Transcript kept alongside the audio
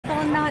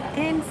still not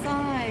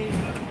inside,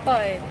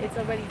 but it's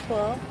already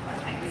 12,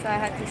 so I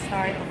had to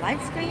start the live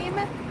stream.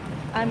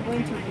 I'm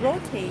going to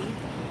rotate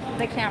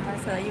the camera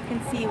so that you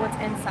can see what's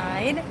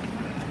inside.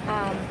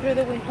 Through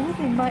the window. Oh,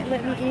 they might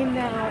let me in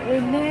now. We're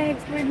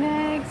next.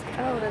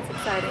 Oh, that's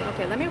exciting.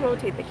 Okay, let me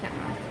rotate the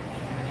camera.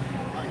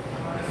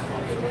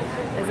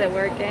 Is it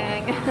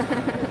working?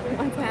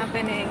 What's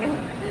happening?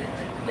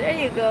 There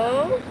you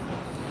go.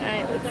 All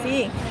right, let's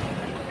see.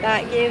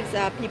 That gives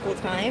people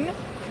time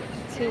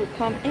to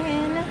come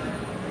in.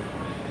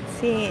 Let's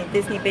see,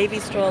 Disney baby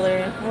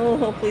stroller.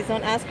 Oh, please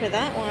don't ask for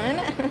that one.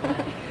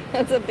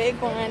 That's a big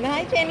one.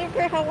 Hi,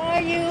 Jennifer. How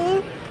are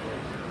you?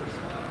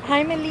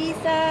 Hi,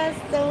 Melissa.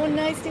 So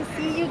nice to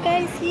see you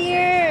guys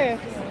here.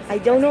 I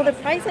don't know the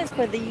prices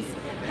for these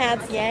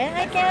hats yet.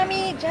 Hi,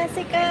 Cami,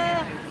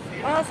 Jessica.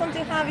 Awesome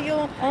to have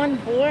you on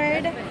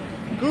board.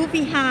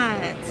 Goofy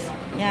hats.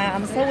 Yeah,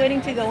 I'm still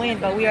waiting to go in,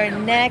 but we are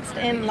next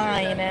in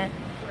line.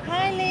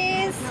 Hi,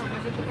 Liz.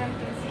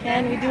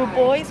 Can we do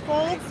boys'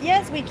 clothes?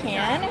 Yes, we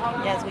can.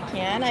 Yes, we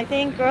can. I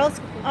think girls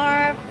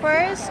are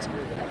first.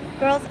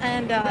 Girls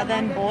and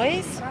then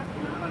boys.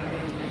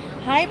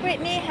 Hi,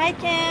 Brittany. Hi,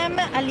 Kim.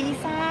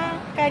 Alisa.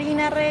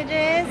 Karina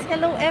Reyes.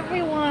 Hello,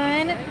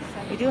 everyone.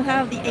 We do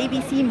have the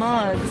ABC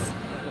mugs.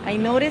 I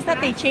noticed that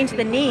they changed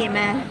the name.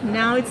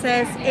 Now it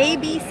says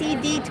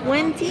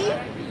ABCD20.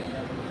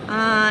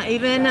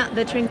 Even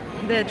the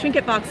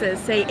trinket boxes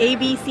say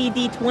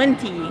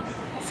ABCD20.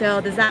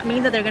 So does that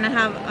mean that they're going to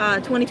have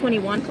a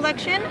 2021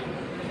 collection?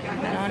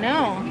 I don't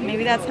know.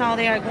 Maybe that's how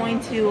they are going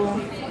to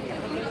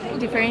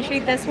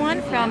differentiate this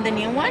one from the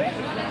new one.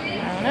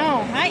 I don't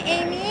know. Hi,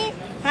 Amy.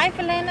 Hi,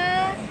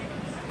 Felena.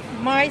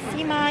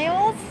 Marcy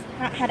Miles.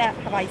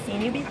 Have I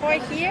seen you before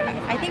here?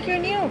 I think you're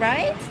new,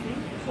 right?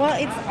 Well,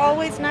 it's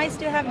always nice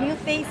to have new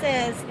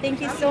faces.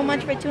 Thank you so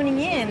much for tuning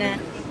in.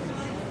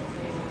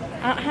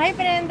 Hi,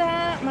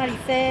 Brenda,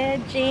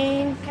 Maricet,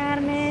 Jane,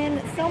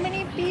 Carmen. So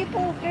many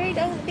people. Great.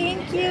 Oh,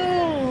 thank you.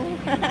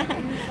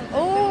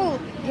 Oh,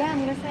 yeah,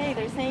 I'm going to say,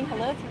 they're saying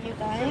hello to you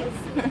guys.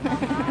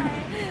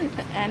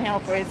 And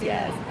helpers,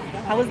 yes.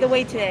 How was the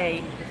wait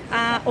today?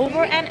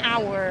 Over an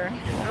hour.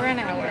 Over an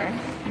hour.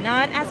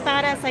 Not as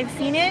bad as I've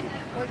seen it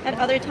at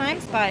other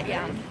times, but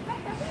yeah.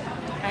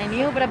 I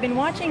knew, but I've been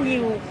watching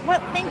you. Well,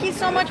 thank you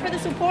so much for the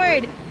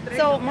support.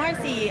 So,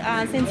 Marcy,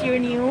 since you're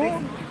new,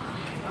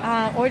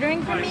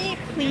 ordering from me,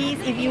 please,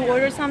 if you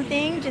order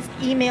something, just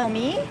email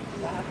me.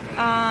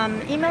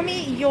 Email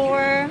me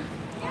your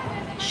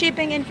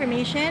shipping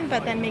information,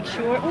 but then make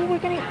sure. Oh, we're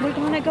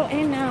gonna go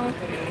in now.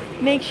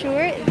 Make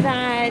sure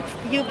that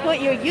you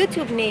put your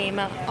YouTube name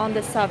on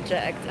the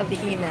subject of the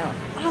email.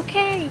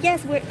 Okay,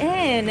 yes, we're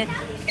in.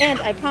 And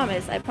I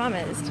promised.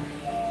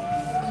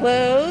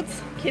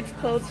 Clothes, kids'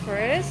 clothes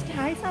first.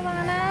 Hi,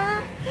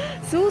 Savannah.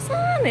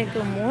 Susan,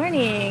 good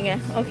morning.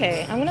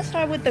 Okay, I'm gonna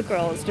start with the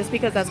girls just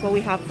because that's what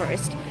we have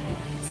first.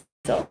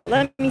 So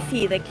let me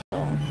see the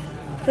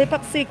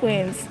clip-up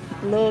sequins.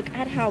 Look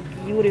at how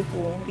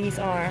beautiful these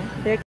are.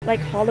 They're like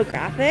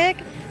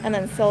holographic, and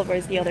then silver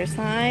is the other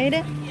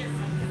side.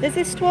 This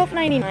is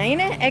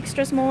 $12.99,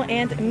 extra small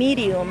and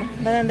medium.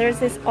 But then there's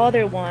this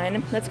other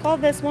one. Let's call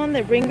this one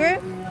the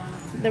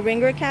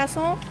Ringer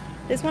Castle.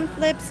 This one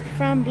flips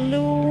from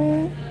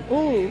blue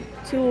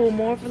to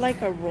more of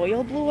like a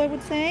royal blue, I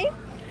would say.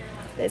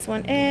 This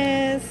one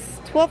is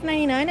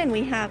 $12.99, and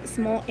we have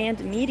small and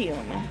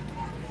medium.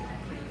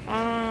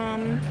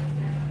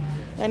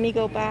 Let me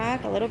go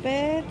back a little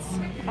bit.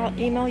 I'll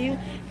email you.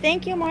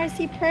 Thank you,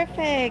 Marcy.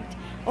 Perfect.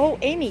 Oh,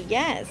 Amy,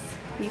 yes.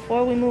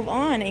 Before we move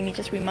on, Amy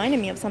just reminded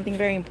me of something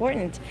very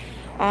important.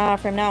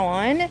 From now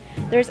on,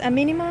 there's a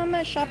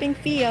minimum shopping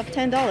fee of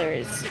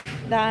 $10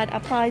 that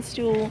applies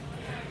to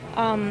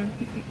a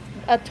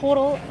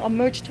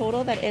merch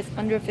total that is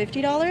under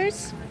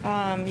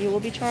 $50. You will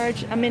be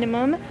charged a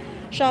minimum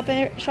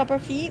shopper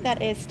fee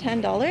that is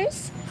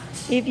 $10.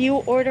 If you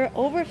order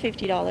over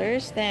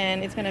 $50,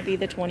 then it's going to be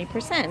the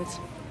 20%.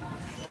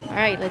 All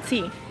right, let's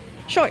see.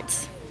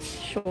 Shorts,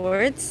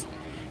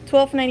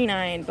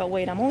 $12.99. But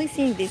wait, I'm only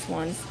seeing these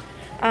ones,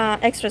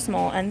 extra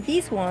small, and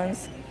these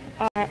ones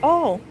are,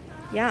 oh,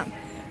 yeah,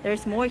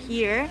 there's more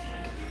here.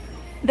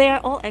 They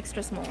are all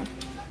extra small.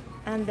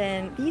 And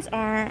then these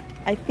are,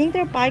 I think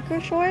they're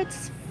biker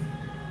shorts.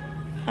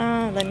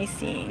 Let me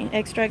see.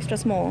 Extra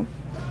small.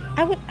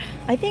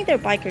 I think they're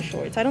biker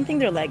shorts. I don't think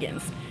they're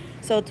leggings.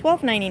 So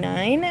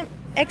 $12.99.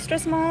 Extra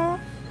small.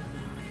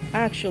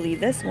 Actually,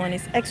 this one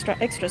is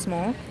extra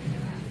small.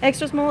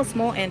 Extra small,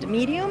 small, and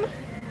medium.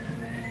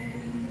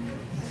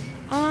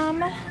 All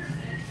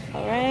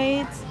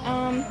right.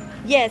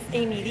 Yes,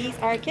 Amy, these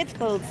are kids'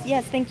 clothes.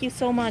 Yes, thank you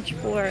so much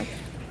for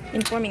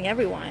informing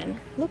everyone.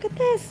 Look at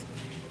this.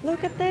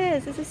 Look at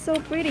this. This is so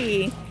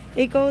pretty.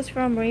 It goes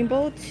from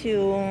rainbow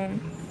to,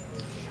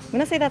 I'm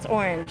gonna say that's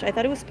orange. I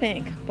thought it was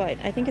pink, but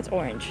I think it's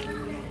orange.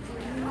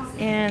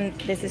 And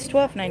this is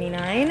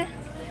 $12.99.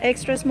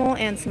 Extra small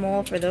and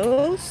small for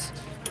those.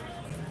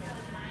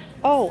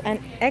 Oh, and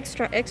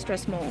extra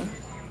small.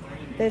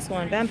 This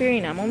one,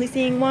 Vampirina. I'm only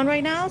seeing one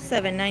right now,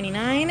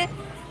 $7.99.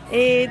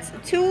 It's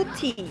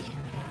 2T.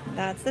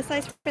 That's the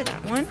size for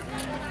that one.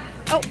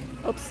 Oh,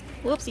 oops,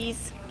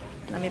 whoopsies.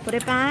 Let me put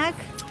it back.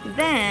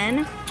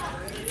 Then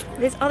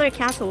this other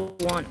castle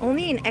one,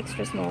 only in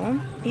extra small.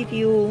 If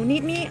you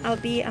need me, I'll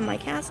be at my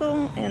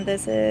castle, and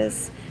this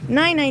is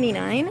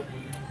 $9.99.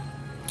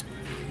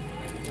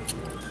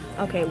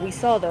 Okay, we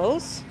saw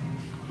those.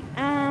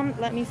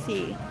 Let me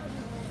see.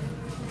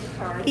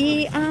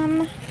 The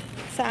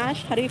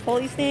sash, how do you call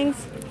these things?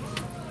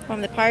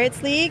 From the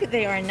Pirates League,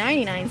 they are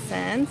 99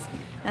 cents,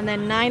 and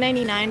then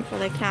 $9.99 for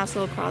the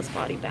castle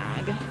crossbody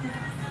bag.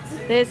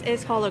 This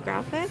is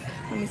holographic.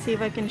 Let me see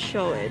if I can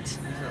show it.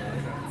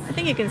 I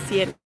think you can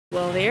see it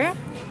well there.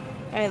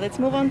 All right, let's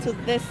move on to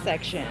this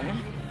section.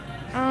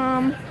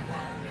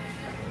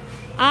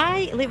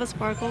 I leave a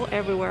sparkle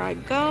everywhere I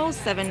go.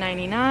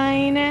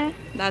 $7.99.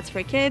 That's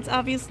for kids,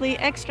 obviously.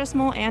 Extra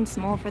small and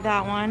small for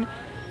that one.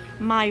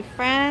 My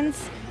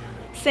Friends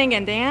Sing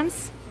and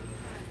Dance.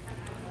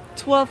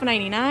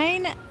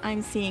 $12.99.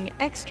 I'm seeing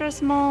extra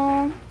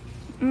small,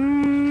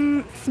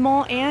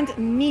 small and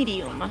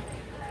medium.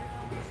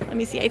 Let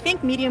me see. I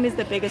think medium is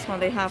the biggest one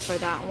they have for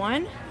that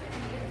one.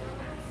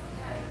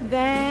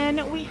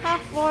 Then we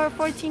have for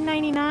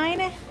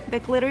 $14.99 the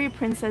glittery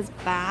princess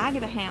bag,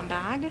 the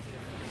handbag.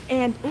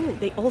 And ooh,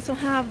 they also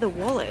have the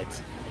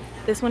wallet.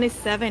 This one is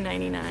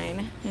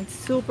 $7.99. It's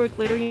super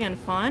glittery and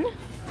fun.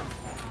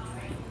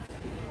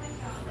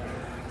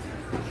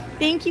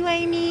 Thank you,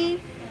 Amy.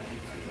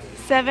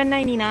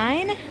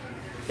 $7.99.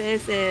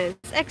 This is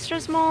extra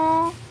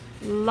small,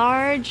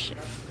 large,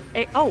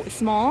 oh,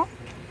 small,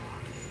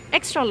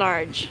 extra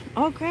large.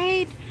 Oh,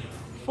 great.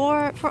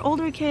 For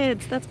older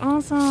kids. That's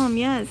awesome.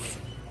 Yes.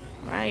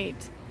 Right.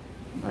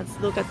 Let's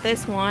look at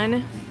this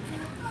one.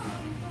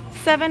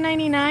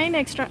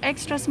 $7.99,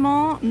 extra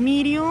small,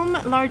 medium,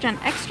 large, and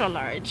extra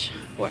large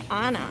for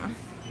Anna.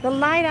 The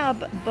light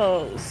up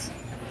bows.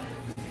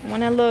 I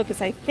want to look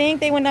because I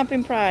think they went up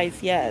in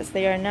price. Yes,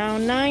 they are now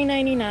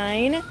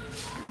 $9.99,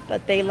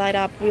 but they light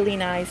up really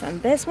nice.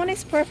 And this one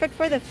is perfect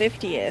for the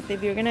 50th.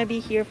 If you're going to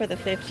be here for the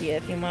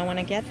 50th, you might want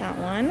to get that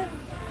one.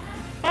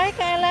 Hi,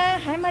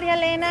 Kyla. Hi, Maria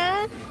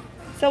Elena.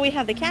 So we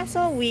have the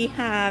castle, we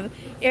have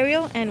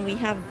Ariel, and we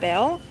have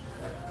Belle.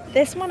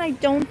 This one I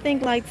don't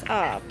think lights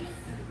up.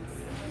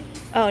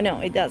 Oh,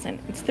 no, it doesn't.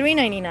 It's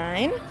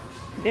 $3.99.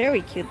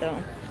 Very cute,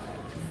 though.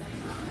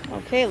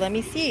 Okay, let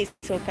me see.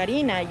 So,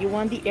 Karina, you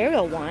want the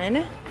Ariel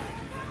one.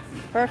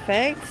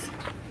 Perfect.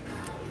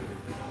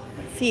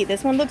 Let's see.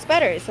 This one looks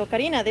better. So,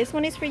 Karina, this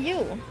one is for you.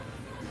 All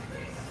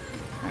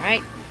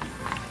right.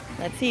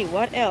 Let's see.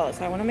 What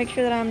else? I want to make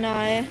sure that I'm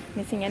not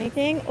missing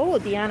anything. Oh,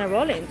 Diana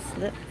Rollins.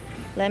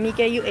 Let me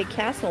get you a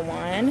castle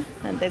one.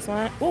 And this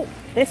one. Oh,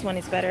 this one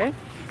is better.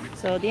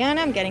 So, Diana,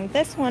 I'm getting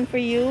this one for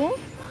you.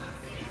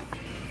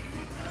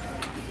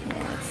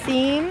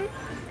 Seam.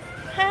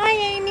 Hi,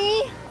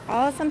 Amy.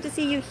 Awesome to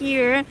see you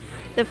here.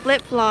 The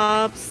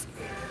flip-flops.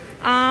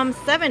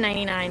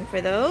 $7.99 for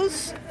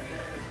those.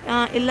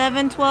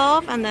 11,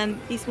 12, and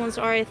then these ones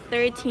are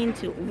 13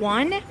 to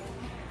 1.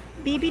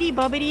 Bibbidi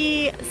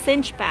Bobbidi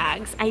cinch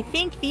bags. I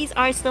think these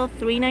are still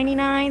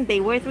 $3.99. They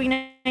were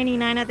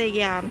 $3.99 at the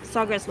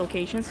Sawgrass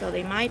location, so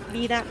they might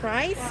be that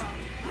price.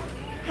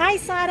 Hi,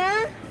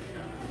 Sara.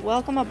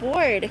 Welcome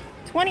aboard.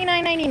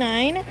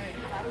 $29.99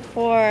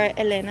 for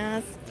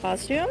Elena's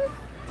costume.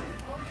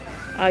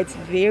 Oh, it's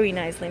very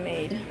nicely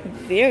made.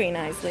 Very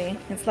nicely.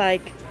 It's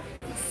like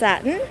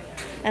satin,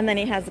 and then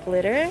it has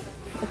glitter.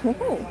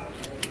 Ooh,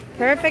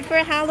 perfect for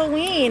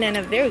Halloween and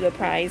a very good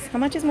price. How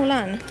much is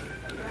Mulan?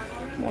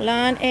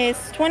 Mulan is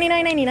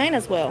 $29.99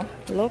 as well.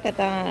 Look at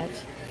that.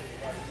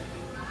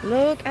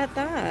 Look at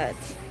that.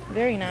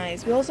 Very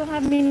nice. We also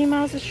have Minnie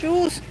Mouse's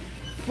shoes.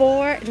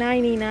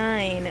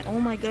 $4.99. Oh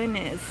my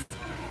goodness.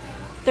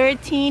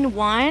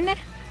 13.1.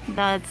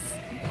 That's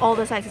all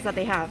the sizes that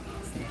they have.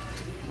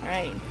 All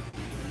right.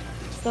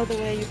 So the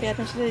way you pay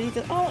attention to the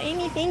details. Oh,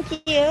 Amy,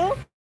 thank you.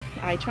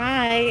 I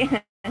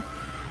try.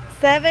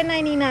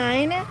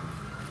 $7.99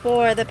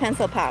 for the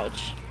pencil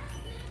pouch.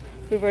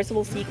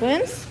 Reversible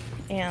sequins.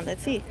 And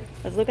let's see.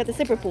 Let's look at the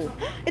zipper pull.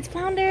 It's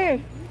Flounder.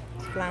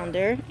 It's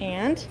Flounder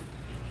and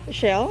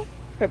Shell,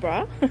 her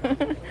bra,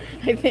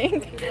 I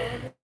think.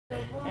 All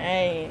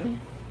right.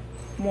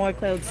 More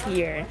clothes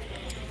here.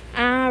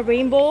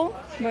 Rainbow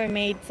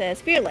Mermaid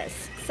says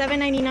Fearless.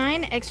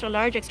 $7.99. Extra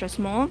large, extra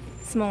small,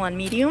 small and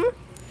medium.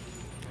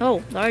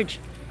 Oh, large.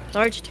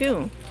 Large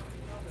too.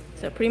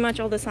 So pretty much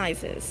all the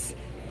sizes.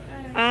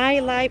 I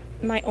like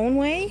my own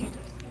way.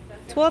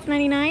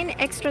 $12.99.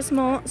 Extra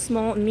small,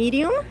 small,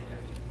 medium.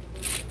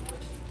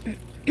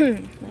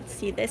 Let's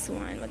see this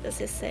one. What does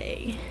it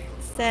say?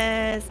 It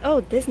says, oh,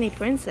 Disney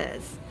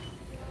Princess.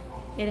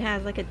 It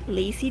has like a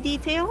lacy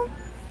detail.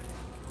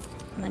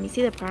 Let me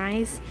see the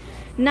price.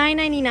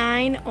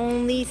 $9.99.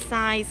 Only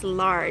size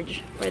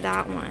large for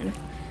that one.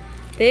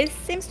 This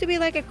seems to be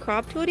like a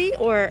cropped hoodie,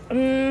 or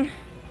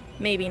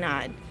maybe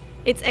not.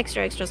 It's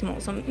extra small,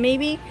 so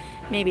maybe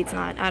it's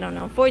not. I don't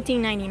know.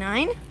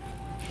 $14.99.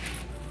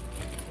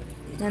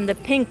 Then the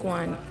pink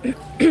one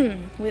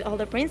with all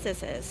the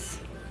princesses.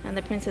 And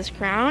the princess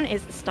crown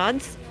is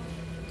studs.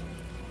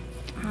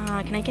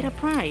 Can I get a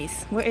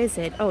price? Where is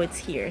it? Oh, it's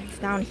here. It's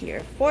down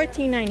here.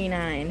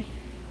 $14.99.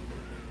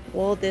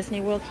 Walt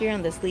Disney World here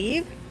on the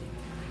sleeve.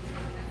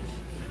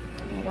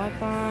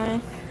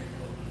 Wi-Fi.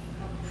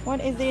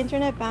 What, is the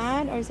internet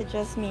bad or is it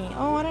just me?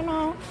 Oh, I don't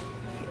know.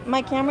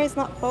 My camera is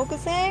not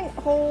focusing.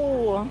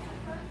 Oh,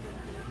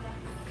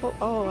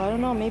 I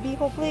don't know. Maybe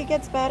hopefully it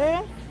gets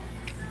better.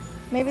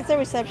 Maybe it's the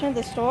reception of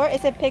the store.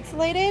 Is it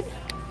pixelated?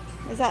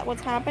 Is that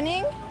what's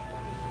happening?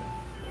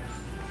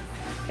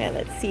 Okay,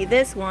 let's see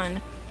this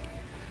one.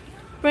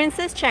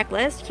 Princess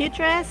checklist, cute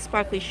dress,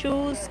 sparkly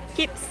shoes,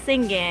 keep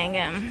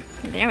singing.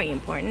 Very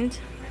important.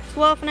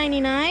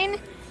 $12.99,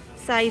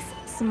 size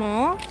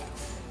small,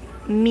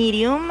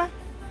 medium,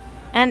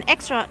 and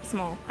extra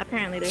small.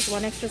 Apparently there's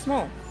one extra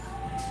small.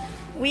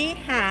 We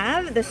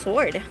have the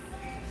sword.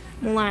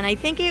 Mulan, I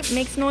think it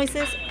makes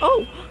noises.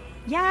 Oh,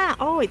 yeah.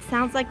 Oh, it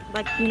sounds like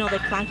you know, the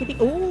clanky thing.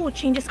 Oh, it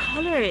changes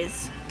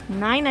colors.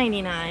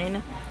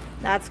 $9.99.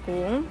 That's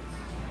cool.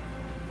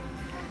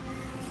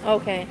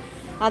 Okay,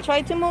 I'll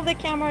try to move the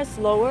camera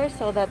slower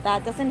so that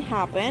doesn't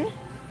happen.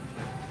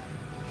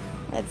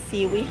 Let's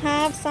see, we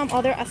have some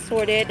other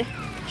assorted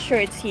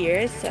shirts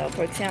here. So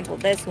for example,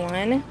 this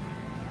one,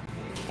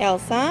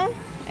 Elsa,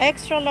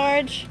 extra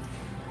large,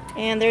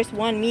 and there's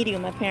one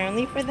medium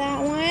apparently for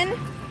that one.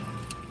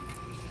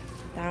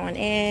 That one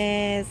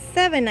is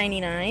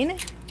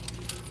 $7.99.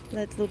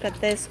 Let's look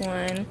at this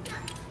one.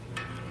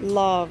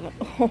 Love.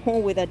 Oh,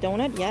 with a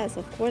donut. Yes,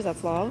 of course,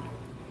 that's love.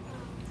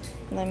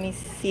 Let me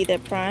see the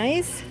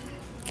price.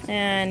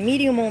 And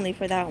medium only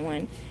for that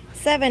one.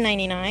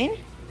 $7.99.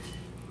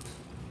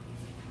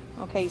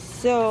 Okay,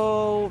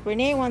 so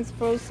Renee wants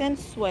Frozen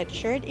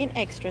sweatshirt in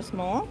extra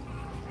small.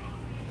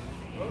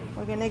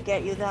 We're gonna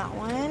get you that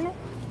one.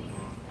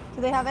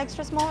 Do they have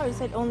extra small or is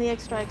it only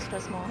extra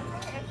small?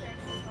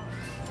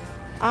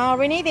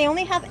 Renee, they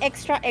only have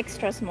extra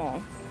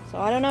small. So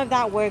I don't know if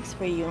that works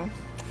for you.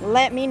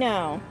 Let me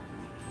know.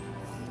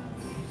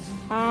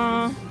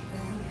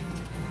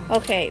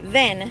 Okay,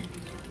 then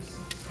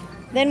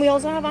we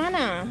also have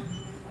Anna.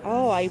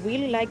 Oh, I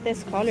really like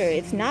this color.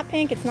 It's not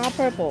pink, it's not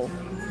purple.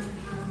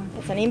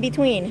 It's an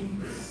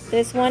in-between.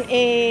 This one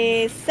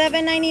is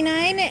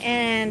 $7.99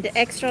 and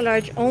extra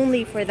large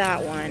only for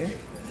that one.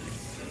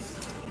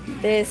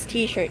 This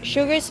t-shirt,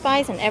 Sugar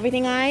Spice and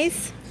Everything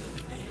Ice.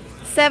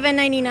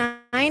 $7.99.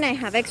 I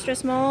have extra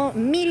small,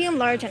 medium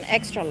large, and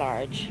extra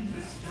large.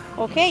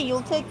 Okay,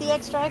 you'll take the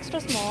extra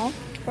small.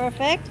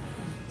 Perfect.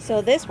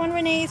 So this one,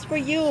 Renee, is for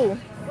you.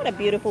 What a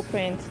beautiful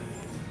print.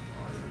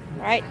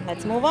 All right,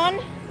 let's move on.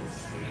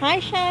 Hi,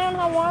 Sharon.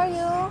 How are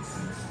you?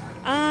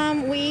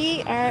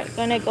 We are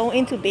gonna go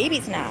into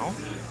babies now.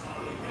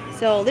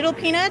 So Little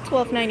Peanut,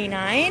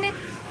 $12.99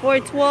 for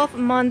 12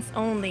 months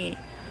only.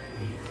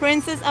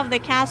 Princess of the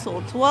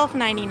Castle,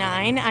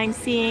 $12.99. I'm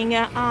seeing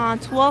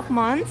 12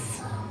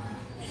 months.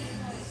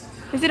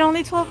 Is it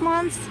only 12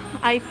 months?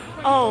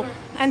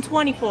 And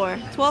 24.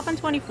 12 and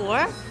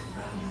 24.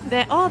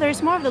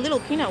 There's more of the Little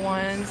Peanut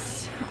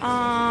ones.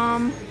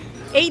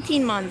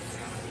 18 months.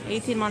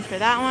 18 months for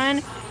that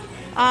one.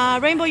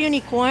 Rainbow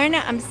Unicorn,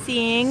 I'm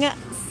seeing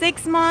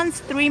 6 months,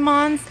 3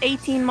 months,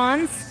 18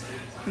 months,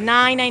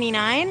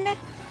 $9.99.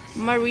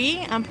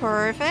 Marie, I'm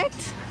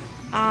perfect.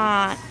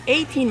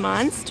 18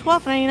 months,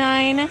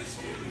 $12.99.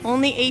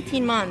 Only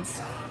 18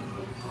 months.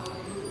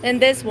 And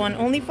this one,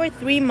 only for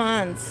 3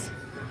 months.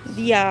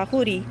 The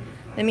hoodie,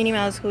 the Minnie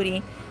Mouse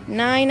hoodie,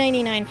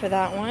 $9.99 for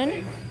that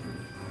one.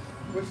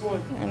 Which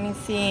one? Let me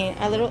see.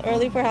 A little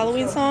early for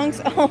Halloween songs.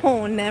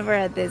 Oh, never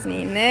at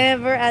Disney.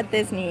 Never at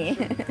Disney.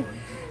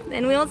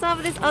 Then we also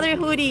have this other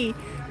hoodie.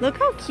 Look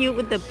how cute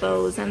with the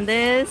bows. And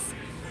this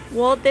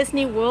Walt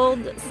Disney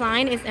World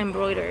sign is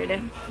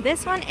embroidered.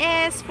 This one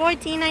is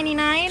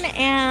 $14.99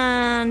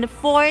 and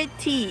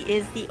 4T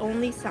is the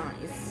only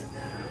size.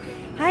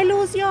 Hi,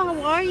 Lucio.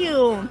 How are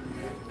you?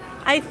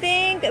 I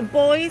think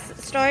boys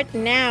start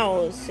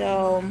now.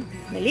 So,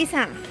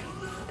 Melissa,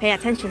 pay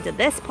attention to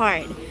this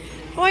part.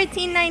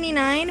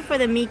 $14.99 for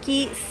the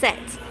Mickey set.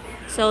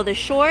 So the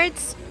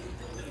shorts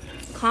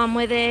come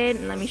with it.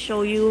 Let me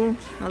show you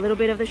a little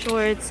bit of the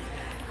shorts.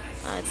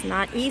 It's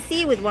not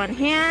easy with one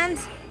hand,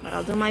 but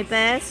I'll do my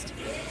best.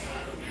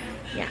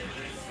 Yeah,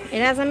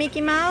 it has a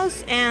Mickey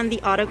Mouse and the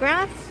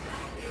autograph.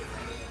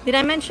 Did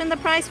I mention the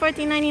price?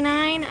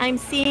 $14.99. I'm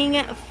seeing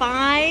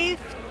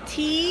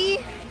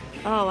 5T.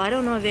 Oh, I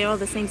don't know if they're all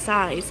the same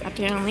size,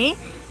 apparently.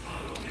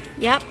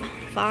 Yep,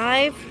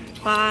 5,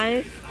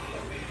 5,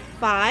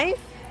 5.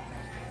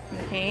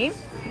 Okay,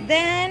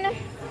 then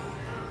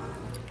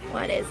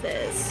what is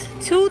this?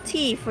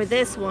 2T for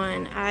this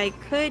one. I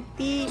could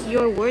be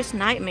your worst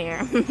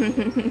nightmare.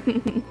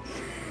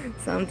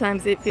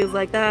 Sometimes it feels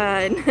like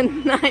that.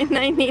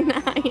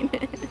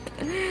 $9.99.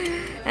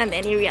 And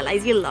then you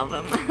realize you love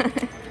them.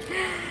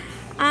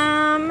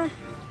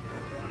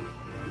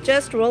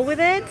 Just roll with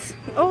it.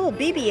 Oh,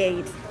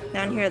 BB-8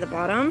 down here at the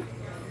bottom.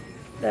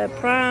 The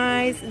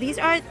price, these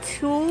are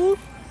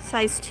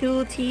size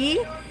 2T,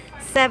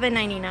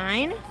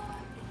 $7.99.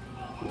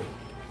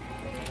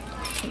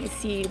 Let me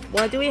see,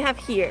 what do we have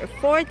here?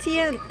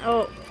 4T and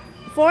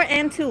 4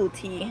 and 2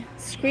 T.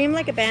 Scream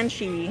like a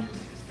banshee.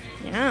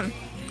 Yeah.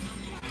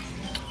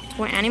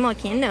 For Animal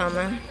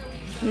Kingdom.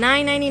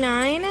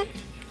 $9.99.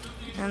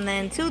 And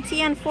then 2T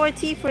and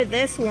 4T for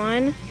this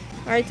one.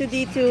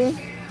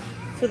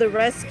 R2-D2 to the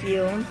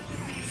rescue.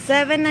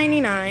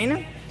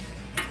 $7.99.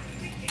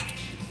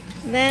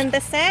 Then the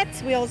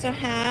sets, we also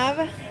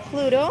have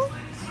Pluto.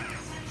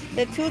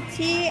 The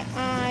 2T,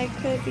 I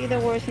could be the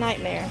worst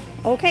nightmare.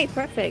 Okay,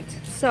 perfect.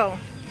 So,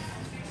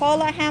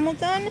 Paula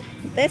Hamilton,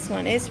 this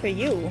one is for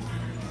you.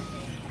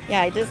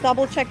 Yeah, I just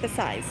double checked the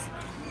size.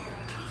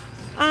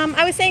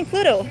 I was saying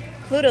Pluto.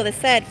 Pluto, the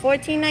set,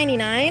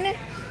 $14.99.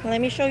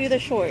 Let me show you the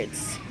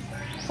shorts.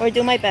 Or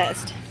do my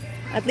best.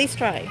 At least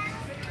try.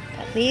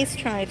 At least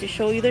try to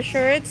show you the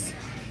shirts.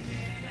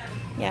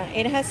 Yeah,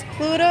 it has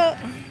Pluto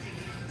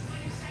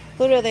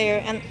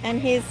there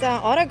and his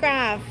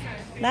autograph.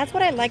 That's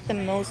what I like the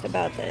most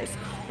about this.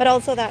 But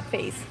also that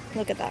face.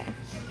 Look at that.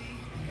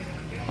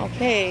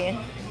 Okay.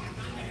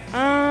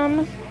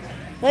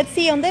 Let's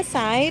see, on this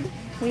side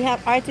we have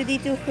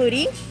R2-D2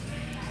 hoodie,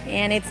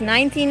 and it's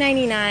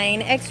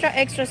 $19.99.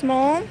 extra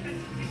small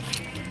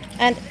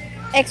and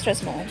extra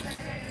small.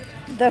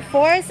 The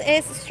force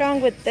is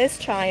strong with this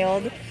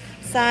child,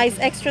 size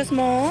extra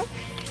small,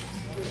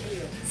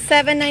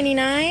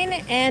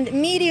 $7.99, and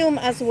medium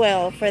as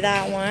well for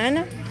that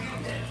one.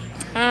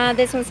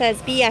 This one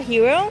says be a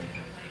hero,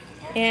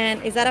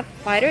 and is that a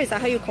fighter? Is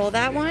that how you call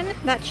that one,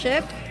 that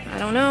ship? I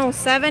don't know.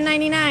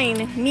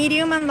 $7.99,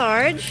 medium and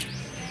large.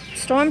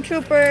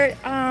 Stormtrooper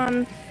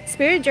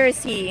spirit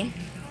jersey,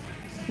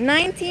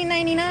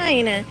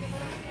 $19.99,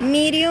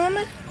 medium,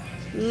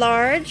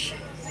 large.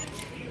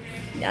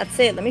 That's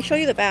it. Let me show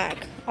you the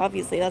back.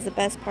 Obviously, that's the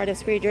best part of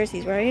spirit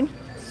jerseys, right?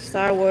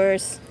 Star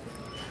Wars.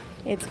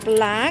 It's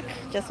black,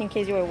 just in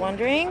case you were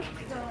wondering.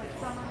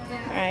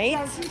 All right,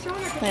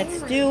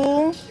 let's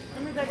do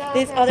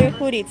this other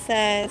hoodie. It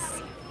says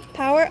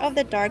Power of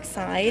the Dark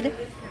Side,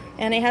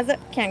 and it has a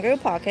kangaroo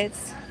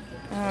pockets.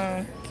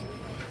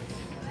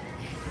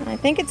 I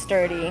think it's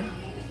dirty. All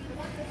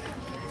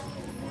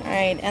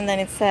right, and then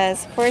it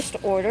says First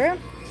Order.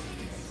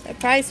 The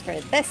price for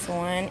this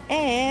one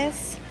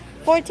is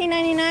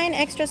 $14.99,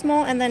 extra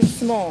small, and then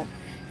small.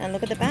 And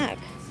look at the back.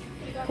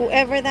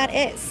 Whoever that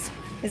is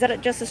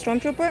that just a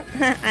stormtrooper?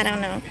 I don't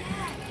know.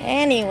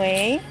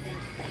 Anyway,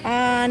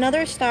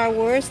 another Star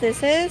Wars.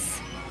 This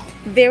is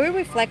very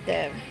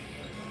reflective.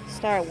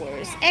 Star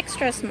Wars,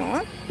 extra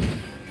small,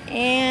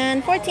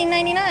 and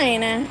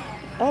 $14.99.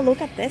 Oh, look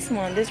at this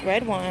one, this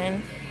red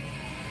one.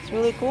 It's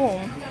really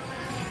cool.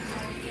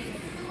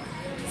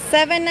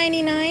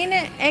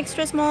 $7.99,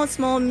 extra small,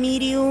 small,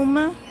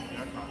 medium,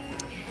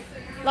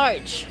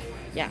 large.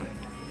 Yeah.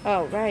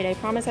 Oh, right. I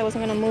promised I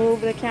wasn't going to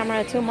move the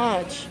camera too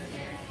much.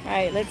 All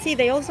right, let's see.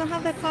 They also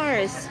have the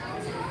cars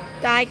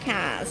die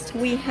cast.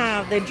 We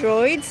have the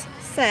droids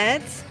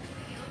sets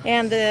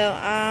and the,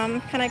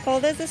 can I call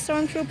this a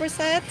stormtrooper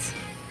set?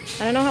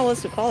 I don't know how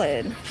else to call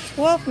it.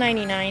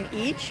 $12.99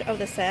 each of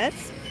the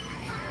sets.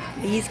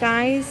 These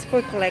guys,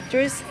 for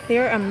collectors,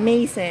 they're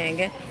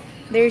amazing.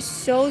 They're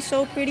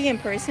so pretty in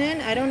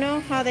person. I don't know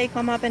how they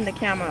come up in the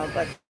camera,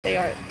 but they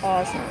are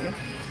awesome.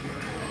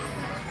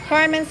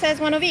 Carmen says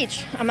one of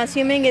each. I'm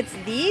assuming it's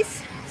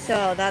these,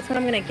 so that's what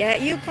I'm gonna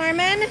get you,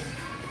 Carmen.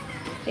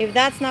 If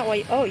that's not what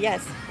you, oh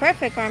yes,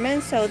 perfect,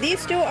 Carmen. So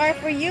these two are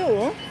for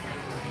you.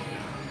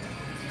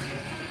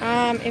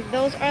 If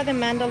those are the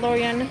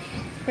Mandalorian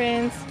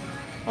prints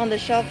on the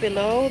shelf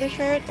below the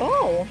shirt.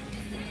 Oh,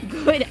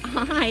 good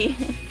eye.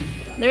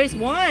 There's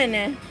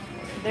one.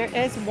 There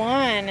is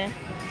one.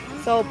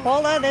 So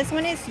Paula, this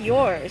one is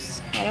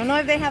yours. I don't know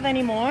if they have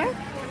any more.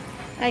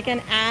 I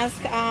can ask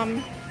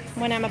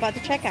when I'm about to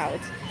check out.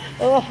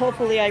 Oh,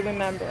 hopefully I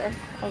remember.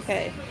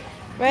 Okay.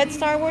 Red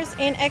Star Wars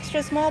in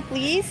extra small,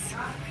 please.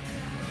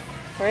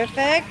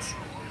 Perfect.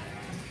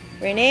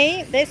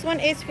 Renee, this one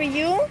is for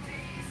you.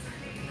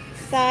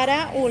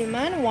 Sarah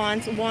Ullman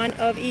wants one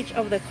of each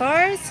of the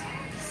cars.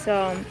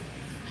 So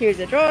here's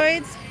the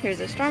droids, here's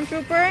a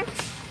stormtrooper.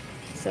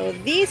 So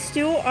these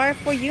two are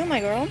for you, my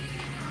girl.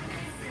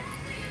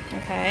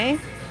 Okay.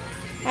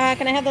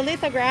 Can I have the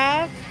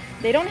lithograph?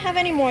 They don't have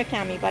any more,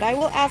 Cami, but I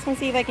will ask and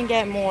see if I can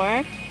get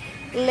more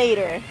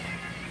later.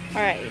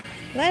 All right,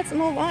 let's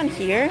move on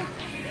here.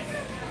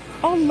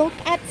 Oh, look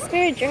at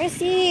Spirit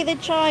Jersey, the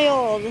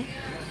child.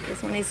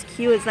 This one is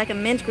cute. It's like a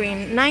mint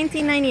green.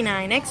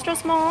 $19.99. Extra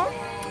small,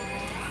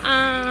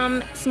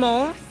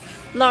 small,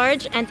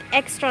 large, and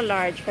extra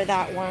large for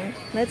that one.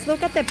 Let's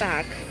look at the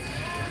back.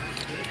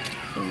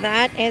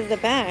 That is the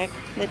back.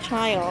 The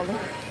child.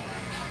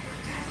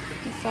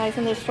 The size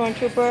and the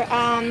stormtrooper.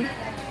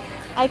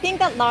 I think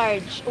that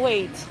large.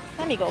 Wait,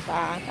 let me go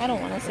back. I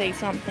don't want to say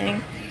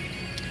something.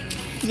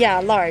 Yeah,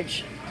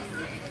 large.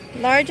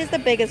 Large is the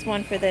biggest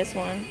one for this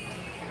one.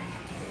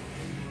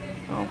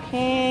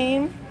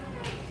 Okay.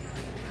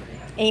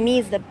 Amy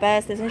is the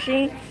best, isn't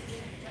she?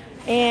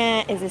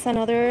 And is this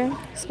another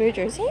Spirit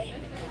Jersey?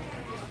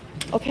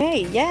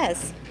 Okay,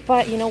 yes.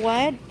 But you know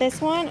what?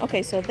 This one,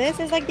 okay, so this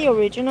is like the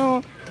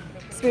original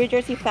Spirit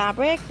Jersey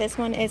fabric. This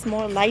one is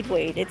more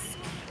lightweight. It's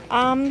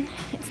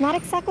It's not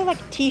exactly like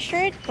a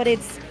t-shirt, but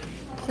it's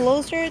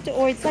closer to,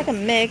 or it's like a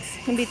mix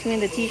in between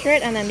the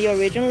t-shirt and then the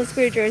original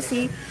Spirit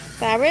Jersey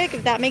fabric,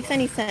 if that makes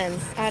any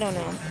sense. I don't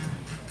know.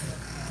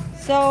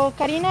 So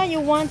Karina, you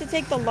want to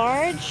take the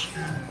large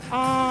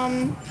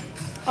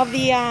of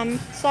the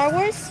Star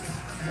Wars,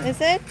 is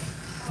it?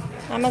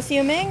 I'm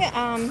assuming.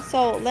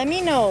 So let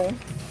me know.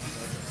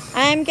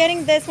 I'm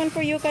getting this one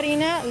for you,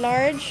 Karina,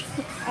 large.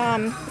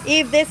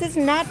 If this is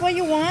not what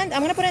you want,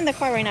 I'm gonna put it in the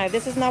cart right now. If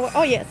this is not what,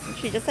 oh yes,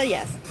 she just said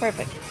yes,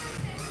 perfect.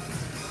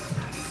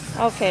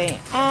 Okay,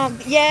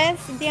 yes,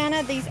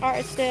 Diana, these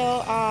are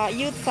still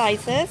youth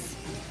sizes.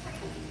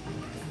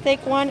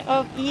 Take one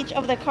of each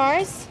of the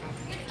cars.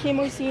 Kim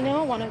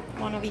Ursino,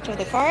 one of each of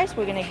the cars.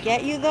 We're gonna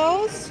get you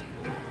those.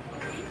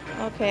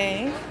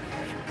 Okay,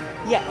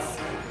 yes.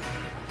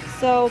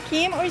 So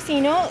Kim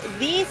Ursino,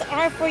 these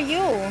are for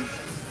you.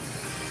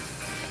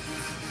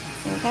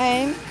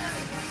 Okay.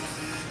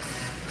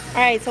 All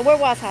right, so where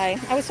was I?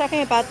 I was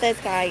talking about this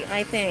guy,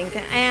 I think.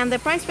 And the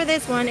price for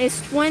this one is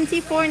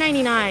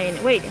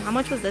 $24.99. Wait, how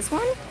much was this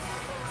one?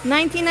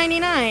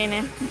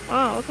 $19.99.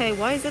 Oh, okay.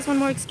 Why is this one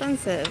more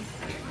expensive?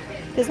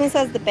 This one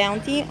says the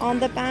Bounty on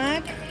the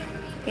back.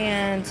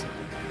 And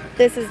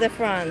this is the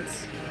front.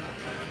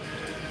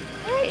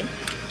 All right.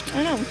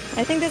 I don't know.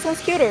 I think this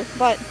one's cuter,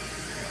 but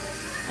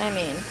I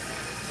mean,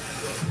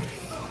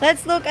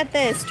 let's look at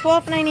this.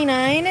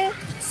 $12.99.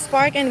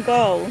 Spark and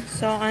Go.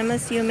 So I'm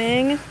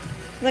assuming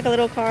like a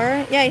little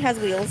car. Yeah, it has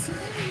wheels.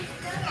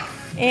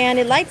 And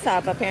it lights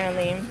up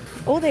apparently.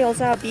 Oh, they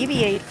also have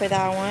BB-8 for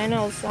that one.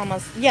 Also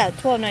almost, yeah,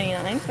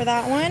 $12.99 for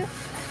that one.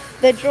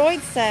 The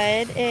Droid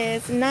set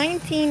is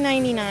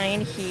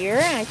 $19.99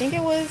 here. I think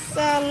it was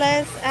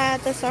less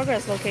at the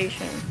Sawgrass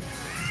location.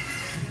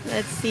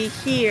 Let's see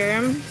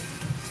here.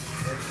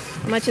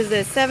 How much is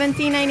this?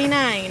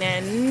 $17.99.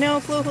 And no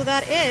clue who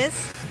that is.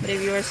 But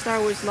if you're a Star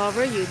Wars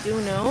lover, you do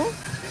know.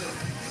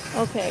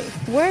 Okay,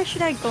 where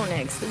should I go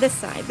next? This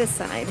side, this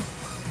side.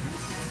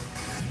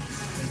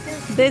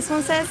 This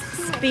one says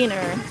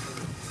spinner.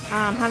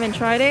 Haven't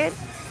tried it.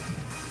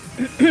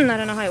 I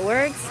don't know how it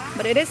works,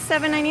 but it is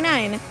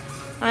 $7.99.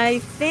 I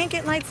think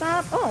it lights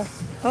up.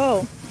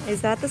 Oh,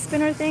 is that the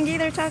spinner thingy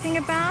they're talking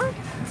about?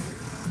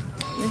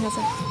 It has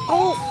a,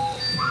 oh,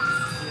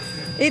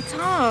 it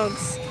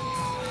talks.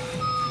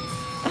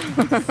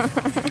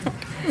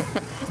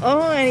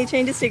 Oh, and it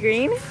changes to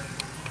green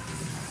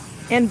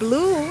and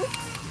blue.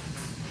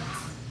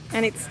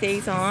 And it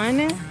stays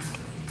on.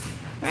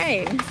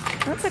 Right,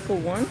 that's a cool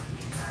one.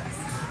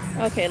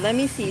 Okay, let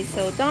me see.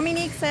 So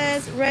Dominique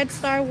says red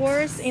Star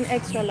Wars in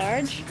extra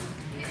large.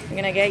 I'm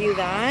gonna get you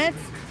that.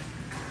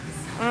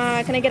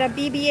 Can I get a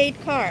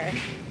BB-8 car?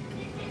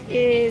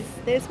 Is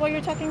this what you're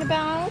talking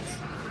about?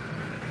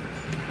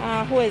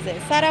 Who is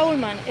it? Sarah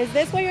Ullman. Is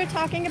this what you're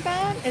talking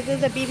about? Is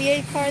this the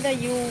BB-8 car that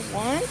you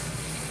want?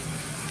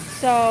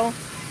 So,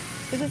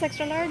 is this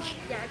extra large?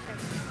 Yeah, extra.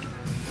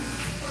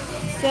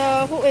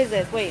 So who is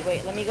this? Wait,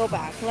 let me go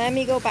back.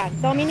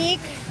 Dominique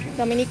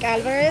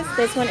Alvarez,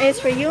 this one is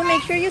for you.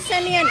 Make sure you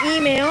send me an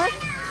email.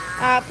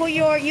 Put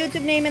your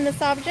YouTube name in the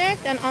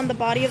subject, and on the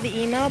body of the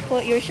email,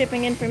 put your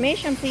shipping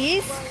information,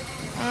 please.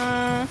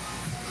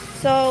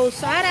 So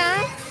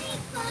Sarah,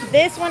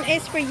 this one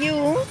is for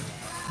you.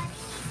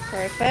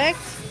 Perfect.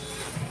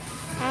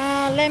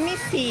 Let me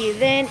see.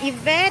 Then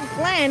Yvette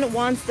Glenn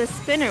wants the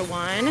spinner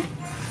one.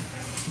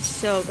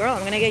 So girl,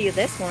 I'm gonna get you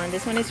this one.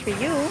 This one is for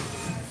you.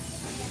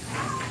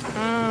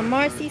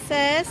 Marcy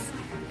says,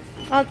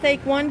 I'll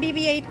take one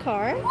BB-8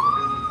 car.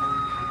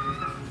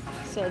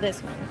 So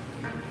this one.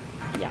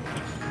 Yeah.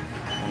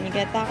 Let me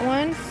get that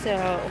one. So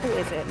who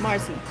is it?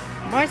 Marcy.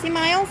 Marcy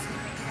Miles.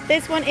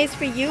 This one is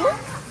for you.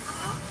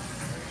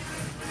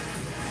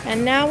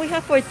 And now we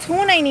have for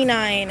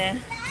 $2.99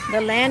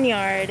 the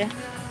lanyard.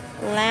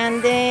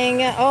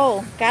 Landing.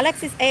 Oh,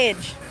 Galaxy's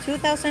Edge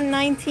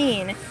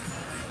 2019.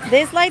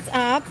 This lights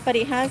up, but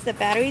it has the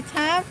battery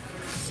tab.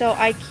 So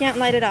I can't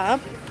light it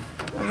up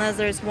unless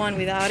there's one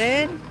without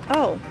it.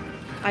 Oh,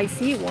 I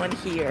see one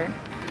here.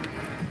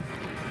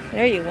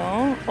 There you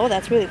go. Oh,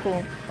 that's really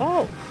cool.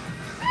 Oh,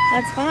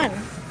 that's fun.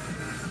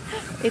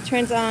 It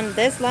turns on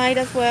this light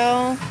as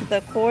well.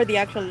 The cord, the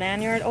actual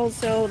lanyard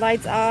also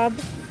lights up.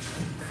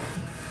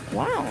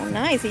 Wow,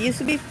 nice. It used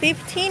to be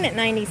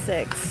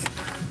 $15.96.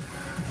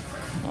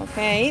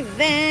 Okay,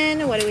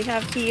 then what do we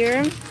have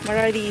here? What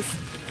are these?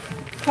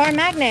 Car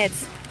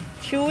magnets.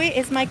 Chewy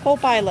is my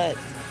co-pilot.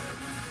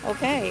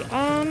 Okay,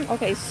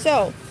 okay,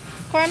 so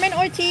Carmen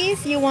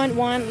Ortiz, you want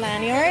one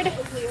lanyard.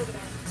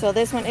 So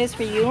this one is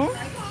for you.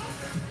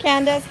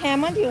 Candace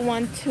Hammond, you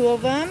want two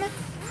of them.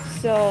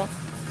 So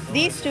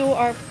these two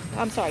are,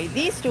 I'm sorry,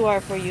 these two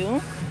are for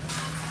you.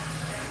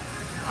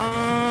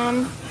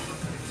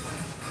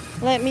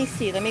 Let me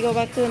see, let me go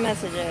back to the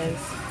messages.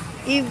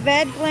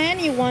 Yvette Glenn,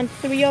 you want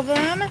 3 of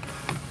them.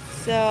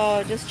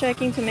 So just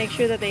checking to make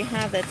sure that they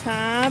have the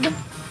tab.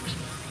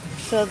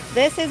 So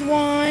this is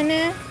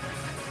 1.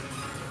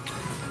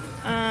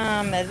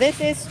 This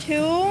is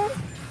 2,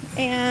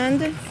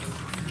 and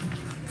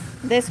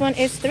this one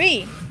is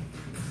 3.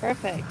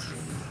 Perfect.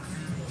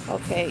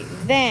 Okay,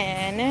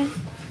 then.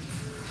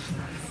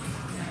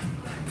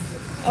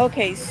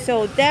 Okay,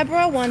 so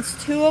Deborah wants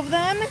 2 of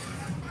them.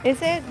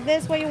 Is it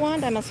this what you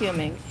want? I'm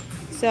assuming.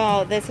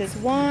 So this is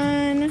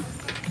 1.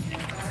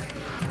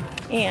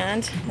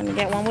 And let me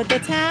get one with the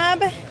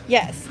tab.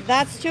 Yes,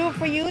 that's 2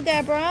 for you,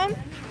 Deborah.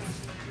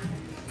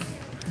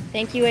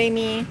 Thank you,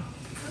 Amy.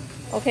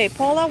 Okay,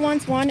 Paula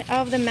wants 1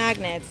 of the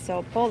magnets.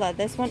 So Paula,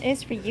 this one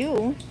is for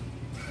you.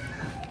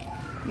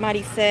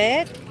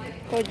 Maricet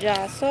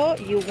Collazo,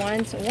 you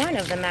want 1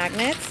 of the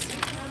magnets.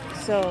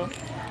 So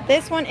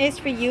this one is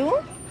for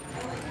you.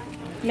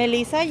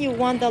 Melissa, you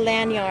want the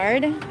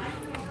lanyard.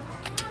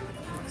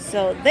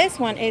 So this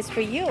one is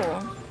for you,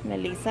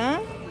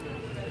 Melissa.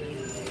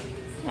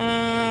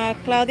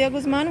 Claudia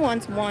Guzman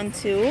wants 1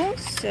 too.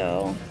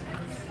 So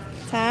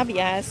tab,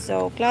 yes.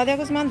 So Claudia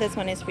Guzman, this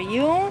one is for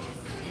you.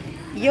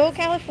 Yo,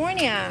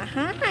 California,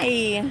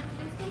 hi.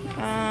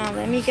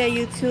 Let me get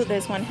you 2.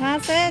 This one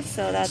has it,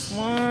 so that's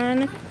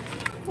 1.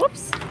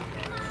 Whoops.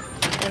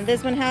 And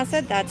this one has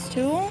it, that's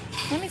 2.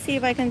 Let me see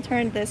if I can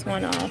turn this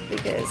one off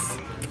because,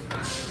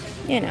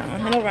 you know,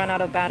 it'll run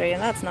out of battery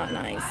and that's not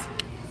nice.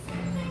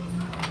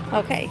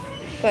 Okay,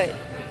 good.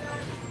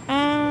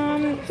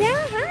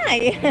 Yeah,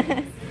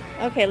 hi.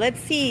 Okay, let's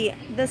see.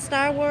 The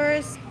Star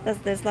Wars, does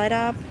this light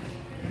up?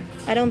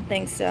 I don't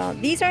think so.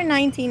 These are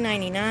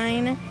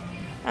 $19.99.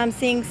 I'm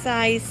seeing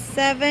size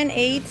 7,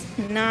 8,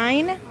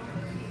 9.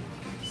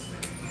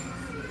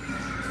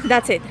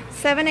 That's it.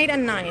 7, 8,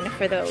 and 9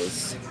 for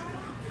those.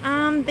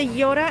 The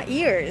Yoda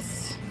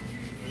ears.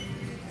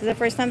 This is the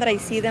first time that I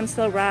see them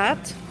still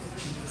wrapped.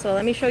 So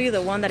let me show you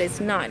the one that is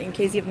not, in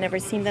case you've never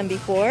seen them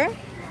before.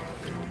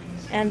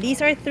 And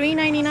these are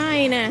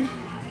 $3.99.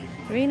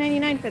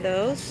 $3.99 for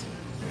those.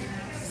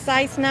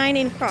 Size 9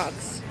 in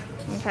Crocs.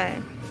 Okay.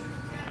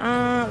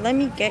 Let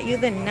me get you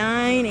the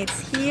 9.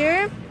 It's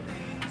here.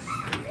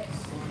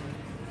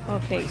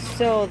 Okay,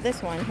 so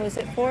this one, who's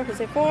it for? Who's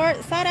it for?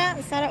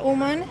 Sarah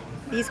Uman.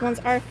 These ones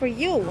are for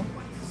you.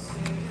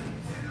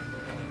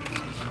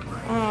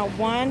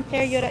 1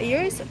 pair Yoda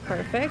ears.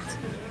 Perfect.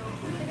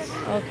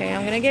 Okay,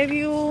 I'm gonna give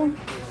you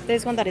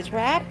this one that is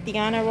wrapped.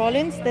 Deanna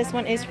Rollins, this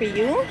one is for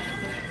you.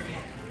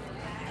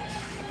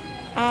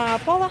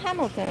 Paula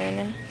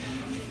Hamilton.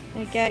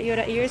 I get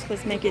Yoda ears,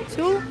 let's make it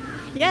 2.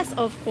 Yes,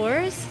 of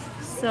course.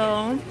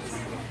 So,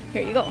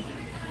 here you go.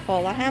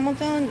 Paula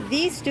Hamilton,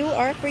 these 2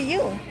 are for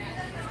you.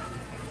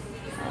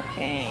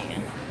 Okay,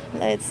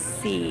 let's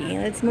see.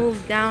 Let's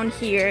move down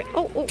here.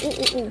 Oh.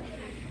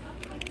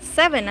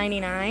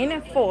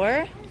 $7.99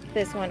 for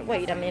this one.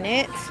 Wait a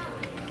minute.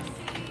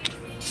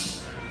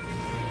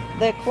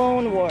 The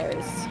Clone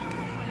Wars.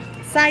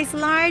 Size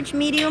large,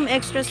 medium,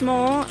 extra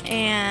small,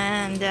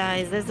 and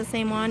is this the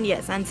same one?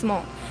 Yes, and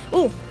small.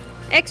 Ooh,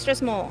 extra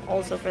small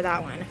also for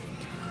that one.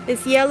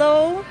 This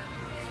yellow,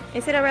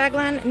 is it a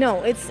raglan?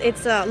 No, it's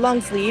a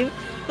long sleeve.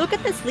 Look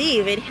at the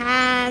sleeve. It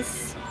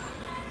has,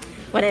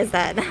 what is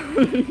that?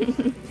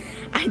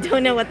 I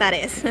don't know what that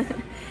is.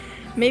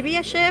 Maybe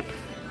a ship?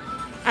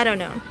 I don't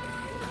know.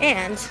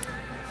 And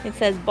it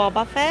says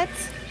Boba Fett.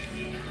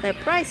 The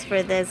price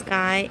for this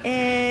guy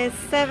is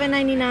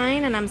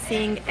 $7.99, and I'm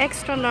seeing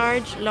extra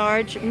large,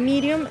 large,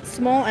 medium,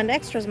 small, and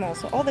extra small.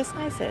 So all the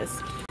sizes.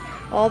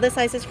 All the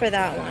sizes for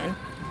that one.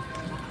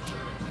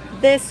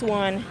 This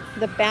one,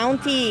 the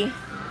Bounty,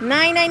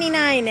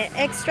 $9.99.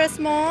 Extra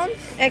small,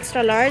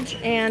 extra large,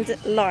 and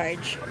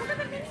large.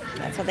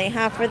 That's what they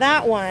have for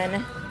that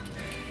one.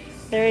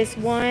 There is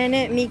one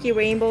Mickey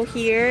Rainbow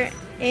here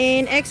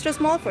in extra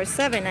small for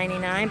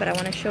 $7.99, but I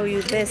want to show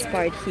you this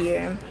part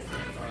here.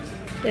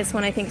 This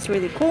one I think is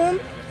really cool.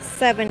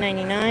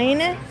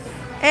 $7.99.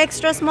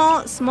 Extra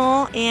small,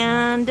 small,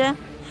 and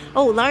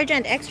oh, large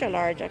and extra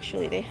large.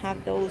 Actually, they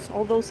have those,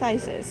 all those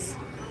sizes.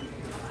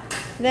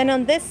 Then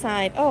on this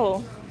side,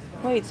 oh,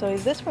 wait. So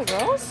is this for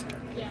girls?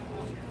 Yeah.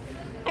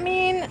 I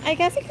mean, I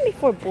guess it can be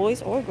for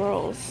boys or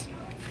girls,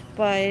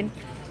 but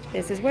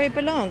this is where it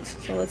belongs.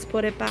 So let's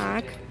put it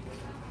back.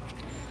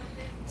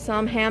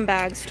 Some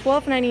handbags,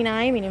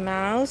 $12.99. Minnie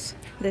Mouse.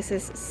 This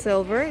is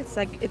silver. It's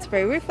like, it's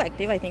very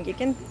reflective. I think you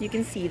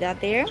can see that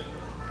there.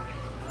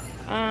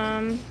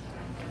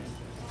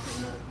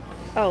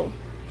 Oh,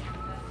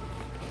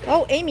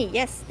 Amy,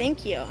 yes,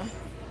 thank you. All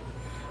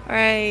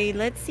right,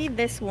 let's see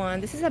this one.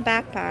 This is a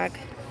backpack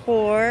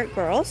for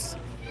girls,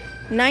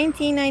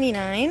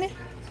 $19.99.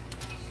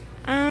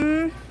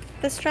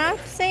 The strap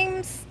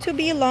seems to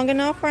be long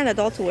enough for an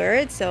adult to wear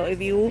it. So if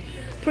you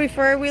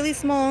prefer really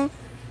small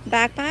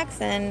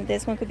backpacks, and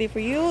this one could be for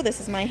you. This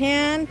is my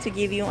hand to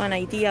give you an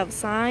idea of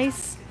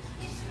size.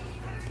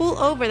 Pull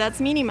over,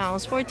 that's Minnie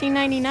Mouse,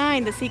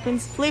 $14.99. The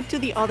sequins flip to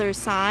the other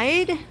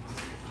side.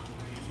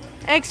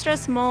 Extra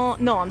small,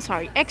 no, I'm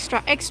sorry,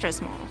 extra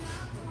small.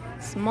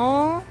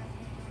 Small.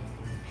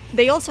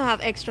 They also have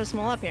extra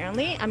small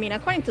apparently. I mean,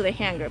 according to the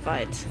hanger,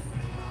 but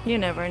you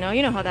never know.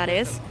 You know how that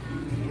is.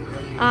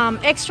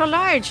 Extra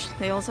large.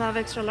 They also have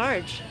extra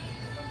large.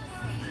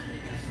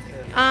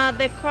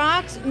 The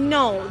Crocs,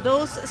 no,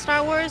 those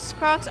Star Wars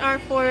Crocs are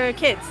for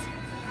kids,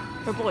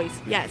 for boys,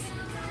 yes.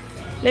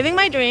 Living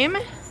my dream,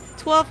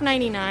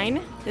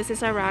 $12.99. This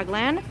is a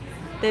raglan.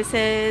 This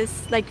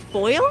is like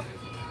foil,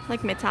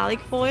 like metallic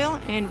foil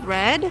in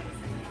red.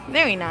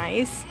 Very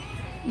nice.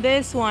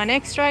 This one,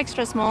 extra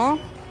small,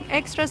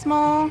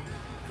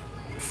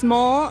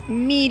 small,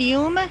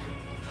 medium,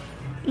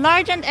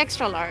 large, and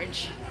extra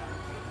large.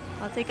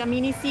 I'll take a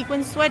mini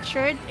sequin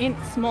sweatshirt in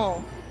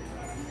small.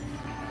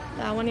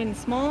 That one in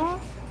small.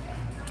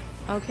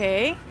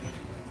 Okay.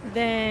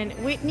 Then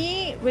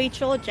Whitney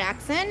Rachel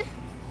Jackson.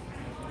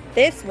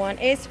 This one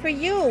is for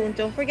you.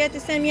 Don't forget to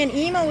send me an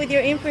email with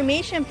your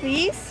information,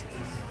 please.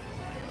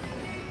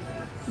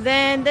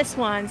 Then this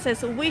one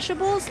says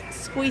Wishables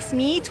Squeeze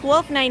Me,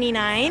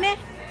 $12.99.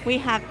 We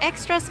have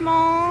extra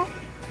small,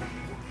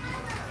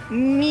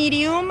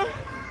 medium,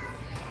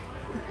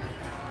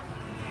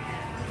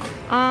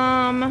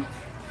 and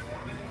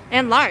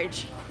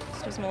large.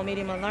 Extra small,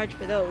 medium, and large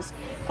for those.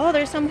 Oh,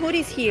 there's some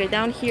hoodies here,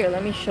 down here.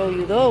 Let me show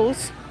you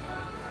those.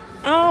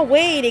 Oh,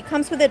 wait, it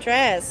comes with a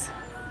dress.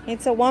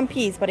 It's a one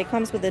piece, but it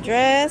comes with a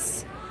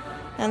dress.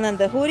 And then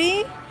the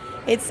hoodie.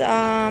 It's,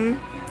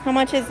 how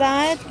much is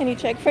that? Can you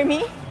check for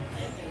me?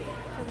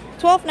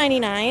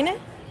 $12.99.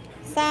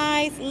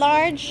 Size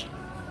large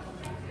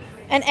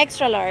and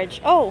extra large.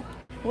 Oh,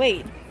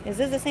 wait, is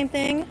this the same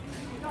thing?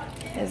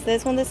 Is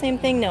this one the same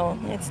thing? No,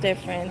 it's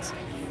different.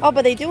 Oh,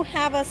 but they do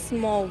have a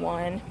small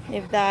one.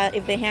 If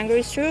the hanger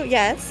is true,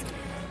 yes.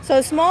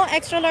 So small,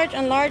 extra large,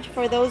 and large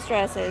for those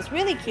dresses.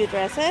 Really cute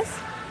dresses.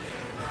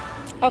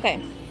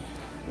 Okay.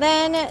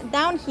 Then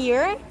down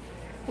here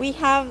we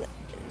have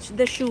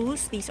the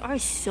shoes. These are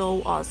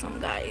so awesome,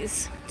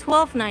 guys.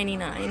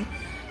 $12.99.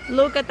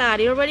 Look at that.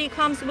 It already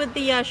comes with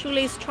the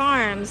shoelace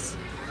charms.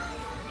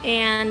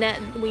 And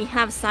we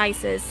have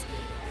sizes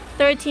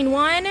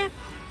 13.1.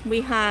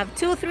 We have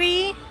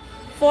 2.3,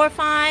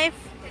 4.5.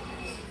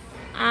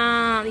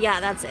 Yeah,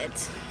 that's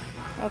it.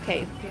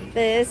 Okay,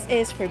 this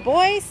is for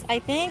boys, I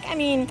think. I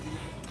mean,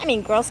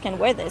 girls can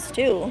wear this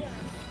too.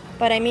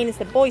 But I mean, it's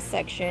the boys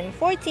section.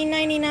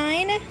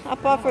 $14.99, a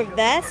puffer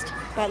vest.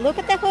 But look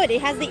at the hood,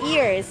 it has the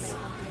ears.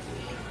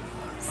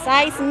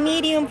 Size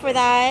medium for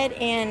that,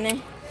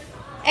 and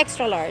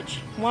extra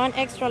large. One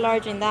extra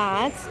large in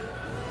that.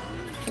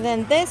 And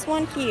then this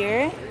one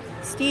here,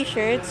 it's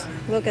t-shirts.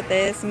 Look at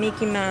this,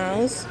 Mickey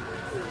Mouse.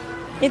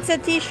 It's a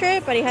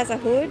t-shirt, but it has a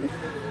hood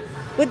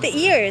with the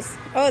ears.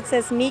 Oh, it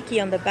says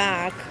Mickey on the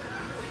back.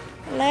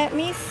 Let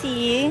me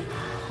see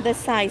the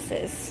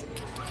sizes.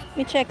 Let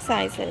me check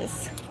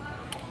sizes.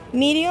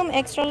 Medium,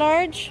 extra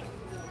large,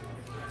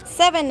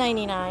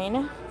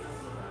 $7.99.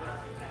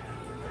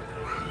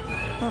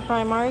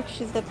 Primark,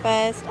 she's the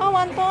best. Oh,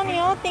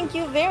 Antonio, thank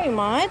you very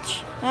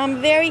much. I'm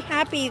very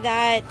happy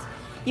that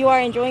you are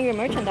enjoying your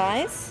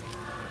merchandise.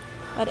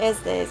 What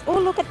is this? Oh,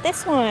 look at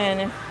this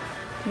one.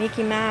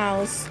 Mickey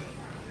Mouse.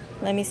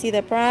 Let me see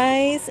the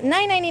price.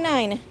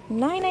 $9.99.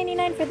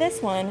 $9.99 for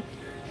this one.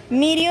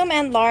 Medium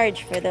and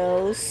large for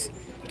those.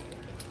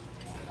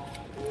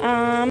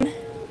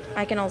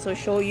 I can also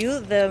show you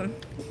the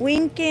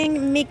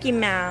winking Mickey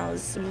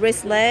Mouse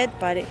wristlet,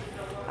 but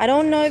I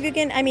don't know if you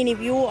can, I mean, if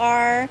you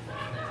are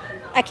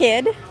a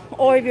kid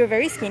or if you're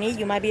very skinny,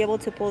 you might be able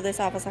to pull this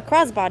off as a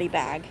crossbody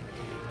bag.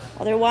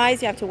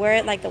 Otherwise, you have to wear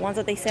it like the ones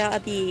that they sell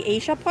at the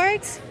Asia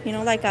parks, you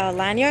know, like a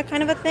lanyard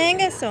kind of a thing.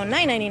 So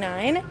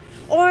 $9.99.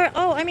 Or,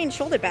 oh, I mean,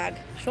 shoulder bag,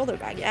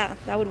 yeah,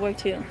 that would work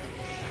too.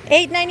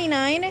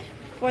 $8.99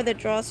 for the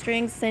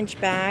drawstring cinch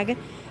bag.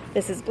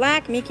 This is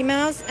black, Mickey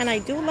Mouse, and I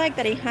do like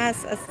that it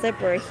has a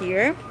zipper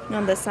here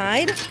on the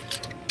side.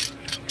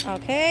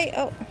 Okay,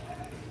 oh.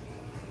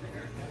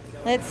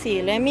 Let's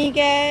see, let me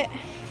get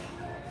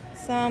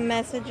some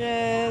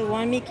messages.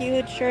 One Mickey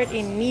hood shirt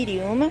in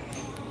medium. All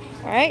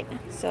right,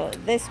 so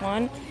this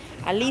one,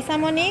 Alisa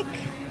Monique.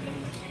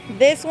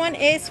 This one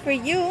is for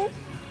you.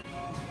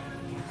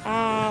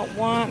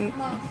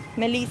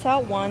 Melissa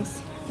wants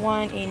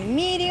one in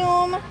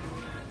medium.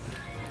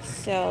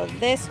 So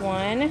this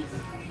one,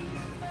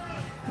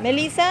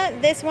 Melissa,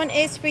 this one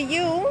is for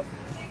you.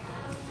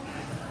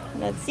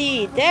 Let's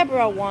see,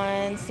 Deborah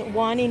wants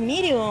one in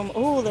medium.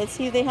 Oh, let's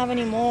see if they have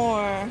any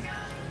more.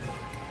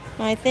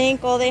 I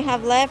think all they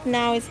have left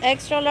now is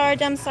extra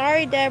large. I'm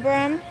sorry,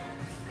 Deborah.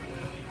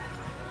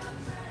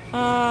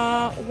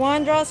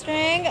 One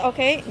drawstring.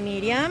 Okay,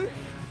 medium.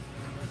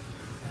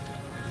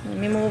 Let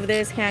me move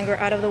this hanger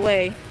out of the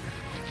way.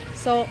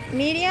 So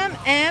medium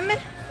M,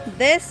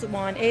 this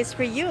one is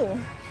for you.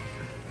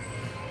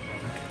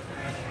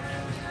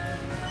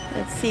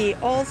 Let's see,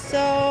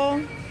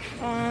 also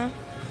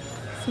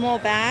small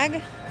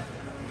bag.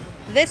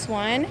 This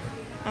one,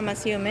 I'm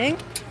assuming.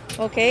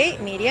 Okay,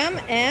 medium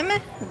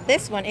M,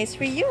 this one is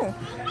for you.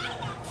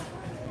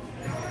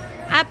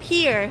 Up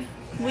here,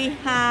 we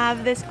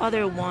have this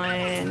other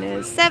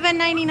one,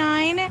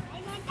 $7.99.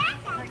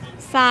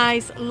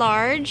 Size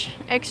large,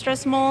 extra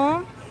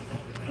small,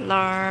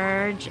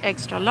 large,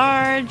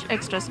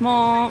 extra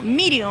small,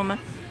 medium.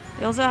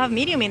 They also have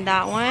medium in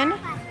that one.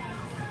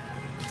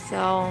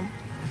 So,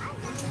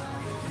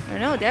 I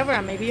don't know,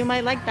 Deborah, maybe you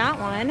might like that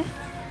one.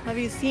 Have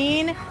you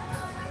seen?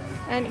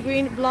 And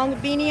green blonde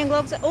beanie and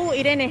gloves. Oh,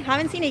 Irene,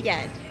 haven't seen it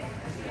yet.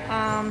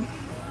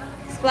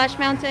 Splash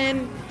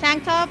Mountain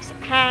tank tops.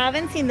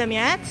 Haven't seen them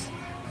yet.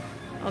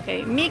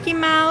 Okay, Mickey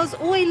Mouse.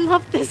 Oh, I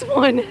love this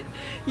one.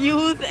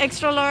 Youth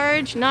extra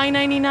large,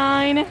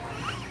 $9.99.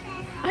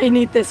 I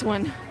need this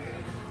one.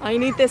 I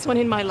need this one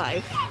in my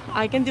life.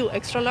 I can do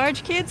extra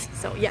large kids.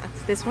 So yeah,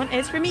 this one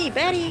is for me.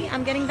 Betty,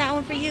 I'm getting that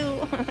one for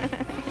you.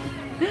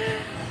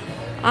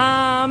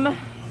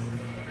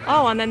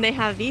 Oh, and then they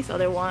have these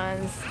other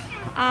ones.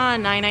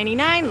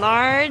 $9.99,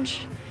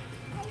 large,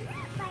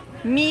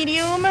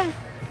 medium.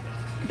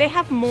 They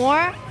have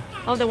more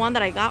of the one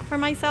that I got for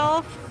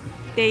myself.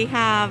 They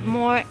have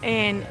more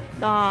in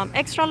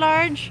extra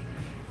large.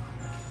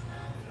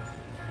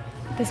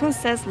 This one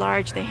says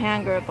large, the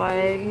hanger, but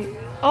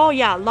oh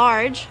yeah,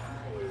 large.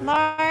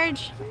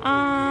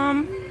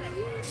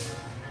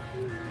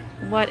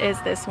 What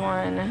is this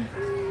one?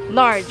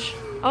 Large.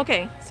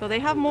 Okay, so they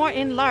have more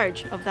in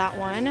large of that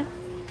one.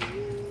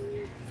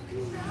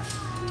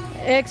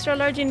 Extra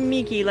large in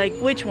Mickey, like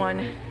which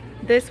one?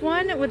 This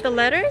one with the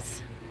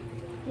letters?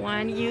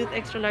 One youth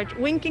extra large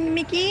winking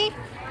Mickey.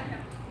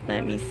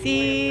 Let me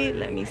see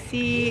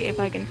if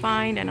I can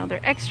find another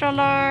extra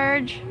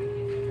large.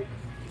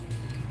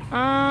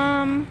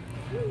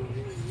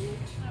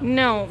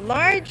 No,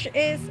 large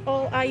is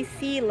all I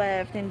see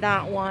left in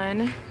that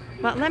one.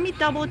 But let me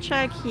double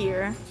check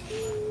here.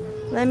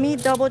 Let me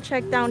double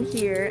check down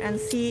here and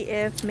see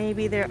if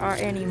maybe there are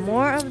any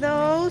more of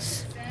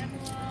those.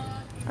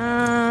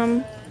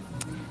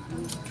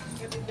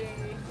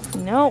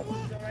 No,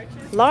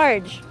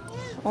 large,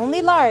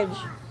 only large.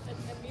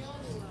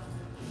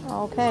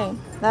 Okay,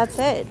 that's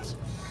it.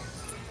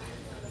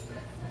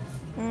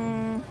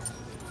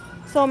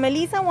 So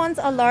Melissa wants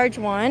a large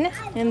one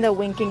in the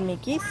winking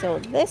Mickey. So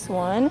this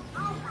one,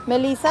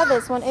 Melissa,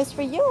 this one is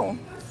for you.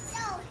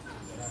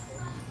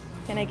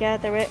 Can I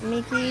get the red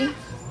Mickey?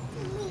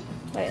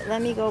 Wait,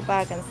 let me go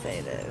back and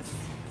say this.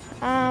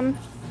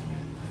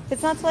 If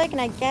it's not so, can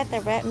I get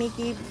the red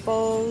Mickey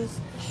Bose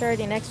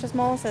shirt in extra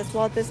small? Says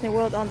Walt Disney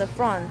World on the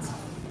front.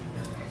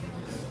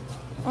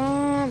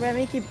 Red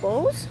Mickey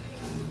Bose?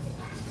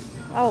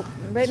 Oh,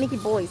 Red Mickey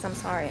Boys. I'm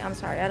sorry.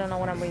 I don't know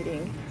what I'm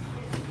reading.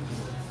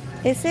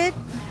 Is it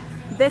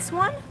this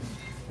one?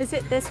 Is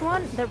it this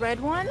one? The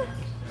red one?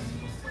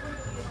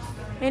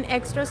 In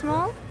extra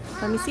small?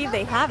 Let me see if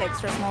they have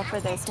extra small for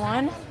this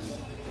one.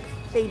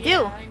 They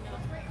do.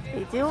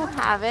 They do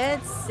have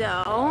it.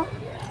 So,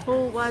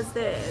 who was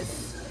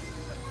this?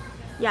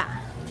 Yeah.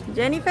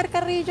 Jennifer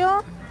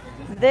Carrillo,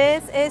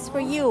 this is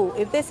for you.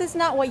 If this is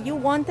not what you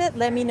wanted,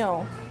 let me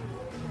know.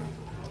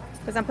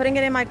 Because I'm putting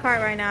it in my cart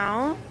right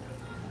now.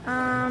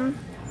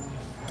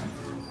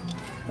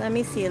 Let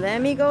me see.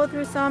 Let me go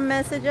through some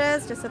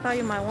messages. Just about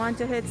you might want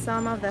to hit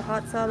some of the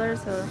hot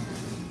sellers. So,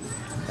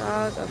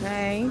 dog.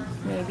 Okay.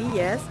 Maybe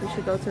yes. We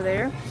should go to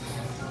there.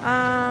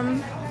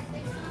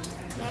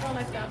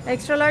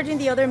 Extra large in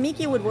the other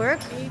Mickey would work.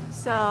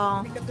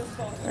 So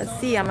let's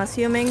see. I'm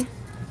assuming.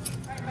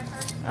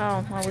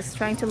 Oh, I was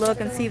trying to look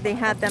and see if they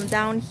had them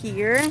down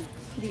here.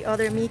 The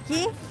other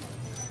Mickey.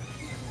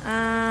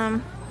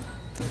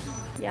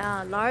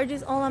 Yeah, large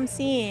is all I'm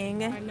seeing.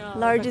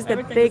 Large is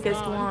the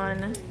biggest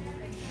one.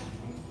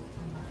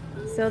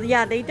 So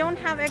yeah, they don't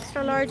have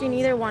extra large in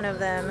either one of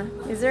them.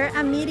 Is there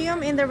a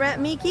medium in the red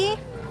Mickey?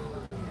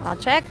 I'll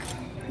check.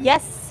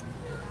 Yes.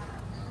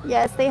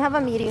 Yes, they have a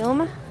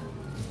medium.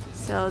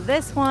 So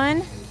this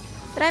one,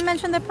 did I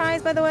mention the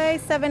price by the way?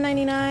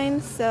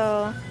 $7.99.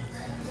 So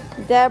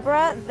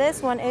Deborah,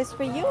 this one is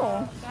for you.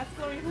 That's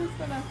for who's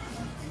gonna.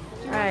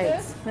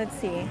 Alright, let's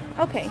see.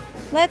 Okay,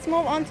 let's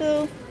move on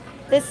to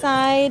this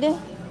side.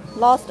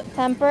 Lost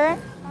Temper,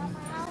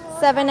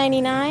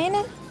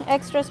 $7.99.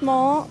 Extra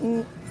small.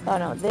 Oh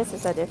no, this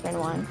is a different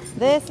one.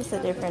 This is a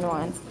different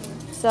one.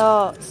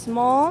 So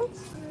small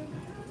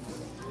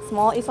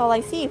is all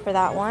I see for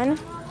that one.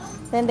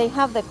 Then they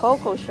have the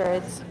Coco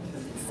shirts,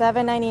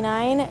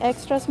 $7.99.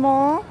 Extra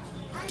small.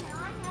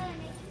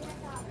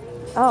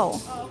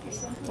 Oh,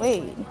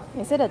 wait,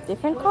 is it a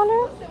different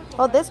color?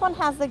 Oh, this one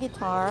has the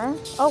guitar.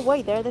 Oh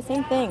wait, they're the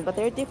same thing, but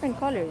they're different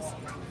colors.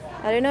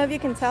 I don't know if you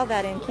can tell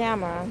that in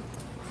camera,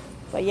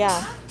 but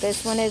yeah,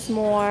 this one is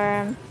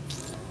more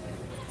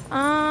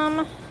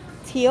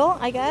teal,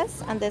 I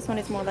guess, and this one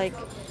is more like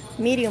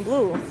medium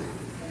blue.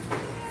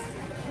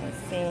 Let's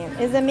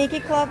see. Is the Mickey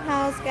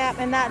Clubhouse Gap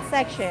in that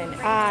section?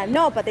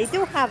 No, but they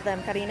do have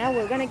them, Karina.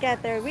 We're gonna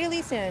get there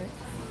really soon.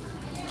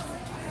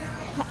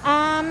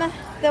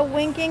 The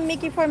winking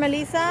Mickey for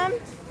Melissa.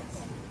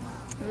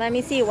 Let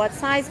me see, what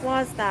size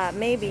was that?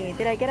 Maybe.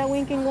 Did I get a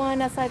winking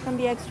one aside from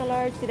the extra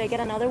large? Did I get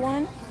another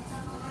one?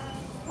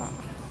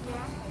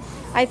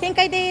 I think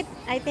I did.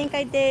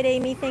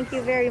 Amy. Thank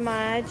you very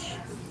much.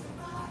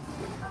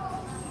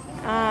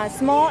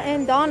 Small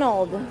and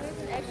Donald.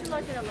 Extra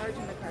large and a large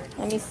in the cart.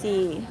 Let me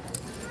see.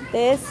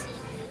 This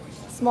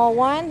small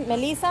one.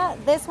 Melissa,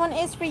 this one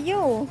is for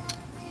you.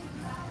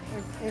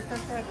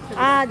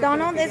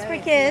 Donald is for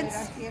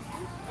kids.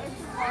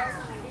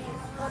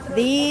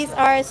 These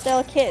are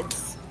still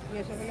kids.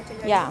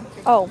 Yeah.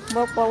 Oh,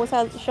 what was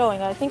I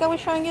showing? I think I was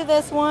showing you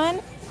this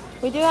one.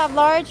 We do have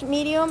large,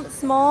 medium,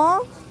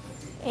 small,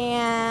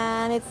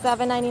 and it's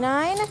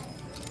 $7.99.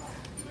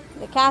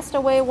 The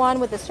Castaway one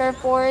with the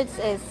surfboards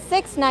is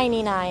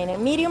 $6.99.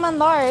 Medium and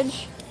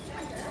large.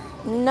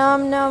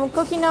 Num Num,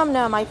 Cookie Num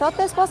Num. I thought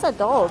this was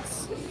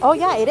adults. Oh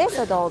yeah, it is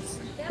adults.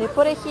 They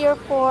put it here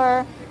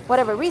for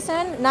whatever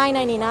reason,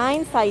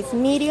 $9.99, size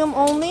medium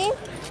only.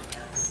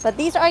 But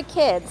these are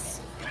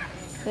kids.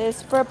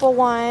 This purple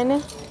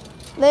one,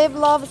 Live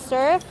Love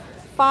Surf,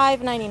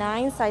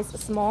 $5.99, size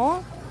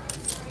small.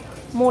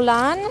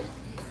 Mulan,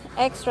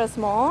 extra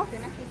small,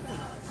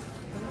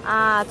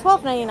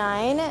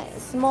 $12.99,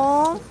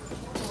 small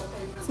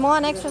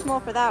and extra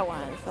small for that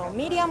one. So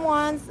medium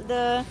ones,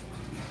 the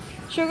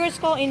Sugar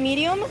Skull in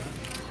medium.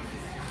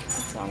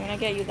 So I'm gonna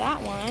get you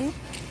that one.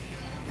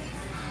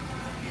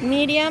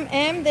 Medium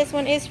M, this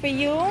one is for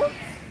you.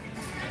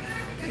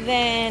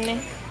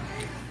 Then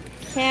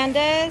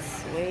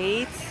Candace,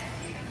 wait.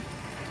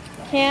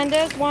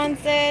 Candace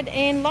wants it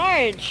in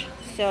large.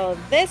 So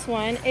this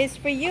one is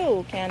for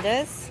you,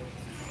 Candace.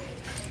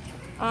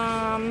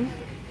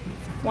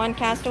 One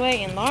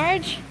Castaway in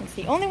large. It's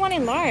the only one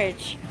in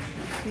large.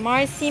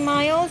 Marcy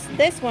Miles,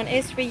 this one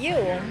is for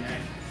you.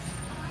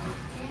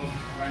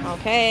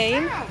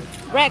 Okay.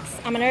 Rex,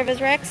 I'm a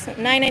nervous Rex.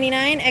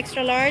 $9.99,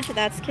 extra large,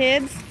 that's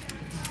kids.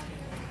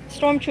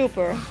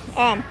 Stormtrooper.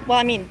 Well,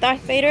 I mean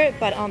Darth Vader,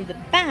 but on the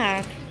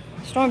back,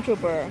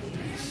 Stormtrooper.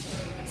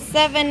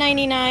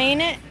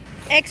 $7.99,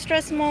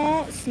 extra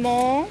small,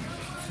 small,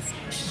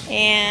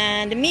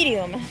 and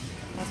medium.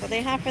 That's what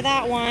they have for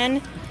that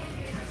one.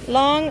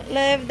 Long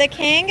Live the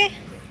King.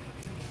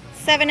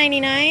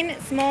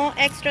 $7.99, small,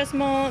 extra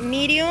small,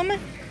 medium.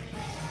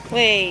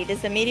 Wait,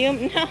 is the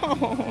medium?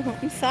 No,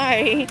 I'm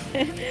sorry.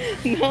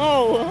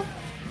 No.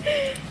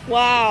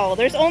 Wow,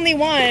 there's only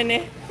one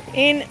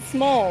in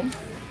small.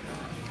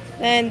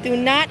 Then Do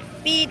Not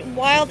Feed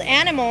Wild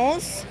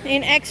Animals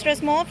in extra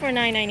small for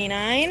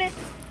 $9.99.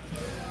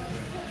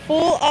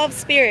 Full of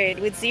Spirit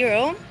with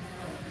 0.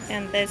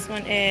 And this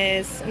one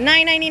is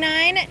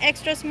 $9.99,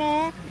 extra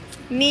small,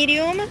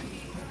 medium.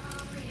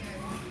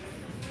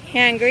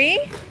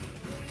 Hangry.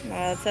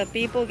 Lots of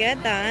people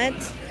get that.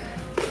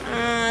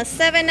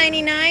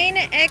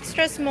 $7.99,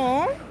 extra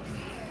small.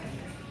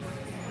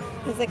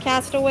 Is a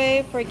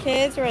Castaway for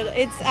kids, or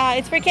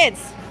it's for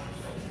kids.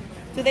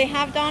 Do they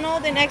have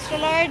Donald in extra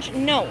large?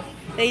 No,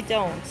 they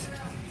don't.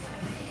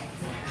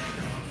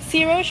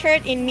 Zero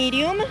shirt in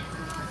medium.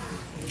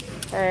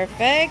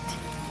 Perfect.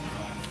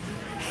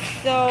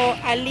 So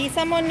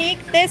Alisa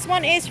Monique, this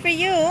one is for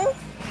you.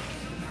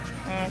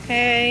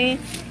 Okay.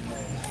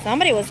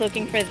 Somebody was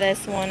looking for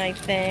this one, I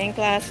think,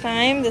 last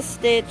time. The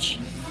Stitch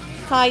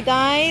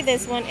tie-dye.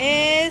 This one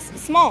is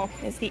small.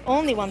 It's the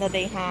only one that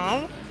they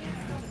have.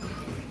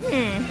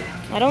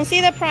 I don't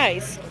see the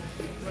price.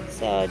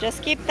 So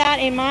just keep that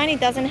in mind. It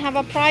doesn't have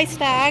a price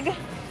tag.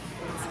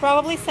 It's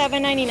probably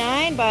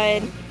 $7.99,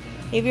 but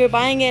if you're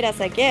buying it as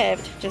a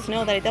gift, just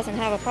know that it doesn't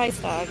have a price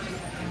tag.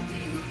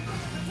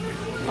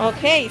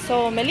 Okay,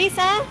 so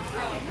Melissa,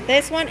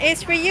 this one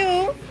is for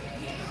you.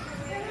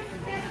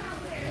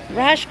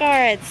 Rash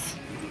guards.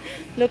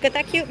 Look at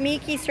that cute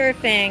Mickey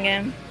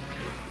surfing.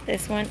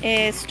 This one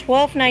is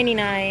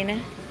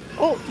 $12.99.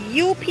 Oh,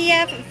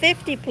 UPF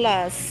 50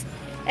 plus.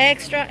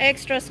 Extra,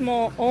 extra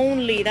small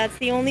only. That's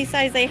the only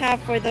size they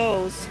have for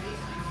those.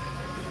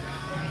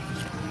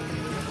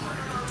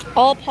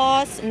 All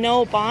paws,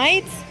 no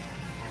bites.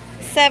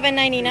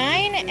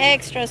 $7.99.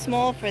 Extra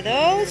small for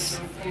those.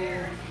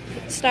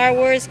 Star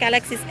Wars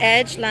Galaxy's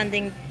Edge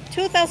landing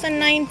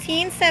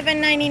 2019,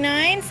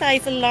 $7.99.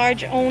 Size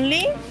large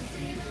only.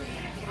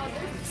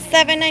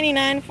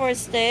 $7.99 for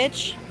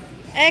Stitch.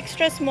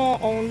 Extra small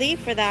only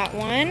for that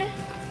one.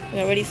 We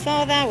already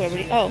saw that.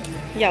 Oh,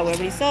 yeah, we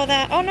already saw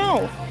that. Oh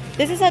no,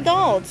 this is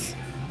adults.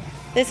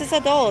 This is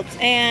adults,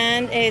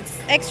 and it's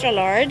extra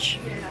large.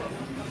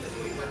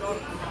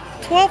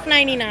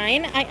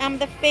 $12.99. I am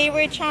the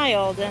favorite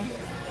child.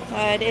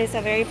 It is a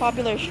very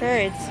popular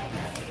shirt.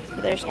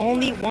 There's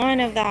only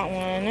one of that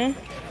one.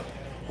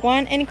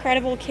 One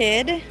Incredible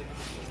Kid.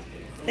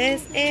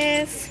 This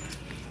is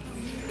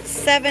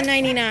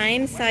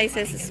 $7.99.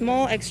 Sizes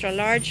small, extra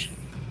large.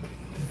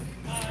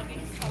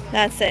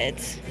 That's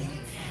it.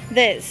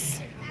 This,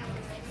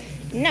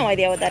 no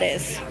idea what that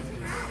is.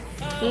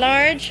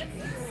 Large,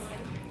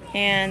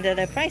 and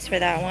the price for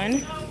that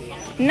one,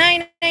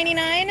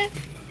 $9.99.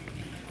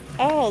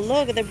 Oh,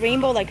 look at the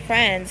rainbow like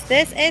friends.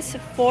 This is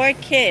for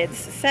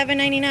kids.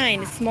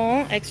 $7.99.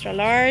 Small, extra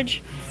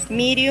large,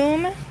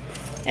 medium,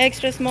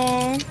 extra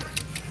small,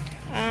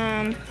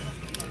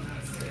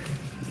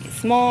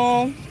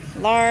 small,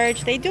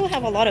 large. They do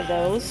have a lot of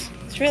those.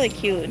 It's really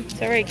cute. It's a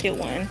very cute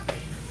one.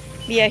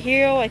 Be a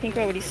Hero, I think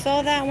we already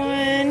saw that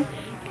one.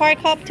 Park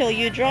Hop Till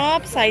You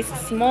Drop, size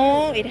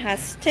small. It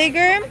has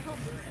Tigger.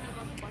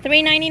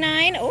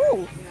 $3.99.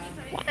 Oh,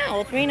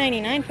 wow,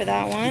 $3.99 for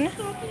that one.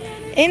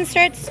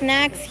 Insert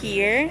snacks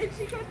here.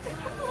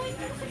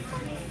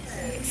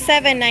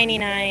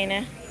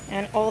 $7.99.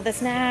 And all the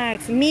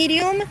snacks.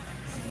 Medium,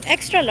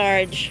 extra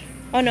large.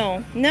 Oh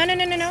no,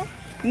 no.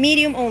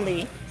 Medium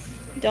only.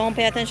 Don't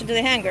pay attention to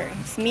the hanger.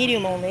 It's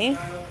medium only.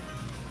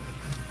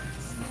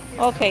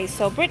 Okay,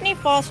 so Brittany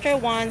Foster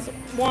wants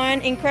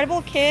one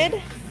Incredible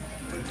Kid.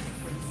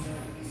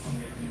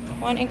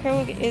 One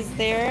Incredible is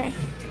there.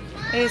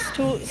 Is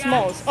two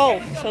smalls.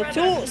 Oh, so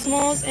two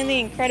smalls in the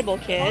Incredible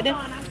Kid.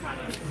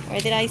 Where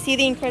did I see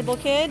the Incredible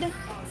Kid?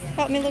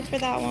 Help me look for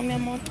that one, mi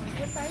amor.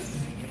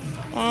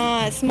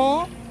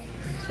 Small.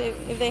 So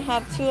if they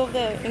have two of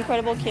the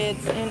Incredible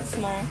Kids in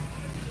small.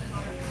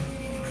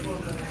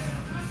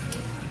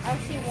 I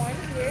see one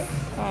here.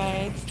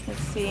 Alright,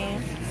 let's see.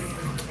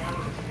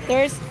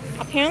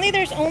 Apparently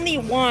there's only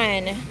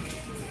one.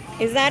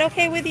 Is that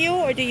okay with you,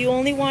 or do you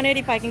only want it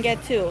if I can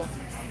get two?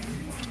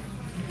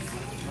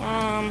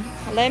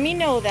 Let me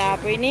know that,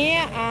 Brittany.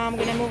 I'm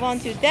gonna move on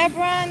to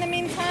Deborah in the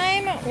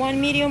meantime.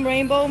 One medium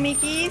rainbow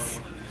Mickeys.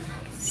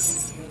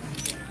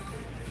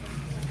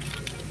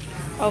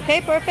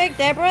 Okay, perfect.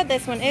 Deborah,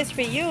 this one is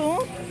for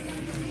you.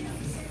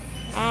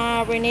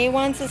 Renee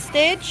wants a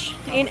Stitch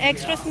in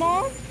extra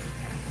small.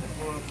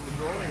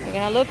 We're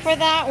gonna look for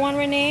that one,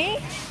 Renee.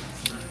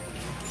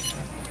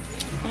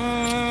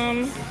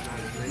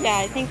 Yeah,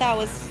 I think that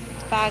was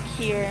back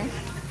here.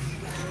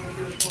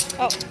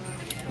 Oh,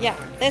 yeah,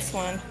 this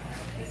one.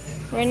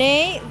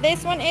 Renee,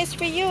 this one is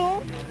for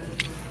you.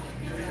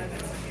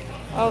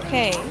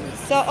 Okay,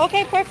 so,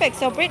 okay, perfect.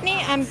 So,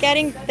 Brittany, I'm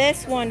getting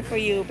this one for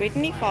you,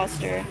 Brittany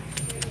Foster.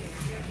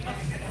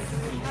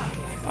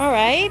 All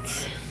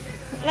right,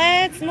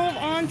 let's move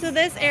on to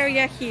this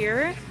area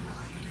here.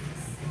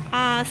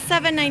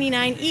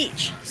 $7.99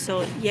 each.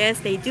 So yes,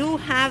 they do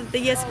have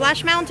the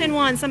Splash Mountain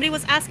one. Somebody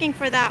was asking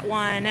for that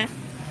one.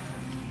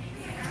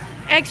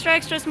 Extra,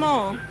 extra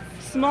small.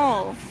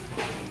 Small.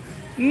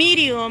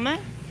 Medium.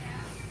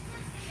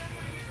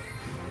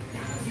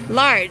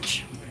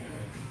 Large.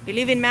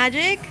 Believe in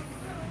magic.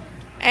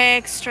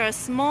 Extra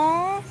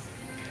small.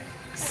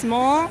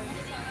 Small.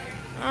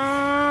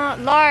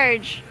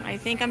 Large. I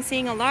think I'm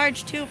seeing a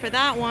large too for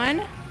that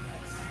one.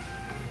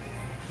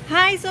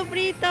 Hi,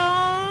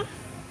 Sobrito.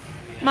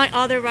 My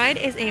other ride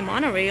is a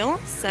monorail,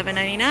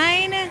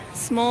 $7.99,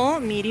 small,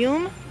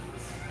 medium,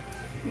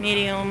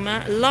 medium,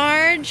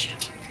 large,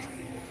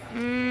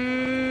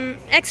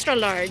 extra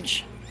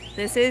large.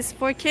 This is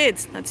for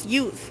kids, that's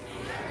youth.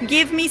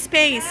 Give me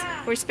space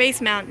for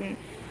Space Mountain.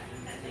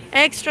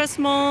 Extra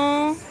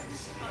small,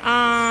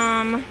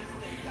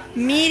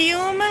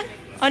 medium,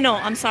 oh no,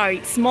 I'm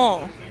sorry,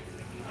 small.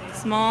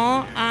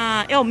 Small,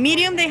 oh,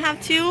 medium they have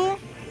two,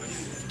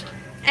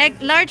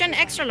 large and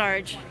extra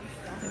large.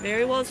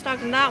 Very well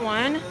stocked in that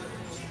one.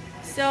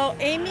 So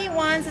Amy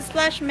wants a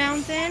Splash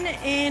Mountain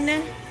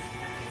in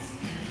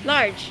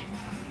large.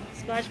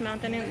 Splash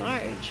Mountain in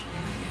large.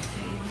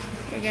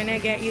 We're gonna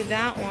get you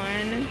that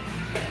one.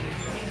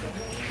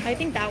 I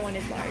think that one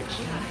is large.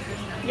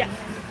 Yeah.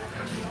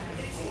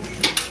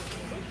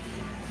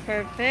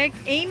 Perfect.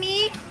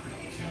 Amy,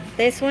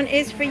 this one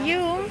is for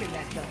you.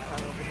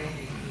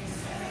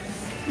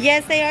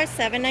 Yes, they are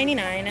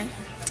 $7.99.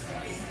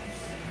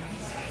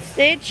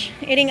 Stitch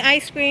eating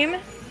ice cream.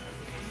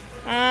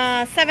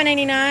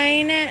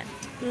 $7.99,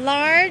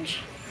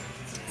 large,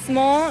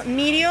 small,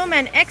 medium,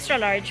 and extra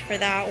large for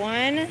that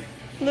one.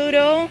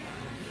 Pluto,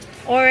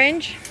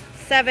 orange,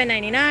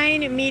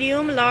 $7.99,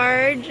 medium,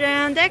 large,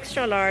 and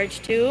extra large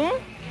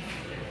too.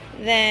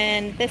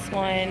 Then this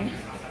one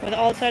with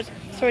all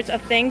sorts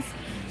of things.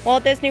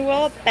 Walt Disney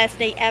World, best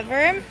day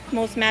ever,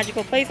 most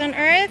magical place on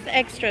earth,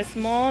 extra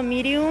small,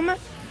 medium,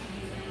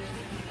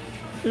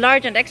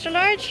 large, and extra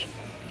large.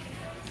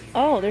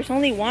 Oh, there's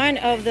only one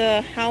of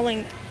the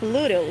Howling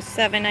Plutos,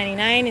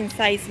 $7.99 in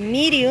size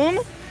medium.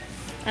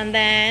 And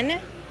then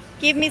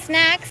Give Me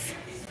Snacks,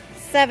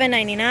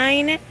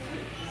 $7.99.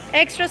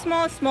 Extra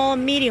small, small,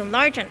 medium,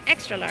 large, and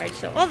extra large.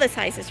 So all the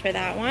sizes for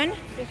that one.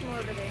 There's more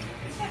over there.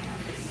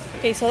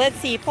 Okay, so let's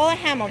see. Paula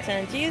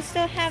Hamilton, do you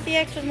still have the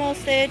extra small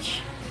Stitch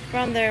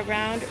from the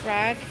round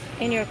rack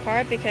in your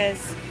cart?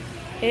 Because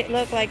it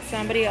looked like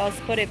somebody else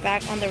put it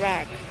back on the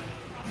rack.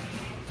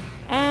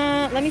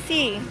 Let me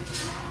see.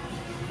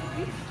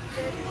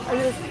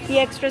 The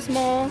extra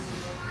small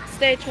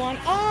Stitch one.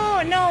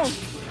 Oh no,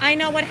 I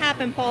know what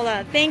happened,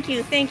 Paula. Thank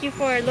you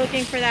for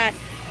looking for that.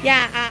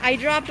 Yeah, I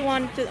dropped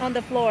one on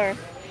the floor.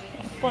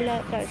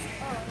 Paula does.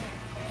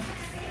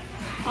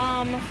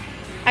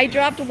 I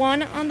dropped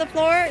one on the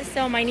floor,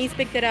 so my niece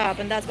picked it up,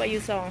 and that's what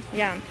you saw.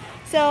 Yeah.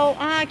 So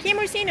Kim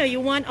Orsino, you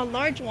want a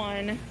large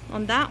one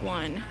on that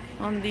one,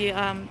 on the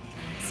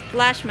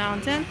Splash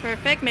Mountain.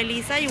 Perfect.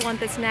 Melissa, you want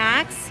the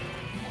snacks.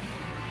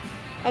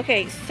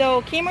 Okay,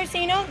 so Kim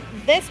Orsino,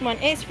 this one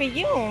is for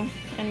you.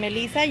 And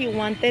Melissa, you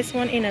want this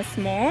one in a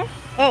small.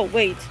 Oh,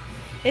 wait.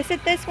 Is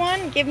it this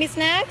one? Give Me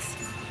Snacks?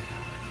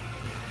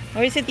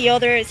 Or is it the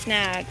other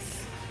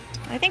snacks?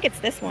 I think it's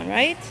this one,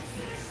 right?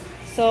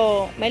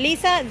 So,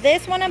 Melissa,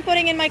 this one I'm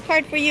putting in my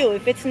cart for you.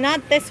 If it's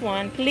not this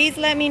one, please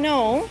let me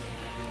know.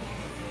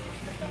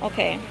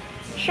 Okay.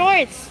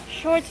 Shorts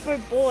for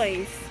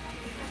boys.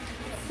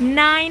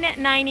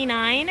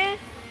 $9.99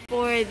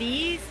 for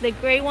these, the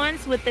gray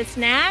ones with the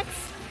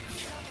snacks.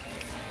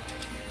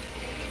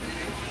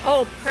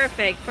 Oh,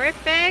 perfect.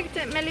 Perfect,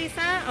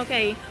 Melissa.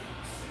 Okay.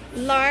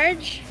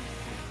 Large.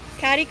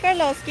 Kari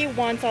Karlowski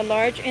wants a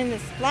large in the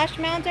Splash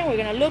Mountain. We're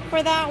going to look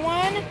for that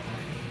one.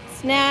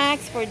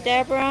 Snacks for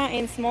Deborah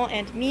in small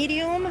and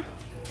medium.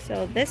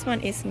 So this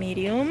one is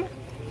medium.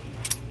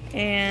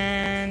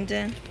 And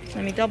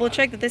let me double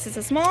check that this is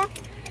a small.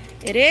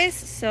 It is.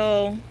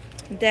 So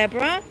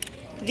Deborah,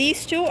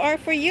 these two are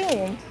for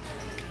you.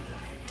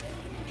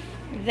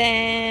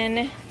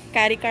 Then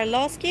Kari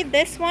Karlowski,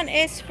 this one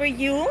is for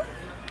you.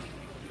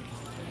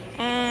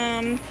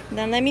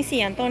 Then let me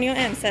see. Antonio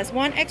M says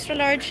 1 extra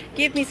large,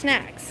 give me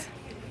snacks.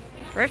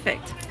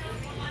 Perfect.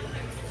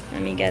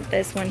 Let me get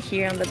this one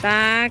here on the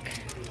back.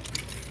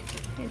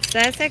 It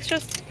says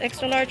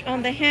extra large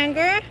on the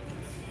hanger.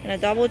 I'm gonna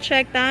double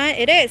check that.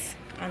 It is.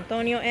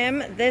 Antonio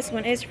M, this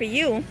one is for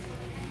you.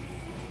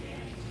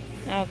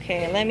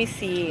 Okay, let me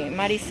see.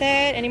 Mari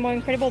said, any more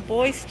Incredible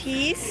Boys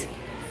tees?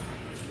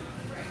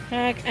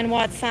 And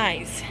what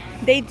size?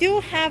 They do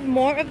have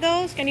more of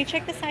those. Can you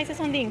check the sizes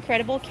on the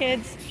Incredible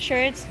Kids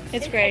shirts?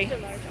 It's great. Extra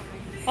large.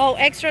 Oh,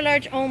 extra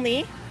large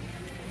only.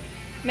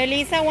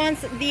 Melissa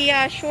wants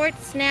the short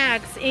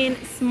snacks in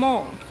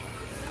small.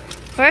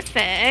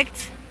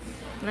 Perfect.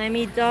 Let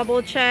me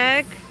double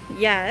check.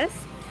 Yes.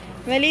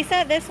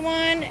 Melissa, this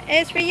one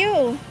is for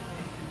you.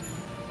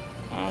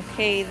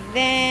 Okay,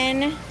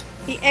 then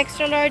the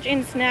extra large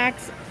in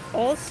snacks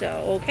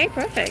also. Okay,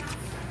 perfect.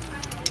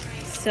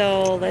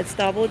 So let's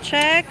double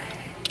check.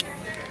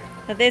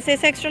 This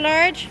is extra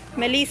large.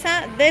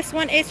 Melissa, this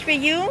one is for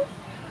you.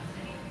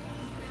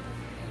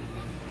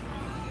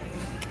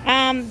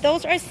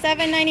 Those are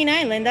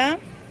 $7.99, Linda.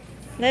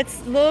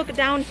 Let's look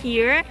down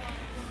here.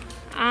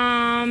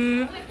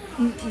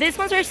 These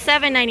ones are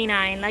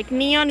 $7.99, like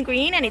neon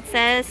green, and it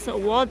says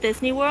Walt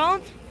Disney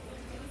World.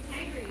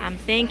 I'm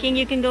thinking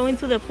you can go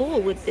into the pool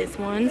with these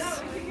ones.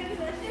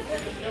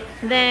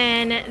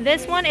 Then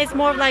this one is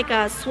more of like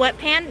a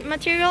sweatpant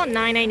material,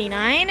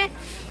 $9.99.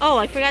 Oh,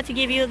 I forgot to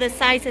give you the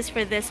sizes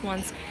for this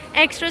ones.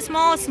 Extra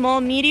small, small,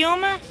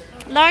 medium,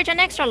 large, and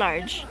extra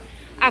large,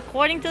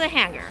 according to the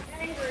hanger.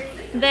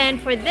 Then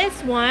for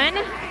this one,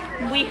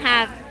 we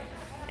have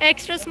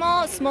extra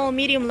small, small,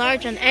 medium,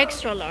 large, and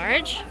extra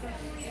large.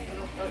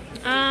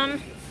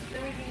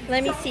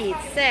 Let me see. It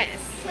says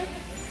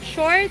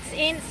shorts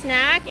in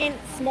snack in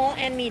small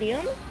and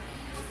medium.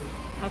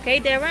 Okay,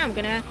 Deborah, I'm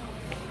gonna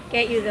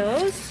get you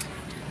those.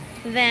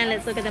 Then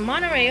let's look at the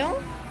monorail.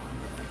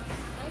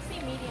 I don't see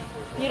medium.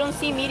 You don't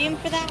see medium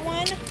for that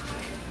one?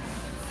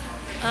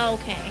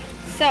 Okay.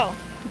 So,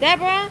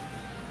 Deborah,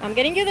 I'm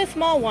getting you the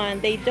small one.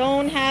 They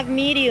don't have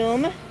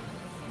medium.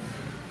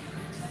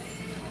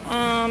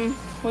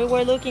 We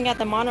were looking at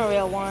the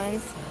monorail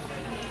ones.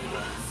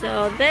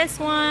 So this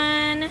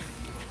one,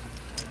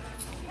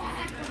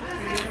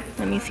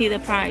 let me see the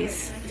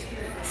price.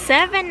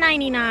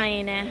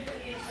 $7.99.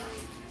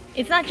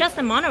 It's not just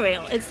the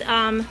monorail. It's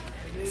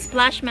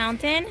Splash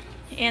Mountain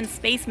and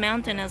Space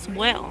Mountain as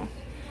well.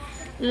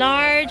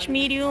 Large,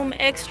 medium,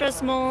 extra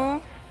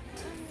small.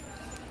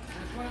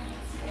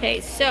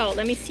 Okay, so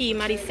let me see.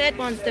 Marisette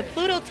wants the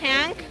Pluto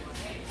tank.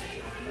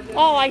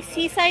 Oh, I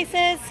see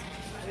sizes.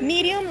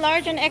 Medium,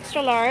 large, and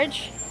extra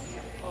large.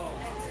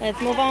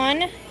 Let's move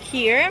on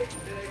here.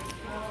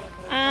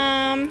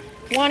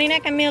 One in a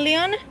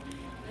chameleon,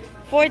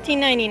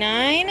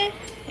 $14.99.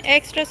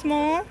 Extra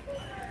small,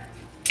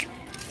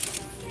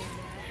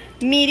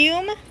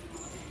 medium,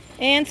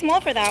 and small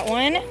for that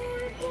one.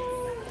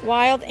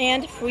 Wild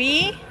and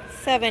free,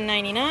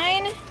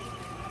 $7.99.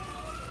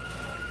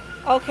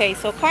 Okay,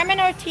 so Carmen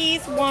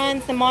Ortiz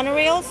wants the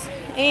monorails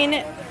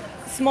in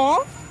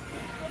small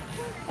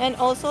and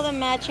also the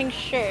matching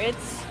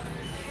shirts.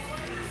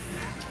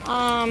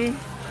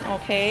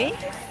 Okay,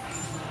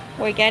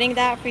 we're getting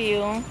that for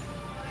you.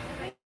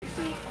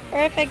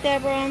 Perfect,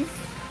 Deborah.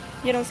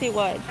 You don't see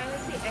what? I don't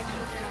see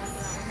extra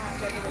small,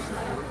 not regular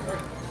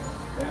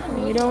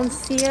small. We don't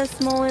see a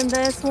small in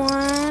this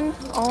one.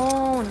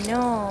 Oh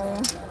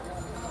no.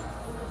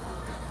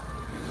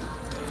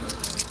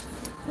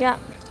 Yeah,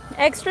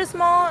 extra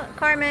small,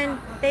 Carmen.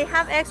 They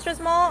have extra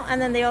small,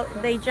 and then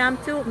they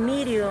jump to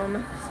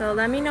medium. So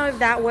let me know if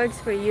that works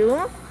for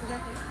you.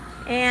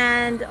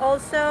 And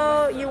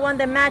also, you want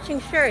the matching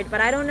shirt, but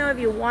I don't know if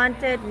you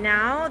want it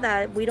now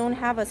that we don't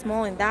have a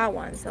small in that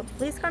one. So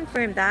please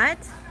confirm that.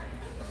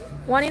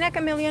 One in a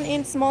chameleon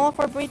in small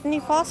for Brittany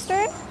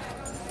Foster.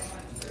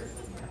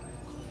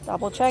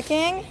 Double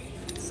checking.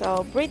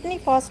 So Brittany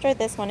Foster,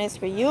 this one is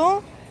for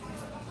you.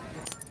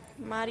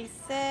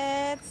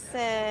 Marisette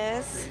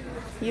says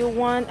you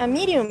want a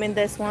medium in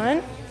this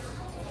one.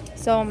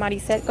 So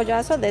Marisette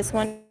Collazo, this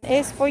one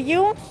is for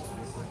you.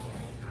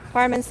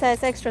 Carmen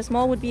says extra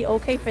small would be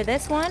okay for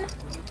this one.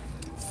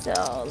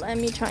 So let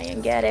me try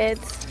and get it.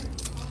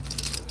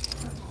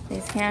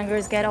 These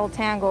hangers get all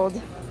tangled.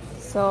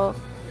 So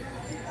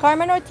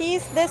Carmen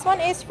Ortiz, this one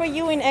is for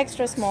you in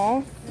extra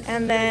small.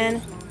 And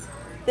then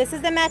this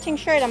is the matching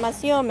shirt, I'm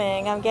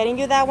assuming. I'm getting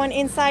you that one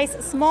in size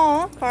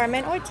small,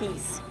 Carmen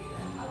Ortiz.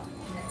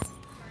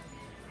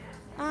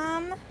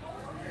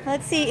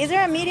 Let's see. Is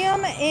there a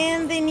medium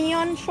in the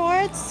neon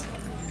shorts?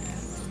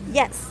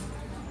 Yes.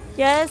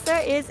 Yes,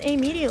 there is a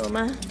medium.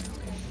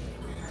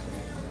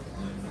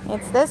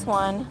 It's this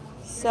one.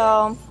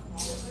 So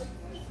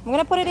I'm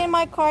gonna put it in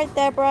my cart,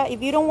 Deborah.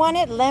 If you don't want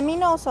it, let me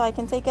know so I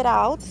can take it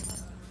out.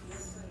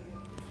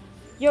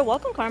 You're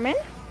welcome, Carmen.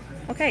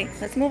 Okay,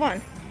 let's move on.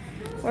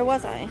 Where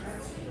was I?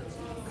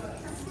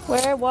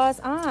 Where was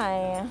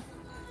I?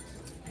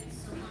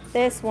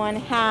 This one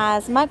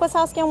has Mike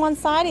Wazowski on one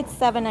side, it's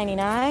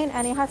 $7.99,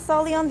 and it has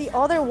Sully on the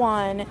other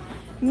one.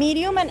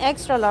 Medium and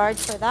extra large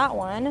for that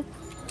one.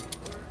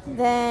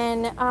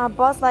 Then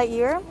Buzz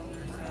Lightyear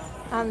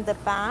on the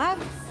back.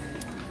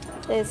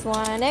 This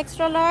one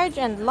extra large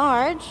and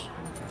large.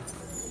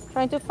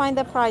 Trying to find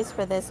the price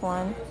for this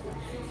one.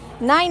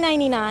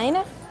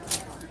 $9.99.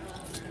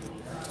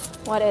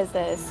 What is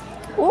this?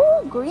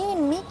 Ooh,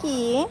 green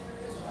Mickey.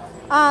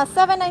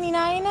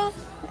 $7.99.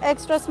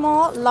 Extra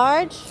small,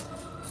 large.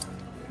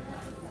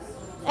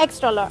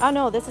 Extra large. Oh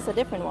no, this is a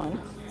different one.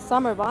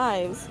 Summer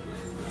Vibes.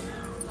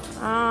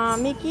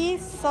 Mickey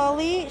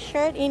Sully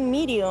shirt in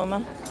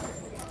medium.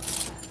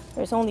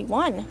 There's only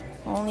one.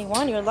 Only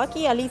one. You're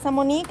lucky. Alisa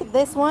Monique,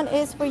 this one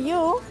is for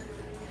you.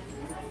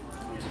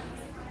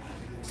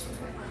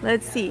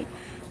 Let's see.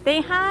 They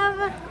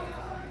have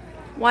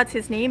what's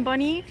his name,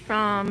 Bunny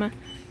from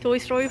Toy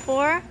Story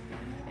 4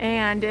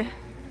 and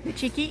the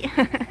Cheeky.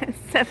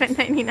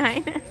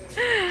 $7.99.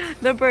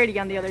 The birdie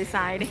on the other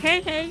side.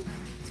 Hey, hey.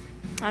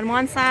 On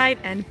one side,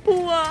 and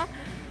Pua,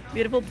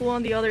 beautiful Pua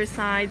on the other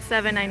side,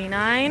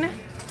 $7.99.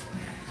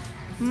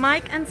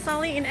 Mike and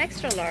Sully in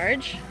extra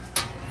large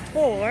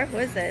for,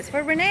 what is this?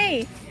 For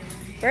Renee.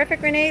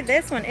 Perfect, Renee.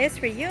 This one is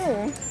for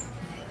you.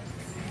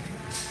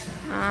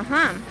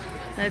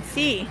 Let's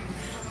see.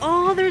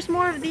 Oh, there's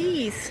more of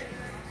these.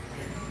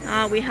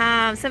 We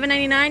have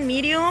 $7.99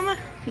 medium,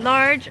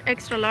 large,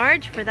 extra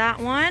large for that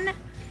one.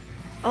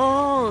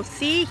 Oh,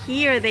 see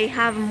here, they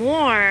have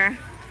more.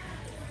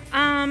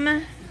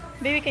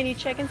 Baby, can you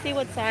check and see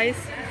what size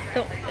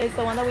is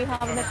the one that we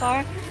have in the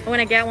car? I want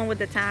to get one with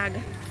the tag.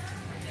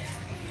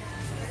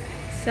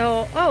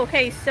 So, oh,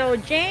 okay, so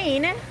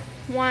Jane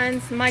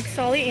wants Mike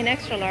Sully in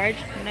extra large.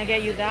 I'm going to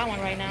get you that one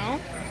right now.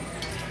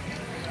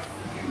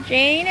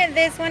 Jane,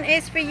 this one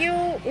is for you.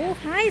 Oh,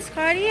 hi,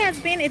 Scotty. It's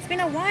been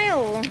a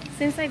while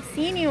since I've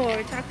seen you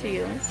or talked to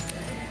you.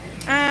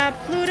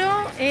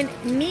 Pluto in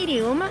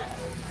medium.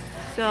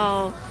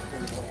 So,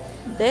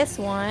 this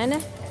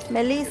one.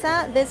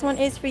 Melissa, this one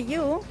is for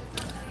you.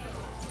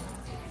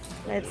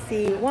 Let's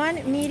see, one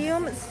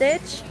medium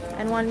Stitch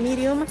and one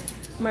medium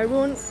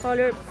maroon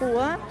color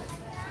Pua.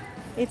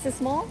 It's a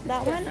small,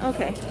 that one?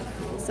 Okay,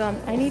 so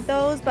I need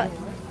those, but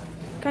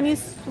can you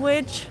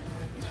switch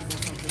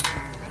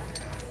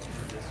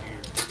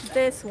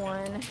this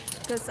one?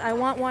 Because I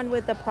want one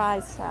with the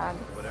price tag.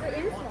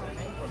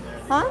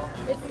 Huh?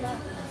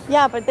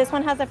 Yeah, but this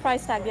one has a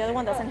price tag. The other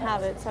one doesn't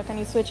have it. So can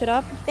you switch it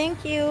up?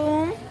 Thank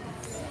you.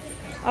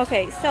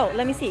 Okay, so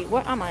let me see.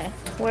 Where am I?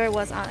 Where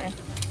was I?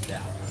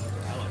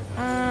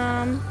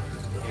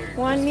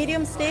 One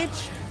medium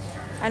Stitch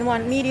and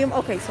one medium.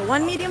 Okay, so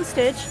one medium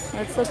Stitch.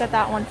 Let's look at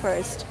that one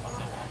first.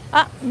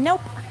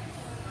 Nope.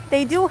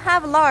 They do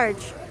have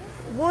large.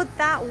 Would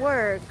that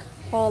work,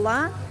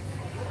 Paula?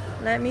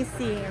 Let me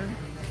see.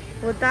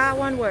 Would that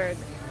one work?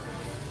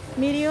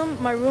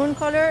 Medium maroon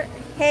color.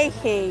 Hey,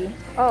 hey.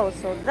 Oh,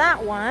 so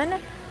that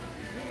one.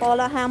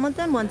 Paula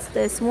Hamilton wants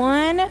this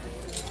one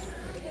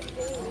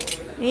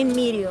in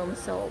medium.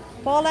 So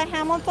Paula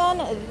Hamilton,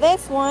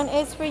 this one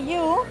is for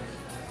you.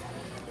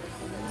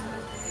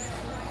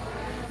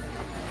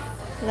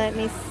 Let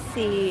me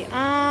see.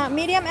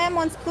 Medium M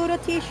wants Pluto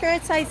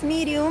t-shirt, size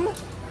medium.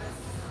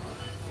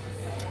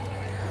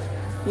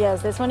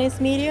 Yes, this one is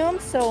medium.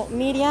 So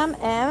medium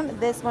M,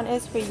 this one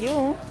is for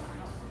you.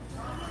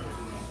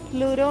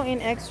 Pluto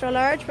in extra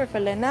large for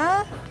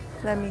Felina.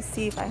 Let me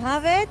see if I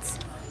have it.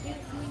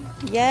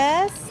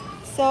 Yes.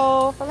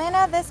 So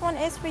Felina, this one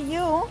is for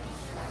you.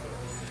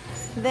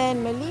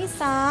 Then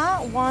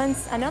Melissa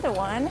wants another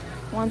one.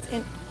 Wants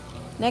in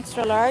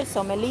extra large.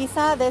 So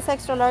Melissa, this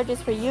extra large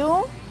is for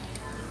you.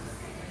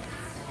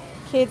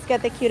 Kids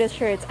get the cutest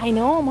shirts. I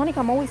know,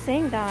 Monica, I'm always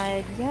saying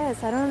that.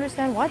 Yes, I don't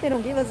understand why they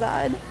don't give us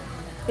that.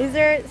 Is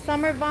there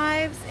Summer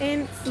Vibes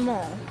in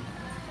small?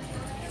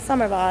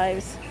 Summer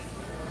Vibes.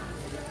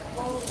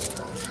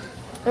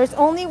 There's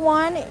only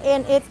one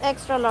and it's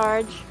extra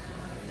large.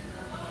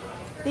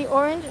 The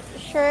orange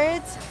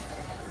shirt,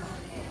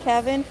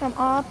 Kevin from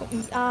Up.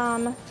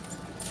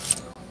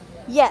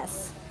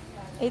 Yes,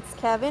 it's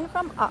Kevin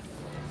from Up.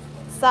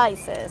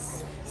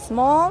 Sizes: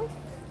 small,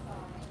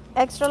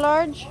 extra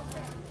large,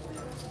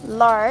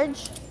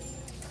 large,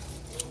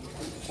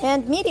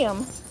 and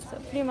medium. So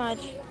pretty much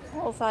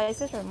all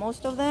sizes or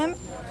most of them.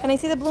 Can I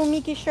see the blue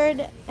Mickey shirt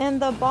in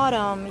the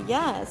bottom?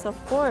 Yes, of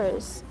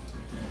course.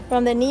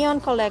 From the Neon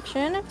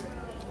collection.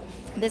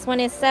 This one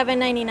is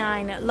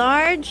 $7.99.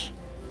 Large,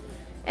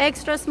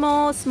 extra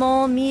small,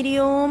 small,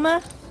 medium,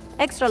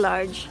 extra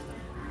large.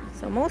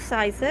 So most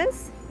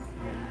sizes.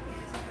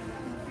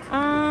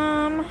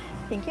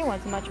 think it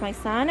wants to match my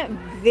son.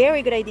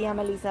 Very good idea,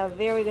 Melissa.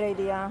 Very good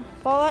idea.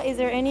 Paula, is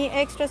there any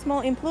extra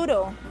small in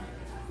Pluto?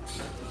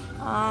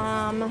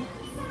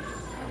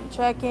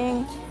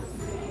 Checking.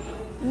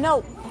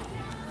 No.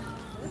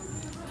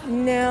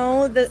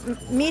 No, the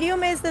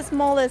medium is the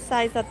smallest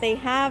size that they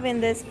have in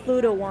this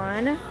Pluto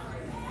one.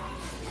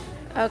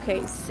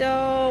 Okay,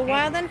 so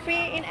Wild and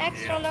Free in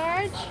extra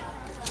large.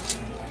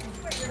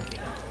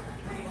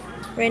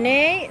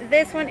 Renee,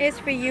 this one is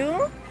for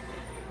you.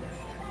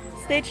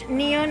 Stitch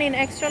Neon in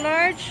extra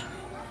large.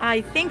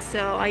 I think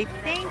so. I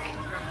think.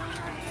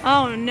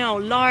 Oh no,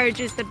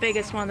 large is the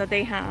biggest one that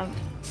they have.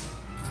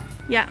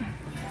 Yeah,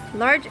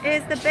 large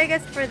is the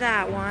biggest for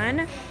that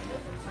one.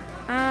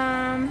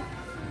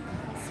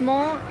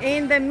 Small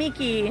in the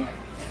Mickey.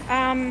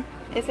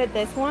 Is it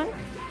this one?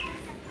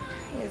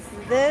 Is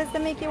this the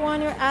Mickey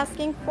one you're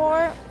asking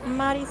for,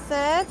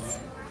 Marisette?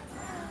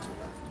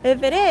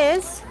 If it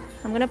is,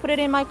 I'm gonna put it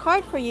in my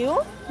cart for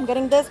you. I'm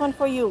getting this one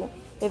for you.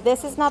 If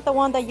this is not the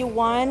one that you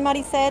want,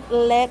 Marisette,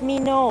 let me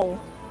know,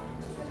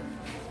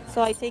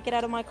 so I take it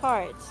out of my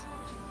cart.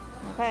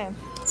 Okay.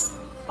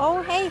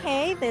 Oh,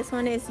 hey, this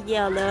one is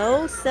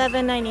yellow,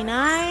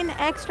 $7.99.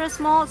 Extra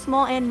small,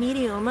 small, and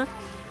medium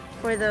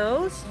for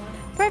those.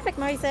 Perfect,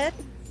 Marisette.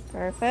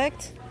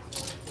 Perfect.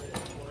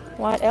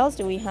 What else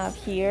do we have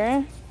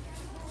here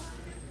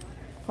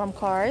from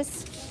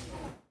Cars?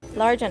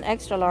 Large and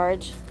extra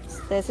large.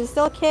 This is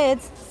still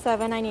kids,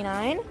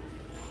 $7.99.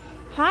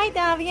 Hi,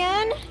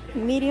 Davian.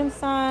 Medium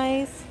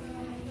size.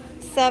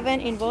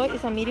 7 in boy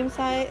is a medium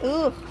size.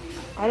 Ooh,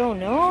 I don't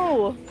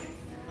know.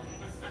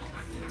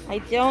 I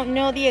don't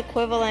know the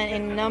equivalent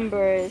in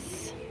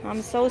numbers.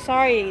 I'm so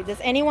sorry. Does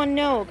anyone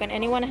know? Can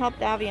anyone help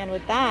Davian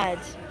with that?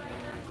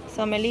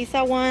 So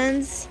Melissa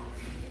wants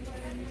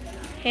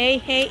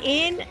hey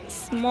in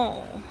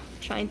small.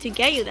 Trying to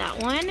get you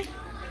that one.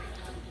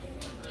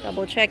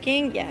 Double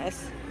checking.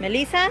 Yes.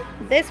 Melissa,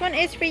 this one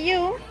is for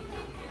you.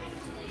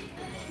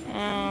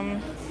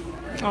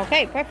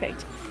 Okay,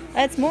 perfect.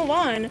 Let's move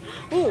on.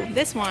 Ooh,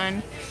 this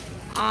one.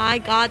 I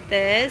got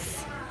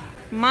this.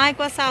 Mike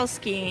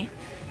Wazowski.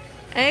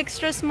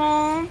 Extra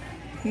small,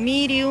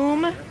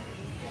 medium.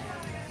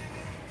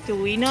 Do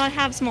we not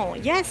have small?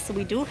 Yes,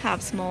 we do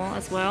have small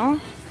as well.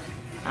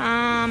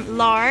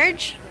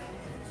 Large.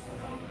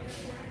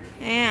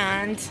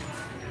 And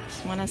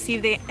just want to see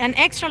if they, an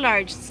extra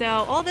large. So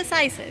all the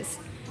sizes.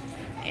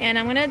 And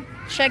I'm gonna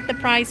check the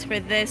price for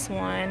this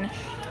one.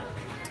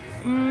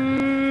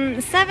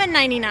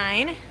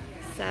 $7.99.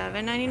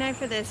 $7.99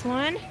 for this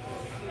one.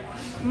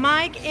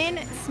 Mike in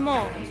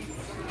small.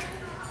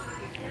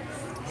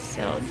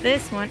 So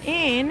this one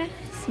in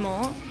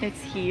small,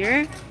 it's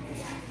here.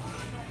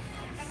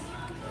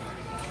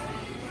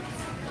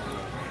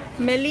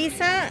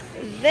 Melissa,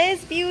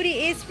 this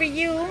beauty is for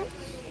you.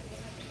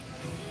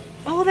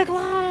 Oh, the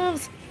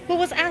gloves. Who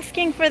was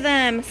asking for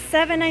them?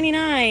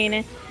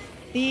 $7.99.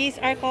 These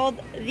are called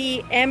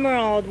the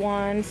emerald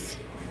ones.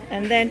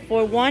 And then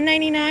for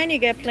 $1.99 you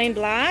get plain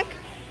black.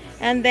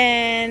 And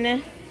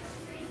then,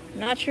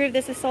 not sure if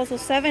this is also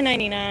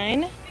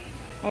 $7.99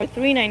 or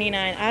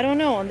 $3.99. I don't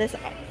know. This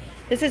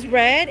is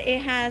red.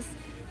 It has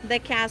the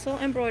castle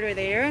embroidered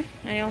there,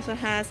 and it also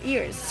has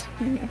ears.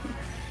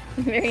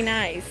 Very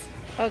nice.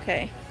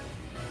 Okay.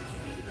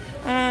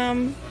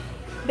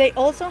 They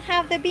also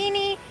have the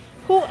beanie.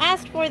 Who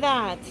asked for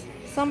that?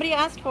 Somebody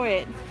asked for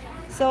it.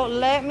 So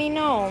let me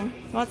know.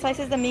 What size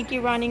is the Mickey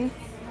running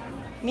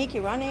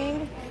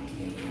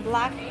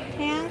black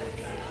pants?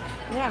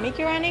 Yeah,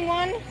 Mickey running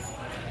one.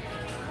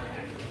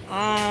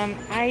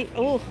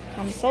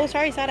 I'm so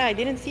sorry, Sarah. I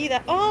didn't see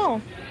that.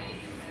 Oh,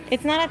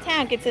 it's not a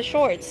tank. It's a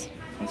shorts.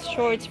 It's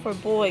shorts for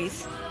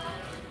boys.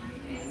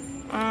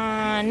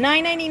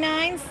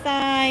 $9.99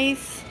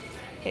 size.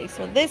 Okay,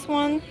 so this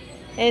one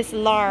is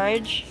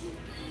large.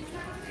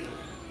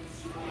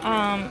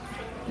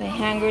 The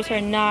hangers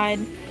are not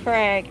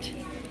correct.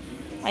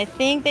 I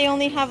think they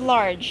only have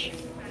large.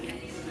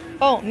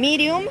 Oh,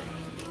 medium,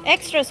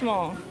 extra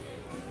small.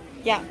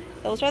 Yeah,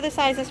 those are the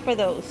sizes for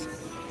those.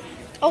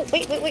 Oh,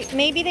 wait.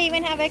 Maybe they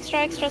even have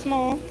extra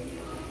small.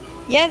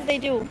 Yes, they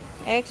do.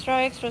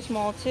 Extra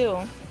small too.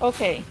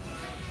 Okay.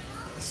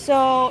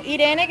 So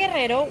Irene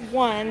Guerrero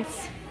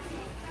wants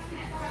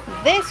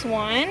this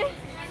one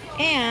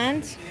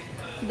and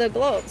the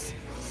gloves.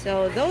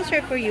 So those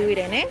are for you,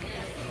 Irene.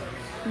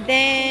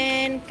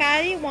 Then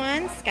Kari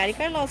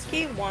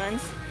Karlowski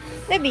wants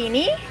the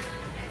beanie.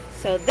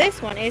 So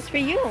this one is for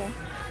you.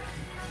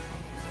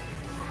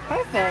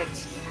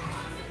 Perfect.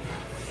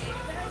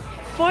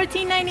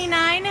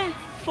 $14.99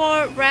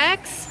 for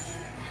Rex.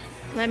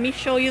 Let me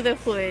show you the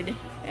hood.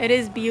 It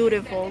is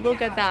beautiful.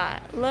 Look at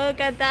that. Look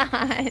at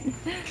that.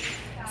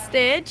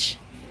 Stitch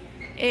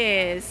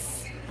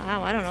is,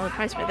 oh, I don't know the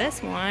price for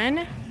this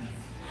one.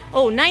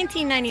 Oh,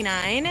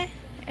 $19.99.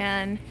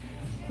 And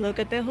look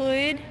at the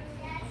hood.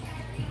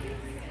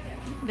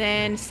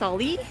 Then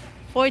Sully,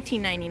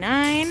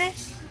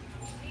 $14.99.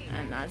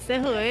 And that's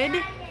the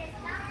hood.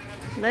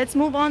 Let's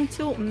move on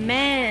to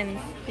men's,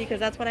 because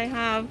that's what I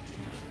have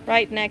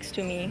right next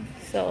to me.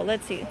 So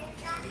let's see.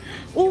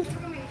 Oh,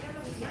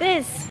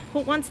 this. Who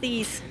wants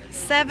these?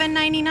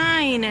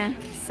 $7.99.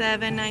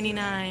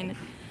 $7.99.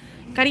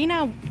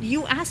 Karina,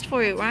 you asked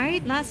for it,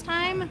 right? Last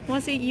time?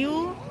 Was it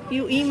you?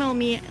 You emailed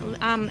me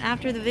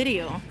after the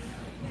video.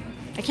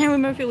 I can't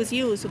remember if it was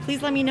you, so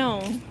please let me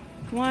know.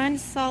 One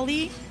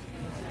Solly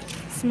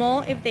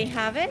small if they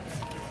have it.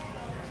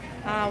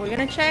 We're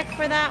gonna check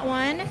for that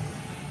one.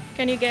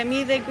 Can you get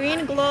me the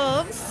green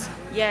gloves?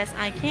 Yes,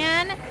 I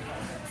can.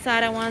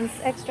 Sarah wants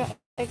extra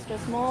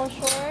small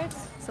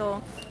shorts.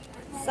 So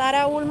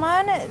Sarah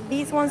Ullman,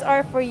 these ones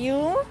are for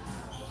you.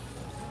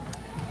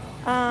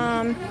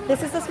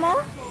 This is the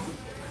small.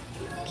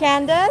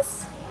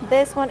 Candace,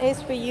 this one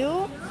is for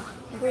you.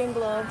 Green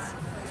gloves.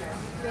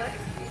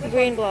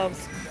 Green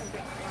gloves.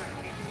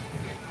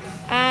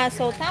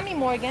 So Tammy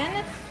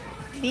Morgan,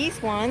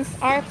 these ones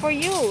are for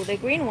you, the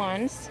green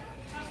ones.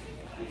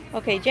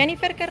 Okay,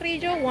 Jennifer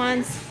Carrillo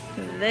wants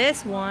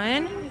this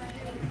one.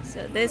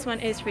 So this one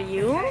is for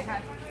you.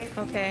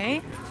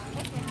 Okay.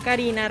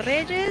 Karina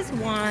Reyes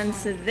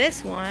wants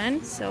this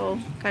one. So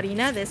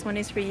Karina, this one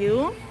is for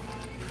you.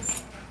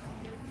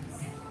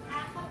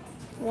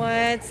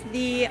 What's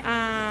the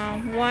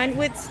one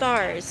with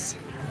stars?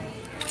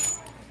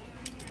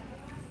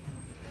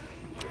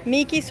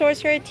 Mickey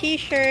Sorcerer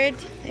t-shirt.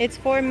 It's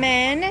for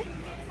men.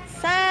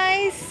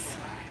 Size,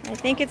 I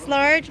think it's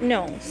large.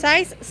 No,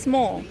 size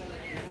small.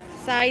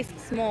 Size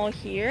small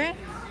here.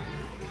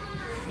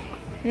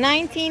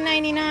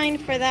 $19.99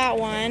 for that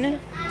one.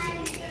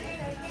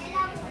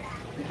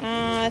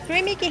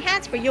 3 Mickey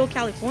hats for Yo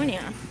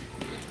California.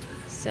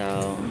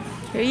 So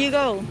here you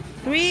go.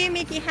 3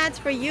 Mickey hats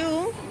for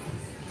you.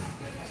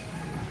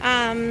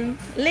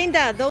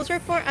 Linda, those are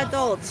for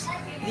adults.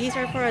 These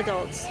are for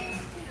adults.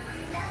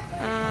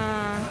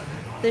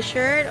 The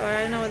shirt, or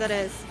I don't know what that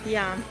is.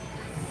 Yeah.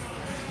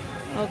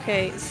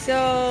 Okay,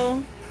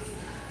 so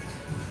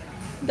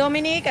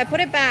Dominique, I put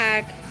it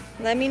back.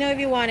 Let me know if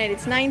you want it.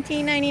 It's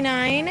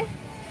 $19.99.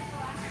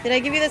 Did I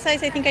give you the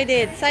size? I think I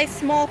did. Size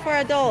small for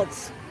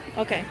adults.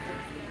 Okay.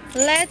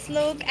 Let's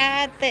look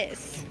at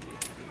this.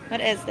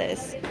 What is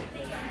this?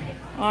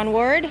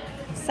 Onward.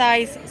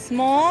 Size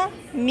small,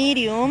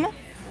 medium,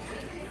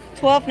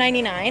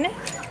 $12.99.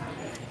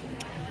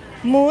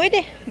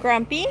 Mood,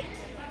 Grumpy,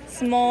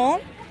 small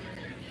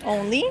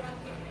only.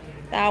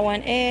 That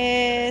one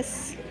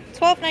is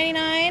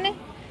 $12.99.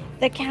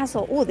 The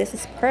castle. Oh, this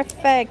is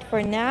perfect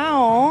for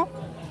now.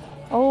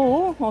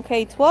 Oh,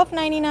 okay.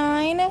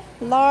 $12.99.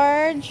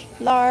 Large,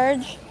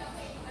 large,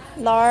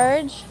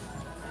 large,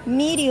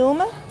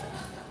 medium,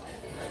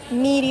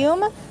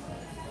 medium,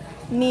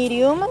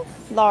 medium,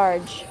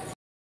 large.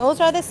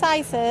 Those are the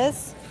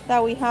sizes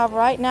that we have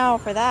right now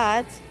for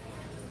that.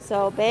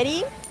 So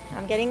Betty,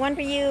 I'm getting one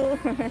for you.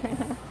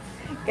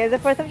 Because the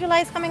 4th of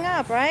July is coming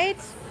up, right?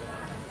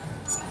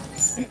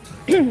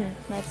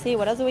 Let's see,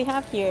 what else do we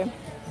have here?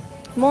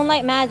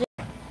 Moonlight Magic,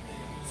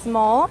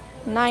 small,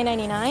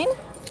 $9.99.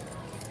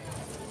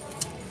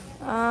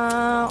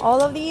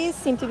 All of these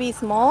seem to be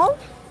small.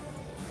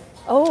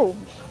 Oh,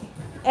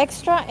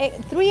 extra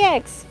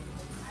 3X.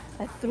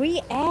 A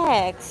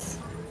 3X.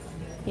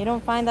 You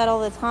don't find that all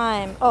the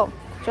time. Oh,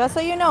 just so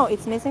you know,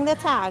 it's missing the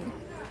tag.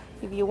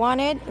 If you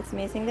want it, it's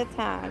missing the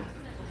tag.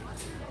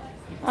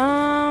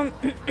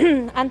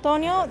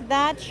 Antonio,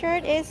 that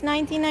shirt is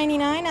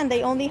 $19.99 and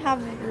they only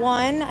have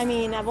one. I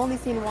mean, I've only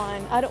seen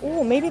one.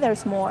 Oh, maybe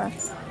there's more.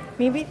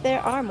 Maybe there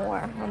are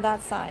more on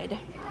that side.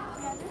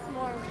 Yeah, there's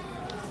more.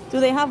 Do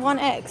they have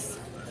 1X?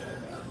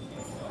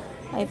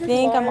 I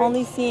think I'm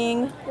only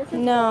seeing.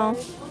 No,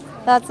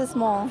 that's a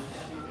small.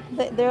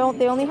 They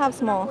only have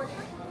small.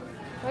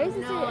 Why does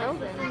it say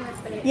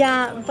Elvin?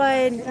 Yeah,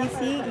 but you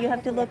see, you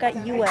have to look at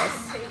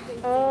US.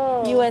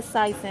 Oh. US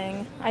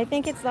sizing. I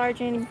think it's large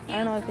in,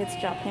 I don't know if it's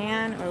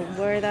Japan or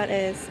where that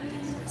is.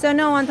 So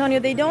no, Antonio,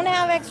 they don't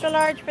have extra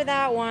large for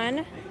that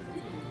one.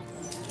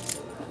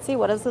 Let's see,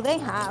 what else do they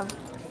have?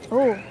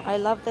 Oh, I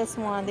love this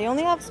one. They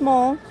only have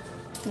small.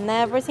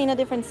 Never seen a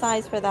different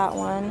size for that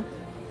one.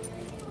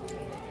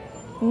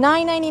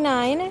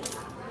 $9.99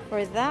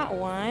 for that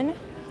one.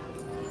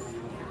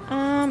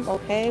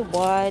 Okay,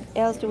 what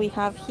else do we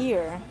have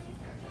here?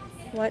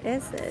 What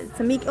is this?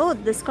 Oh,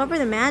 Discover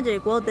the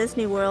Magic, Walt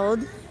Disney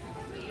World.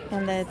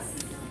 And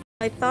that's,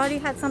 I thought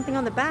it had something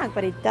on the back,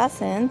 but it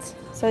doesn't.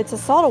 So it's a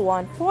solo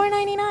one,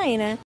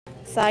 $4.99.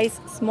 Size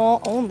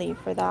small only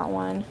for that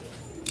one.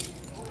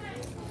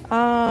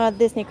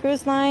 Disney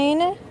Cruise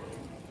Line,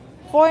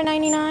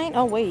 $4.99.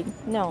 Oh wait,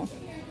 no,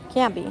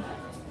 can't be.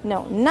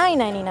 No,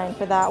 $9.99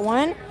 for that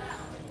one.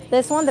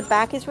 This one, the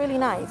back is really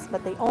nice,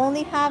 but they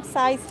only have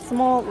size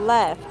small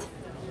left.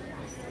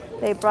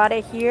 They brought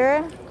it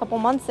here a couple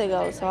months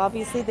ago, so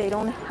obviously they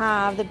don't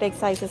have the big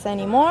sizes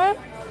anymore.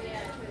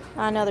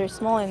 Another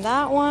small in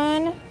that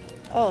one.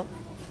 Oh,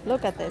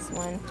 look at this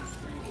one.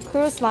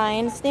 Cruise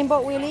Line,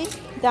 Steamboat Willie,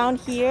 down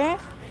here.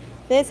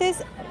 This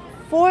is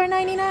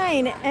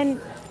 $4.99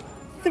 and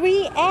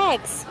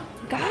 3X.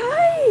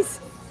 Guys,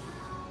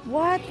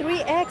 what?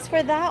 3X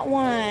for that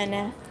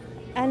one.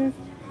 And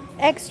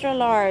extra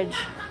large.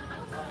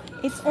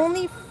 It's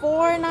only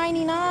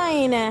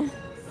 $4.99.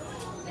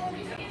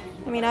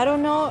 I mean, I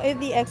don't know if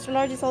the extra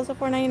large is also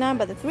 $4.99,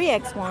 but the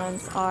 3X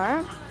ones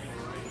are.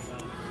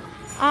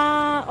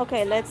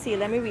 Okay, let's see.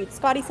 Let me read.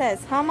 Scotty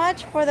says, how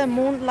much for the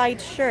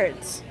Moonlight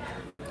shirts?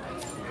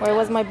 Where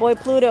was my boy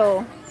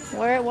Pluto?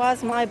 Where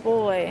was my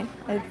boy?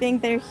 I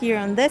think they're here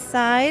on this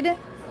side.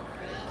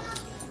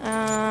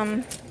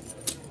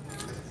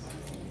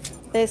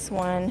 This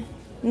one.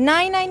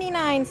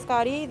 $9.99,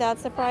 Scotty.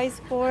 That's the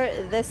price for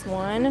this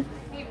one.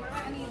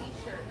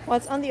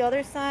 What's on the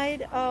other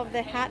side of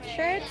the hat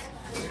shirt?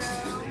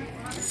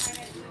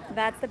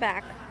 That's the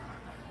back.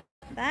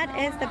 That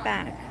is the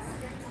back.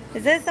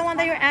 Is this the one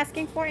that you're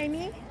asking for,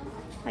 Amy?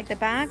 Like the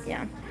back?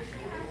 Yeah.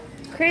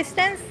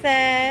 Kristen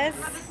says,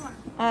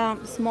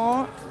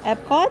 small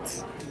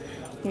Epcot.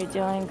 You're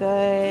doing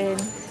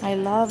good. I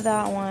love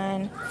that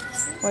one.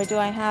 Where do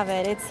I have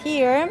it? It's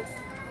here.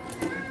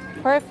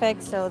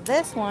 Perfect. So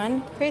this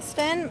one,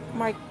 Kristen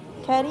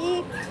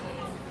Marchetti,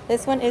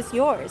 this one is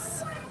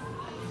yours.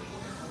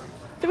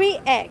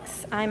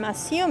 3X. I'm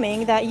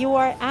assuming that you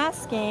are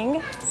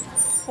asking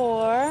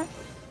for...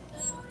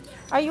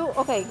 Are you...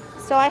 Okay,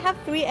 so I have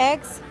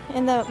 3X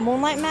in the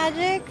Moonlight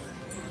Magic.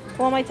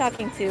 Who am I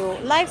talking to?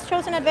 Life's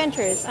Chosen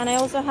Adventures. And I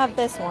also have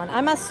this one.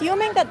 I'm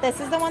assuming that this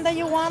is the one that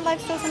you want,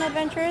 Life's Chosen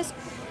Adventures.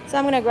 So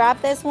I'm going to grab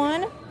this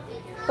one,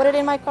 put it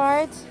in my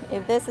cart.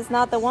 If this is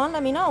not the one,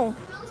 let me know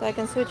so I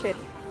can switch it.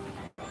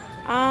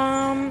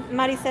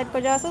 Maricet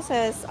Collazo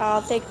says,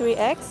 I'll take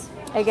 3X.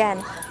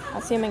 Again,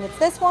 assuming it's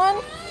this one.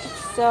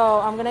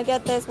 So I'm going to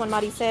get this one,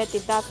 Maricet.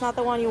 If that's not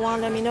the one you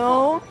want, let me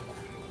know.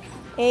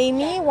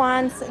 Amy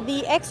wants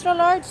the extra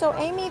large. So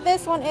Amy,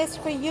 this one is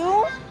for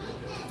you.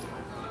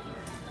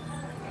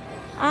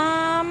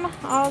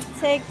 I'll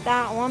take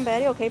that one,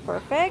 Betty. Okay,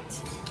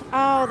 perfect.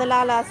 Oh, the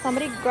Lala.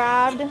 Somebody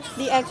grabbed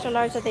the extra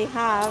large that they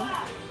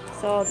have.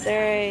 So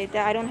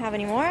I don't have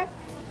any more.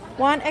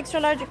 One extra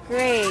large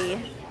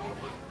gray.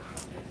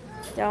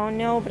 Don't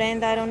know,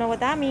 Brenda. I don't know what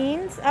that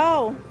means.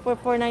 Oh, for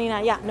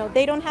 $4.99. Yeah, no,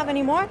 they don't have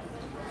any more.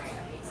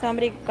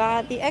 Somebody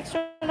got the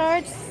extra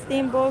large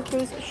Steamboat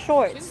Cruise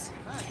shorts.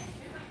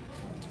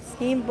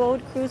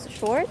 Steamboat Cruise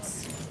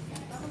shorts.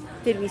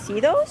 Did we see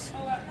those?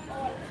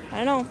 I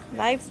don't know.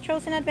 Life's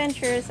Chosen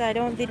Adventures.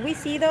 Did we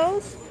see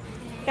those?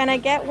 Can I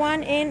get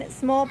one in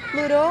small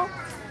Pluto?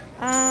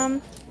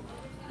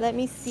 Let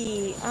me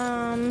see.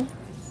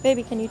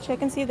 Baby, can you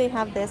check and see if they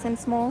have this in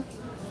small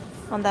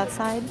on that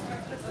side?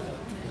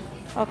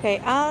 Okay,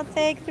 I'll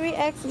take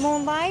 3X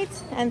Moonlight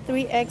and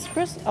 3X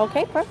Cruise.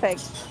 Okay,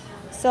 perfect.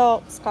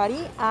 So,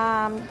 Scotty,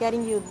 I'm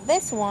getting you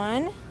this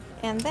one.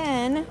 And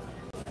then,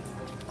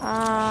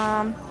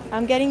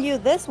 I'm getting you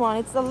this one.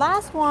 It's the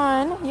last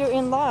one. You're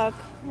in luck.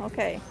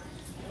 Okay.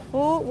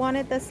 Who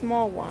wanted the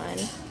small one?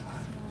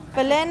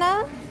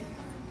 Felena,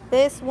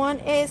 this one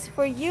is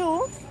for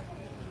you.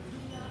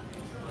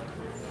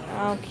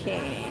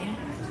 Okay.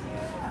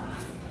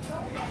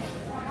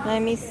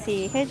 Let me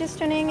see. Hey, just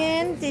tuning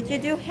in. Did you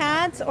do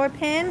hats or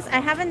pins?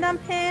 I haven't done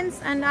pins,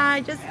 and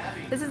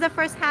this is the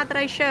first hat that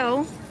I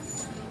show.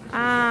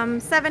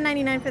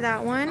 $7.99 for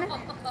that one.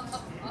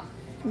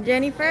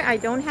 Jennifer, I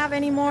don't have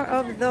any more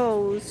of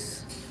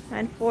those,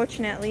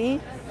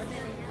 unfortunately.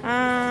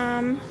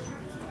 I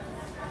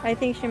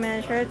think she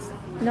meant shirts,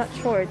 not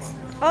shorts.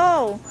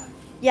 Oh,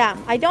 yeah,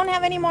 I don't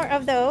have any more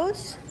of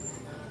those.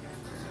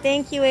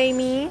 Thank you,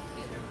 Amy.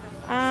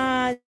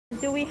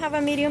 Do we have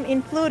a medium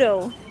in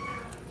Pluto?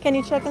 Can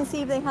you check and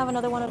see if they have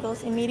another one of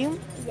those in medium?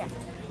 Yeah.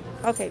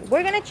 Okay,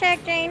 we're gonna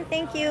check, Jane.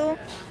 Thank you.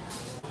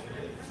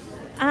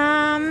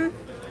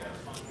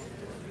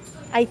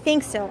 I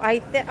think so.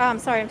 I'm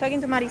sorry, I'm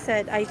talking to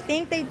Maricet. I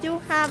think they do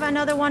have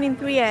another one in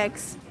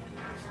 3X.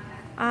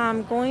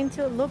 I'm going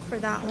to look for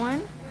that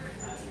one.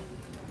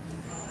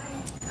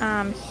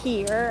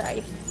 Here,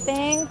 I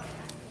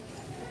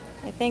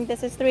think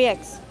this is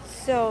 3X.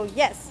 So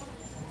yes,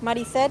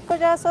 Maricet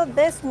Collazo,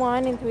 this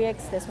one in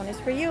 3X. This one is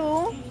for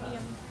you.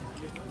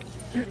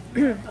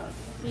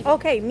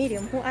 Okay,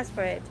 medium. Who asked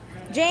for it?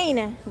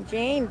 Jane,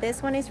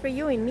 this one is for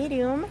you in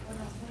medium.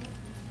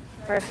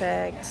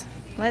 Perfect.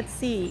 Let's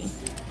see.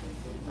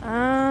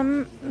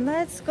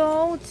 Let's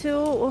go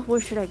to,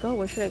 where should I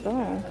go?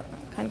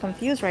 Kind of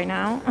confused right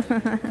now.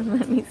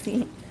 Let me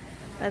see.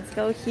 Let's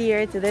go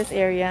here to this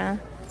area.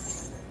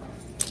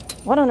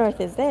 What on earth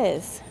is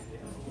this?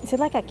 Is it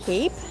like a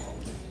cape?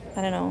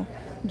 I don't know.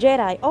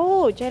 Jedi.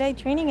 Oh, Jedi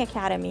Training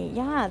Academy.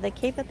 Yeah, the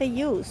cape that they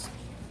use.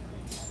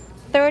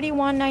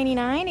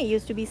 $31.99. It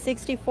used to be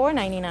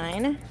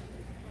 $64.99.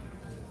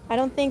 I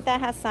don't think that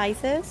has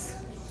sizes.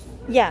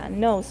 Yeah,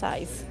 no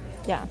size.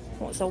 Yeah,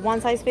 so one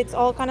size fits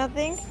all kind of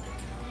thing.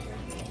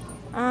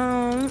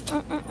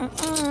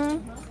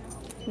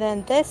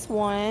 Then this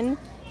one,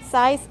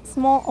 size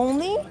small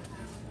only,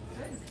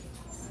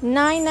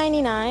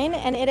 $9.99,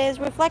 and it is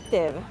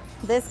reflective.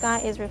 This guy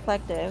is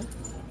reflective.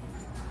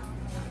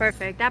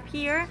 Perfect. Up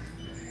here,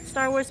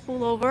 Star Wars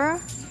pullover,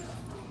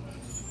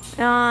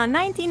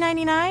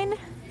 $19.99.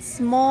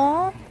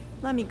 Small.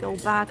 Let me go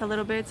back a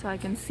little bit so I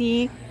can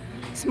see.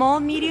 Small,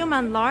 medium,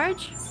 and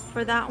large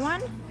for that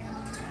one.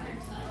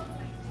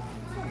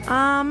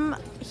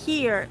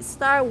 Here,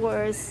 Star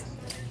Wars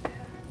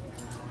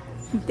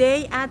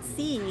Day at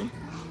Sea.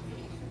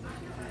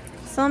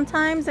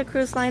 Sometimes the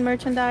cruise line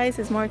merchandise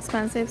is more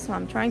expensive, so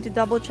I'm trying to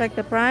double check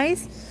the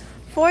price.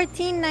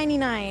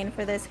 $14.99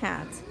 for this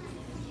hat.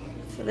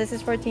 So this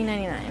is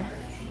 $14.99.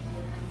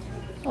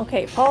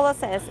 Okay, Paula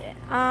says,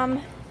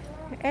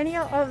 any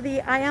of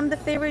the I am the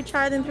favorite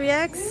child in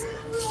 3X?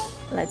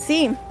 Let's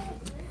see.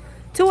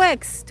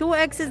 2X.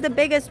 2X is the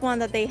biggest one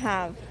that they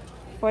have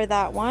for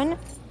that one.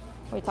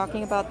 We're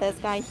talking about this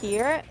guy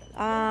here.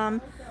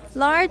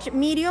 Large,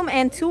 medium,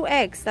 and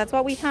 2X. That's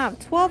what we have.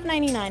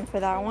 $12.99 for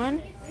that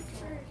one.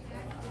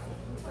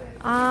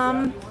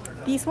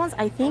 These ones,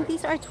 I think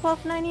these are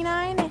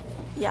 $12.99.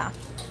 Yeah,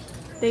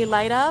 they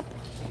light up.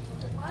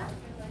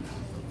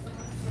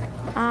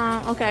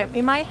 Okay,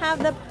 we might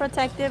have the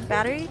protective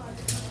battery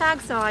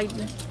tag, so I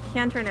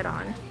can't turn it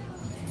on.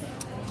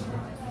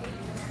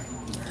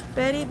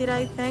 Betty, did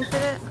I thank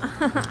it?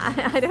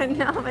 I don't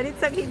know, but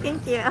it's okay,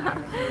 thank you.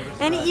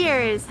 Any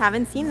ears?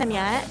 Haven't seen them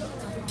yet.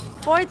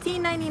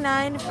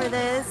 $14.99 for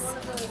this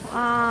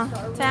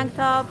tank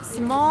top.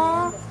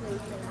 Small,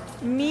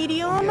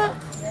 medium.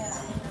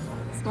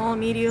 Small,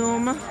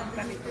 medium.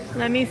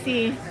 Let me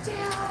see.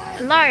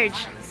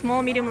 Large.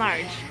 Small, medium,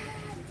 large.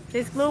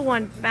 This blue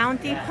one,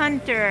 Bounty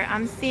Hunter.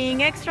 I'm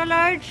seeing extra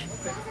large,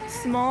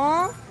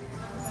 small,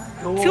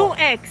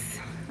 2X.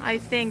 I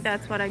think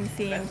that's what I'm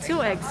seeing.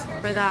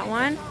 2X for that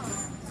one.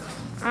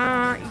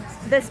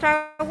 The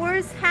Star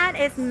Wars hat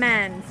is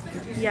men's.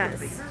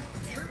 Yes.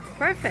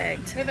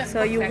 Perfect.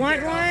 So you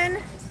want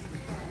one?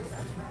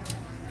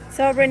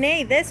 So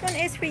Renee, this one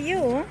is for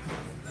you.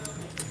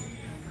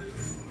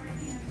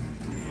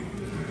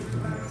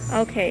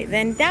 Okay,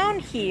 then down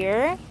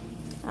here,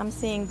 I'm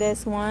seeing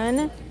this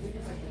one.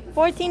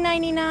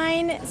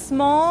 $14.99,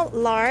 small,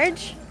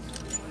 large.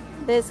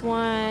 This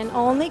one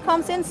only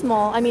comes in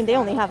small. I mean, they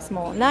only have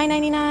small.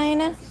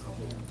 $9.99.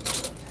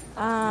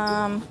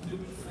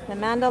 The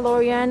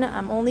Mandalorian,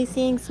 I'm only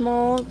seeing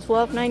small.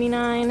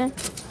 $12.99.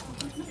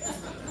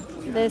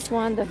 This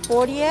one, the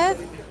 40th.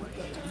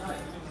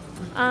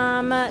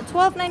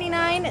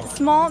 $12.99,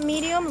 small,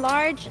 medium,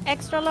 large,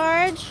 extra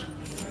large.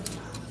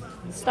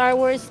 Star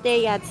Wars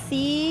Day at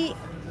Sea.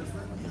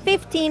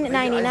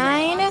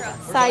 $15.99,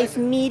 size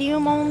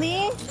medium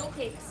only.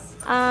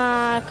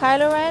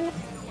 Kylo Ren,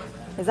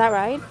 is that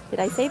right? Did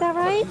I say that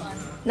right?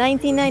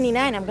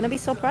 $19.99. I'm gonna be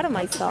so proud of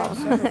myself.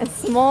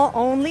 Small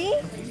only.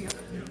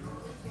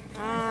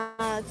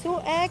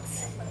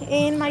 2X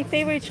in my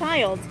favorite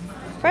child.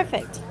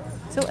 Perfect.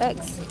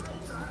 2X.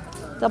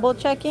 Double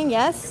checking,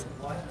 yes.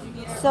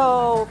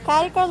 So,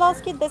 Kari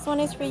Karlovsky, this one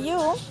is for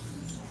you.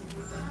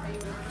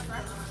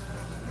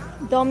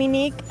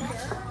 Dominique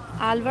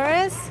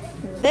Alvarez,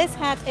 this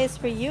hat is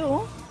for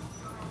you.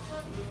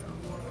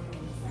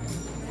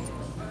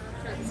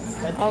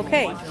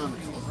 Okay,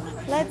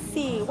 let's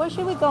see, where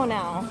should we go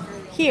now?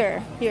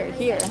 Here.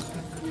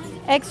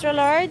 Extra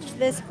large,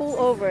 this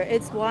pullover.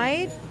 It's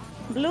white,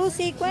 blue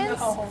sequins,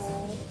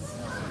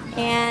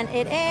 and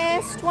it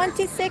is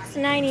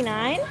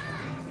 $26.99.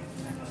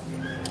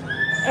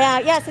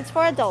 Yes, it's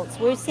for adults.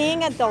 We're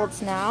seeing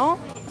adults now.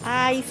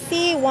 I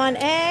see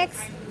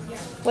 1X.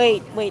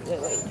 Wait.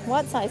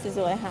 What sizes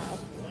do I have?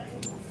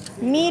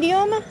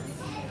 Medium.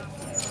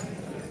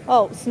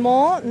 Oh,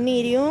 small,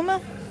 medium.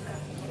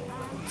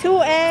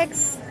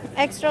 2X,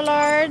 extra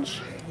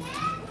large.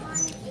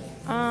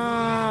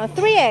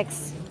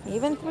 3X.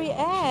 Even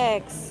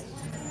 3X.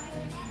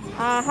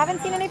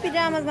 Haven't seen any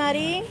pajamas,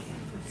 Maddie.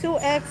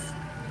 2X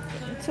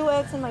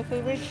in my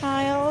favorite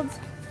child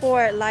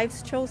for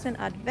Life's Chosen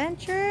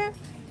Adventure.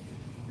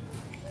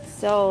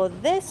 So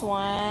this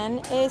one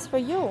is for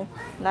you,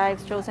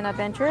 Life's Chosen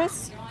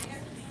Adventures.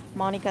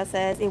 Monica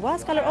says it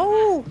was color.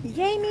 Oh,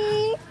 yay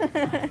me!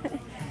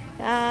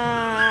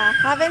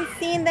 Haven't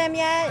seen them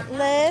yet,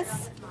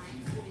 Liz.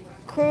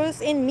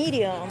 Cruise in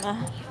medium.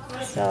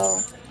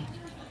 So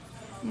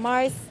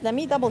Mars, let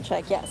me double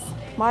check. Yes,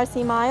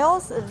 Marcy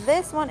Miles,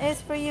 this one is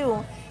for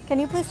you. Can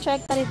you please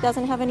check that it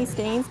doesn't have any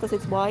stains because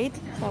it's white?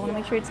 So I want to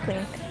make sure it's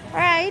clean. All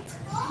right,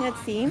 let's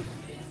see.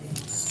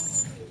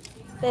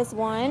 This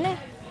one.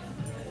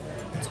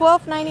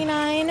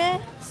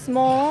 $12.99,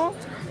 small,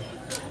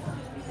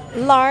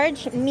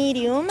 large,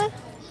 medium,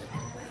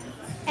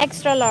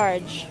 extra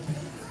large.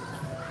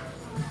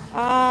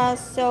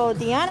 So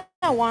Diana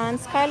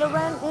wants Kylo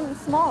Ren in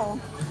small.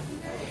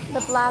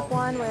 The black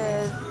one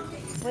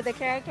with the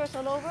characters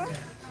all over.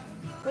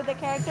 With the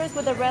characters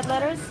with the red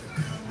letters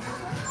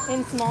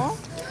in small.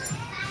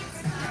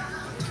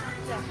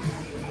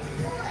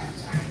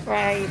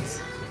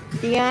 Right.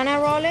 Diana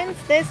Rollins,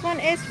 this one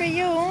is for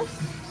you.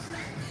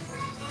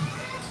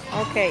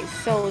 Okay,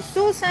 so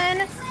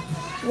Susan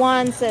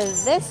wants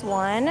this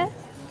one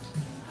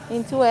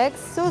in 2X.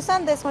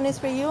 Susan, this one is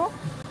for you.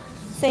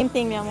 Same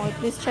thing, mi amor.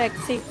 Please check,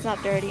 see it's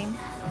not dirty.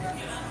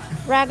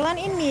 Raglan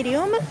in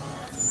medium.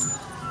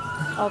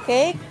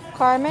 Okay,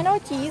 Carmen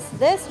Ortiz,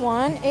 this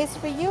one is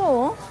for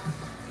you.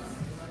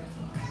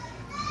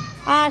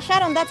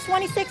 Sharon, that's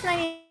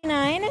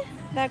 $26.99.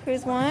 That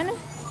cruise one.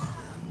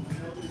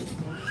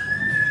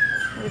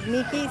 With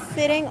Mickey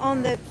sitting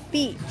on the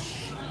beach.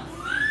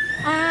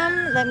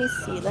 Let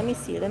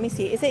me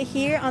see. Is it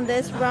here on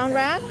this round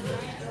rack?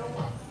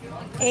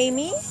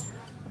 Amy,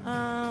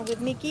 with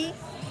Mickey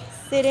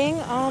sitting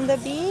on the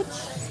beach.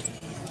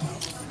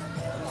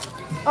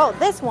 Oh,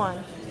 this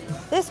one.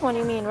 This one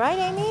you mean, right,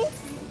 Amy?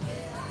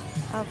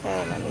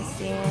 Okay, let me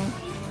see.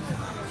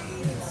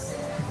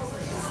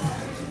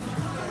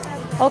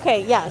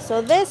 Okay, yeah,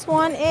 so this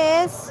one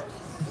is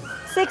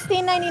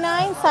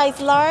 $16.99, size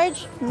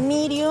large,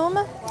 medium,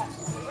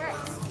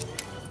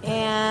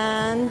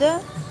 and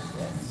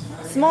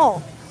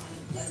small.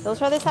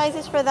 Those are the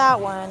sizes for that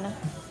one.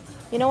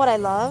 You know what I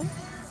love?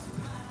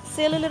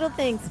 Silly little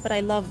things, but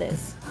I love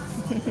this.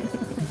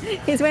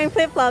 He's wearing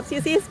flip-flops.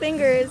 You see his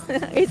fingers.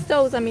 His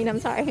toes, I mean, I'm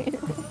sorry.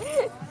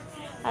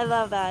 I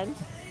love that.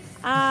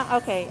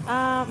 Okay.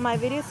 My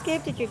video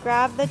skipped. Did you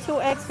grab the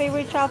 2X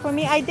favorite child for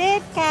me? I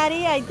did,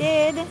 Caddy. I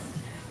did.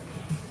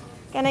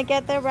 Can I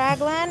get the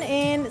raglan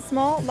in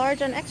small,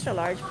 large, and extra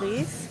large,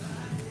 please?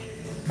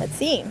 Let's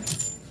see.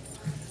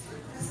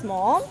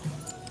 Small.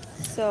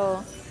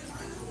 So,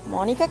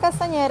 Monica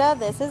Castañeda,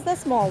 this is the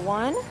small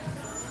one.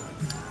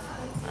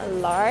 A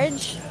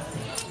large.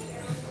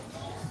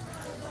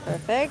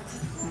 Perfect.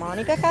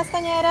 Monica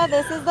Castañeda,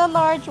 this is the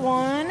large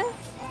one.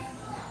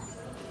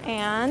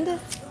 And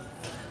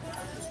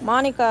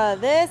Monica,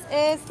 this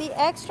is the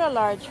extra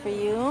large for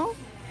you.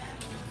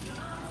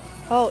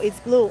 Oh, it's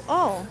blue.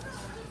 Oh.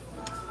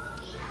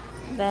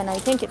 Then I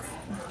think it's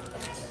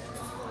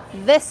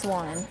this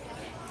one.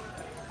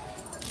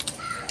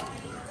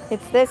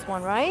 It's this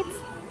one, right?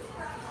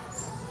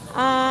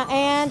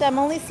 And I'm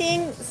only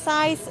seeing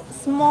size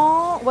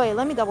small. Wait,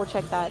 let me double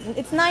check that.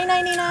 It's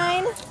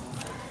 $9.99.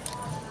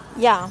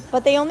 Yeah,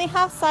 but they only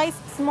have size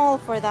small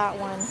for that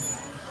one.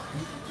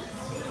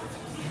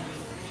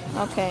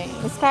 Okay,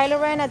 is Kylo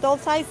Ren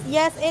adult size?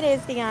 Yes, it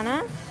is,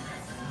 Diana.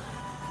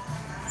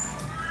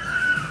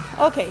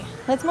 Okay,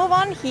 let's move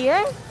on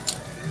here.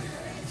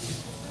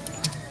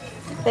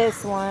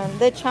 This one,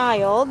 the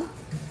child.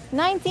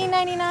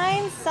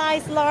 $19.99,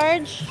 size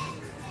large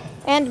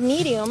and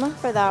medium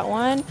for that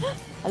one.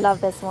 I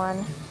love this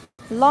one.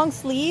 Long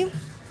sleeve,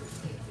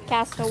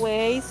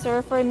 Castaway,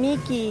 Surfer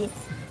Mickey.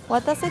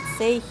 What does it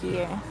say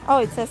here? Oh,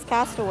 it says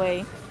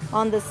Castaway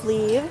on the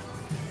sleeve.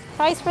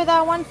 Price for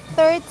that one,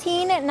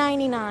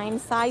 $13.99,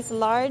 size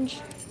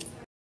large.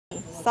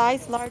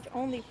 Size large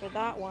only for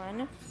that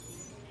one.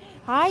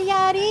 Hi,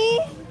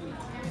 Yari.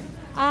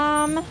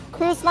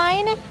 Cruise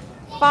line,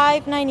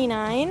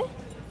 $5.99.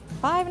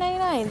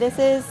 $5.99. This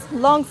is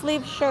long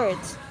sleeve shirt.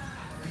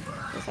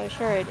 This is our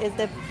shirt. Is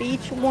the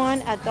beach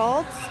one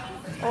adults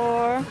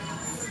or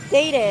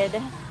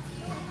dated?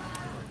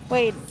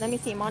 Wait, let me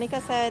see.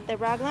 Monica said the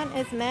raglan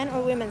is men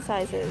or women's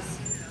sizes.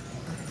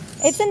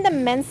 It's in the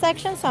men's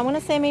section, so I'm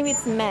gonna say maybe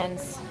it's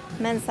men's.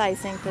 Men's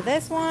sizing for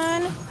this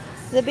one.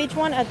 The beach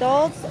one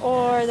adults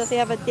or does it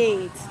have a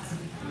date?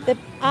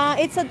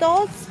 It's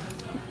adults.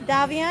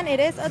 Davian, it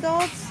is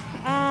adults.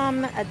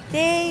 A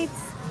date.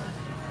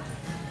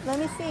 Let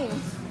me see.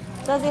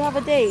 Does it have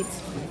a date?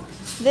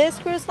 This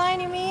cruise line,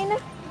 you mean?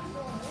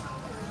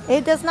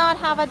 It does not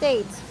have a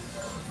date.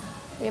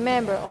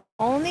 Remember,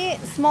 only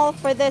small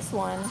for this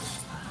one.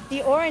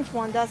 The orange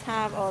one does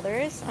have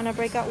others on a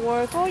break at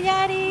work. Oh,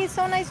 Yadi,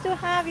 so nice to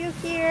have you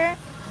here.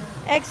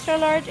 Extra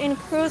large in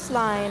cruise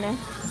line.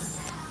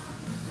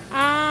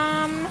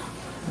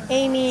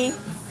 Amy,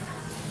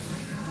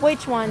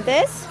 which one?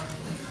 This?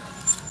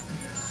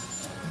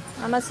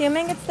 I'm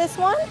assuming it's this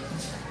one.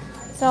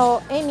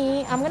 So,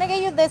 Amy, I'm gonna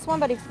get you this one,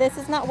 but if this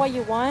is not what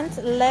you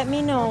want, let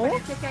me know.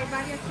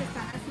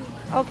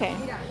 Okay,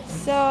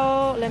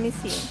 so let me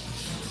see.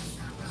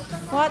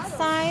 What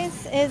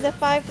size is the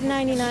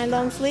 $5.99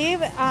 long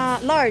sleeve?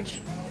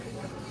 Large.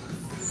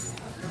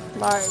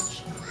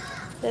 Large.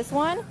 This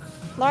one?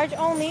 Large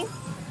only.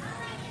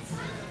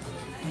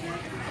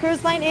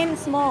 Cruise line in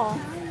small.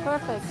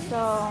 Perfect.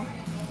 So,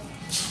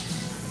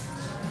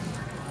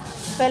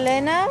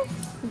 Belena,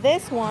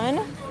 this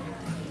one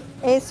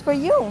is for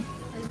you.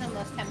 I'm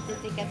most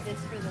tempted to get this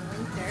for the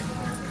winter.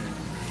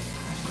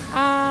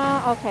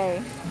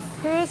 Okay.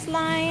 Cruise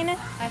line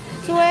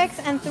 2X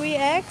and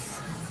 3X.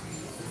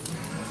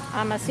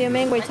 I'm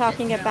assuming we're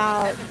talking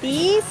about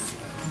these.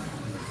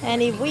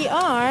 And if we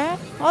are,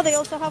 oh, they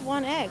also have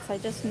 1X. I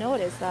just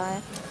noticed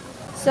that.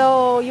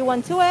 So you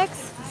want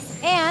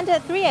 2X and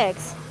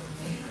 3X.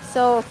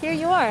 So here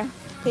you are.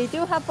 They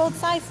do have both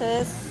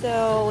sizes.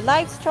 So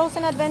Life's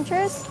Chosen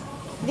Adventures.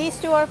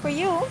 These two are for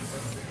you.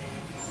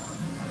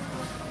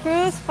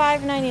 Cruise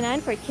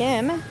 $5.99 for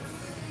Kim.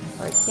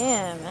 For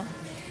Kim.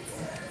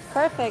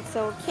 Perfect.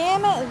 So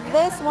Kim,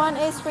 this one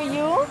is for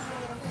you.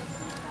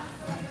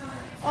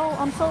 Oh,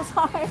 I'm so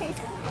sorry.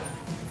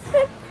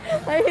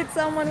 I hit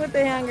someone with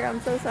the hanger.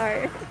 I'm so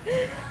sorry.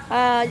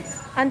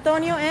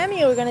 Antonio M,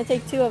 you're gonna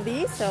take two of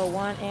these. So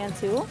 1 and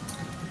 2.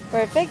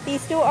 Perfect.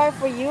 These two are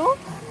for you.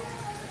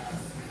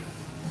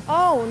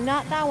 Oh,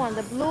 not that one.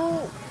 The blue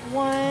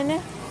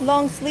one,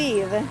 long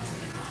sleeve.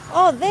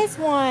 Oh, this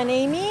one,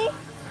 Amy.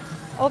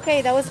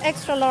 Okay, that was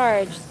extra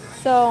large.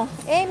 So,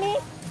 Amy,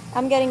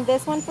 I'm getting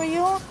this one for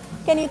you.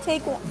 Can you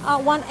take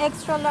one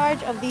extra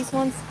large of these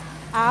ones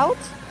out?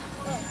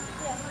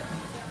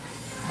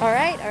 All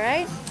right, all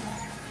right.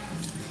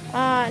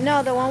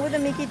 No, the one with the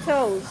Mickey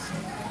toes.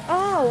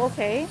 Oh,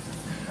 okay.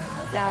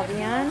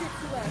 Davian.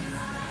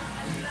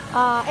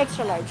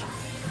 Extra large.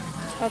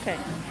 Okay.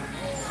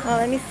 Well,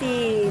 let me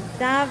see.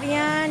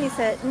 Davian, you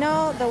said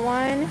no, the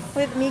one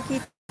with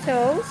Mickey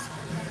toes.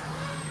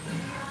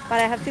 But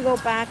I have to go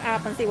back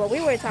up and see what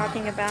we were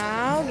talking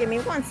about. Give me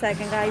 1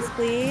 second, guys,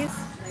 please.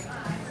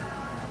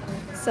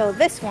 So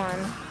this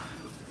one,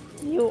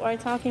 you are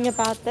talking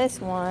about this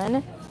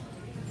one,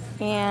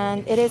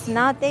 and it is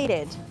not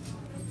dated.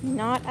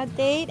 Not a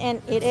date,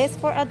 and it is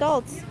for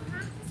adults.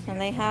 And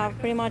they have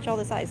pretty much all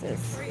the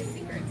sizes.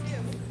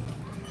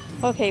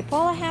 Okay,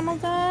 Paula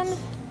Hamilton.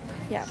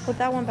 Yeah, put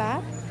that one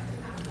back.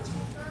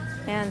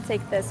 And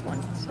take this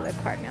one to the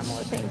cart,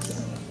 Namor. Thank you.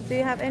 Do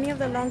you have any of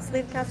the long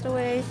sleeve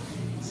Castaway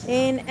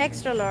in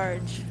extra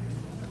large?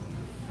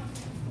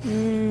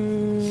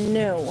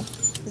 No.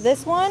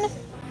 This one,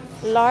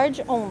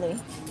 large only.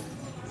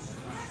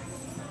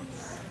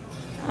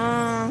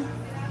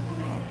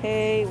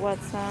 Okay,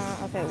 what's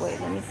okay, wait,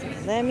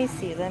 let me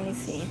see.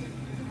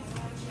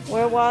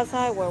 Where was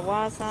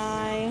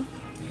I?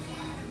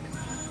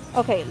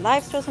 Okay,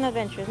 Life's Chosen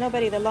Adventures.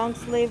 Nobody, the long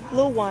sleeve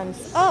blue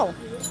ones. Oh,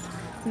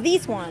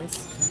 these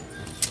ones.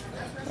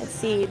 Let's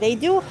see, they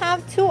do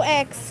have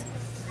 2X.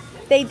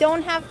 They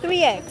don't have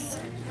 3X.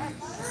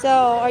 So,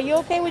 are you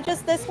okay with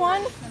just this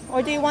one?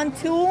 Or do you want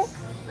 2?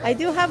 I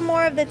do have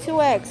more of the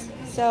 2X.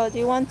 So, do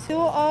you want 2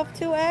 of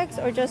 2X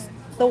or just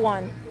the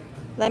one?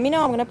 Let me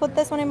know. I'm going to put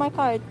this one in my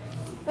cart.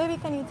 Baby,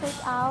 can you take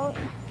out?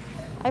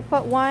 I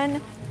put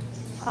one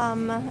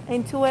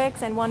in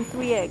 2X and one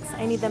 3X.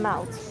 I need them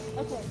out.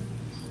 Okay.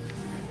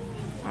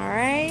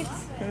 Alright.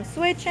 I'm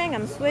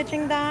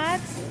switching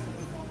that.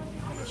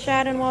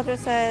 Sharon Walter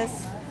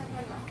says,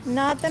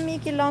 not the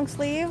Mickey long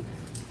sleeve.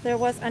 There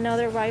was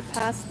another right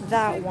past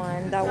that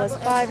one. That was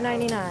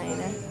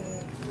 $5.99.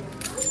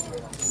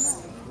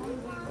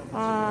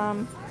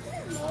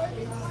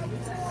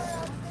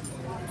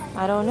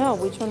 I don't know.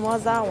 Which one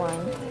was that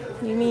one?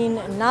 You mean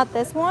not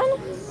this one?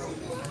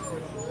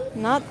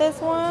 Not this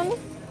one?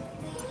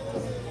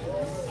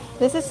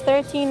 This is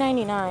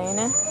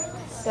 $13.99.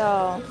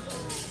 So,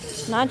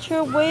 not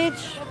sure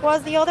which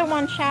was the other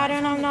one,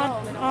 Sharon. I'm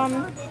not,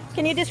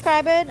 can you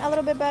describe it a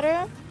little bit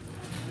better?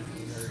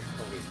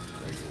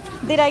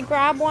 Did I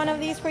grab one of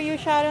these for you,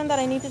 Sharon, that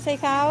I need to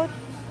take out?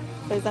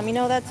 Please let me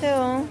know that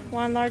too.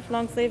 One large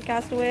long sleeve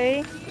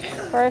Castaway.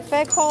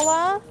 Perfect,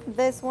 Paula.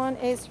 This one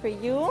is for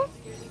you.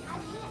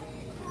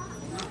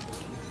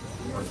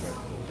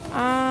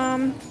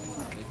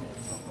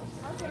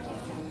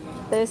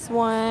 This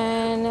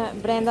one,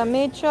 Brenda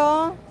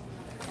Mitchell.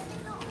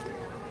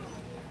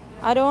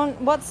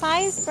 What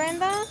size,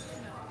 Brenda?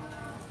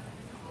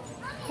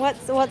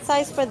 What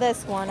size for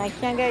this one? I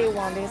can't get you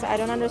one because I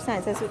don't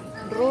understand. It says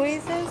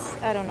Ruiz's?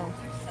 I don't know.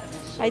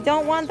 I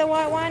don't want the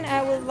white one.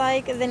 I would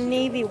like the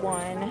navy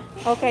one.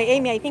 Okay,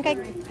 Amy, I think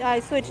I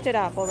switched it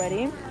up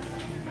already.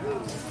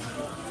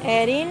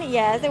 Erin,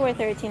 yes, they were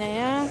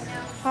 $13.99.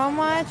 How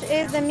much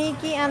is the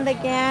Mickey and the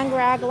Gang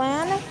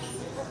Raglan?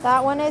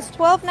 That one is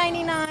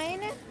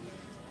 $12.99.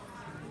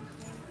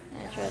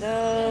 Try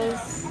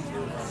those.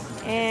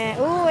 And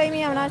ooh,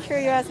 Amy, I'm not sure.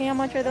 You're asking how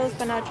much are those,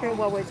 but not sure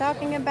what we're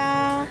talking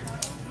about.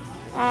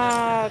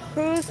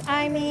 Cruise,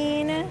 I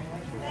mean.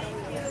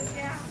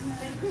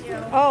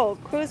 Oh,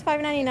 Cruise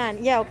 $5.99.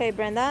 Yeah, okay,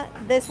 Brenda.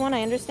 This one,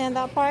 I understand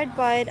that part,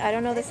 but I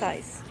don't know the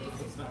size.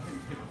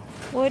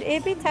 Would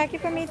it be tacky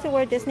for me to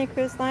wear Disney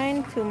Cruise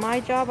Line to my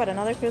job at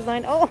another cruise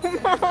line? Oh,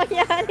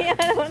 yeah,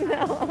 I don't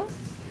know.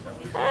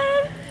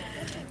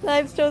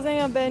 Life's Chosen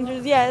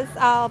Avengers. Yes,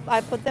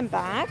 I put them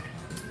back.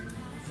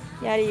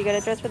 Yeah, you got a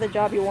dress for the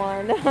job you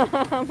want.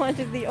 How much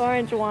is the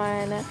orange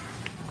one?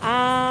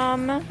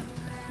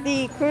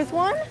 The cruise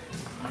one?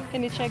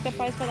 Can you check the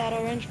price for that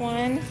orange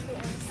one?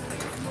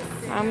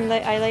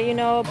 I let you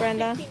know,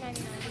 Brenda.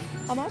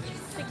 How much?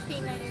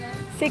 $16.99.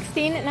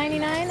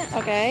 $16.99?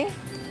 Okay.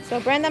 So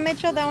Brenda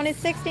Mitchell, that one is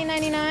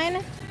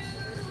 $16.99.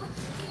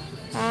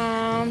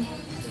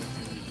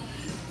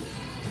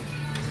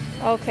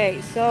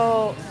 Okay,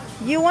 so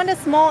you want a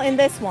small in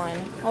this one.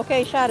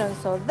 Okay, Sharon.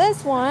 So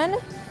this one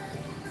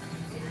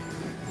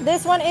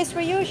is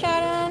for you,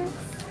 Sharon.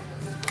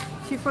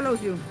 She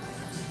follows you.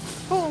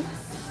 Who?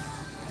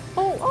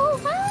 Oh,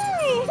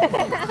 hi!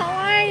 How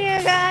are you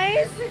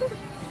guys?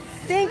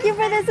 Thank you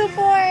for the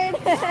support.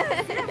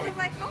 I'm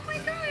like, oh my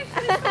gosh.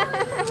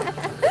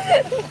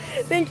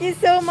 Thank you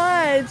so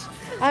much.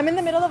 I'm in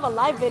the middle of a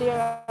live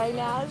video right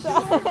now,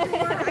 so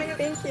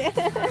thank you.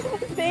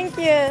 Thank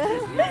you.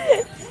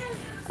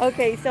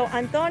 Okay, so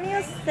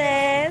Antonio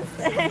says,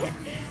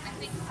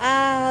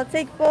 I'll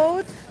take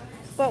both,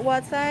 but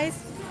what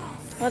size?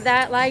 Well,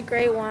 that light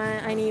gray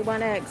one, I need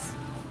 1X.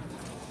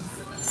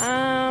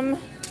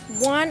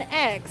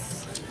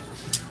 1X.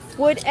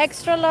 Would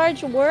extra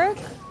large work?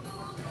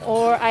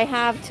 Or I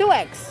have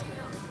 2X.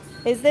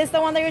 Is this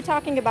the one that you're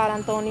talking about,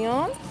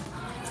 Antonio?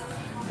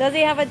 Does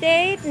he have a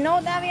date? No,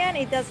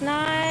 Davian, it does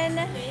not.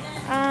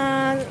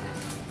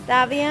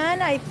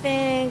 Davian, I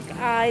think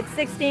it's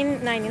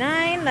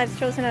 $16.99. Life's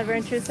Chosen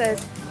Adventure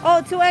says,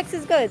 oh, 2X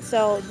is good.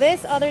 So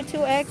this other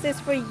 2X is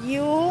for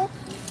you,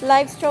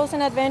 Life's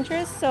Chosen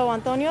Adventures. So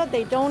Antonio,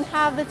 they don't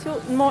have the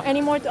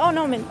any more. Oh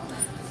no, man,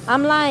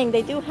 I'm lying.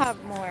 They do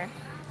have more.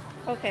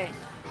 Okay.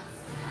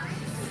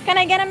 Can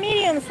I get a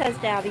medium? Says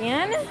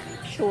Davian.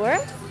 Sure,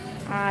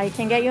 I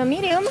can get you a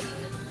medium.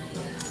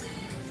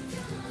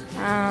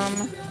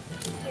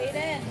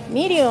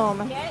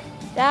 Medium.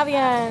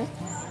 Davian,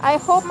 I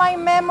hope my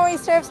memory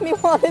serves me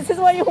well. This is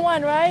what you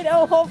want, right?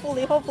 Oh,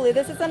 hopefully.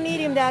 This is a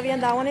medium,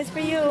 Davian. That one is for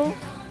you.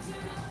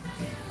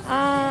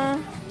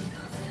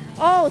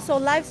 Oh, so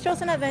Life's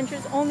Chosen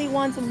Adventures only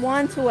wants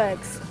one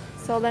 2X.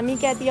 So let me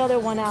get the other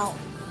one out.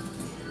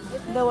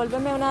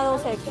 Devuélveme una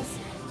 2X.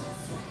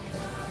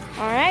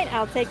 All right,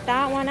 I'll take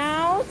that one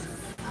out.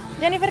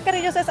 Jennifer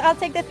Carrillo says, I'll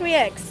take the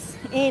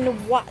 3X. In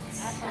what?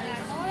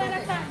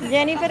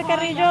 Jennifer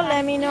Carrillo,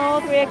 let me know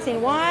 3X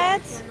in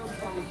what?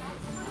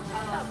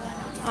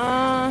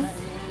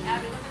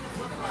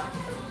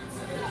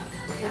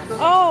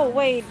 Oh,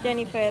 wait,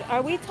 Jennifer.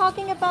 Are we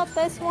talking about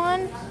this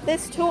one?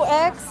 This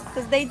 2X?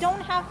 Because they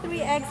don't have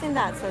 3X in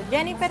that. So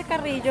Jennifer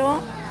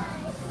Carrillo,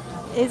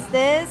 is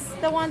this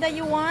the one that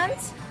you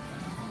want?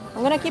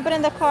 I'm going to keep it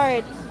in the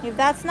card. If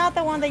that's not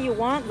the one that you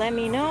want, let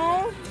me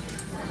know.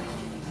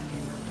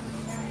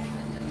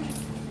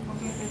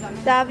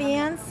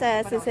 Davian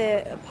says, is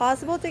it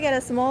possible to get a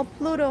small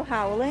Pluto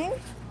Howling?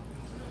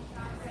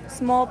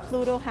 Small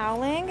Pluto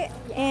Howling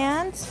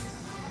and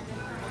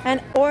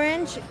an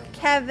orange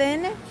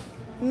Kevin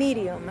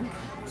medium.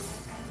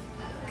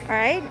 All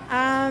right,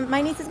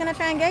 my niece is gonna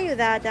try and get you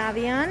that,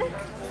 Davian.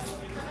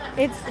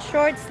 It's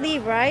short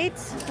sleeve, right?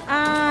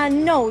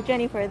 No,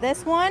 Jennifer,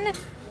 this one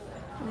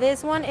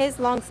is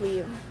long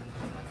sleeve.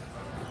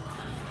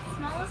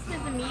 Smallest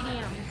is a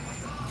medium.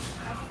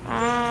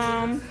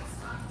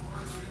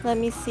 Let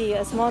me see,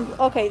 a small,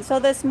 okay, so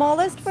the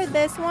smallest for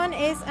this one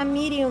is a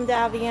medium,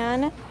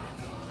 Davian.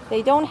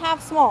 They don't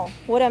have small.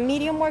 Would a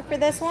medium work for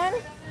this one?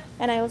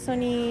 And I also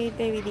need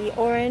maybe the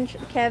orange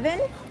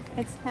Kevin.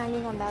 It's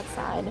hanging on that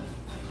side,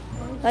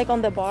 like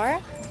on the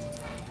bar.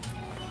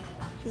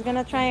 She's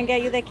gonna try and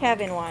get you the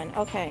Kevin one.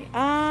 Okay,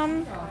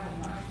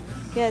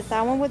 yes,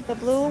 that one with the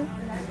blue,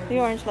 the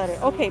orange letter.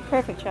 Okay,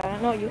 perfect,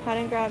 Chad. No, you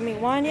hadn't grabbed me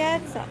one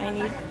yet, so I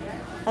need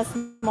a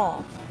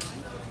small.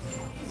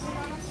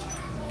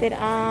 Did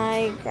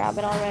I grab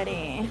it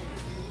already?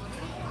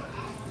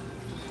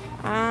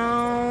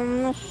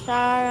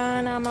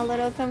 Sharon, I'm a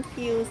little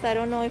confused. I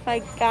don't know if I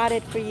got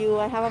it for you.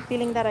 I have a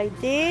feeling that I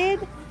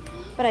did,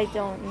 but I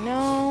don't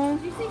know.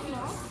 Did you say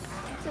small?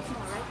 It's a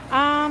small,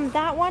 right?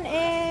 That one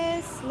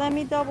is, let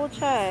me double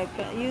check.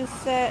 You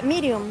said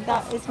medium.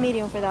 That is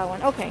medium for that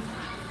one. Okay.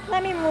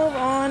 Let me move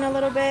on a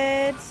little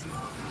bit.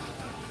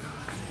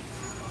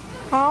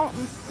 How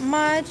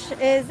much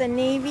is the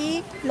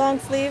navy long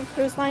sleeve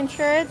cruise line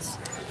shirt?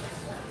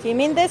 Do you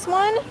mean this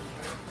one?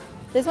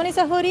 This one is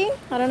a hoodie.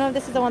 I don't know if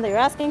this is the one that you're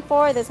asking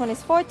for. This one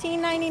is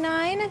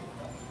 $14.99.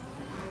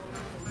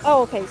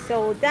 Oh, okay.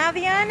 So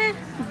Davian,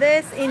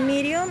 this in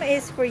medium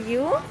is for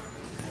you.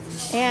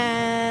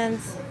 And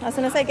as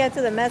soon as I get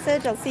to the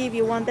message, I'll see if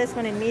you want this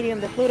one in medium,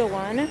 the Pluto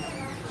one.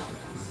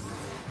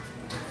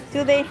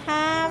 Do they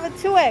have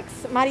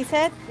 2X? Mari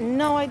said,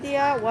 no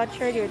idea what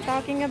shirt you're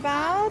talking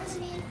about.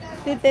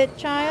 Did the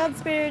Child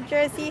Spirit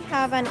jersey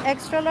have an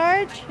extra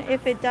large?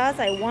 If it does,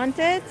 I want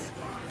it.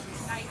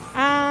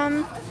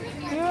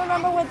 Do you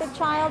remember what the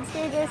Child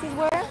Spirit jerseys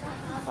were?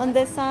 On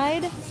this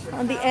side,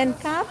 on the end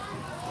cap?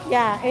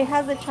 Yeah, it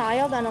has the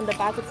child, and on the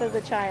back it says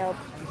the child.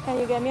 Can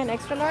you get me an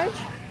extra large?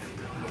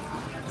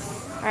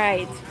 All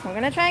right, we're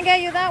gonna try and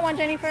get you that one,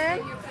 Jennifer.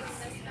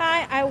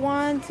 Hi, I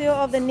want 2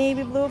 of the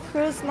navy blue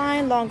cruise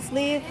line long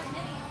sleeve,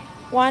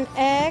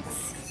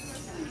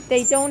 1X.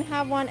 They don't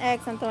have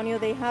 1X, Antonio.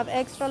 They have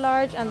extra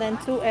large and then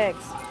 2X.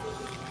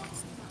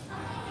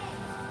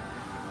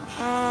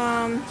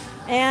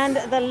 And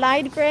the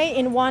light gray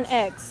in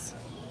 1X.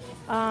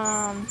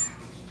 I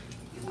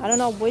don't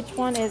know which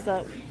one is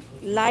the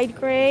light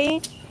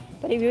gray,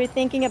 but if you're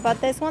thinking about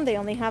this one, they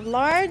only have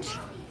large.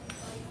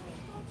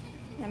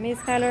 Let me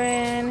color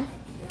in.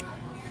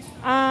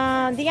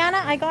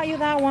 Diana, I got you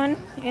that one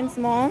in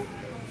small.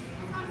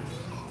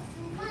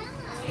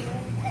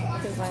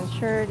 This one's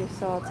shirt,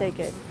 so I'll take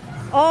it.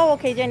 Oh,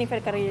 okay, Jennifer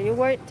Carrillo, you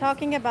were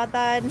talking about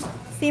that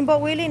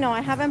Steamboat Willie? No,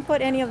 I haven't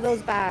put any of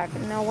those back.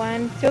 No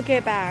one took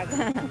it back.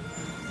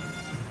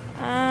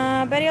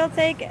 But you'll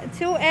take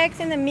 2X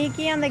in the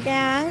Mickey and the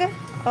gang.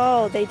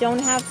 Oh, they don't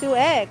have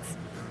 2X.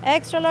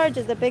 Extra large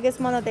is the biggest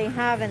one that they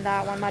have in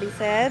that one, Mari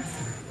said.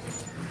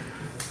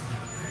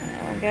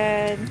 Oh,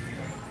 good.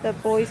 The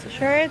boys'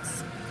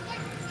 shirts.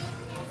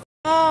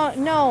 Oh,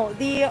 no,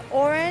 the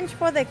orange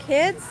for the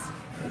kids.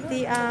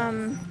 The,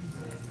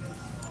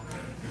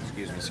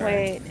 Excuse me, sorry.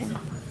 wait.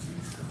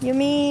 You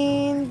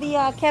mean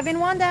the Kevin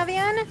one,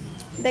 Davian?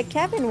 The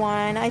Kevin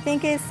one, I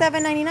think, is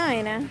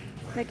 $7.99.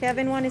 The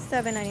Kevin one is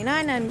 $7.99,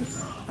 and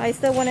I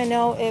still want to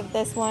know if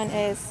this one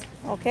is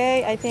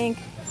Okay, I think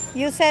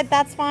you said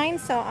that's fine,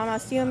 so I'm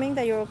assuming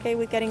that you're okay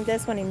with getting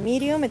this one in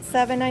medium. It's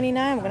 $7.99.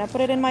 I'm gonna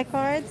put it in my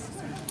cards.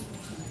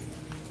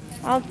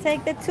 I'll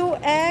take the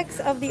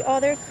 2X of the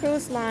other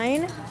cruise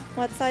line.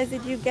 What size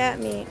did you get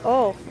me?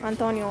 Oh,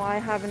 Antonio, I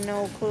have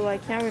no clue. I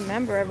can't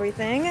remember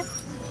everything.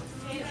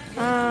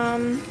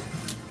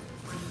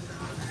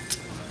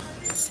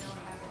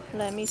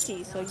 Let me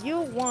see. So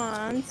you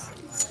want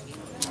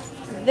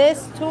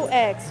this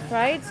 2X,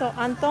 right? So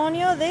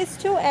Antonio, this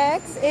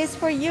 2X is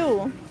for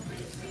you.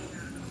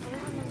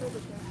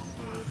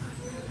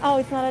 Oh,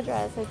 it's not a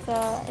dress.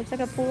 It's like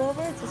a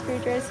pullover. It's a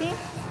spirit jersey.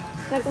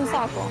 It's like un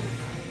saco.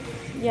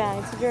 Yeah,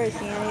 it's a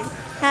jersey, and it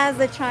has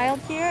the child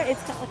here.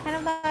 It's kind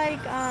of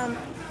like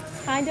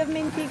kind of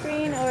minty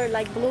green or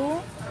like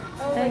blue.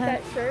 Oh, like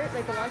that shirt,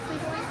 like the long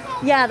sleeve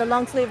one? Yeah, the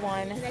long sleeve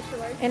one. An extra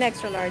large? In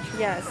extra large,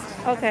 yes.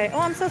 Okay. Oh,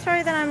 I'm so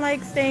sorry that I'm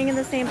like staying in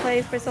the same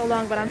place for so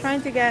long, but I'm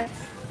trying to get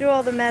through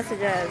all the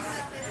messages.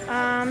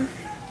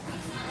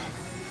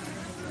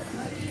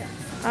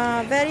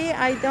 Betty,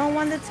 I don't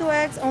want the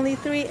 2X, only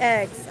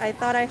 3X. I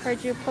thought I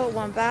heard you put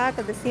one back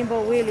of the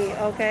Steamboat Willie.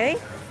 Okay.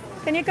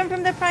 Can you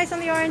confirm the price on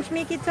the orange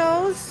Mickey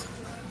toes?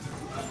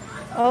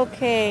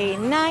 Okay,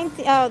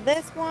 90. Oh,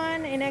 this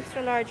one in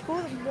extra large. Who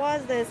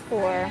was this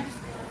for?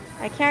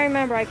 I can't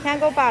remember. I can't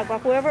go back, but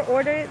whoever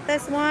ordered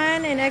this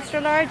one in extra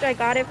large, I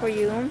got it for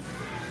you.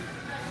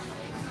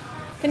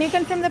 Can you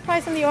confirm the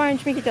price on the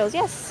orange Mickey toes?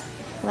 Yes.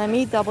 Let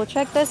me double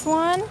check this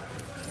one.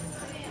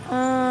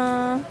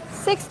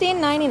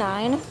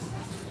 $16.99.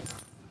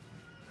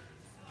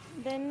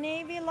 The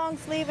navy long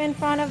sleeve in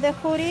front of the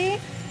hoodie,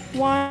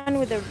 one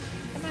with the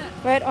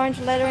red orange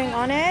lettering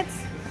on it.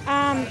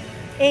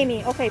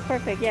 Amy, okay,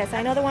 perfect. Yes,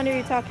 I know the one that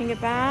you're talking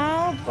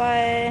about,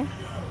 but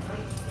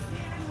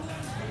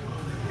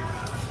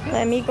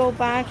let me go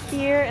back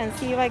here and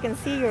see if I can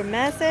see your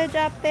message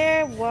up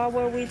there. What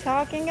were we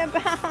talking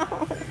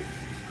about?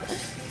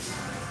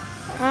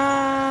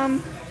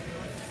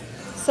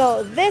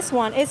 So this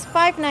one is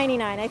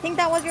 $5.99. I think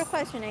that was your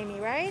question, Amy,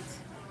 right?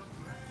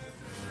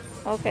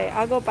 Okay,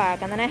 I'll go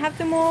back, and then I have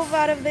to move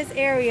out of this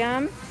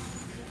area.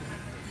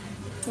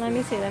 Let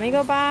me see. Let me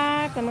go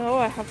back. Oh,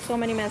 I have so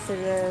many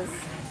messages.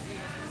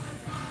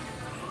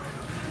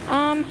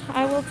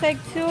 I will take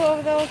 2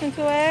 of those in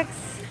 2X.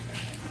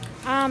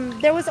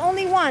 There was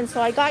only one,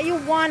 so I got you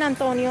one,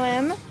 Antonio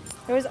M.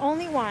 There was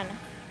only one.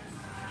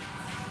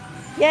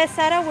 Yes,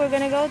 Sarah, we're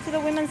gonna go to the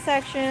women's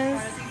sections.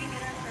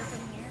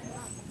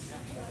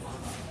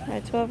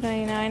 At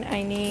 $12.99,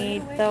 I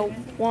need the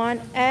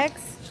 1X,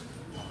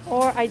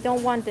 or I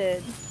don't want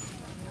it.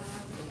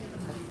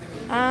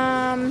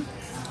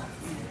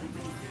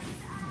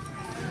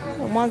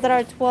 The ones that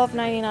are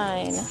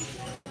 $12.99.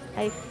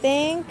 I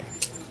think.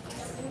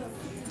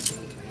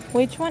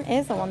 Which one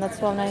is the one that's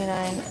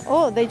 $12.99?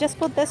 Oh, they just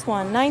put this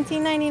one.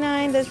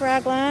 $19.99. This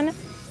raglan.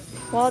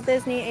 Walt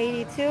Disney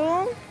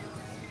 82.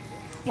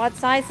 What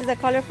size is the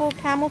colorful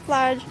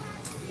camouflage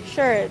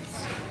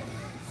shirts?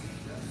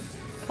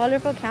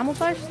 Colorful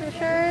camouflage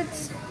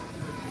shirts?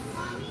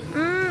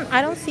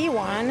 I don't see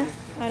one.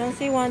 I don't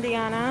see one,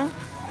 Diana.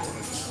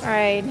 All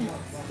right.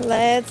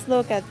 Let's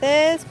look at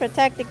this.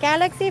 Protect the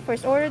Galaxy.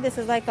 First order. This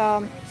is like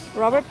a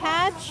rubber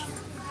patch.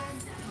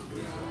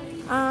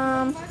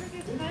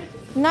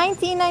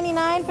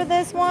 $19.99 for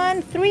this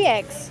one.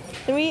 3X.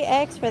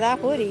 3X for that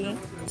hoodie.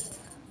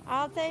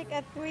 I'll take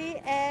a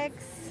 3X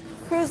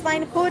cruise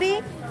line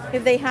hoodie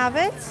if they have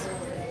it.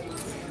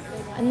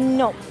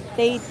 No,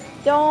 they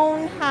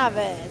don't have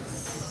it.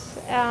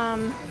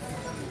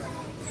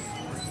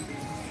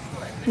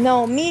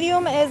 No,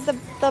 medium is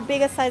the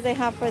biggest size they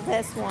have for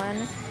this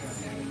one.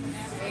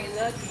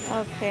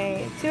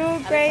 Okay,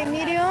 2 gray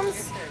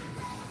mediums.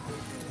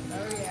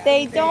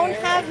 They don't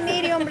have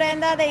medium,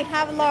 Brenda. They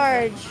have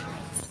large.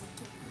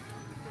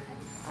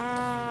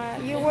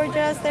 You were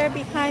just there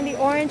behind the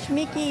orange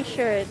Mickey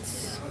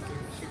shirts.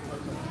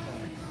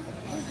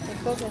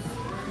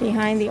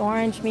 Behind the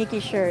orange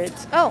Mickey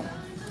shirts. Oh,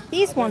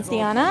 these ones,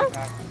 Diana.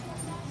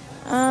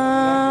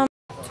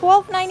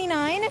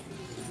 $12.99.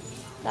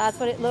 That's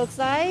what it looks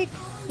like.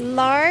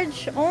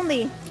 Large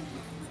only.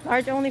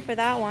 Large only for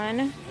that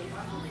one.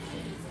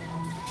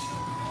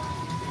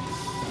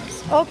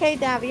 Okay,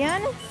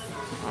 Davian.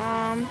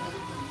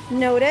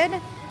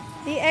 Noted.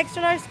 The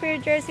extra large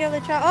spirit jersey of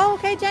the child. Oh,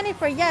 okay,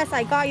 Jennifer. Yes,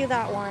 I got you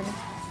that one.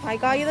 I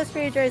got you the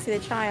spirit jersey,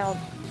 the child.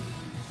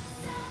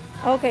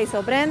 Okay,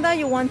 so Brenda,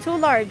 you want 2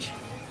 large.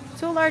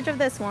 2 large of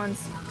this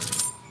ones.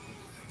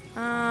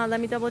 Let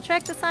me double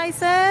check the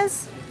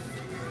sizes.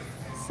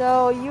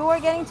 So you are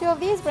getting 2 of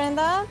these,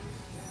 Brenda.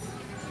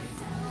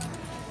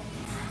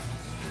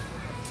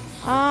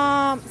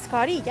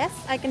 Scotty, yes,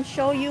 I can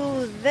show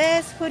you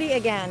this hoodie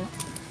again.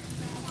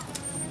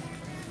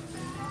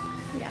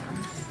 Yeah,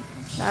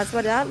 that's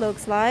what that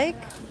looks like.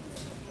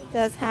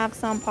 Does have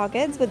some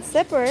pockets with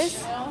zippers.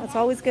 That's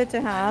always good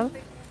to have.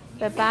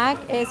 The back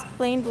is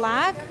plain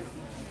black.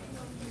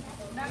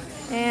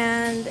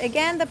 And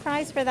again, the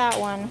price for that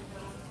one,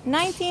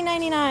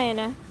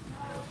 $19.99.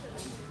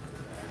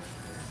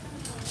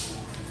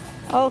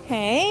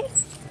 Okay.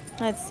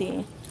 let's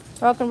see.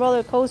 Rock and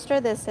Roller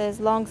Coaster. This is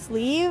long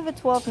sleeve,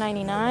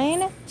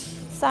 $12.99.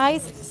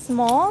 Size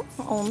small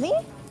only.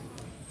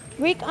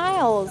 Greek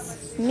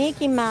Isles,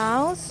 Mickey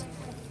Mouse,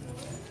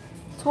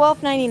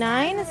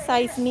 $12.99.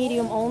 Size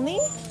medium only.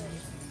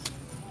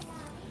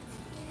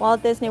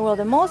 Walt Disney World,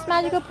 the most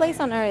magical place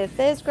on earth.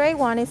 This gray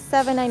one is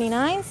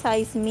 $7.99.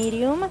 Size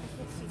medium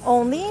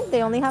only.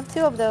 They only have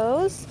 2 of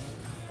those.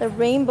 The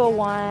rainbow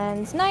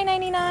ones,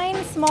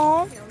 $9.99.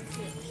 Small,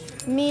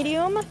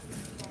 medium,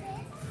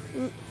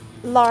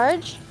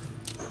 large,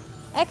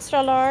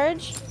 extra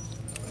large,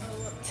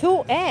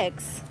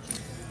 2X.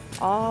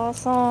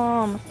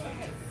 Awesome.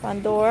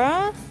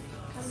 Pandora,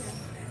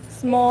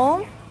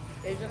 small,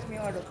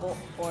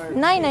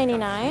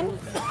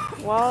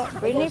 $9.99. Walt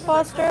Britney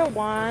Foster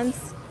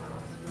wants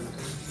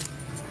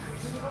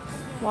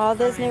Walt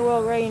Disney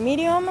World gray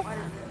medium.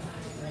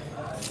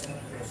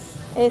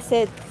 Is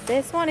it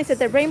this one? Is it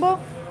the rainbow?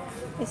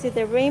 Is it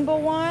the rainbow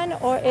one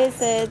or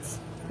is it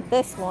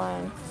this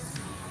one?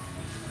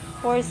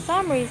 For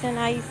some reason,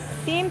 I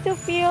seem to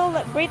feel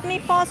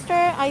Britney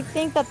Foster. I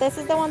think that this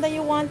is the one that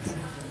you want.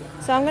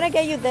 So I'm gonna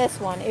get you this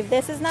one. If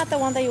this is not the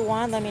one that you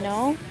want, let me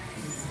know.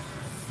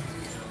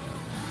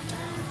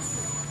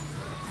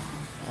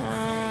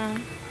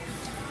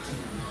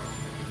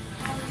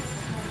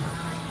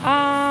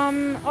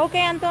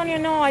 Okay, Antonio,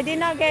 no, I did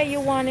not get you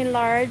one in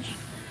large.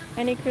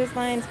 Any cruise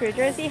line Spirit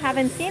jersey?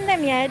 Haven't seen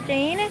them yet,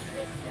 Jane.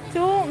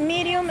 2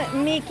 medium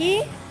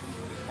Mickey.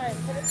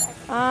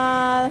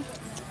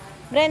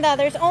 Brenda,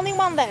 there's only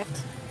one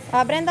left.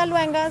 Brenda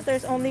Luengas,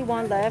 there's only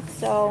one left.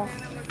 So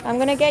I'm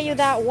going to get you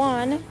that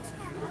one.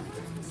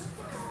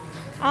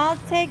 I'll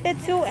take the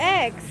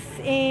 2X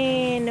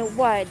in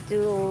what?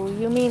 Do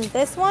you mean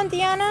this one,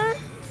 Diana?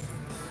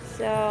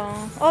 So,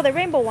 oh, the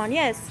rainbow one,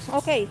 yes.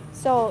 Okay,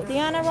 so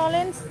Diana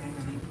Rollins,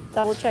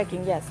 double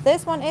checking, yes.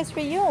 This one is for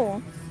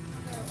you.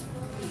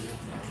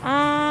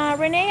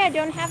 Renee, I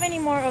don't have any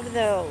more of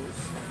those.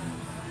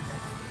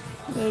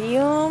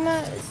 Medium,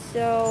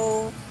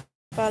 so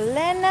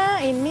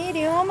Valena in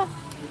medium.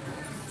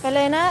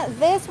 Valena,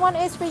 this one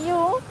is for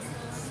you.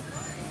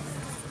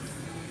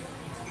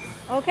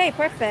 Okay,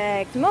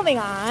 perfect. Moving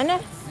on.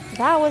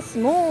 That was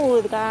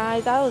smooth,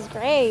 guys. That was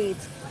great.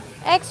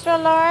 Extra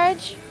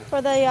large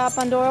for the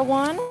Pandora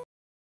one.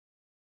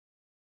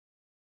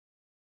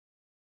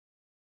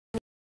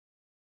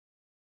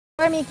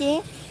 For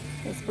Mickey,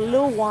 this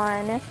blue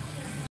one.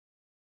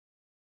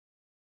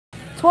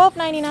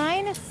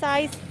 $12.99,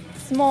 size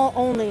small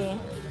only.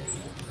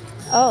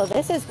 Oh,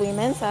 this is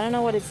women's. I don't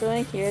know what it's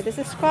doing here. This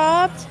is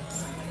cropped.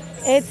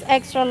 It's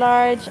extra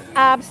large.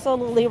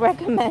 Absolutely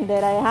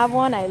recommended. I have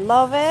one. I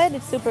love it.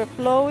 It's super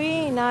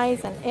flowy,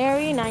 nice and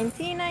airy.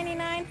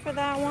 $19.99 for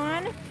that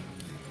one.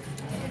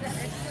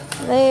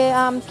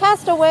 The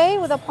Castaway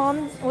with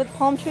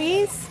palm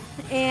trees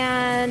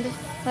and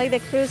like the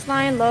cruise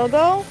line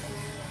logo.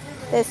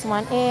 This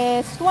one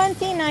is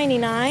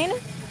 $20.99.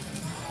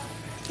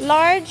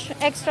 Large,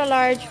 extra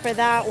large for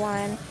that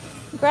one.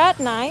 Grad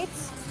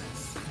Nights.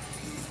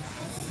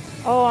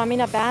 Oh, I'm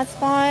in a bad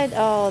spot.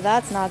 Oh,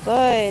 that's not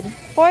good.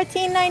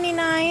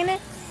 $14.99.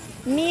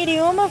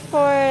 Medium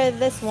for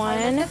this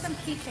one.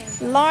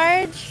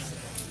 Large,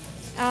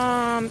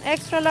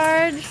 extra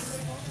large,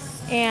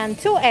 and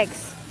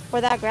 2X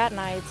for that Grad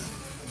Nights.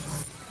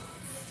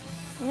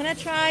 I'm gonna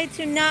try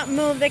to not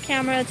move the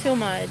camera too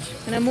much.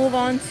 I'm gonna move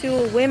on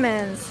to the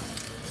women's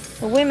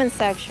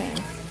section.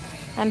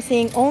 I'm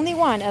seeing only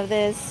one of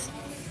this.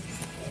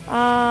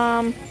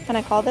 Can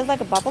I call this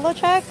like a buffalo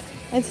check?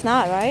 It's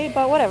not, right?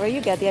 But whatever,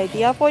 you get the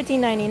idea.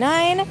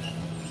 $14.99.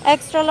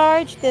 Extra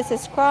large. This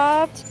is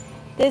cropped.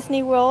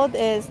 Disney World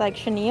is like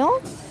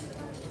chenille.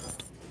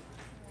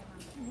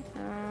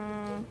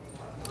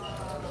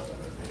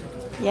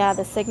 Yeah,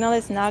 the signal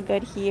is not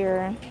good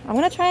here. I'm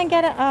gonna try and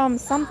get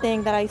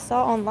something that I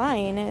saw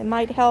online. It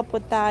might help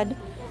with that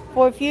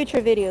for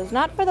future videos.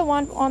 Not for the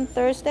one on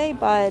Thursday,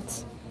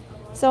 but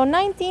so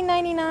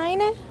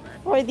 $19.99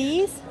 for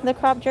these, the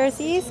crop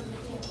jerseys.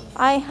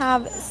 I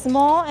have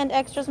small and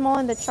extra small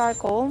in the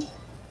charcoal,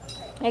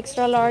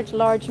 extra large,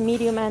 large,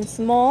 medium, and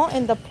small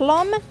in the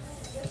plum,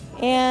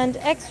 and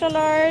extra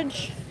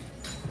large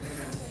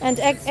and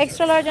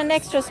extra large and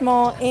extra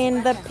small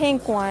in the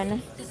pink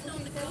one.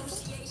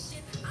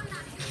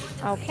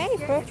 Okay,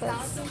 perfect. You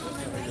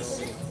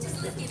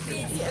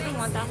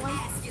want that one?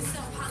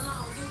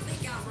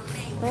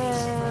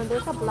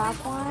 There's a black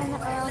one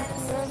around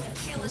here.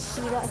 You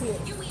see that here?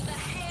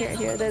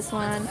 Here, this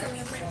one.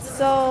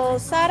 So,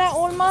 Sarah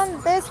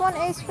Ullman, this one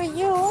is for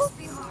you.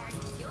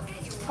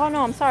 Oh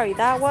no, I'm sorry.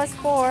 That was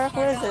for,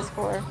 who is this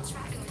for?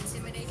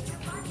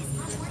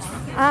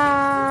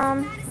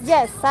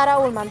 Yes,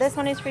 Sarah Ullman. This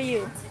one is for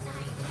you.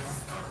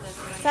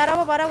 Sarah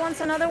Bobara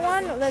wants another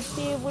one. Let's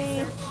see if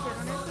we...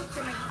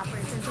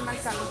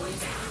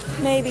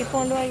 Maybe,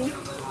 ponlo ahí.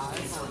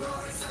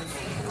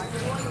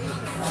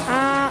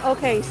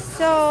 Okay,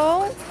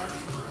 so...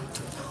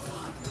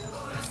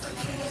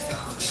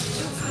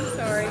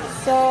 Sorry.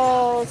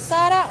 So,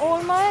 Sarah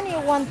Ullman, you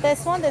want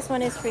this one. This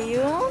one is for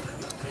you.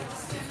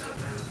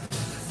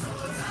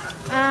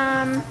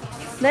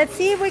 Let's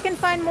see if we can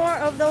find more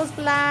of those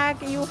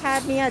black You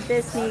Had Me at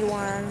Disney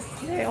ones.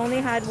 They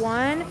only had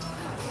one.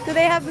 Do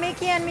they have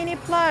Mickey and Minnie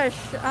plush?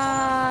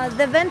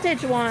 The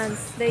vintage ones,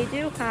 they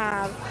do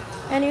have.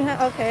 And you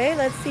have, okay,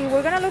 let's see.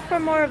 We're gonna look for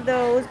more of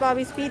those.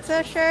 Bobby's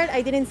Pizza shirt.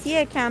 I didn't see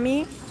it,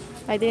 Cami.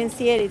 I didn't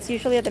see it. It's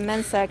usually at the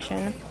men's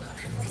section.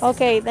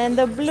 Okay, then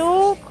the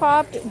blue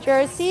cropped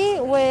jersey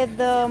with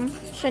the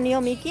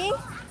chenille Mickey.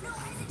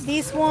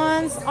 These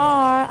ones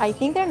are, I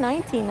think they're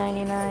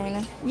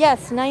 $19.99.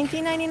 Yes,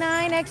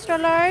 $19.99 extra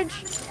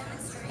large.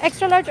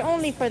 Extra large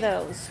only for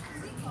those.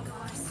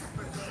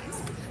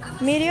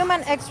 Medium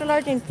and extra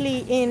large in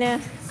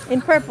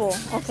purple.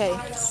 Okay.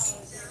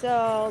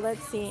 So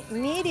let's see.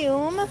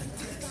 Medium.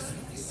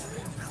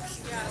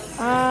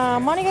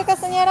 Monica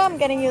Castañeda, I'm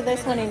getting you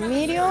this one in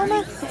medium.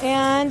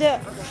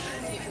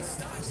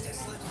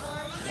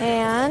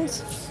 And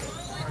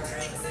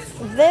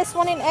this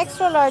one in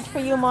extra large for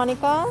you,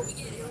 Monica.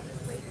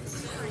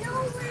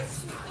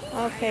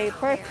 Okay,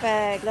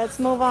 perfect. Let's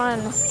move on.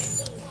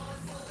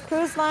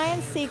 Cruise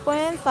line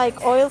sequence,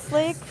 like oil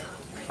slick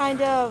kind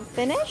of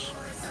finish.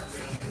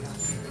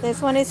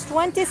 This one is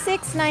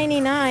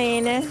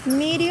 $26.99.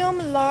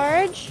 Medium,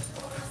 large,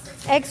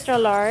 extra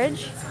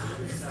large.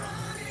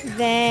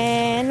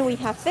 Then we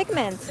have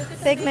Figment.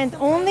 Figment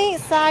only,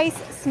 size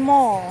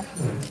small.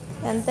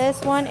 And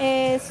this one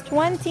is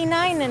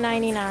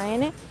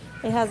 $29.99.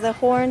 It has the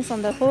horns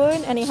on the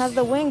hood and it has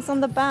the wings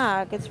on the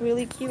back. It's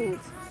really cute.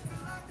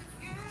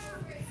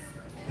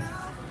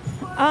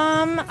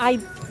 I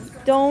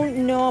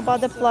don't know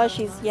about the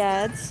plushies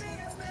yet.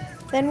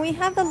 Then we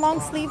have the long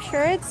sleeve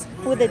shirts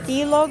with the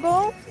D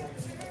logo.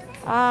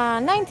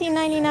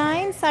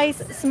 $19.99,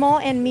 size small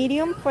and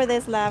medium for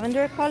this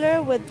lavender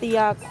color with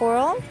the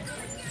coral.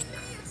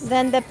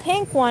 Then the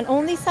pink one,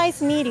 only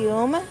size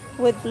medium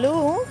with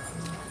blue.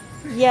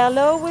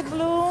 Yellow with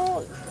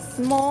blue,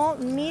 small,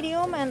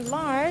 medium, and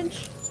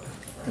large.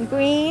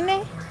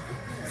 Green,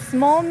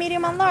 small,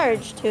 medium, and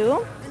large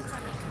too.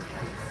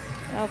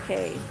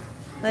 Okay,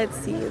 let's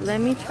see.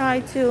 Let me try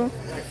to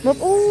move.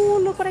 Oh,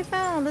 look what I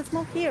found. Let's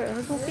move here.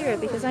 Let's move here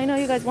because I know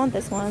you guys want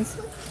this one.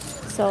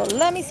 So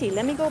let me see.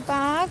 Let me go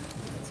back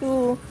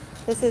to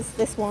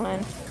this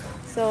one.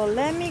 So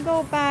let me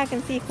go back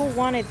and see who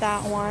wanted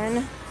that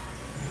one.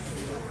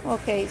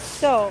 Okay,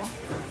 so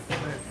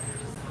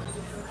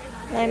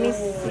let me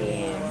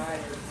see.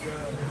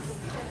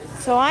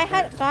 So I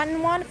had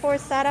gotten one for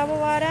Sara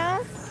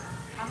Bovada.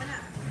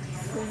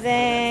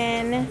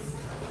 Then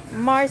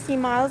Marcy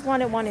Miles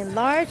wanted one in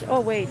large. Oh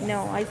wait,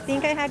 no. I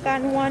think I had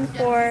gotten one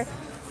for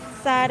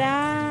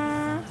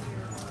Sara.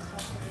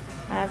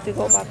 I have to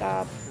go back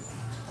up.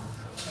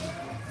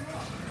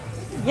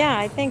 Yeah,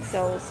 I think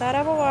so.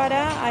 Sara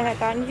Bovada, I had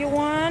gotten you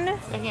one.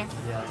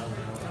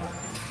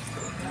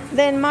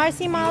 Then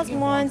Marcy Miles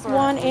wants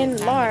one in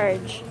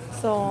large.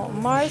 So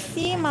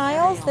Marcy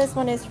Miles, this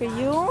one is for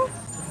you.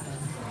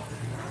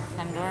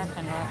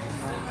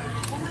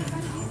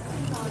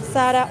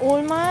 Sarah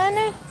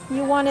Ullman,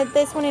 you wanted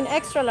this one in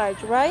extra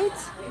large, right?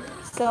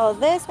 So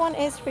this one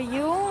is for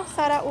you,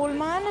 Sarah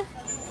Ullman.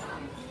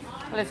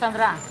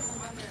 Alessandra.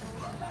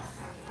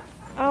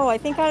 Oh, I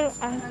think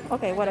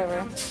okay,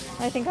 whatever.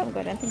 I think I'm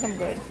good. I think I'm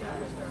good.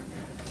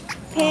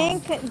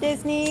 Pink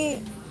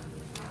Disney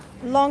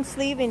long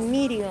sleeve in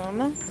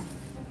medium.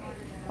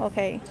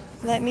 Okay,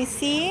 let me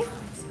see.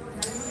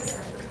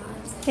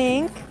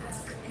 Pink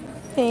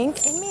in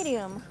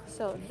medium.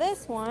 So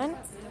this one,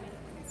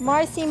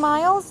 Marcy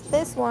Miles,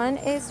 this one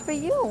is for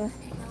you.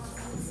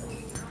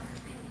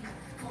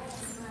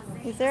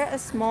 Is there a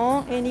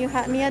small in You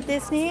Had Me at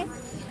Disney?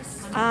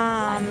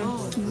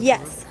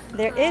 Yes,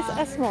 there is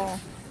a small.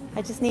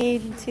 I just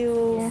need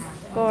to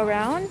go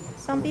around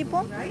some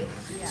people.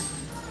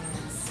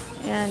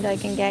 And I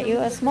can get you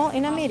a small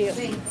in a medium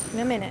in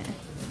a minute.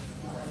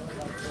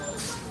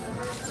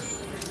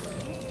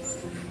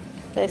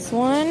 This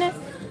one,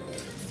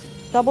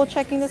 double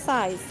checking the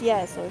size.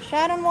 Yes, so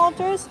Sharon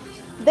Walters,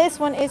 this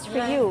one is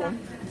for you.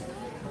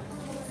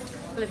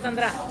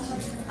 Alessandra.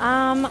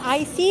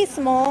 I see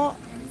small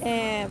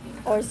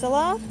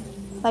Ursula,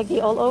 like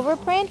the all over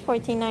print,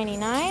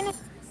 $14.99.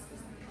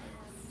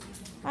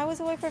 I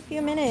was away for a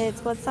few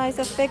minutes. What size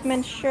of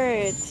Figment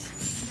shirt?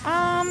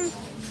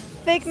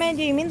 Figment,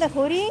 do you mean the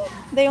hoodie?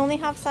 They only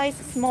have size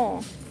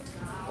small.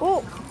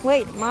 Oh,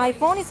 wait, my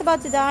phone is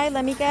about to die.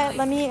 Let me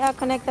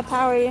connect the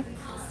power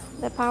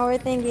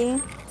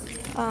thingy.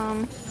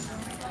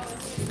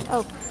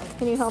 Oh,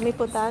 can you help me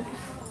put that?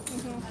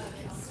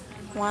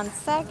 1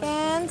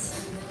 second.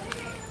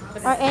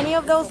 Are any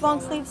of those long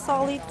sleeve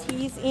solid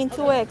tees in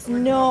 2X?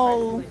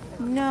 No,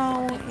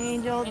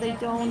 Angel, they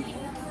don't.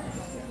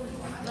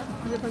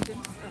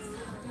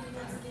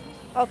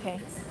 Okay,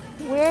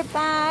 we're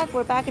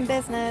back in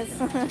business.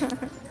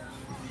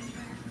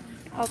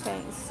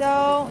 Okay,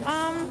 so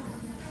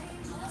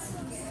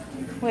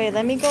wait,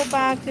 let me go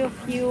back to a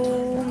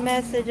few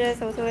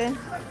messages.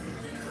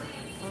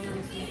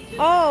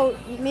 Oh,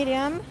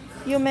 Miriam,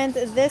 you meant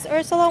this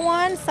Ursula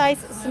one, size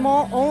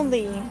small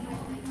only.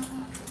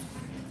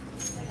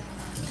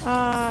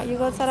 You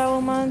got Sarah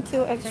Ullman,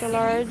 2 extra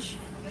large.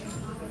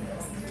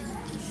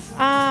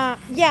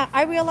 Yeah,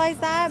 I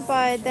realized that,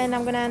 but then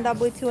I'm gonna end up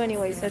with 2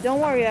 anyway, so don't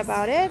worry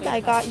about it. I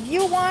got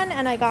you one,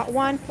 and I got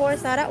one for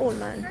Sarah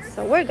Ullman,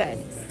 so we're good.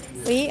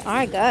 We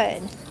are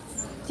good.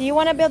 Do you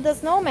want to build the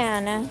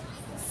snowman?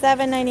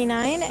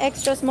 $7.99,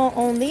 extra small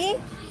only.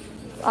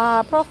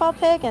 Profile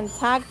pic and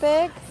tag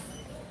pic,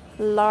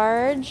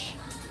 large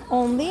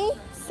only.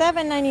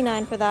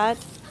 $7.99 for that.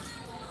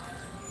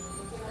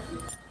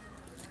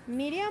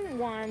 Medium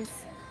wants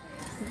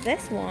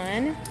this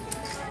one.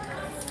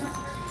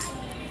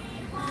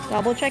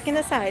 Double checking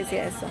the size,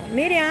 yes. So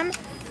medium,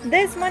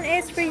 this one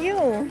is for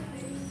you.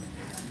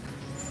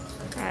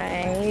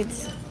 Right.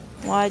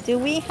 What do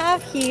we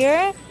have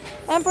here?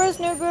 Emperor's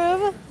New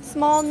Groove,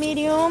 small,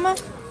 medium,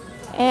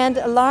 and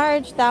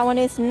large. That one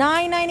is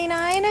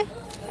 $9.99.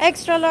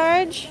 Extra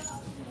large,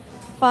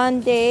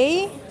 Fun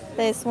Day.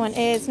 This one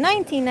is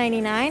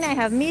 $19.99. I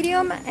have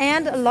medium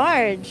and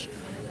large.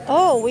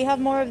 Oh, we have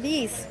more of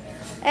these.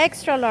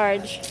 Extra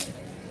large.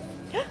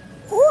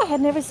 Oh, I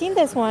had never seen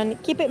this one.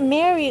 Keep It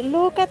Merry.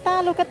 Look at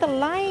that. Look at the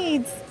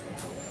lights.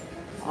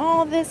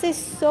 Oh, this is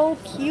so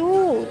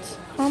cute.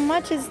 How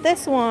much is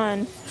this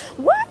one?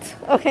 What?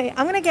 Okay,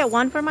 I'm gonna get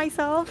one for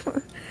myself.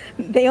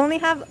 They only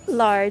have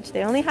large.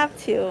 They only have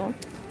 2.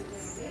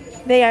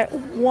 They are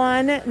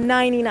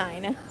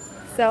 $1.99.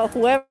 So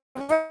whoever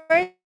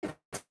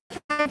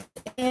types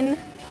in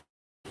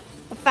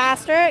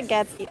faster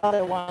gets the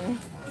other one.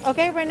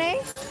 Okay,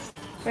 Renee?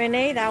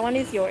 Renee, that one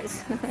is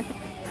yours.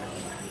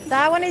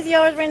 That one is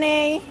yours,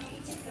 Renee.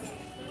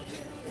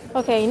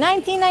 Okay,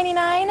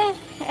 $19.99.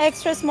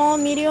 Extra small,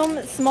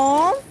 medium,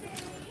 small.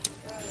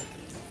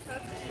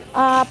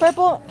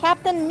 Purple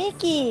Captain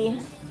Mickey,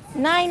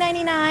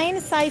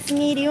 $9.99. Size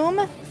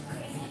medium.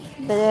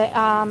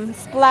 The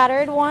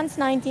splattered ones,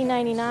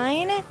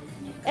 $19.99.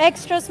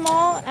 Extra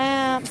small,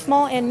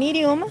 small and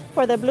medium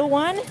for the blue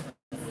one.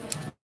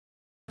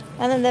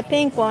 And then the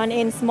pink one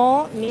in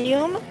small,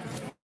 medium,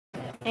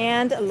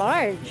 and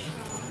large.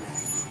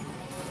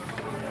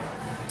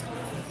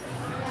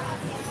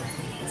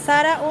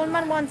 Sarah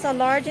Ullman wants a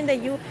large in the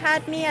You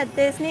Had Me at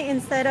Disney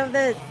instead of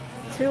the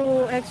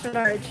 2 extra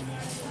large.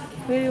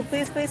 Will you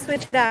please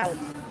switch it out?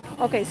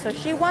 Okay, so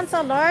she wants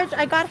a large.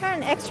 I got her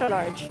an extra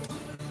large.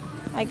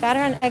 I got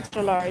her an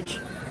extra large.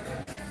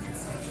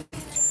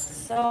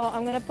 So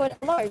I'm gonna put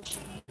a large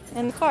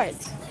in the cart.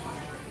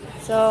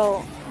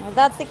 So if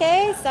that's the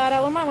case,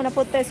 Sarah Ullman, I'm gonna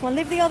put this one.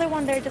 Leave the other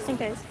one there just in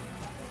case.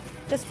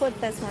 Just put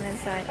this one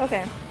inside.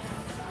 Okay.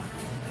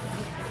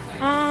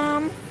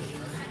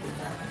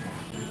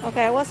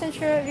 Okay, I wasn't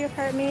sure if you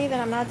heard me that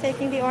I'm not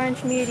taking the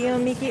orange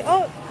medium, Mickey.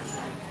 Oh,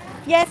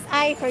 yes,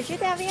 I heard you,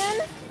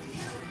 Davian.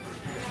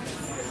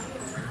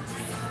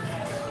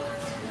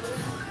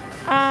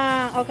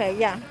 Okay,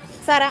 yeah.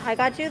 Sarah, I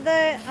got you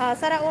the,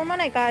 Sarah Ullman,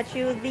 I got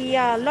you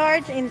the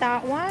large in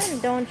that one.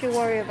 Don't you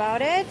worry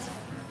about it.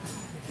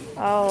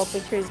 Oh,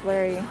 picture is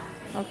blurry.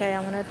 Okay,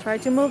 I'm gonna try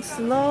to move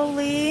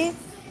slowly.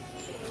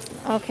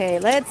 Okay,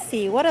 let's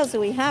see. What else do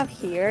we have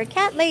here?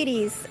 Cat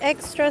Ladies,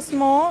 extra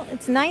small.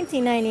 It's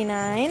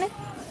 $19.99.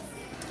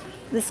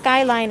 The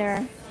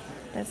Skyliner.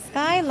 The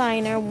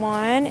Skyliner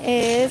one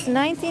is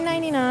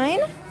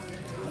 $19.99.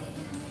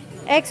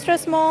 Extra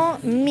small,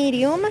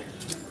 medium.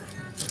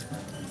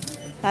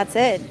 That's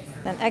it.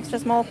 Then extra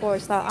small for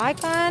Style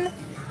Icon.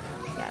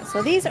 Yeah,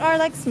 so these are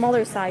like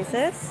smaller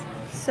sizes.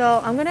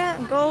 So I'm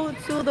gonna go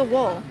to the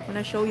wall. I'm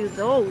gonna show you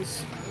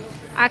those.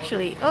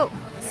 Actually, oh,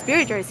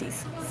 Spirit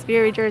jerseys.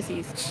 Spirit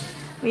jerseys.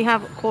 We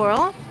have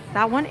Coral.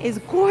 That one is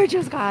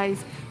gorgeous,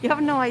 guys. You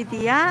have no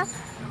idea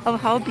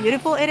of how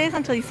beautiful it is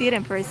until you see it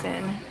in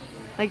person.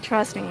 Like,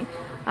 trust me.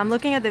 I'm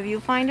looking at the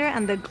viewfinder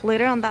and the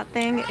glitter on that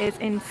thing is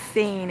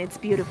insane. It's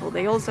beautiful.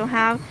 They also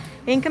have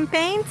ink and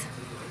paint.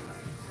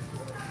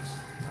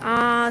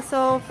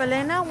 So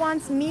Felena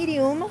wants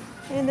medium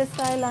in the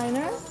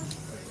Skyliner.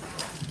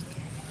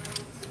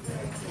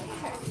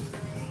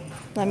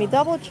 Let me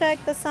double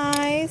check the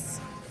size.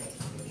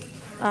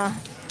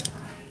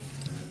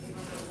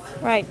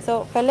 Right,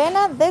 so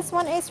Felena, this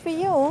one is for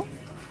you.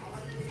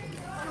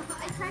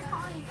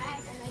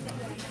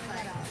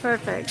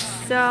 Perfect.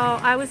 So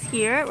I was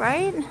here,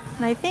 right?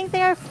 And I think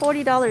they are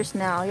 $40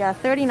 now. Yeah,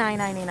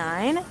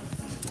 $39.99.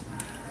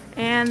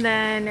 And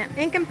then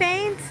ink and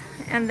paint.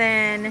 And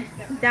then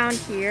down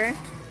here,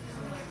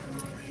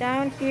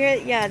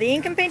 yeah, the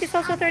ink and paint is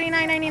also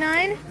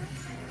 $39.99.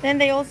 Then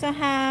they also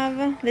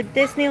have the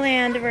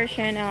Disneyland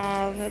version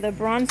of the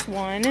bronze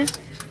one.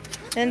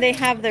 Then they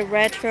have the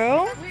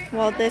retro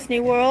Walt Disney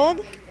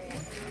World.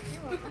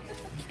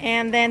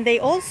 And then they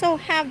also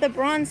have the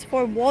bronze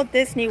for Walt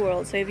Disney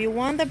World. So if you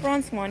want the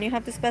bronze one, you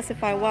have to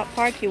specify what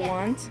park you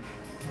want.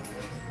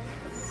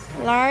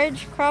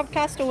 Large crop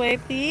Castaway,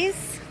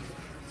 please.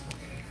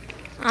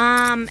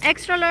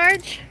 Extra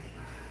large.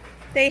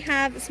 They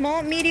have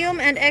small, medium,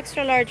 and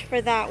extra large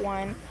for that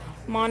one,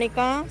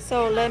 Monica.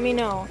 So let me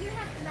know.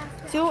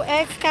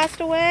 2X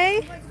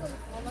Castaway.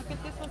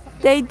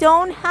 They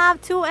don't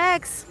have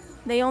 2X.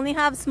 They only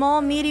have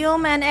small,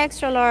 medium, and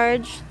extra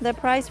large. The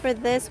price for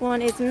this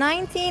one is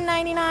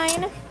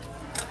 $19.99.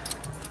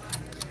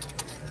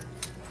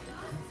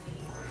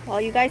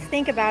 While you guys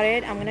think about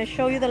it, I'm gonna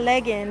show you the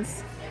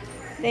leggings.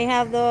 They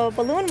have the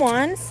balloon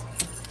ones,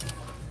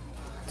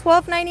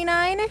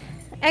 $12.99.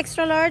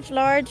 Extra large,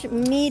 large,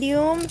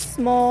 medium,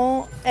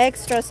 small,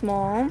 extra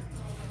small.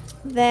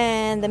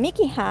 Then the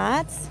Mickey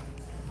hats,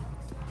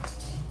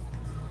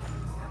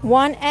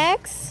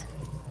 1X.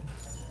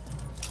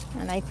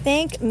 And I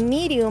think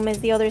medium is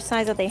the other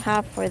size that they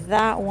have for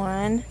that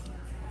one.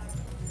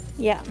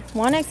 Yeah,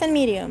 1X and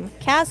medium.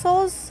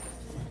 Castles.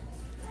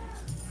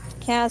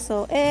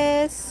 Castle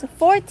is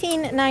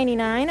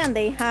 $14.99 and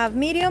they have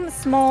medium,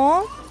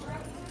 small,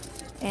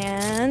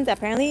 and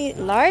apparently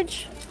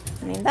large.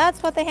 I mean,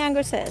 that's what the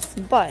hanger says.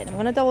 But I'm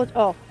gonna double.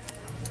 Oh,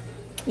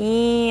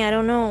 I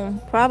don't know.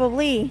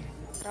 Probably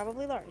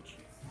large.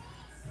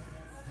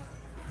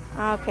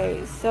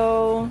 Okay,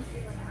 so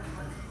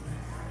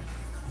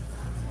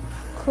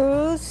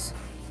Cruise.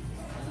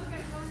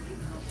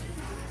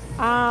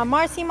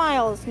 Marcy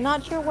Miles.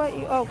 Not sure what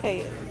you.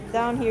 Okay,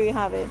 down here you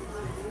have it.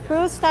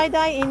 Cruise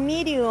tie-dye in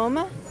medium.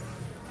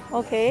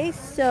 Okay,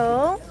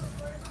 so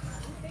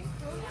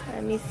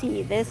let me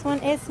see. This one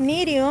is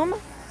medium.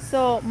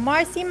 So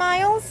Marcy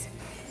Miles,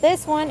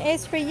 this one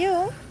is for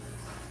you.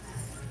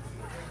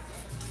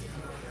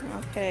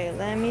 Okay,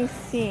 let me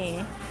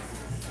see.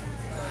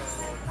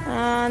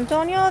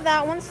 Antonio,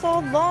 that one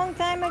sold long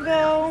time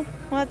ago.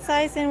 What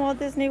size in Walt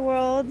Disney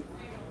World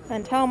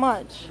and how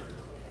much?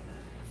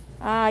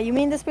 You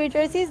mean the Spirit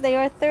jerseys? They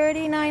are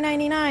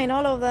 $39.99,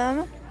 all of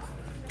them.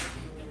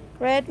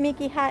 Red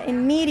Mickey hat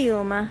in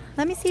medium.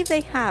 Let me see if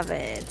they have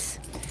it.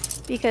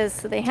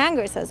 Because the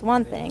hanger says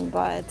one thing,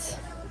 but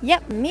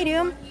yep,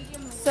 medium.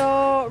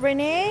 So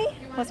Renee,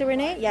 was it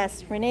Renee?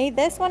 Yes, Renee,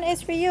 this one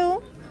is for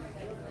you.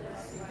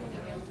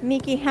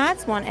 Mickey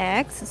hats,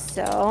 1X.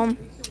 So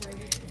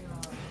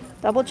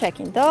double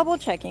checking,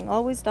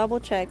 always double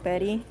check,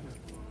 Betty.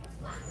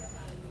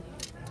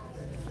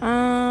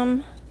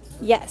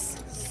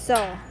 Yes,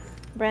 so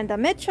Brenda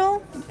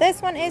Mitchell,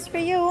 this one is for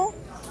you.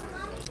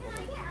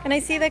 Can I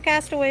see the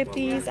Castaway,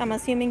 please? I'm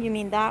assuming you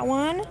mean that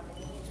one.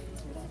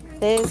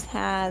 This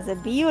has a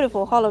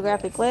beautiful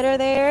holographic glitter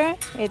there.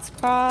 It's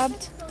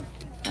cropped,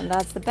 and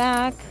that's the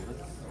back.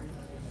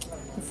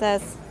 It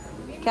says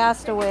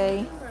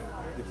Castaway.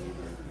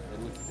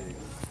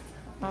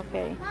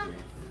 Okay.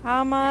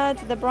 How much?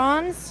 The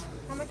bronze?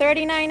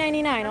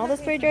 $39.99. All the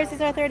Spirit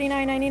jerseys are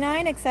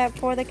 $39.99 except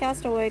for the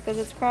Castaway because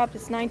it's cropped.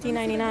 It's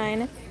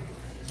 $19.99.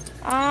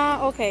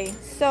 Okay.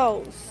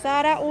 So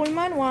Sarah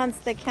Ullman wants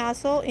the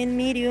Castle in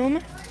medium.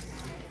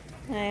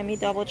 Let me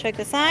double check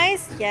the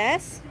size.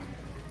 Yes.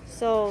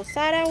 So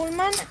Sarah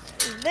Ullman,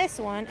 this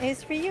one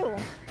is for you.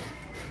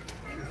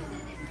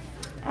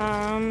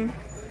 Young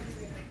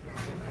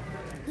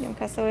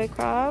Castaway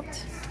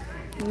cropped,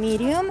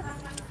 medium.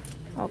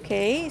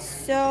 Okay,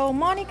 so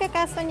Monica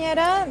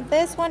Castañeda,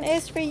 this one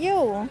is for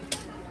you.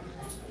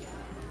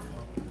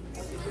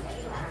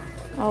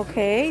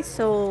 Okay,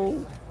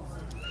 so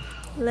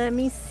let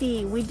me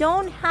see. We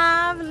don't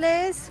have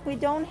Liz. We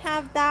don't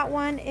have that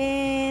one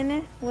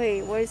in.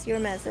 Wait, where's your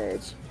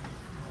message?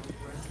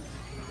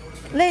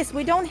 Liz,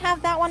 we don't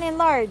have that one in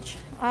large.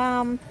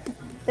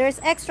 There's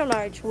extra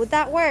large. Would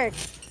that work?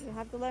 You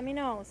have to let me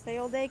know. Stay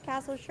all day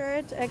Castle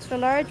shirt, extra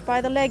large. Buy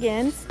the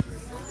leggings.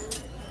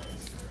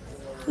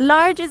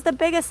 Large is the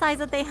biggest size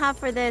that they have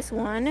for this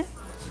one.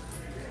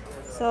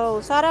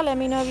 So Sarah, let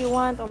me know if you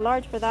want a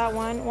large for that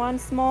one. One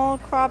small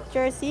crop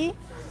jersey.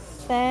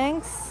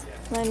 Thanks.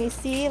 Let me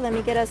see. Let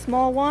me get a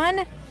small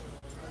one.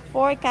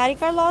 For Kari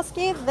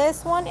Karlowski,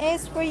 this one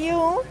is for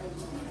you.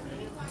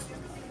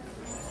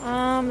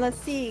 Let's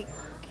see.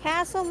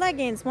 Castle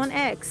leggings,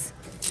 1X.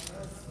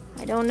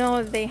 I don't know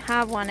if they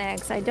have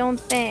 1X. I don't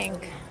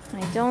think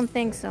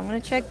so. I'm gonna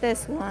check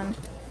this one.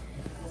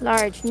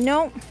 Large.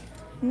 Nope.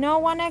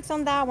 No 1X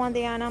on that one,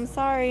 Diana. I'm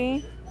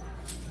sorry.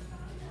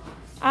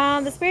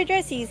 The Spirit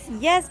jerseys.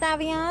 Yes,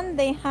 Davian.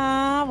 They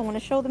have. I'm gonna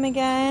show them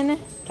again.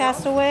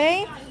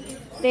 Castaway.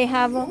 They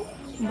have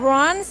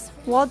bronze,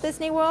 Walt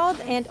Disney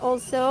World, and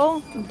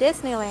also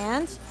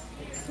Disneyland.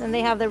 Then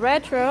they have the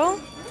retro.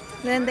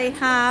 Then they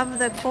have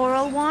the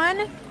coral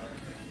one,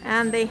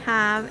 and they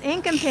have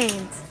ink and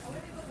paint.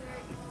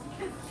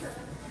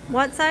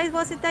 What size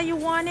was it that you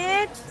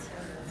wanted?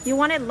 You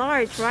wanted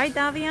large, right,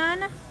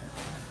 Davian?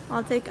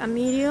 I'll take a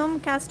medium.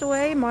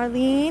 Castaway,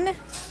 Marlene.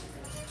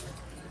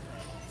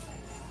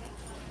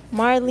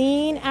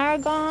 Marlene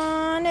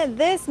Aragon,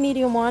 this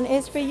medium one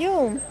is for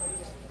you.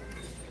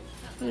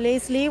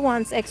 Leslie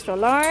wants extra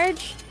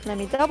large. Let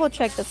me double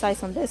check the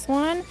size on this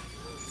one.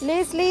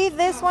 Leslie,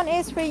 this one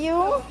is for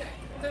you.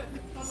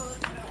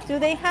 Do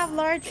they have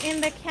large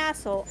in the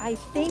Castle? I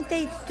think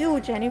they do,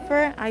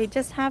 Jennifer. I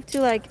just have to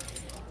like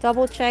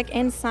double check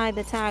inside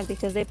the tag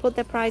because they put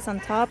the price on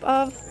top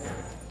of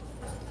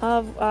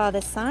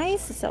the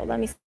size. So let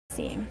me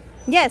see.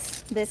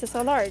 Yes, this is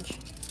a large.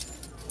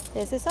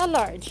 This is a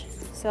large.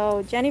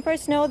 So Jennifer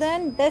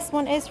Snowden, this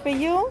one is for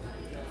you.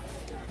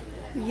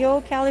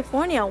 Yo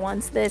California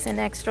wants this in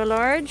extra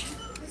large.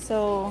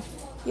 So,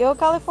 Yo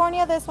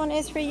California, this one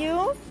is for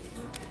you.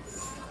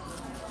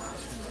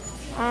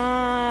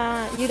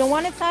 You don't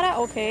want it, Sara?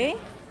 Okay.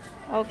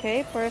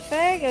 Okay,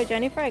 perfect. Yo,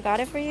 Jennifer, I got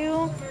it for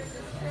you.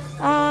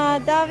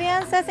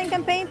 Davian says in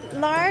campaign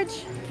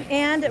large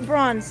and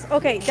bronze.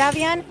 Okay,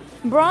 Davian,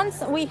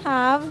 bronze we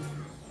have.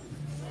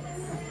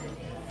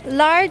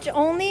 Large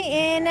only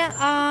in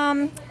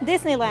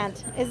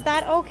Disneyland. Is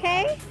that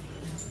okay?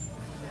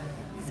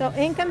 So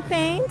ink and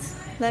paint.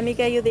 Let me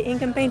get you the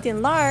ink and paint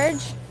in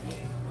large.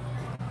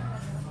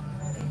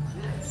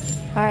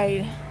 All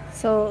right.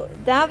 So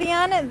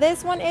Davian,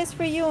 this one is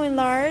for you in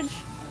large.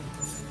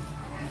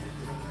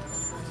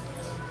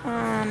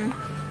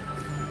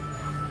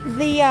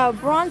 The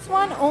bronze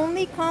one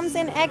only comes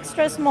in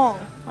extra small.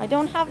 I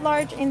don't have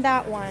large in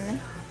that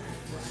one.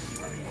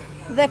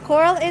 The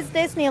coral is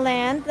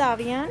Disneyland,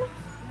 Davian.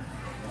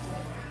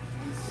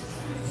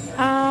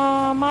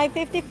 My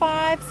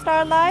 55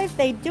 Star Life,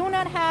 they do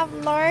not have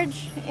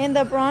large in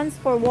the bronze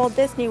for Walt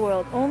Disney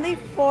World, only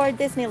for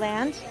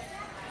Disneyland.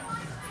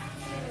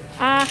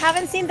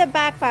 Haven't seen the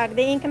backpack,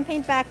 the ink and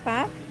paint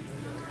backpack.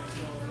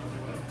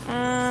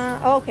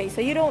 Okay,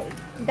 so you don't,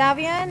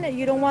 Davian,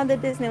 you don't want the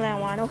Disneyland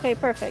one. Okay,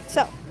 perfect.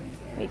 So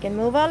we can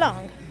move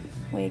along.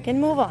 We can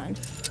move on.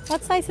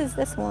 What size is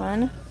this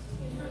one?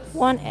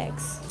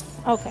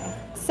 1X. Okay,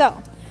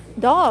 so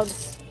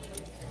dogs.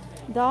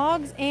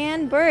 Dogs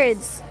and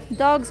birds.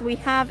 Dogs, we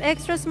have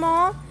extra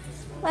small.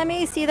 Let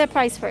me see the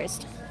price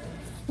first.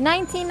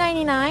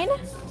 $19.99.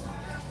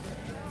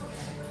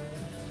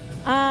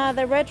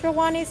 The retro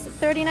one is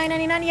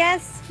 $39.99.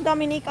 Yes,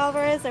 Dominique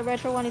Alvarez, the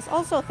retro one is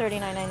also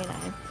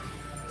 $39.99.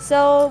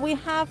 So we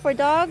have for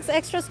dogs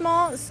extra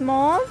small,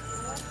 small.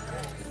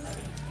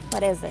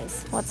 What is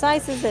this? What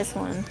size is this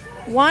one?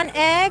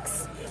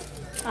 1X.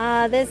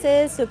 This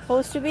is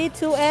supposed to be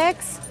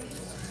 2X.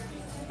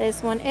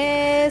 This one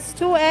is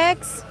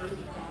 2X.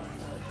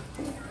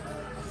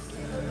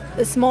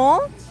 The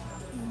small.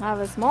 I have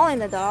a small in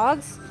the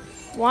dogs.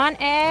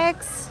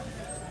 1X.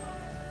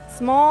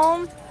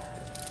 Small.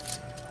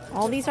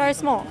 All these are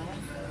small.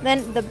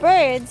 Then the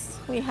birds,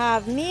 we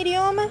have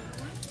medium,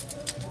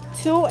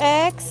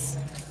 2X,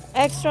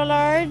 extra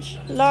large,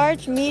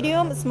 large,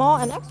 medium, small,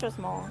 and extra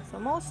small. So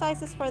most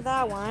sizes for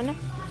that one.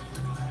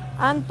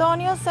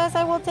 Antonio says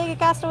I will take a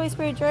Castaway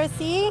Spirit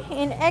jersey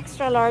in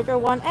extra large or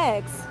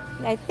 1X.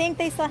 I think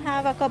they still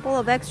have a couple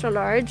of extra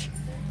large.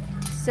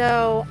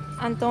 So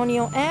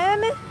Antonio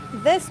M,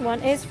 this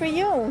one is for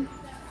you.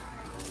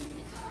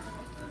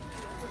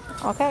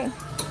 Okay.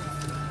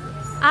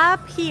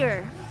 Up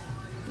here,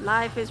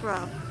 life is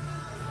rough.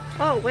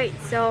 Oh wait,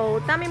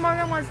 so Tammy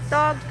Morgan wants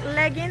dog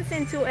leggings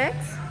in 2X.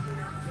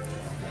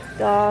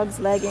 Dogs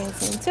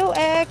leggings in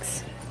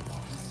 2X.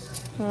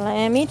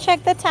 Let me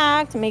check the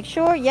tag to make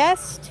sure.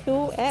 Yes,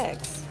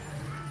 2X.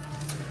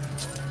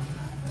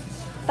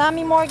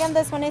 Tammy Morgan,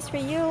 this one is for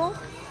you.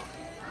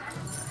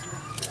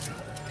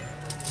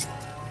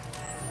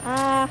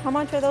 How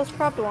much are those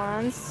cropped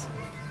ones?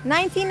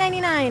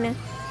 $19.99.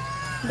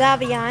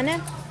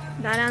 Davian,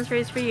 that answer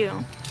is for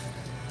you.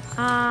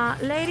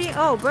 Lady,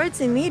 oh,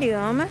 birds in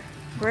medium.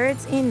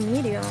 Birds in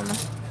medium.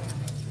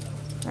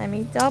 Let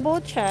me double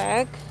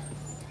check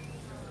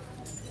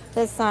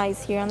the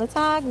size here on the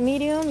tag.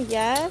 Medium,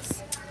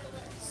 yes.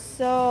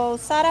 So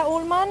Sara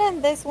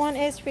Ullman, this one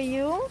is for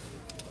you.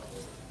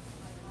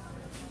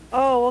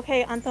 Oh,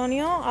 okay,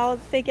 Antonio, I'll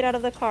take it out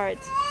of the cart.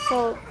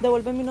 So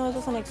devuélveme uno de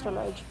esos en extra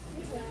large.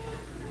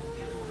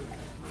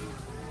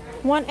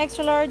 One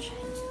extra large.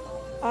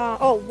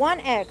 Oh,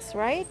 1X,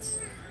 right?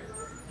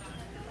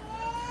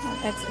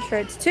 1X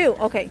shirts too.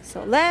 Okay,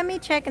 so let me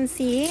check and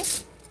see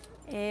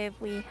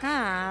if we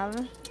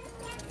have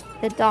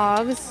the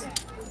dogs.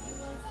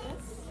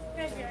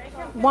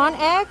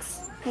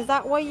 1X? Is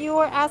that what you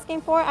were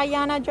asking for,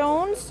 Ayana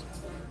Jones?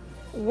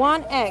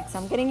 1X.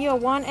 I'm getting you a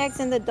 1X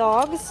in the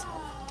dogs.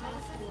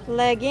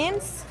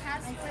 Leggings.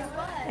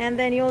 And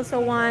then you also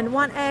want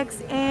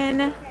 1X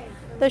in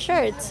the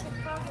shirts.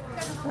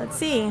 Let's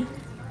see.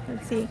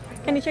 Let's see.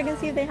 Can you check and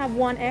see if they have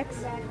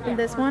 1X in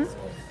this one?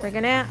 We're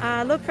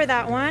gonna look for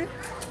that one.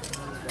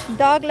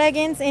 Dog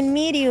leggings in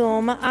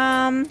medium.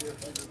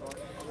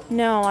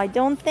 No, I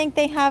don't think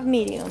they have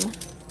medium.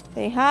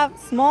 They have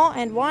small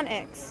and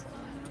 1X.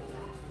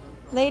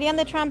 Lady on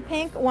the Tramp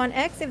pink,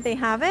 1X if they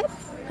have it.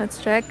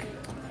 Let's check.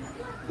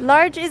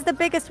 Large is the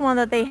biggest one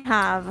that they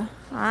have.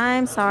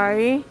 I'm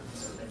sorry.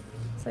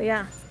 So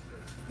yeah,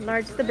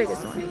 large is the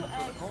biggest one.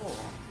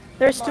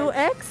 There's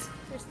 2X?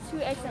 There's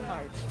 2X and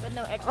large, but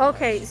no X.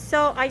 Okay,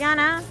 so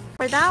Ayana,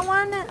 for that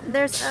one,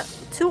 there's a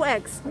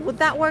 2X. Would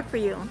that work for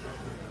you?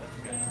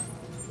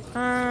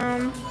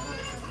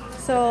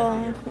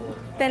 So,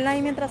 tenla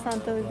ahí mientras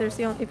tanto,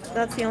 if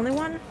that's the only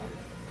one.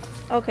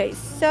 Okay,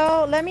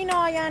 so let me know,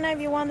 Ayana,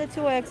 if you want the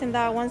 2X in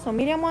that one. So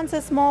medium one's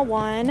a small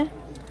one.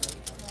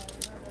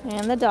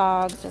 And the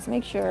dogs, just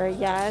make sure,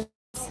 yes.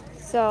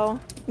 So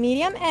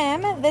medium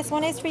M, this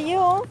one is for you.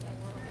 Oh,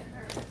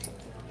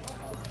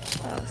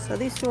 so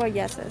these two are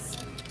yeses.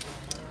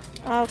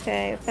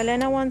 Okay,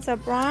 Felena wants a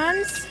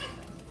bronze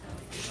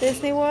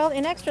Disney World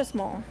in extra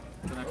small.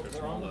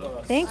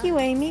 Thank you,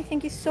 Amy.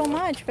 Thank you so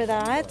much for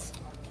that.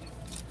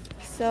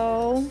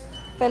 So,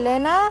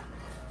 Felena,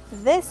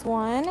 this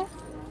one,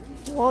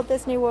 Walt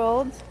Disney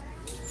World.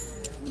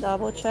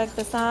 Double check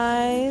the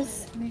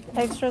size.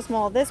 Extra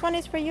small. This one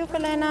is for you,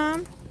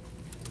 Felena.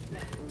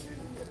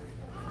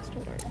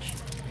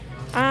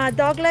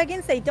 Dog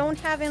leggings, they don't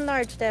have in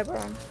large,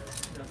 Deborah.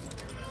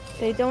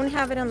 They don't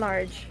have it in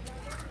large.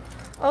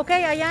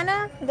 Okay,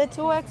 Ayana, the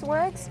 2X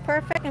works.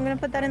 Perfect. I'm going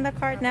to put that in the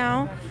cart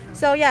now.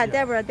 So yeah,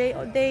 Deborah,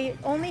 they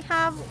only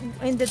have,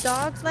 in the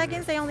dogs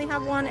leggings, they only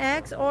have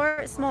 1X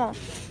or small.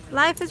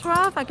 Life is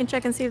rough. I can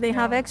check and see if they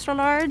have extra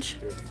large.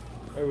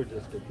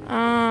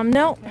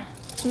 No.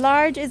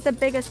 Large is the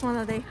biggest one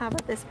that they have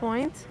at this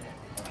point.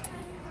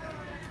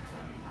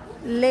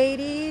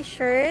 Lady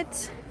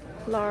shirt,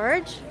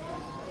 large.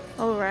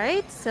 All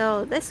right,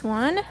 so this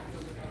one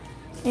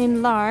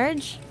in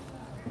large.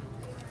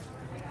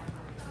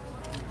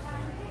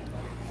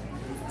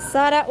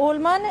 Sarah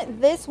Ullman,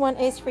 this one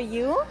is for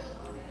you.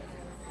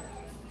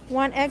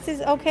 1X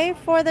is okay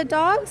for the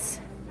dogs.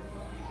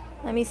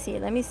 Let me see.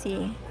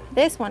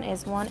 This one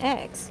is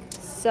 1X.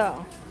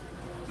 So,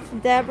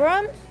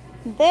 Deborah,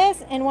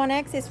 this in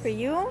 1X is for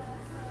you.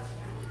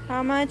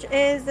 How much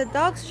is the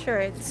dog's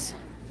shirts?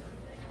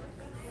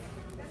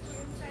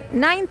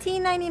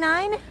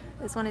 $19.99.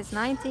 This one is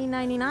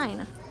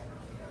 $19.99.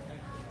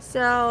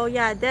 So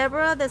yeah,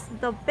 Deborah,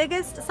 the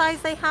biggest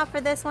size they have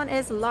for this one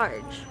is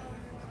large.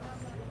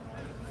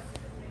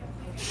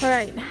 All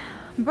right,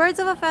 Birds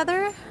of a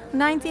Feather,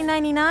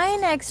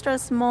 $19.99. Extra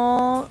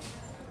small,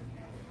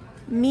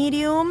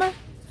 medium,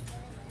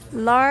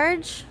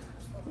 large.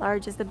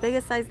 Large is the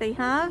biggest size they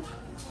have.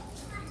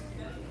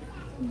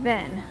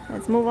 Then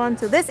let's move on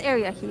to this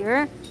area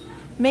here.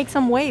 Make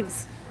some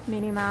waves,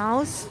 Minnie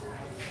Mouse.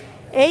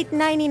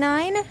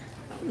 $8.99.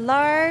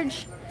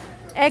 Large,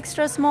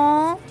 extra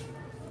small.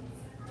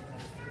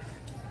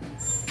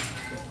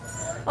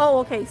 Oh,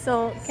 okay.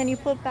 So can you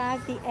put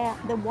back the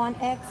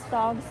 1X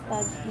dogs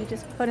that you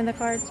just put in the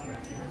cart?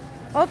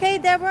 Okay,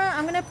 Deborah,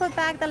 I'm gonna put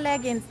back the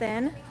leggings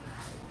then.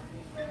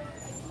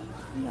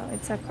 No,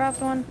 it's a cropped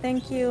one.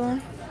 Thank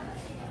you.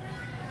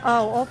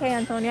 Oh, okay,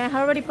 Antonio. I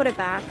already put it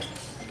back.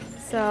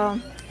 So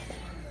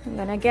I'm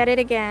gonna get it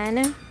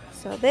again.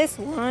 So this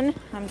one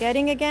I'm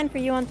getting again for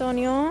you,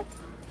 Antonio.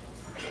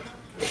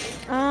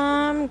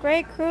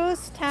 Grey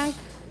Cruise tank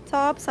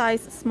top,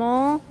 size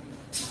small.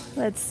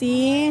 Let's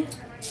see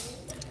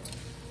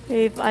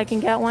if I can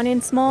get one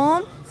in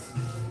small.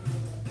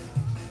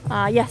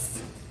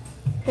 Yes,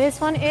 this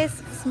one is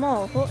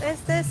small. Who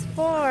is this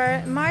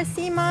for?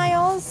 Marcy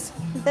Miles.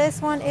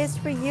 This one is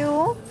for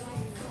you.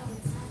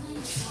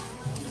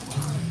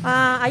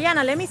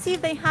 Ayana, let me see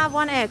if they have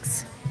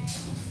 1X.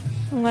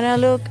 I'm gonna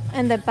look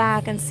in the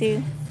back and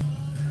see.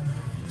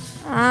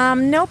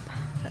 Nope.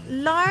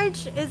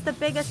 Large is the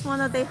biggest one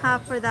that they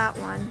have for that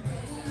one.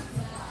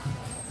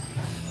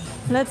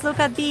 Let's look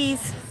at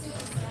these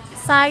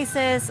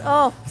sizes.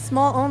 Oh,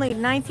 small only,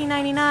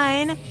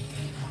 $19.99.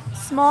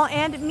 Small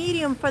and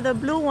medium for the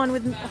blue one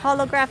with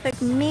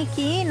holographic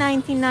Mickey,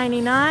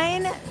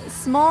 $19.99.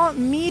 Small,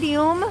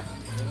 medium,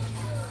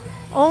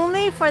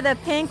 only for the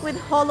pink with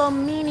holo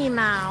Minnie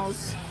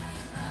Mouse.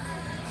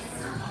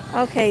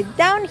 Okay,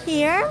 down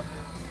here,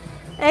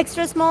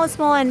 extra small,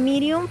 small, and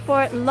medium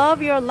for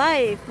Love Your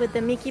Life with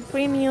the Mickey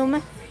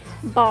Premium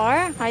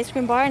bar, ice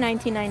cream bar,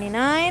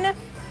 $19.99.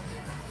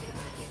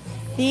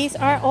 These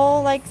are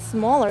all like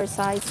smaller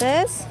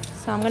sizes,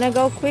 so I'm gonna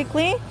go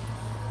quickly.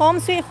 Home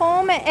Sweet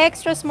Home,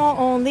 extra small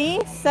only,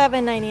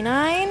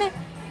 $7.99.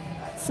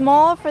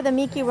 Small for the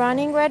Mickey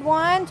Running Red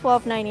one,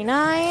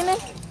 $12.99.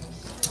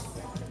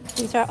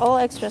 These are all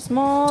extra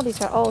small.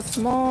 These are all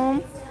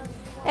small.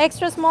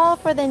 Extra small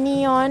for the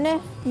Neon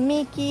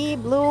Mickey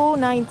Blue,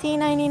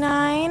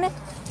 $19.99.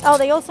 Oh,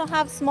 they also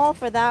have small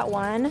for that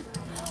one.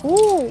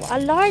 Ooh, a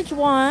large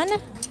one.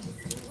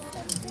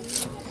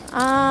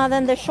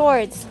 Then the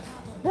shorts.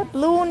 The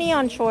blue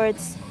neon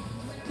shorts.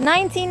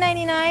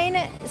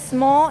 $19.99,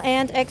 small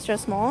and extra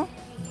small.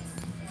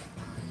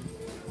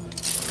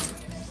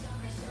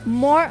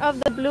 More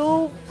of the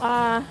blue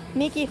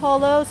Mickey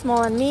Holo,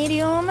 small and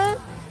medium.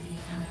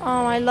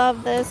 Oh, I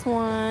love this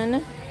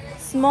one.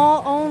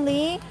 Small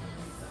only,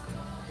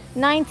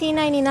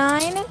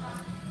 $19.99.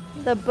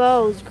 The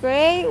bows,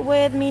 gray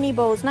with mini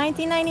bows,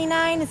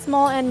 $19.99,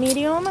 small and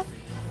medium.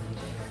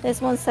 This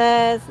one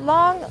says,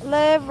 long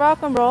live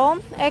rock and roll,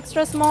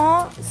 extra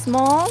small,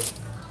 small.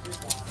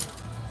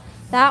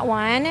 That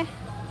one,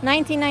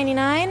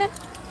 $19.99.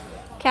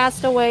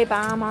 Castaway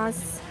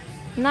Bahamas,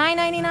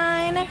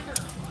 $9.99.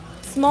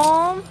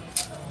 Small.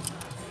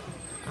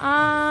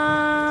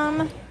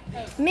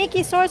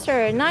 Mickey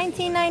Sorcerer,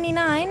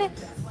 $19.99.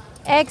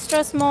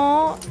 Extra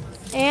small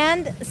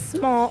and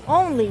small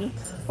only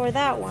for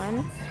that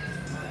one.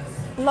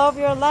 Love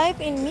Your Life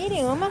in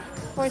medium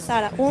for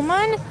Sarah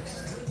Ullman.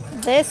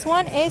 This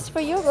one is for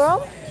you,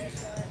 girl.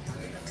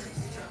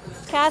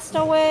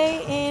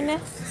 Castaway in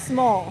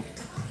small.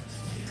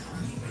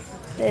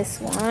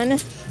 This one.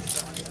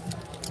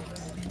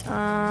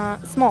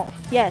 Small.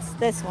 Yes,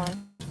 this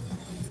one.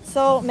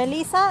 So,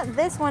 Melissa,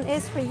 this one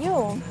is for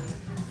you.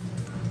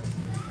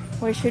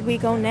 Where should we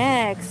go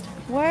next?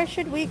 Where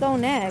should we go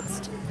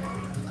next?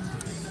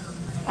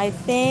 I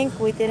think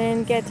we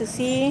didn't get to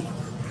see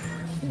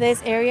this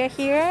area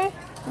here.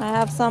 I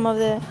have some of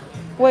the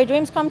Where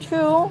Dreams Come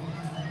True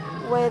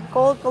with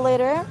gold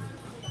glitter.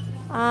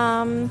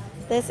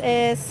 This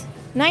is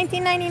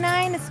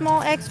 $19.99,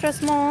 small, extra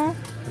small.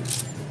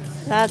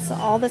 That's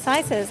all the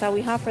sizes that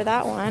we have for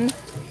that one.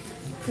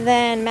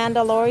 Then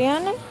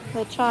Mandalorian,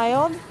 the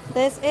child.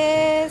 This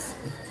is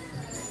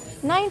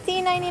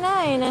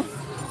 $19.99.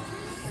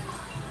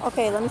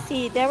 Okay, let me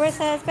see. Deborah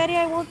says, Betty,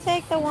 I will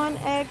take the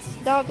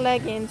 1X dog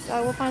leggings.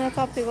 I will find a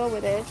top to go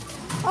with it.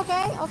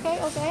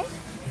 Okay.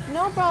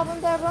 No problem,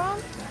 Deborah.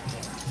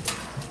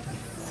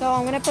 So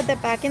I'm going to put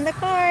that back in the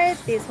cart.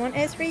 This one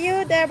is for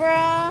you,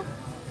 Deborah.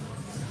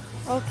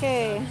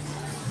 Okay.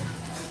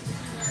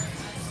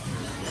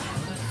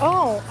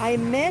 Oh, I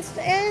missed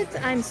it.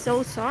 I'm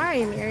so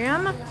sorry,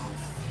 Miriam.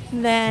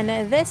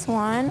 Then this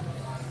one.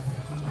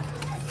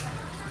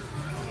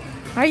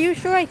 Are you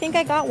sure? I think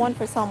I got one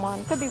for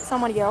someone. Could be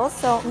somebody else.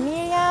 So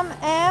Miriam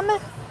M,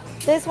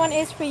 this one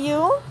is for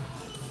you.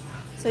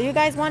 So you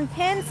guys want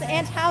pins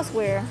and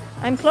houseware.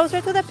 I'm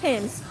closer to the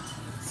pins,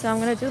 so I'm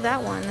gonna do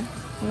that one.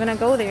 I'm gonna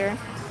go there.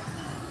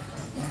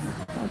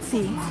 Let's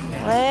see.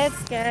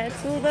 Let's get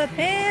to the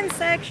pin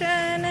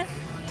section.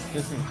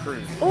 This is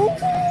free. Oh,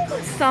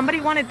 somebody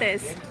wanted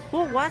this.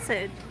 Who was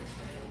it?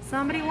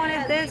 Somebody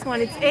wanted this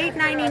one. It's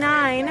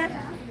 $8.99.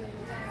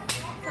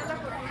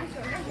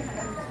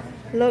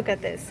 Look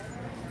at this.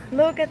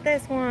 Look at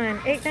this one.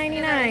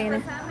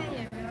 $8.99.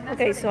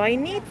 Okay, so I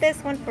need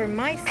this one for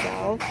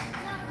myself.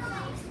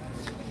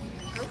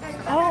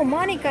 Oh,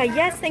 Monica,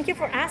 yes, thank you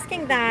for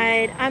asking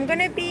that. I'm going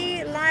to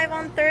be live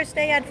on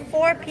Thursday at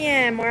 4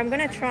 p.m. or I'm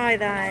going to try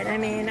that. I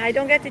mean, I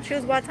don't get to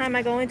choose what time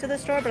I go into the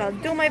store, but I'll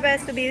do my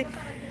best to be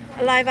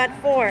live at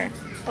 4.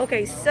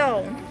 Okay,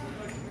 so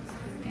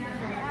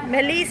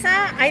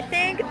Melissa, I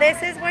think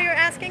this is what you're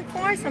asking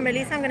for. So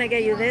Melissa, I'm going to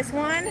get you this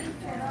one.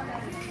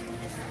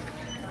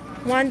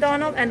 One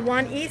Donald and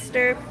one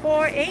Easter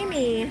for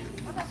Amy.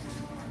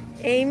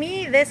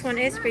 Amy, this one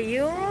is for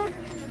you.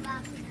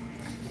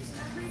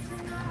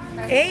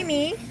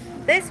 Amy,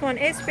 this one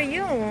is for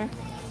you. Oh,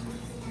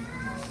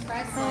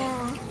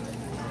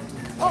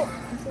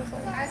 I'm so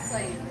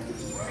sorry.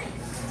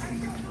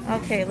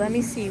 Okay, let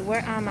me see.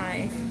 Where am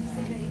I?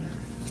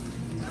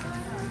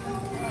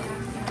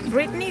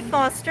 Brittany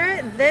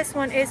Foster, this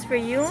one is for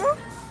you.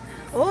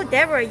 Oh,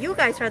 Deborah, you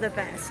guys are the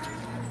best.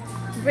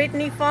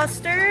 Brittany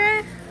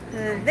Foster,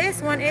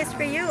 this one is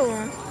for you.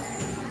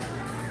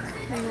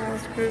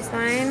 Cruise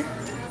line.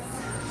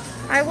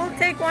 I will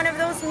take one of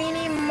those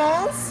mini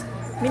malls.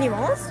 Mini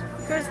malls?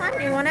 Cruise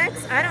line in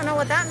 1X? I don't know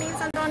what that means,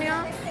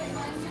 Antonio.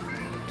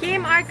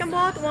 Kim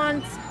Archambault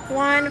wants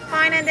one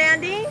Fine and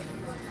Dandy.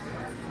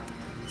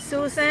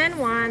 Susan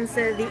wants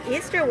the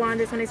Easter one.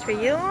 This one is for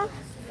you.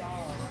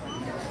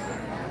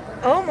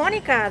 Oh,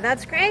 Monica,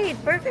 that's great.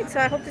 Perfect. So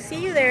I hope to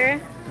see you there.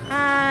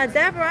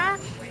 Deborah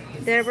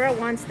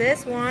wants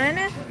this one.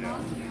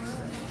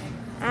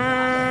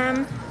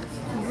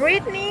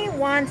 Brittany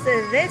wants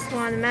this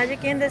one,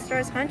 Magic in the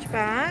Stars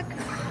Hunchback.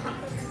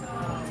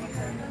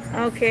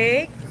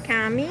 Okay,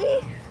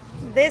 Cami,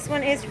 this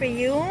one is for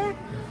you.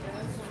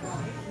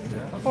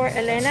 For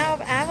Elena of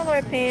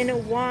Avalor pin,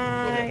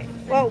 why?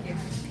 Whoa,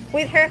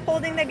 with her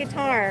holding the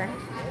guitar.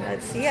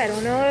 Let's see, I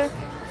don't know.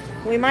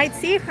 We might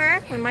see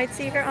her. We might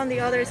see her on the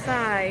other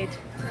side.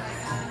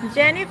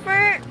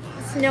 Jennifer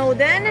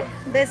Snowden,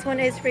 this one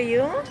is for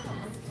you.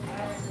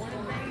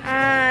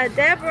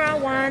 Deborah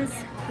wants,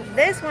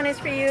 this one is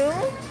for you.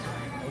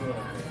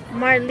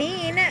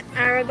 Marlene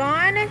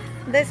Aragon,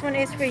 this one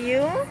is for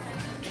you.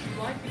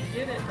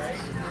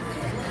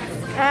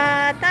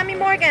 Tammy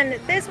Morgan,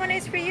 this one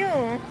is for you.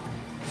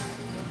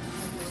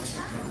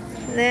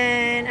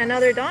 Then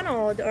another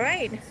Donald. All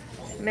right.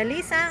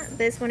 Melissa,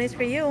 this one is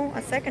for you.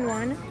 A second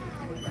one.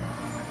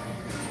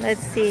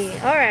 Let's see.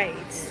 All right.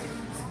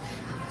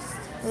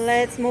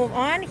 Let's move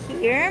on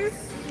here.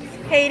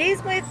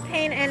 Hades with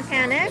Pain and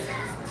Panic.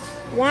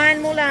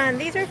 One Mulan.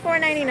 These are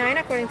 $4.99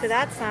 according to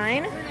that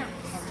sign.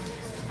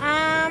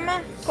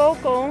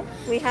 Coco.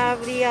 We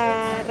have the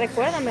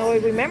Recuérdame or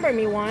Remember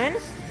Me one.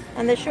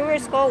 And the Sugar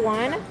Skull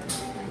one.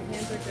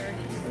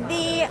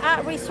 The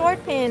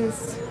resort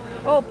pins.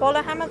 Oh,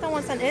 Paula Hamilton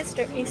wants an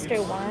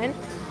Easter one.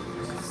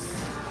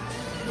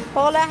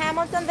 Paula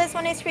Hamilton, this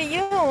one is for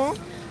you.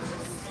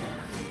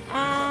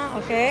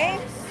 Okay.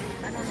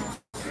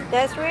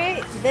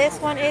 Desiree, this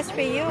one is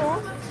for you.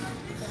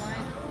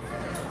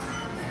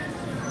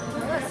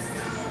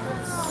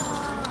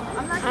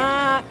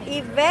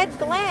 Yvette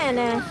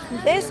Glenn,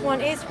 this one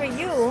is for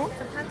you.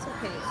 It's a pencil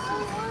case.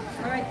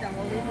 All right, then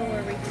we'll leave it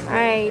where we can. All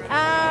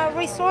right.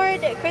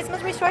 Resort,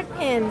 Christmas resort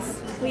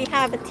pins. We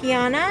have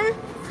Tiana.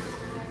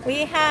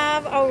 We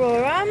have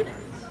Aurora.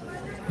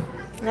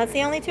 That's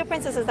the only two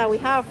princesses that we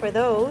have for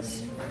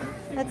those.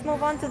 Let's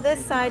move on to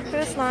this side.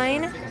 Cruise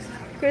line.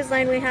 cruise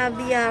line, we have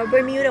the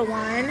Bermuda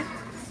one.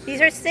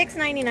 These are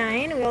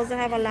 $6.99. We also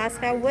have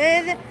Alaska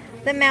with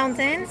the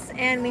mountains,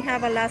 and we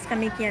have Alaska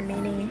Mickey and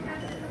Minnie.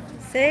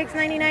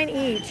 $6.99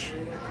 each.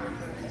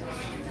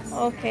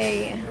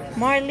 Okay,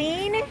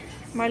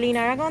 Marlene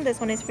Aragon, this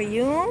one is for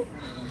you.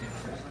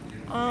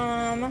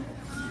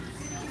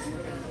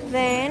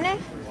 Then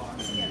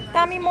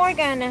Tammy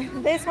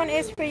Morgan, this one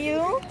is for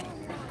you.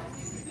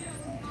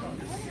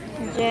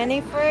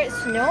 Jennifer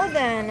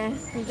Snowden,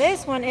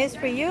 this one is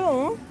for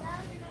you.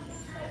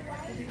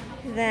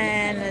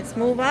 Then let's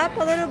move up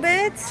a little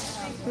bit.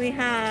 We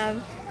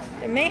have,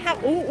 it may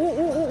have,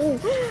 ooh.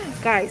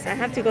 Guys, I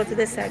have to go to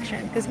this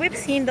section because we've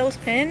seen those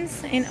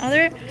pins in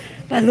other,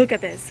 but look at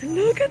this,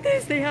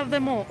 they have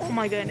them all. Oh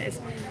my goodness.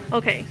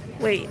 Okay,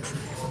 wait,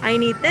 I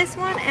need this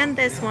one and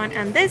this one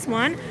and this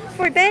one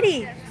for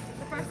Betty.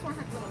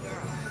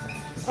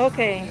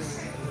 Okay,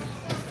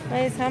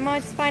 nice. How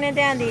much? Fine and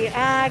dandy.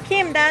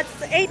 Kim,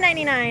 that's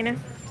 $8.99.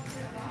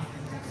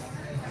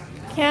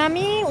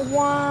 Cami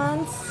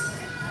wants,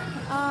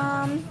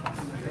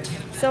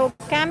 so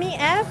Cami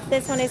F,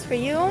 this one is for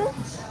you.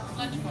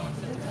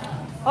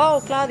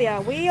 Oh,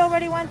 Claudia, we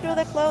already went through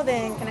the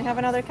clothing. Can I have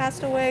another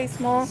Castaway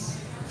small?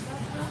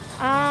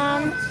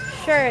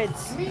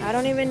 Shirts. I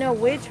don't even know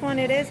which one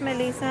it is,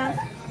 Melissa.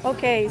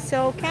 Okay,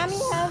 so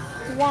Cami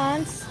F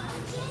wants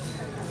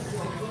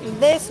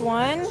this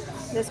one.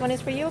 This one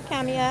is for you,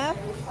 Cami F.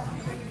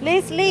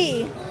 Liz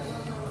Lee,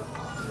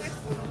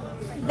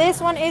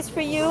 this one is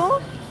for you.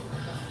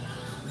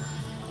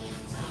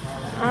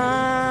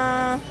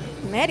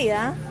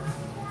 Merida.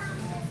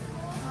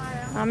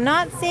 I'm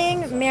not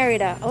seeing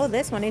Merida. Oh,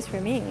 this one is for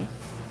me.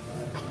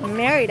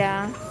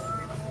 Merida.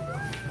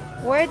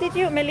 Where did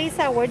you,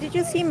 Melissa, where did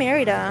you see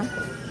Merida?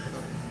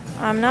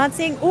 I'm not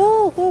seeing,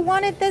 ooh, who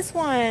wanted this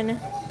one?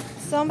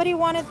 Somebody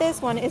wanted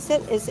this one. Is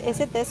it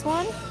this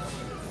one?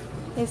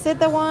 Is it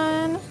the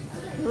one?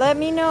 Let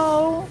me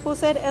know. Who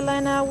said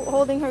Elena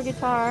holding her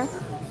guitar?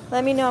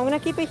 Let me know. I'm gonna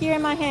keep it here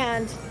in my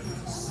hand.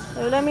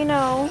 So let me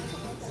know.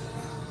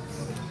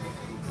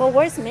 But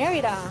where's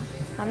Merida?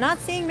 I'm not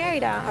seeing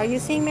Merida. Are you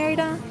seeing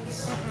Merida?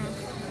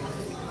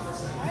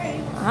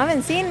 I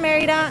haven't seen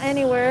Merida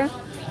anywhere.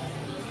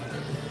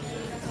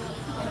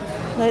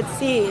 Let's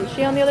see. Is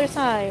she on the other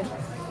side?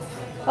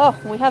 Oh,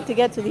 we have to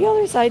get to the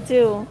other side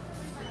too.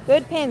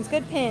 Good pins,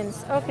 good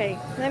pins. Okay,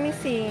 let me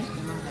see.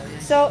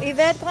 So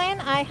Yvette Glenn,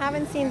 I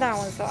haven't seen that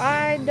one. So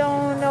I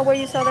don't know where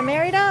you saw the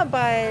Merida,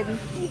 but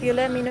if you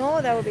let me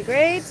know, that would be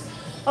great.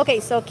 Okay,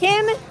 so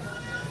Kim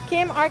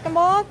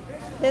Archambault,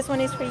 this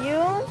one is for you.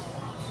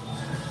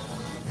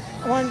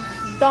 One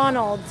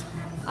Donald.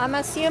 I'm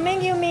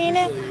assuming you mean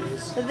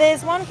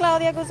this one,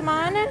 Claudia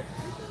Guzman.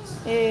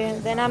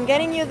 Then I'm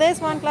getting you this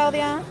one,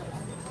 Claudia.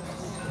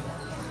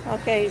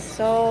 Okay,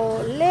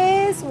 so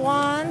Liz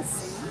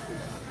wants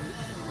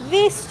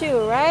these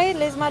two, right?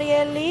 Liz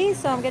Marielle Lee,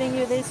 so I'm getting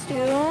you these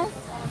two.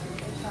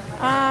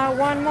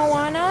 One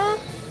Moana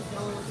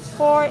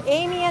for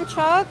Amy and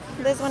Chuck.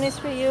 This one is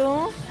for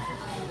you.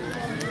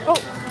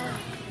 Oh.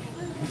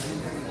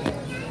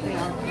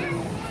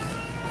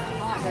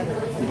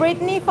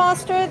 Brittany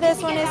Foster,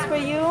 this one is for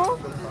you.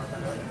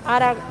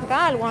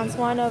 Aragal wants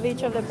one of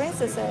each of the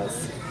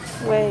princesses.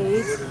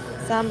 Wait,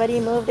 somebody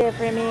moved it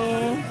for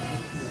me.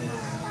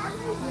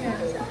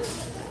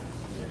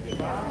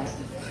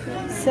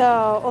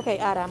 So, okay,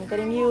 Ada, I'm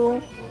getting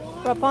you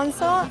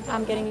Rapunzel,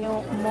 I'm getting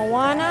you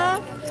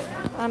Moana,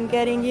 I'm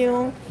getting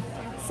you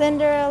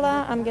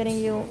Cinderella, I'm getting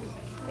you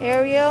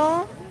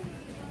Ariel,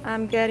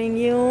 I'm getting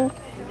you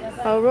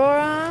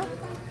Aurora,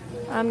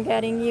 I'm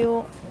getting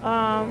you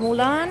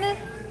Mulan,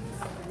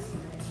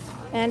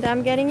 and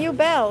I'm getting you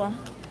Belle.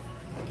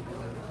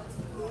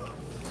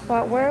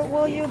 But where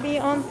will you be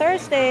on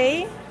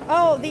Thursday?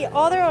 Oh, the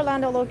other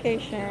Orlando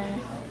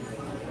location.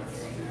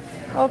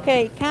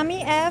 Okay,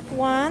 Cami F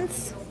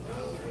wants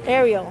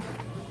Ariel.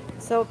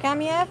 So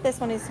Cami F, this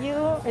one is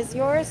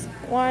yours.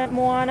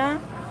 Moana.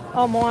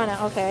 Oh, Moana,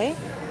 okay.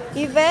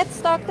 Yvette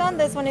Stockton,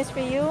 this one is for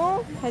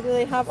you. Do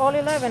they have all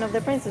 11 of the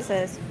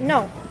princesses?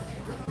 No.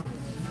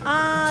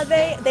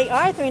 They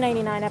are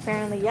 $3.99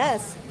 apparently,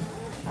 yes.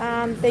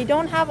 They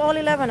don't have all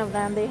 11 of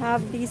them. They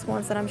have these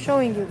ones that I'm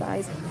showing you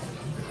guys.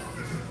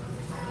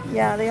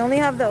 Yeah, they only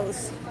have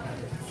those.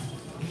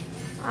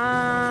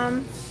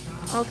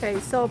 Okay,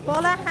 so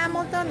Paula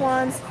Hamilton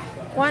wants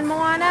one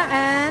Moana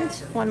and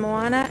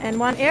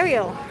one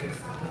Ariel.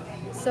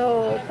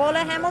 So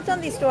Paula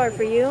Hamilton, these two are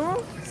for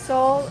you.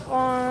 So,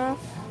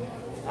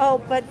 oh,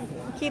 but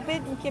keep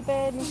it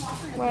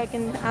where I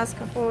can ask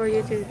for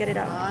you to get it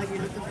out.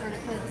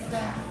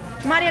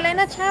 Maria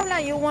Elena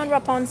Chavla, you want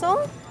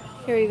Rapunzel?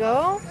 Here you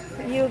go.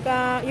 You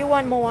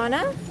want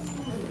Moana?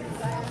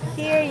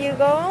 Here you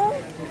go.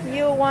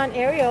 You want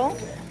Ariel?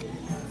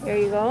 Here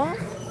you go.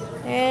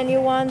 And you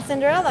want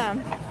Cinderella?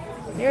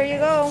 Here you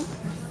go.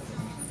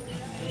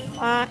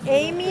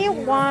 Amy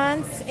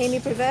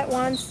Privette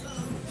wants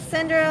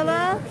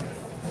Cinderella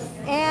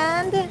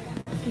and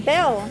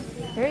Belle.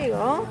 Here you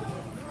go.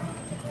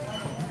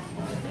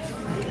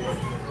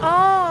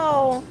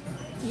 Oh,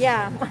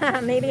 Yeah,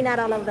 maybe not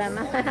all of them.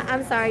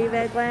 I'm sorry,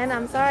 Yvette Glenn.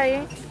 I'm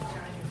sorry.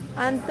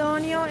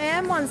 Antonio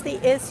M wants the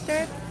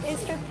Easter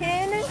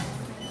pin.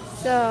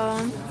 So,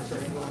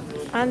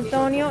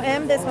 Antonio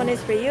M, this one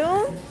is for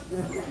you.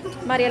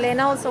 Maria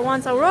Elena also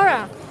wants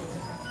Aurora.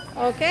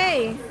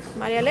 Okay,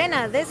 Maria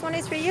Elena, this one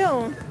is for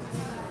you.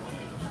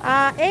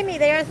 Amy,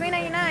 they are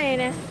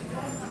 $3.99.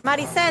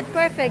 Marisette,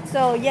 perfect.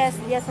 So yes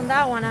on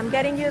that one. I'm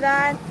getting you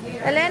that.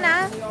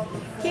 Elena,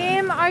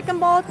 Kim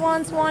Archambault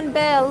wants one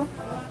bell.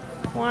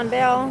 One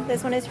bell.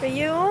 This one is for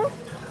you.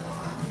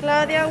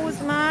 Claudia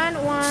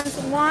Guzman wants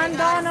one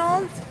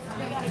Donald.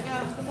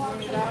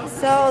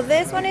 So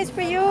this one is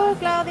for you,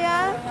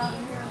 Claudia.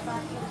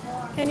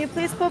 Can you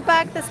please put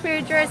back the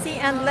Spirit jersey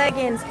and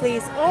leggings,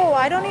 please? Oh,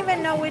 I don't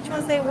even know which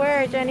ones they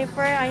were,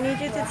 Jennifer. I need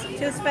you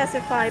to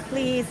specify,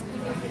 please.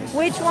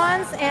 Which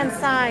ones and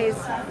size?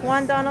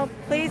 One Donald,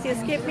 please. You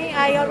skip me.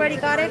 I already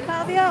got it,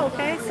 Claudia.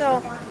 Okay,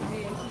 so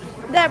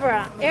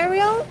Deborah,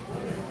 Ariel,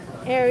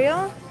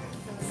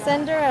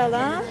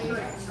 Cinderella,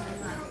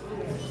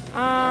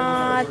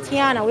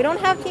 Tiana. We don't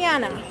have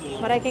Tiana,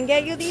 but I can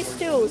get you these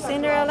two,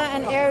 Cinderella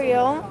and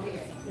Ariel.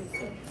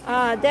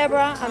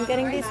 Deborah, I'm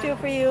getting these two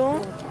for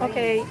you.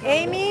 Okay,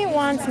 Amy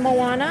wants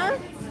Moana.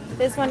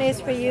 This one is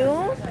for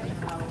you.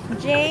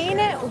 Jane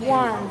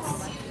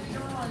wants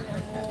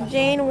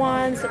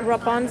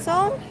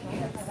Rapunzel.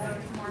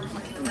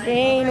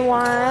 Jane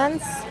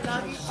wants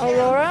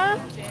Aurora.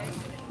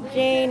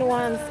 Jane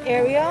wants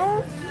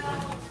Ariel.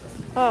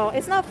 Oh,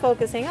 it's not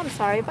focusing. I'm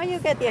sorry, but you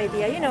get the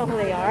idea. You know who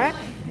they are.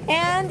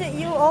 And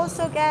you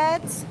also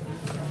get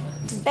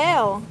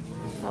Belle.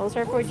 Those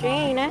are for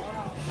Jane.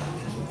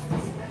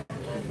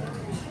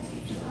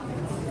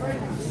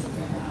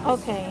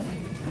 Okay,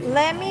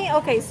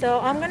 so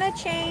I'm gonna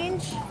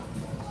change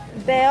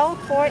Belle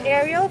for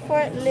Ariel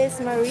for Liz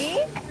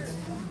Marie.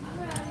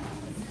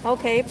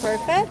 Okay,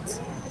 perfect.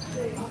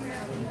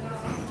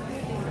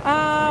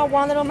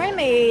 One Little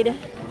Mermaid.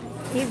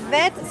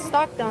 Yvette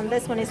Stockton,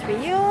 this one is for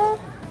you.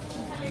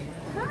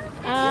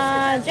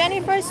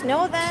 Jennifer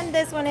Snowden,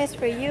 this one is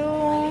for you.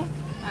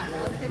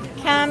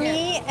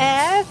 Cami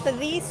F,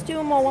 these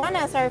two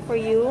Moanas are for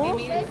you.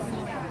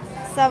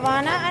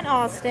 Savannah and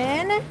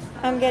Austin,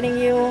 I'm getting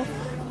you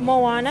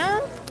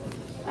Moana.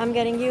 I'm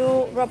getting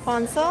you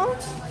Rapunzel.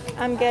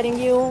 I'm getting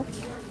you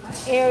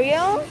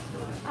Ariel.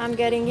 I'm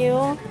getting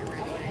you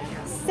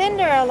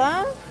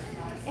Cinderella.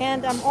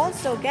 And I'm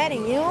also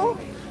getting you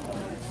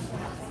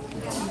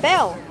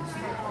Belle.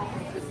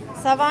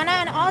 Savannah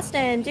and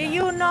Austin, do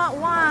you not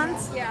want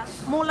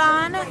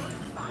Mulan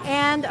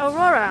and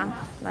Aurora?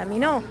 Let me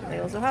know. They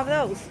also have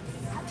those.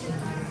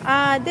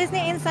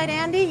 Disney Inside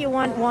Andy, you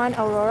want one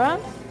Aurora.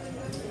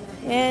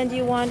 And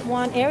you want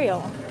one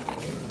Ariel.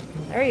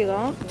 There you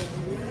go.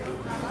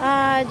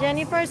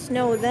 Jennifer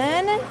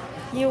Snowden,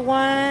 you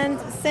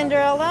want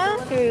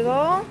Cinderella. Here you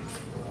go.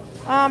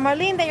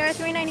 Marlene, they are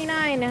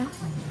 $3.99.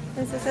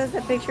 Since it says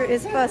the picture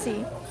is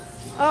fuzzy.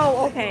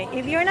 Oh, okay.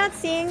 If you're not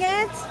seeing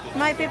it,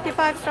 my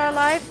 55-star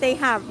life, they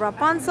have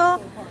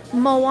Rapunzel,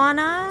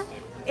 Moana,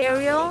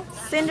 Ariel,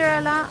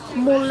 Cinderella,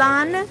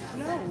 Mulan,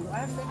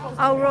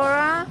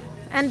 Aurora,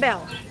 and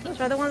Belle. Those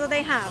are the ones that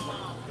they have.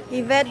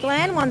 Yvette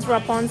Glenn wants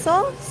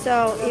Rapunzel.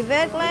 So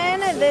Yvette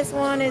Glenn, this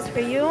one is for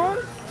you.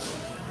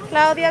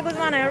 Claudia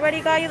Guzman, I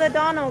already got you the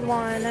Donald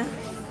one.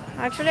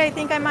 Actually, I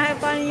think I might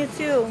have gotten you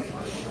two.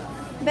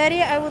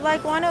 Betty, I would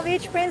like one of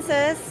each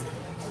princess.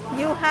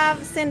 You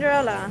have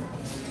Cinderella.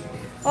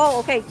 Oh,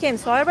 okay, Kim.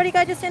 So I already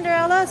got you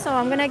Cinderella, so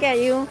I'm gonna get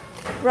you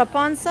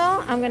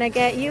Rapunzel. I'm gonna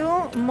get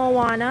you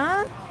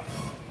Moana.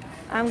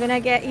 I'm gonna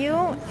get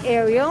you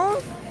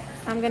Ariel.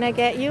 I'm gonna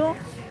get you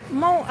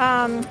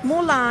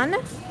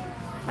Mulan.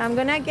 I'm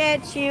gonna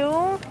get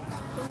you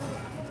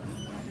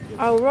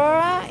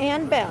Aurora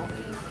and Belle.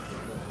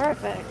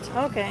 Perfect.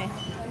 Okay.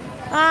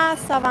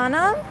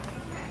 Savannah.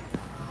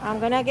 I'm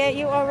gonna get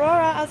you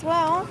Aurora as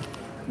well.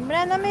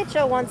 Brenda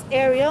Mitchell wants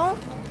Ariel.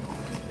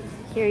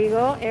 Here you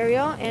go,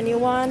 Ariel, and you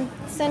want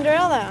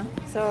Cinderella.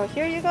 So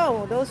here you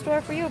go. Those two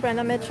are for you,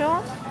 Brenda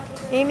Mitchell.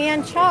 Amy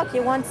and Chalk,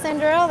 you want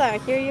Cinderella.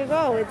 Here you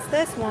go. It's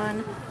this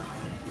one.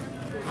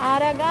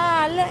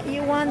 Aragal,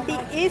 you want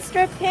the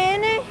Easter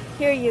pin.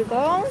 Here you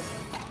go.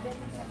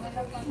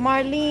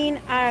 Marlene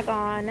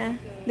Aragon.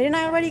 Didn't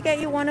I already get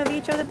you one of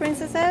each of the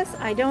princesses?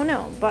 I don't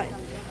know, but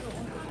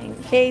in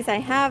case I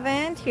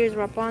haven't, here's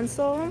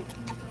Rapunzel.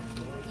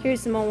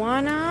 Here's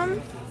Moana.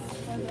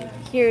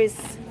 Here's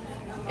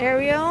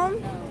Ariel.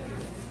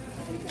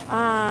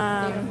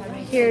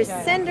 Here's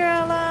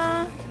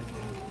Cinderella.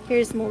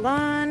 Here's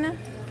Mulan.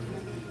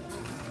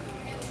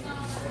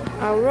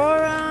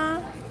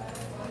 Aurora.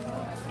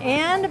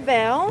 And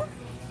Belle.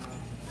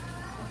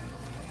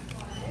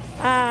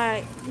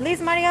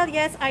 Liz Mariel,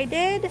 yes, I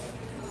did.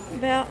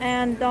 Belle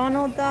and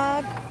Donald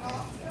Duck.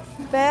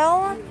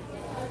 Belle.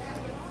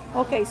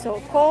 Okay,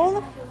 so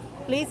Cole,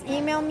 please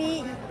email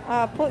me.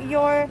 Put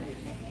your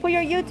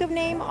YouTube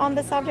name on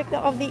the subject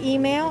of the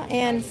email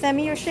and send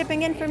me your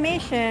shipping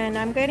information.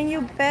 I'm getting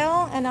you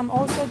Belle, and I'm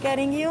also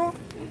getting you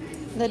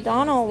the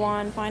Donald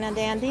one. Fine and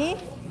dandy.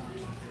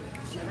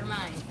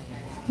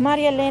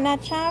 Maria Elena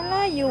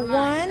Chavla, you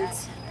want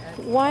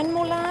one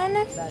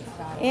Mulan,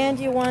 and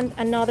you want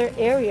another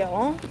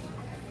Ariel,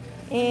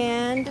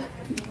 and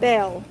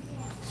Belle,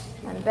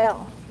 and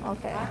Belle.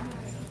 Okay.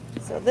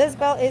 So this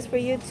bell is for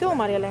you too,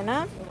 Maria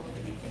Elena.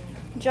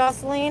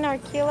 Jocelyn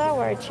Arquila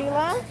or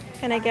Archila.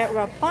 Can I get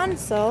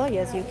Rapunzel?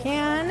 Yes, you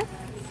can.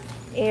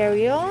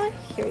 Ariel,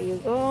 here you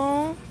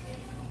go.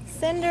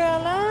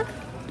 Cinderella,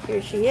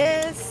 here she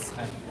is.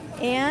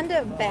 And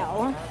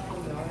Belle,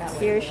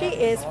 here she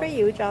is for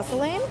you,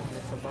 Jocelyn.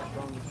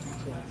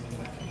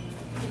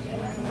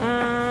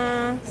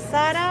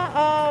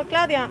 Sarah,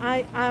 Claudia,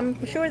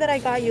 I'm sure that I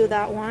got you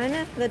that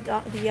one.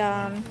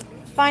 The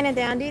Fine and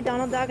Dandy,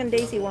 Donald Duck and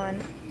Daisy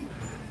one.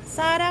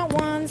 Sarah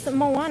wants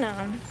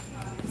Moana.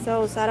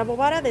 So Sarah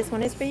Bobara, this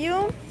one is for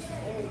you.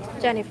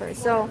 Jennifer.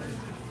 So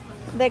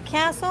the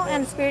Castle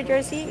and Spirit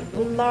jersey,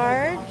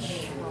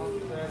 large.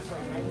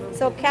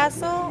 So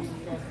Castle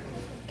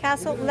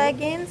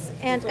leggings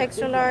and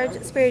extra large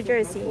Spirit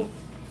jersey.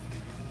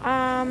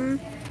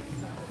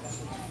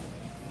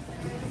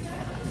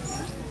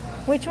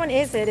 Which one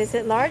is it? Is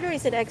it large or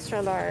is it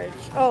extra large?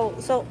 Oh,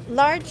 so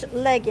large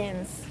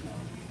leggings.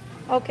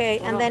 Okay,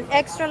 and then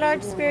extra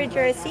large Spirit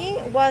jersey.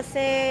 Was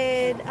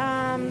it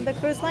the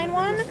cruise line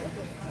one?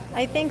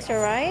 I think so,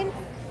 right?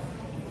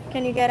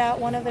 Can you get out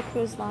one of the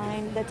cruise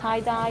line, the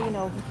tie-dye, you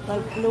know,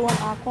 like blue and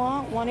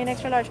aqua? One in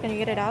extra large. Can you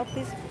get it out,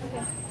 please?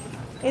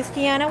 Okay. Is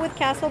Tiana with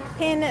Castle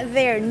pin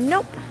there?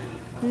 Nope.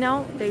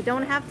 No, they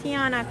don't have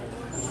Tiana,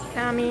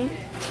 Cami.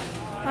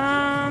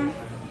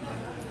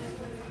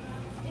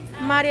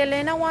 Maria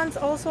Elena wants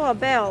also a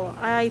bell.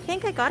 I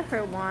think I got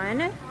her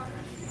one,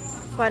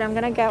 but I'm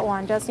gonna get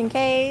one just in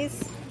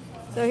case.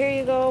 So here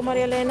you go,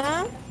 Maria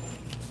Elena.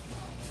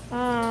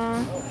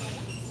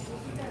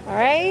 All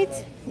right,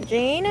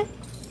 Jane,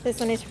 this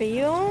one is for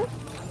you.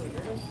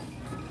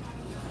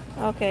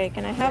 Okay,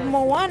 can I have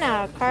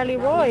Moana, Carly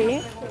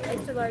Roy?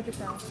 Extra large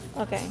account.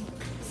 Okay,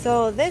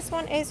 so this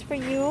one is for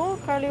you,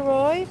 Carly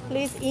Roy.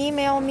 Please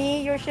email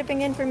me your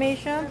shipping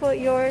information. Put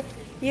your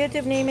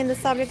YouTube name in the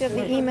subject of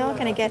the email.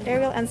 Can I get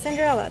Ariel and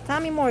Cinderella?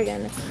 Tommy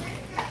Morgan.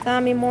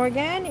 Tommy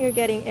Morgan, you're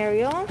getting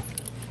Ariel.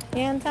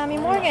 And Tommy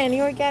Morgan,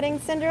 you're getting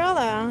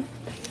Cinderella.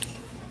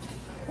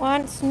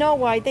 One Snow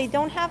White. They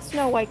don't have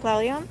Snow White,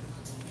 Claudia.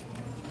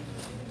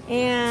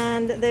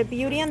 And the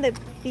Beauty and the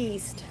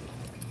Beast.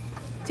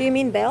 Do you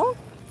mean Belle?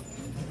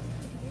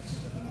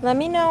 Let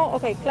me know.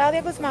 Okay,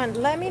 Claudia Guzman,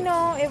 let me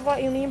know if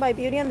what you mean by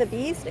Beauty and the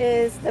Beast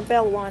is the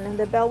Belle one,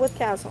 the Belle with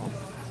Castle.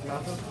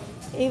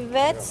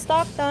 Yvette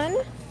Stockton,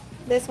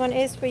 this one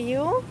is for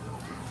you.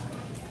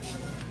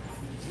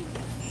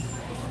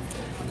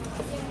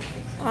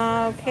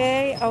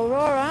 Okay,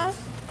 Aurora,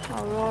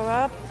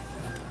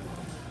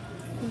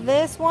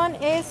 this one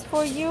is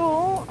for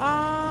you.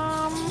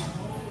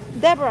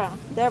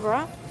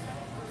 Deborah.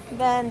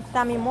 Then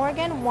Tammy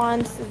Morgan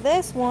wants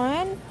this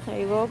one. There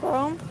you go,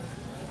 girl.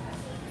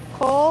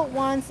 Cole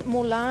wants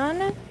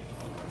Mulan.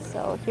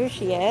 So here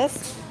she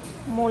is.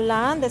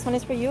 Mulan, this one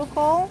is for you,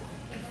 Cole.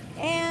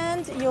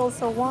 And you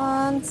also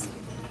want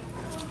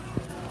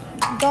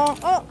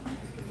oh,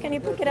 can you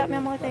pick it up, mi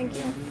amor? Thank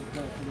you.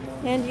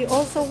 And you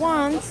also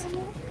want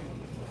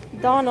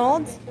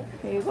Donald.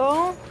 Here you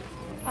go.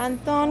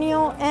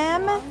 Antonio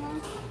M.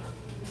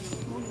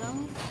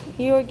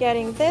 You're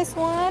getting this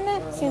one.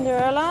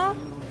 Cinderella.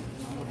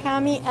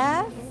 Cami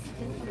F.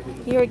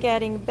 You're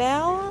getting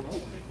Belle.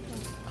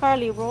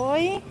 Carly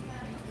Roy.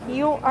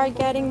 You are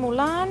getting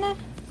Mulan.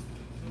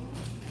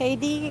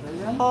 Heidi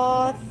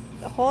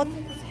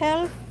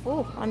Hotel.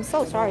 Oh, I'm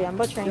so sorry. I'm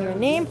butchering your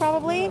name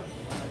probably.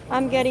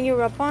 I'm getting you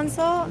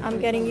Rapunzel. I'm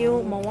getting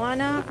you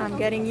Moana. I'm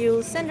getting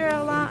you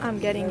Cinderella. I'm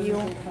getting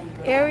you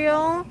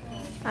Ariel.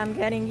 I'm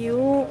getting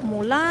you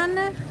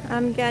Mulan.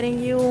 I'm getting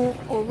you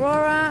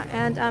Aurora.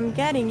 And I'm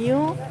getting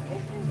you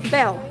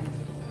Belle.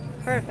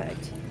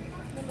 Perfect.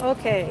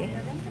 Okay.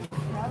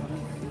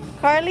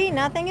 Carly,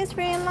 nothing is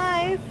free in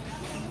life.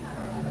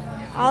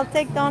 I'll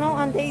take Donald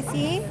and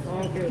Daisy.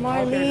 Okay.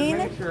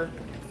 Marlene. Okay, sure.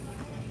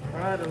 All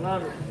right, I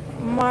love it.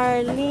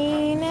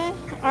 Marlene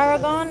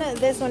Aragon,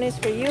 this one is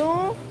for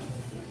you.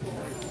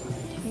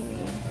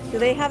 Do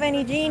they have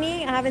any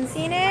genie? I haven't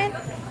seen it.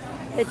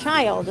 The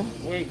child.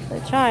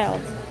 The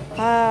child.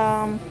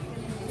 I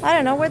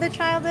don't know where the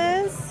child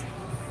is.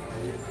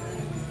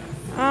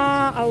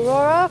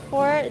 Aurora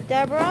for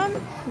Deborah.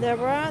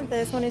 Deborah,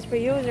 this one is for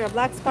you. Is there a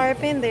black spire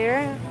pin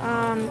there?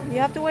 You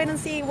have to wait and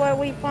see what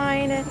we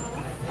find.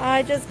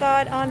 I just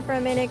got on for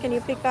a minute. Can you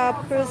pick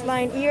up cruise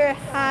line ear,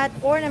 hat,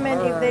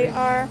 ornament if they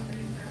are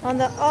on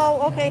the...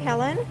 Oh, okay,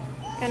 Helen.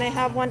 Can I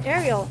have one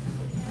Ariel?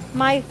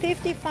 My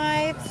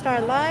 55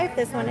 Star Life.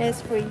 This one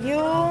is for you.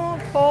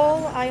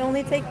 Cole, I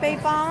only take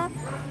PayPal.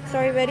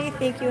 Sorry, Betty.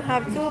 Think you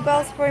have 2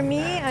 bells for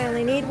me. I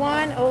only need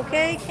 1.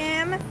 Okay,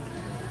 Kim.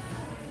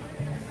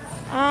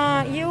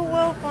 You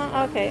will...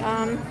 Okay,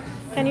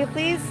 can you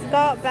please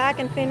go back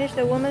and finish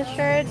the women's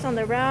shirts on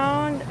the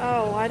round?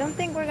 Oh, I don't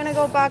think we're gonna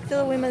go back to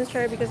the women's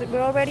shirt because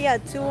we're already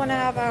at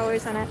 2.5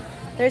 hours and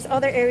there's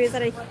other areas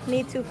that I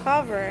need to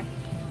cover.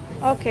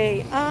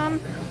 Okay,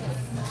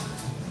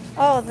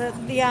 Oh, the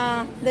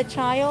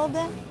child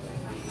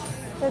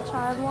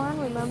one,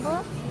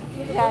 remember?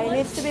 Yeah, it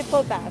needs to be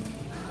put back.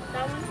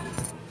 That one?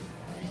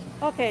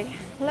 Okay,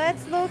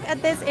 let's look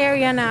at this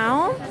area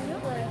now.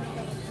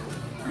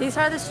 These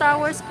are the Star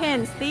Wars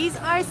pins. These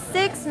are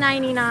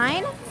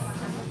 $6.99.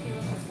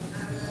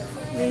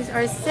 These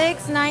are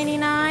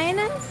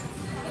 $6.99.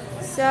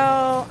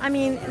 So, I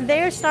mean,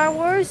 they're Star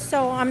Wars,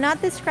 so I'm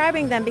not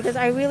describing them because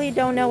I really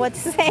don't know what to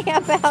say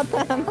about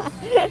them.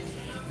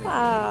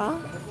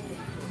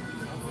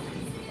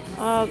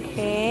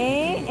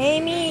 Okay.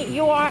 Amy,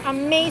 you are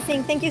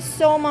amazing. Thank you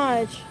so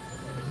much.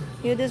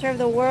 You deserve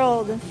the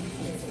world.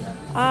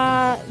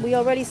 We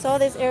already saw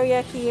this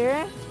area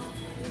here.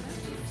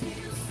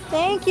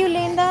 Thank you,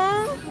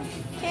 Linda.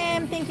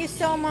 Kim, thank you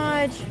so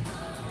much.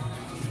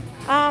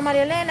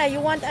 Maria Elena, you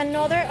want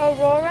another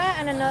Aurora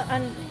and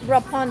a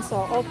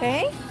Rapunzel,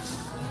 okay?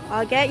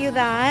 I'll get you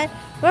that.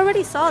 We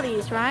already saw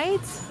these,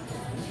 right?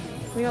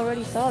 We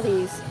already saw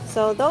these.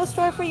 So those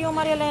two are for you,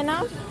 Maria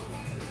Elena.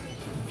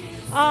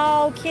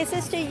 Oh,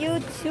 kisses to you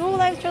too,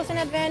 Life Chosen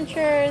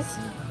Adventures.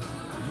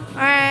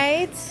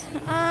 Alright.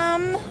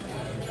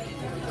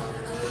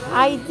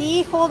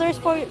 ID holders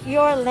for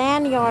your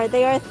lanyard.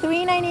 They are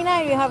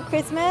 $3.99. We have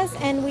Christmas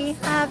and we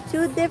have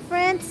two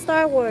different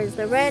Star Wars,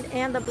 the red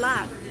and the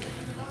black.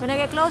 I'm gonna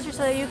get closer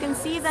so that you can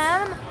see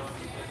them.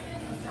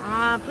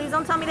 Please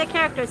don't tell me the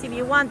characters if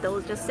you want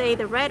those. Just say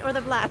the red or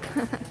the black.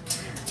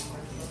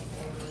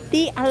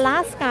 The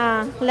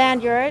Alaska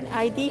lanyard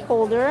ID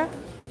holder.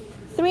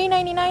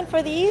 $3.99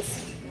 for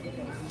these.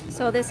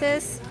 So this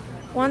is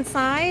one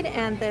side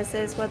and this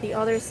is what the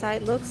other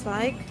side looks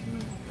like.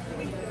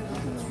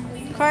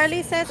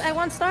 Carly says, I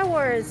want Star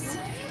Wars.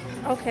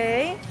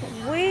 Okay,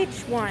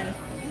 which one?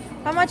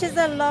 How much is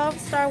the Love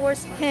Star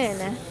Wars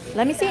pin?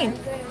 Let me see.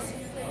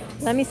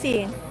 Let me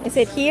see. Is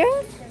it here?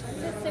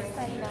 This is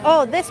 $6.99.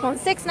 Oh, this one,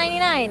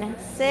 $6.99.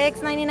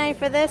 $6.99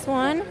 for this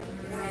one.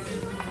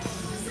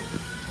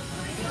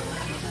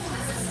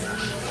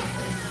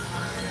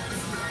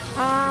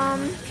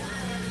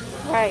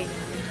 Right.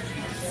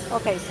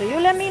 Okay, so you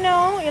let me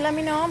know.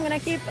 I'm gonna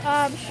keep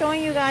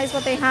showing you guys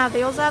what they have.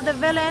 They also have the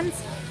villains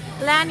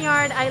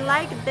lanyard. I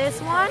like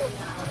this one.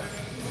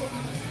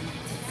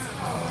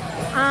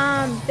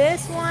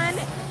 This one,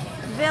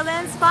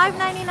 villains,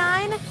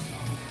 $5.99.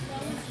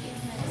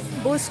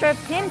 Booster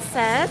pin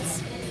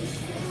sets,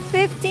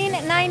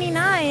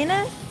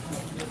 $15.99.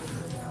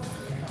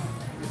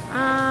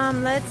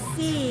 Let's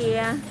see.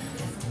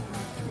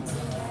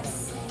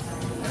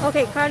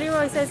 Okay, Carly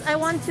Roy says, I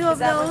want two of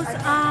those,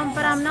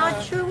 but I'm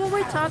not sure what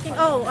we're talking.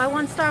 Oh, I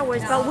want Star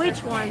Wars, but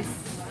which ones?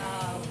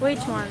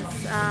 Which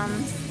ones?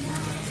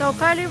 So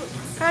Carly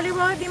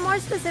Roy, be more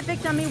specific.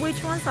 Tell me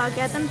which ones. I'll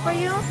get them for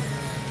you.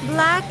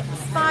 Black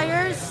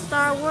Spire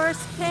Star Wars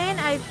pin,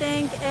 I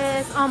think,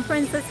 is on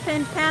Princess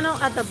Pin panel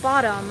at the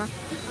bottom.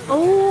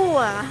 Oh,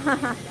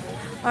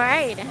 all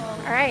right.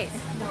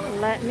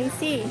 Let me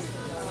see.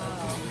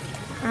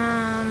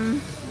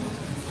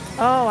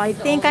 Oh, I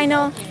think I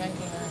know.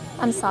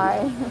 I'm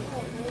sorry.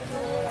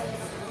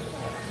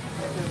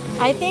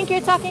 I think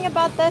you're talking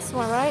about this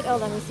one, right? Oh,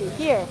 let me see.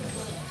 Here.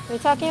 You're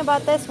talking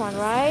about this one,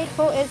 right?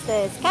 Who is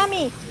this?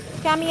 Cami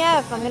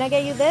F. I'm gonna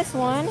get you this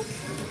one.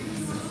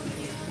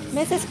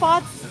 Mrs.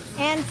 Potts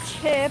and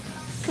Chip,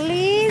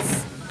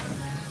 please.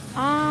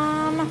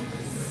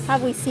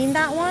 Have we seen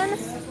that one?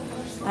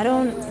 I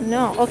don't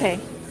know. Okay.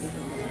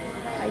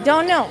 I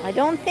don't know. I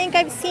don't think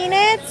I've seen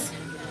it.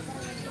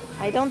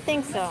 I don't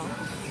think so.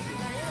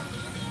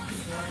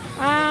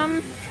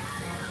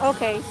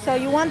 Okay, so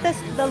you want the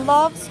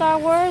Love Star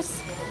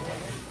Wars,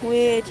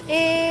 which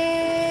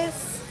is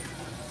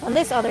on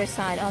this other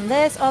side,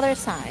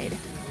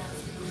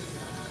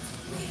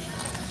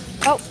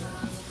 Oh,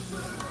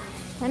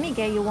 let me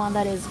get you one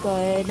that is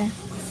good.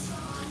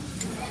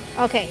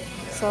 Okay,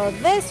 so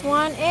this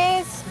one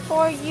is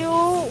for you,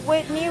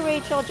 Whitney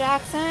Rachel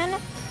Jackson.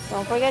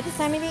 Don't forget to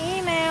send me the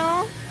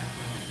email.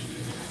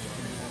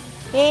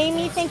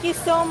 Amy, thank you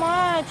so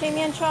much.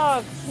 Amy and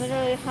Chuck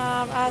literally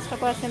have asked a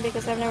question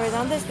because I've never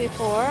done this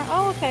before.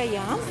 Oh, okay,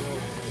 yeah.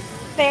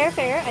 Fair.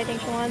 I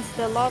think she wants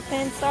the Love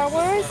Pin Star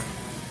Wars.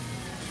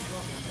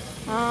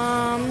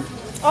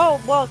 Oh,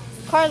 well,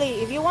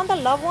 Carly, if you want the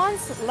love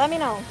ones, let me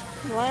know.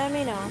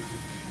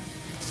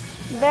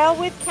 Bell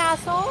with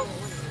Castle.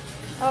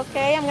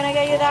 Okay, I'm gonna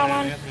get you that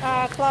one,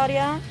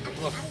 Claudia.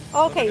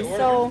 Okay,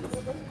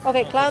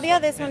 Claudia,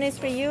 this one is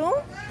for you.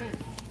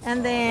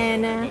 And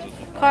then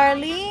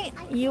Carly,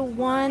 you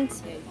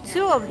want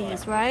two of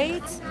these,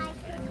 right?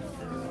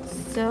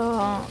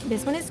 So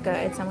this one is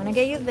good. So I'm gonna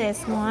get you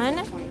this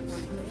one.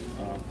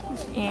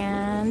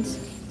 And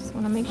just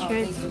wanna make sure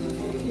it's,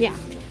 yeah.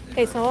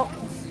 Okay, so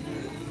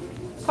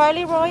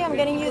Carly Roy, I'm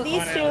getting you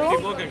these two.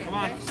 Keep looking, come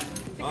on.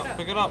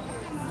 Pick it up.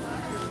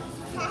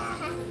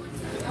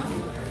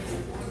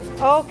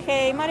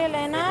 Okay, Maria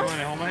Elena. Come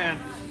on, hold my hand.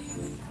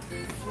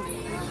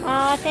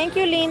 Thank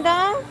you,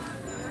 Linda.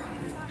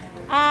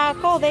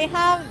 Cool, they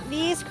have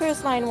these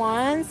cruise line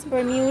ones.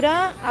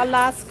 Bermuda,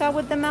 Alaska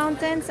with the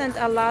mountains, and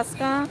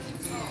Alaska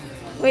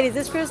Wait, is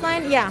this cruise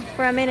line? Yeah,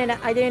 for a minute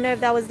I didn't know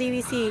if that was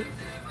DVC.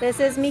 This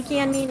is Mickey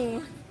and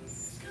Minnie.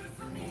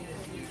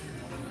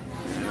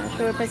 Not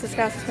sure what Princess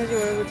Cass's you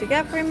were able to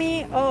get for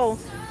me. Oh,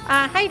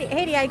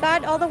 Heidi, I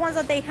got all the ones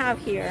that they have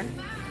here.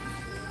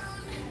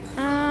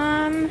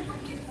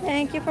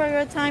 Thank you for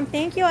your time.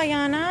 Thank you,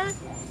 Ayana.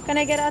 Can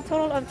I get a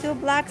total of 2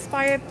 black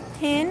spire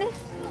pin,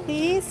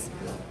 please?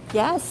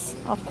 Yes,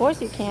 of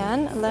course you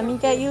can. Let me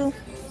get you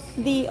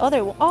the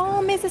other one.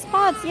 Oh, Mrs.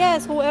 Potts,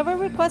 yes. Whoever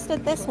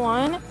requested this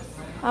one,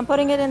 I'm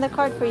putting it in the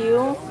cart for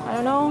you. I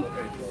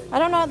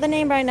don't know the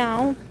name right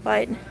now,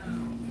 but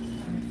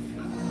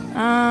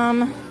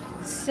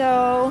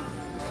so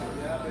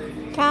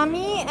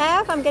Cami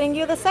F, I'm getting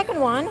you the second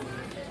one.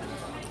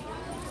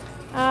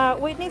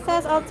 Whitney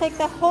says I'll take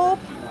the Hope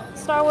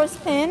Star Wars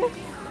pin.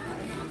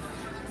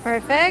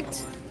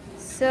 Perfect.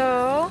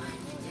 So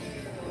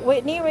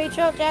Whitney,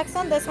 Rachel,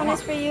 Jackson, this one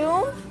is for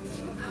you.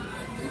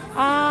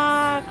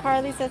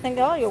 Carly says, thank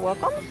you. You're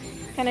welcome.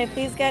 Can I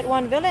please get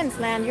 1 Villain's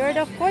Lanyard?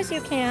 Of course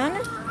you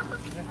can.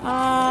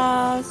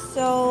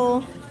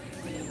 So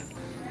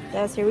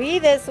Desiree,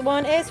 this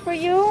one is for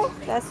you.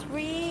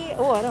 Desiree,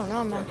 oh, I don't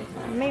know.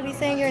 I'm maybe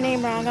saying your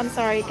name wrong. I'm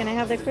sorry. Can I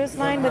have the cruise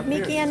line with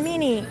Mickey and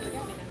Minnie?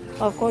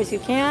 Of course you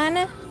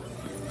can.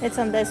 It's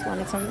on this one.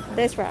 It's on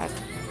this rack.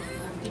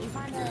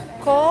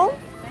 Cole,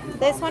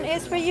 this one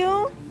is for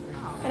you.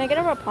 Can I get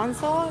a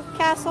Rapunzel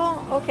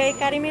castle? Okay,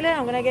 Kari Miller,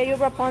 I'm gonna get you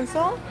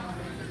Rapunzel.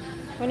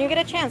 When you get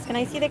a chance, can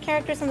I see the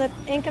characters on the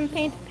ink and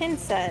paint pin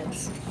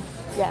sets?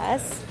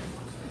 Yes.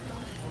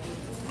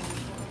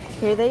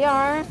 Here they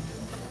are.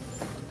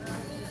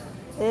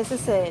 This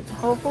is it.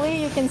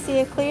 Hopefully you can see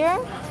it clear.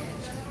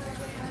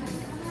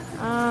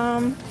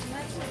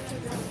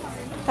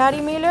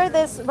 Kari Miller,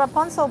 this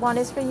Rapunzel one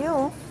is for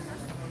you.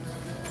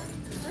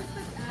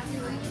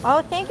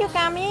 Oh, thank you,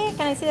 Cami.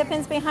 Can I see the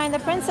pins behind the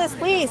princess,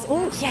 please?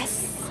 Oh,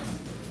 yes.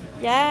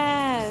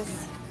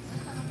 Yes.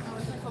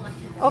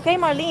 Okay,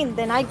 Marlene,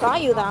 then I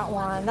got you that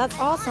one. That's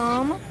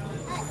awesome.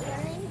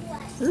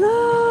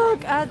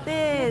 Look at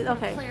this.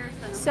 Okay,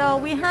 so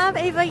we have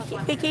a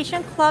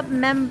Vacation Club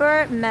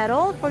member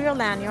medal for your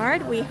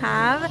lanyard. We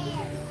have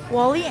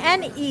Wally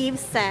and Eve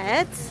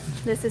set.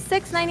 This is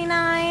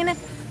 $6.99.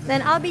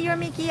 Then I'll be your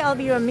Mickey, I'll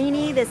be your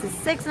Minnie. This is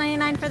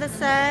 $6.99 for the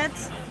set.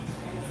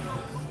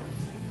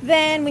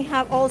 Then we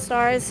have All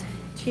Stars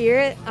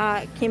Cheer,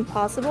 Kim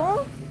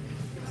Possible.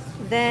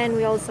 Then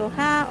we also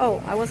have,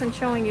 oh, I wasn't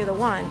showing you the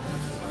one.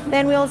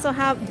 Then we also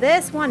have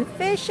this one,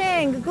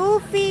 Fishing,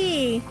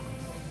 Goofy.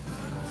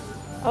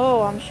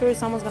 Oh, I'm sure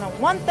someone's gonna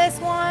want this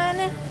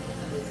one.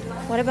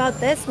 What about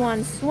this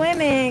one,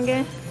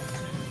 Swimming?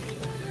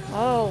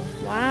 Oh,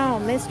 wow,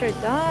 Mr.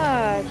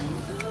 Duck.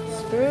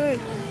 Screwed.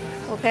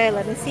 Okay,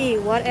 let me see,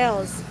 what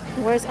else?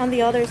 Where's on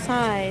the other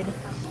side?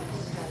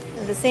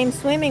 The same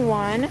swimming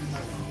one.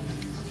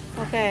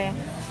 Okay.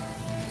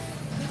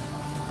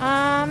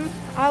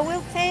 I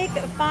will take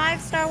 5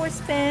 Star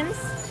Wars pins.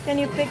 Can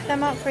you pick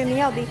them up for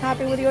me? I'll be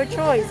happy with your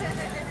choice.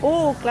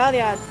 Oh,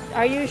 Claudia,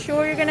 are you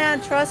sure you're gonna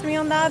trust me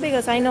on that?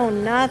 Because I know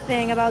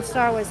nothing about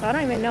Star Wars. So I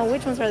don't even know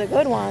which ones are the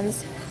good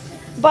ones.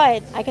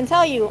 But I can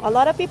tell you, a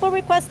lot of people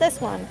request this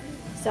one.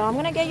 So I'm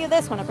gonna get you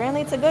this one.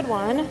 Apparently it's a good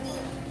one.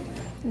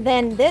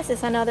 Then this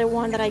is another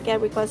one that I get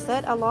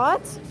requested a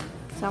lot.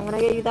 So I'm gonna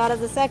get you that as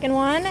the second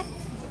one.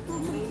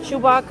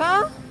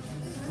 Chewbacca.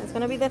 It's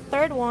gonna be the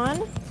third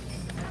one.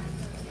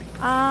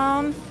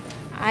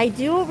 I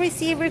do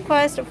receive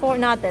requests for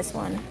not this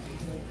one.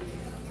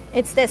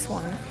 It's this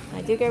one.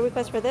 I do get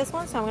requests for this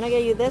one, so I'm gonna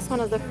get you this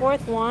one as the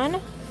 4th one.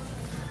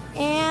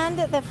 And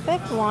the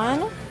 5th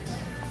one.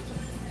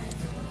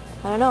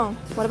 I don't know.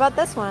 What about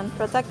this one?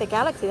 Protect the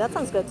Galaxy. That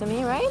sounds good to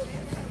me, right?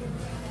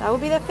 That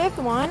would be the 5th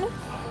one.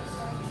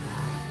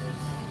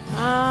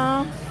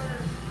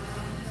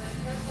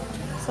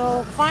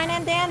 So fine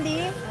and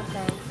dandy.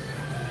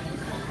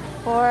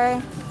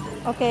 Okay.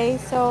 Okay,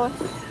 so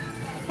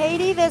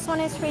Katie, this one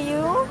is for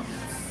you.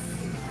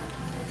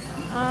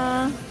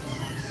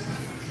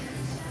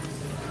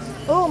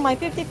 Oh, my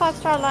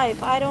 55-star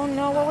life. I don't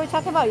know what we're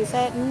talking about. You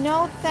said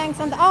no thanks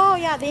on the, oh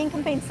yeah, the ink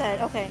and paint set.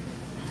 Okay.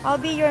 I'll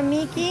be your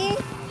Mickey.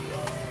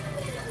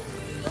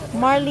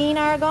 Marlene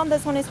Aragon,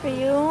 this one is for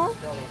you.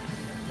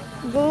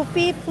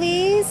 Goofy,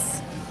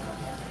 please.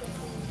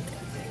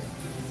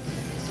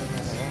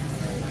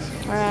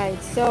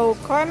 Alright, so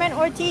Carmen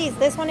Ortiz,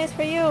 this one is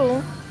for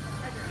you.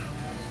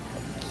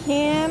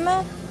 Kim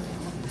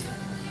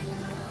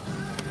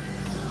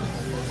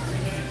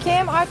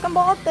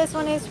Archambault, this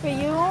one is for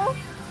you.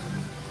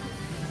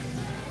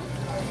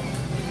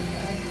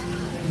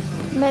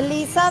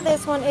 Melissa,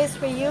 this one is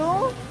for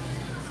you.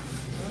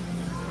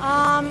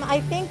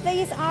 I think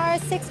these are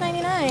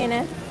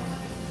 $6.99.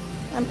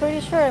 I'm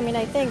pretty sure. I mean,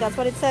 I think that's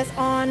what it says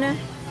on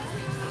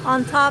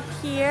top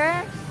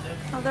here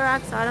of the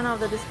rack. So I don't know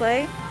the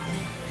display.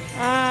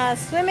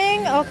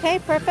 Swimming, okay,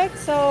 perfect.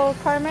 So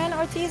Carmen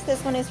Ortiz,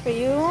 this one is for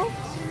you.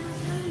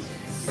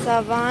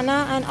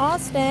 Savannah and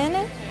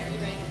Austin.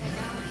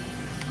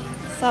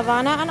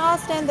 Savannah and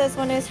Austin, this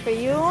one is for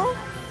you.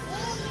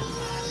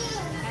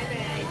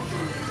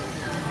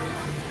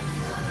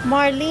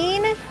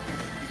 Marlene.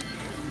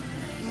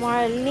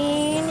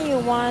 Marlene, you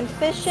want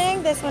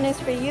fishing? This one is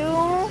for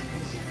you.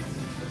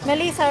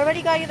 Melissa, I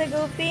already got you the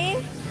Goofy.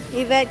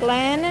 Yvette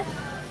Glenn.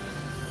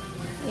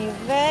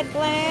 Yvette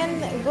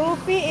Glenn.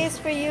 Goofy is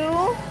for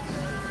you.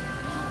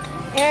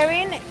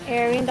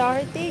 Erin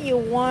Dorothy, you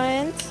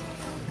want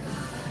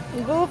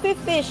Goofy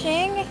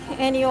fishing,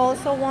 and you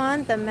also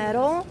want the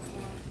medal.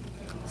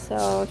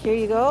 So here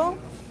you go.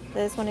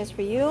 This one is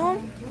for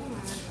you.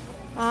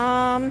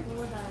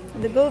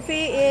 The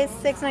Goofy is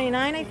 $6.99,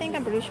 I think.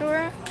 I'm pretty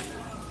sure.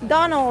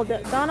 Donald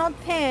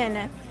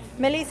Pin.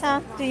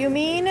 Melissa, do you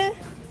mean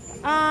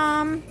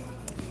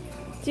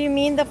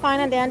the Fine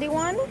and Dandy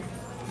one,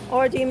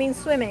 or do you mean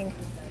swimming?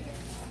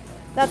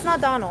 That's not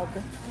Donald.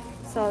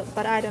 So,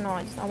 but I don't know.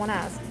 I want to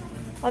ask.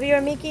 Of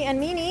your Mickey and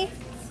Minnie,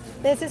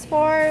 this is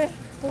for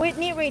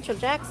Whitney Rachel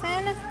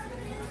Jackson.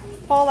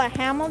 Paula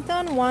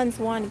Hamilton wants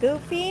one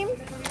Goofy.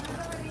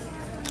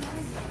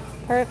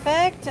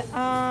 Perfect.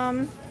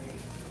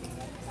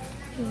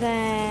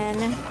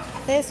 Then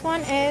this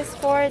one is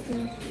for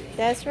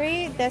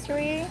Desiree.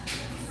 Desiree,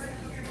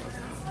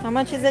 how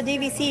much is the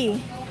DVC?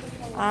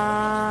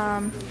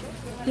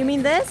 You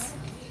mean this?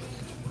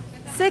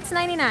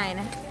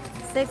 $6.99.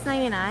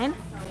 $6.99.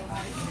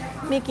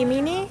 Mickey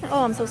Minnie.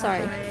 Oh, I'm so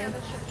sorry.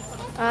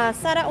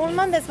 Sarah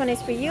Ullman, this one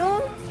is for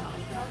you.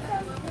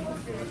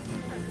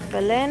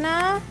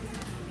 Belena,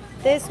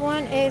 this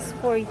one is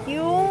for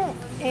you.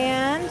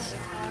 And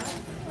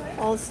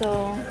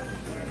also,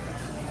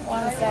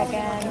 one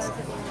second.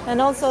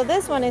 And also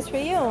this one is for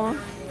you.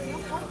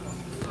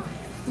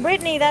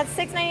 Brittany, that's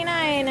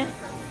 $6.99.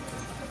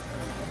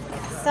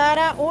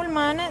 Sarah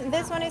Ullman,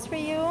 this one is for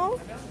you.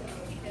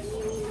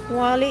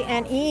 Wally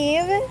and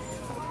Eve.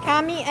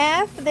 Cami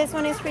F, this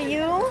one is for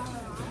you.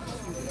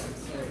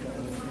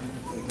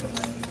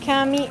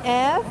 Cami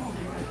F.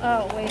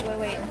 Oh,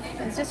 wait.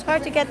 It's just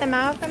hard to get them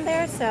out from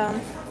there,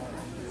 so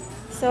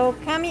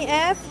Cami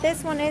F,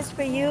 this one is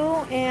for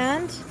you,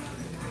 and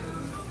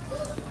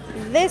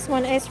this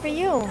one is for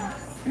you.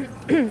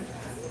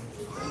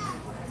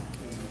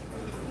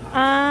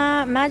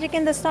 Magic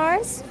in the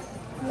Stars.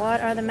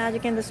 What are the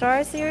Magic in the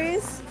Stars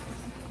series?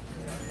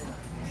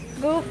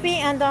 Goofy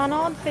and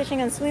Donald,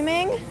 fishing and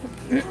swimming.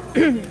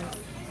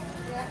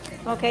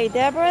 Okay,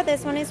 Deborah,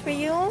 this one is for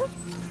you.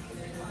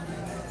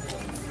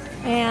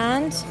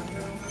 And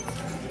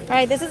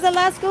alright, this is the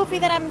last Goofy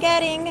that I'm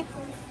getting.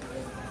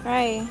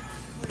 Alright,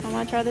 how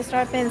much are the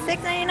star pins?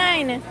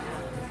 $6.99.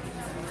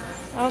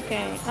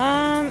 Okay.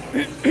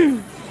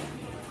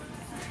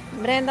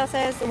 Brenda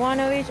says one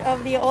of each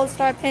of the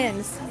all-star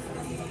pins.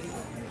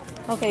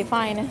 Okay,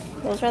 fine.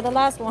 Those are the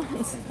last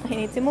ones. I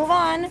need to move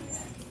on.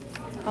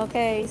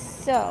 Okay,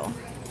 so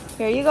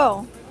here you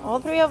go. All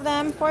three of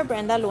them for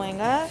Brenda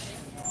Luenga.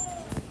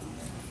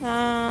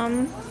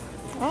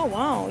 Oh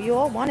wow, you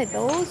all wanted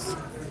those?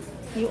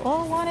 You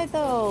all wanted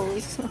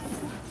those.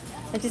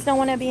 I just don't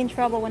want to be in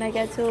trouble when I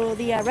get to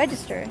the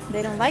register.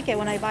 They don't like it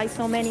when I buy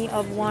so many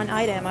of one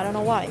item. I don't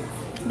know why.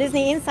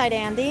 Disney Inside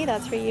Andy,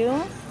 that's for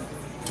you.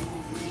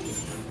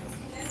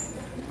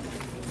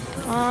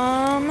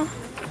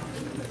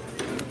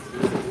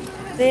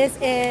 This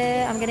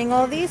is, I'm getting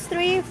all these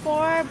three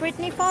for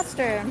Brittany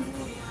Foster.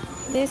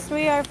 These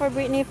three are for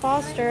Brittany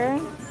Foster.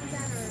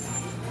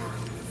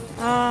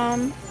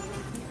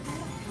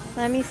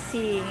 Let me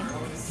see.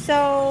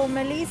 So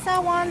Melissa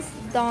wants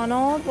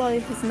Donald. Well,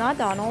 it's not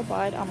Donald,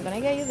 but I'm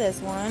gonna get you this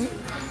one.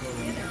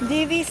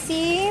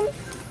 DVC.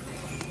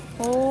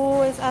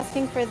 Who is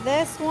asking for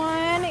this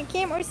one?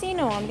 Kim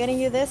Orsino. I'm getting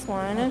you this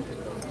one.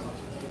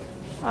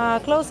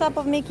 Close up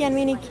of Mickey and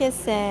Minnie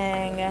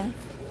kissing.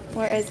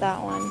 Where is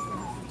that one?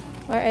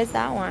 Where is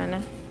that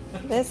one?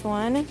 This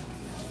one.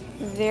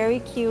 Very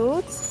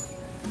cute.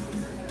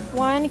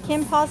 One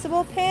Kim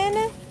Possible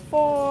pin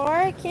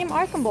for Kim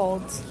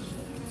Archambault.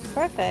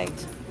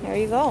 Perfect. There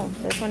you go.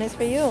 This one is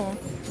for you.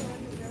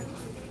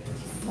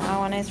 That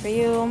one is for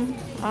you.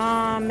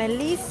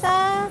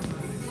 Melissa,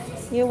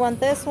 you want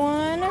this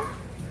one?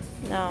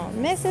 No.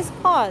 Mrs.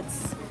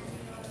 Potts.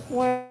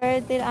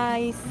 Where did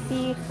I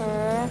see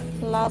her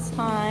last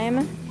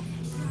time?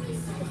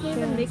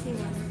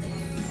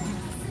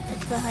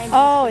 It's behind.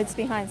 Oh, it's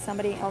behind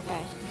somebody.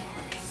 Okay.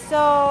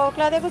 So,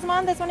 Claudia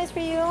Guzman, this one is for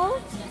you.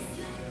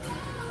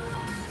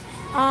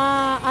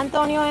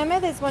 Antonio M,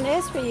 this one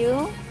is for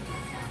you.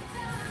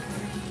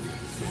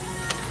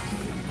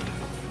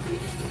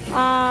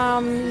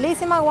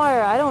 Lizzie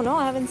McGuire, I don't know.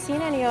 I haven't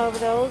seen any of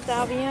those.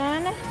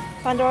 Davian,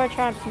 Pandora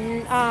Trump,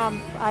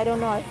 I don't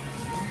know.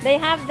 They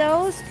have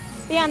those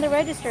behind the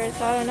register,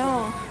 so I don't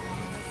know.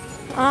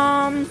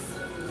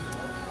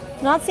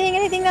 Not seeing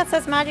anything that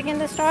says Magic in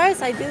the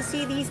Stars. I do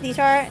see these. These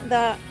are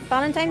the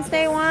Valentine's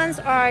Day ones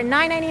are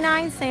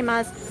 $9.99, same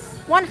as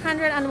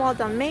 100 and Wild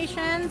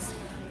Dalmatians.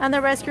 And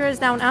the Rescuers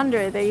Down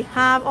Under. They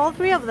have all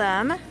three of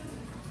them.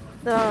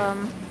 The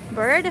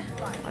bird,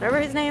 whatever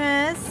his name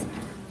is,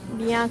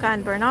 Bianca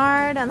and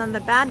Bernard, and then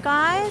the bad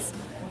guys.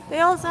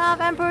 They also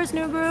have Emperor's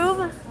New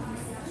Groove,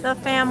 the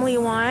family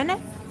one.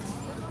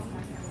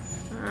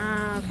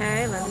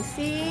 Okay, let me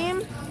see.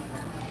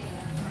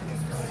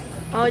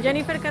 Oh,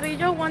 Jennifer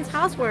Carrillo wants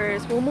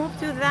housewares. We'll move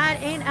to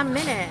that in a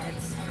minute.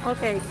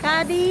 Okay,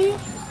 Kadi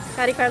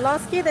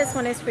Karlowski, this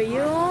one is for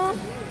you.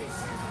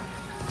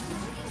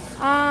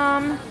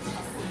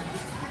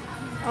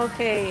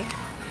 Okay,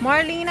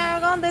 Marlene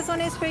Aragon, this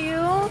one is for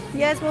you.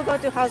 Yes, we'll go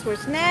to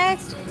housewares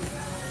next.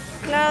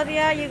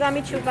 Claudia, you got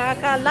me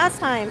Chewbacca last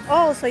time.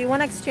 Oh, so you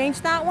want to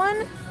exchange that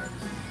one?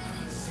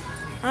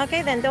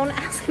 Okay, then don't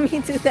ask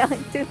me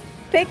to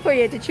pick for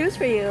you, to choose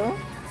for you.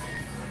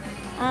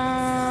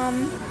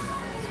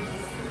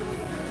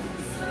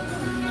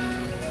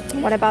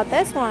 What about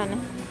this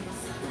one?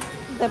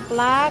 The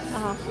black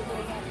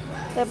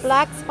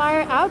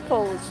Spire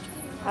Outpost.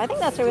 I think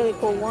that's a really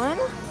cool one.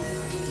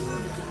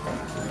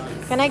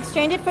 Can I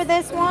exchange it for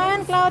this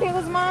one, Claudia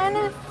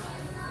Guzman?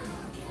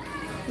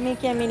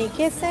 Mickey and Minnie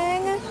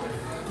kissing.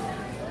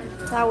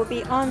 That would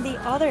be on the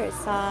other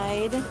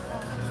side.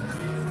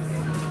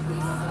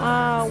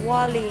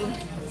 Wally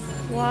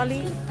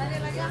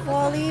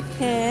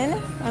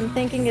pin. I'm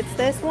thinking it's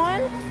this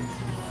one.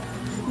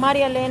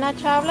 Maria Elena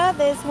Chavla,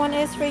 this one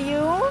is for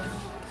you.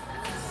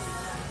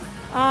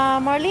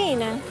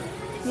 Marlene,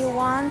 you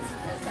want?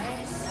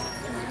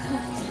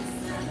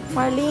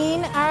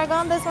 Marlene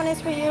Aragon, this one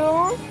is for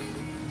you.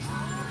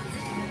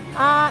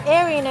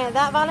 Erin,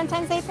 that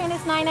Valentine's Day pin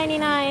is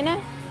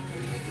 $9.99.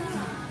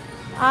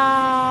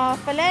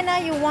 Felena,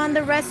 you want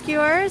the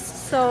Rescuers,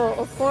 so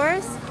of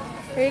course,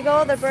 here you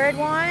go, the bird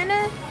one,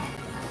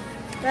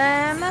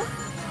 them,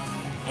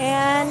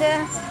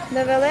 and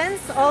the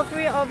villains. All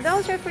three of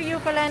those are for you,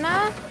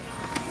 Felena.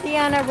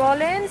 Diana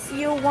Rollins,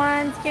 you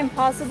want Kim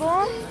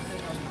Possible.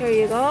 Here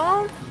you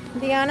go.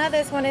 Diana,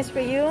 this one is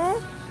for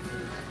you.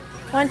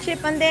 One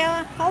Chip and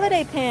Dale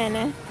holiday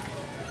pin.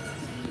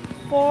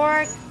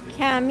 For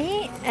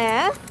Cami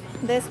F,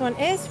 this one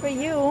is for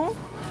you.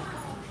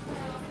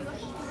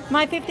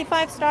 My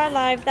 55 Star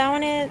Live, that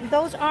one is,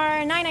 those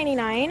are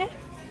 $9.99.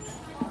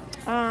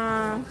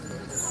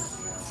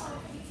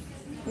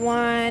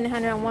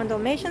 101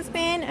 Dalmatian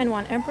Spin and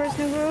one Emperor's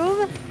New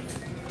Groove.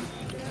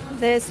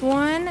 This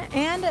one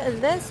and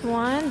this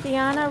one,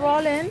 Diana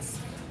Rollins.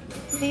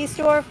 These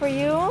two are for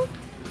you.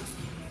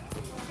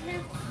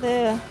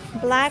 The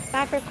black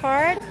backer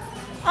card.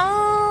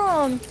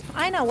 Oh,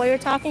 I know what you're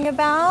talking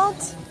about.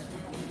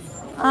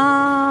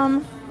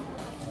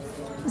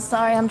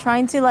 Sorry, I'm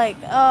trying to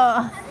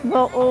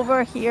go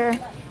over here.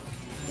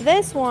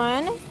 This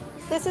one,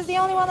 this is the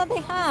only one that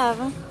they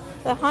have.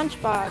 The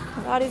Hunchback,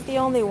 that is the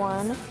only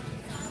one.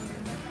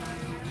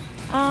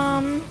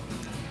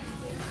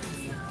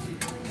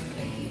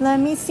 Let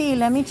me see,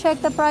 let me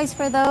check the price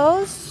for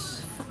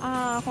those. Who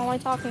am I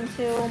talking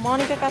to?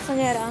 Monica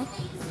Castañeda.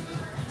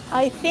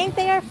 I think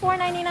they are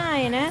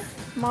 $4.99,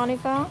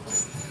 Monica.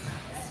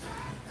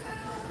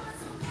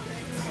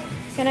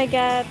 Can I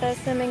get the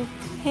simming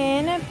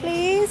pin,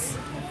 please?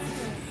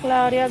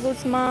 Claudia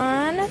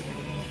Guzman.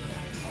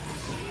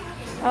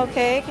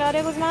 Okay,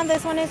 Claudia Guzman,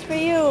 this one is for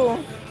you.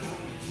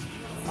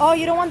 Oh,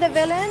 you don't want the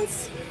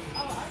villains?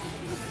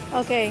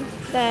 Okay,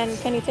 then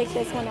can you take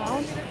this one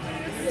out?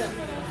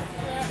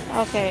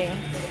 Okay.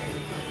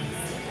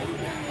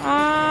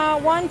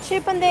 One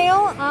Chip and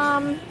Dale.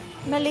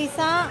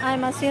 Melissa,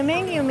 I'm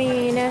assuming you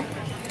mean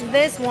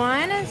this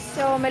one.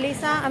 So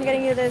Melissa, I'm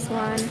getting you this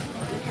one.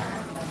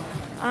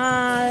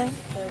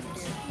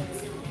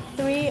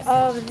 3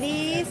 of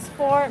these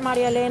for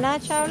Maria Elena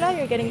Chavla.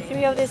 You're getting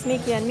 3 of this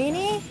Mickey and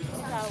Minnie.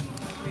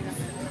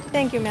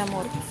 Thank you, mi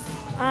amor.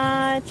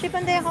 Chip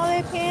and Dale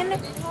holiday pin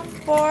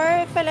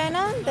for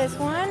Felena. This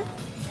one.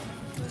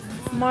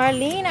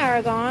 Marlene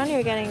Aragon,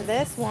 you're getting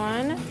this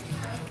one.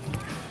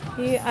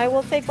 I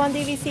will take one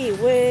DVC.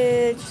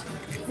 Which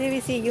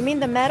DVC? You mean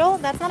the metal?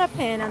 That's not a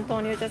pin,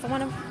 Antonio. Just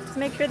want to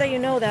make sure that you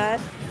know that.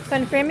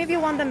 Confirm if you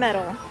want the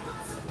metal.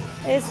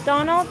 Is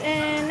Donald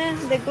in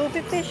the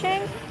Goofy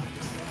Fishing?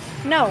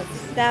 No,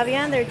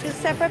 Davian, they're 2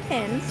 separate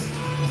pins.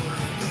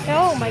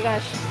 Oh my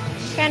gosh.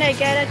 Can I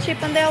get a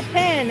Chip and Dale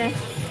pin?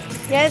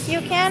 Yes,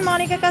 you can,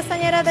 Monica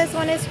Castañeda. This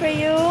one is for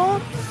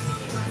you.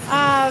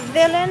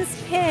 Villains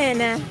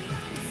pin.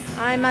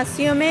 I'm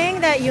assuming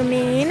that you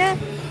mean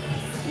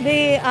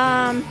the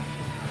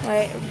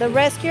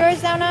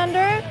Rescuers Down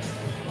Under.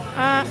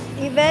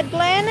 Yvette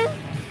Glenn.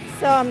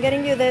 So I'm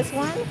getting you this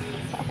one.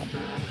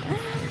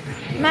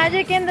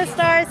 Magic in the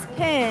Stars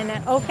pin.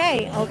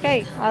 Okay,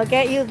 I'll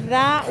get you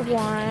that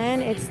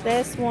one. It's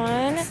this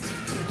one.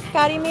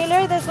 Scotty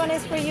Miller, this one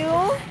is for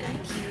you.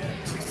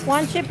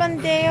 One Chip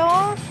and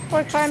Dale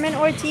for Carmen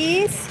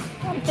Ortiz.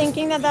 I'm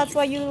thinking that that's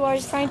what you are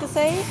trying to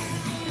say.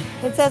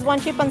 It says one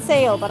chip on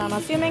sale, but I'm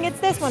assuming it's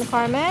this one,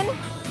 Carmen.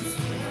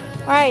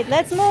 All right,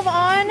 let's move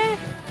on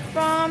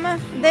from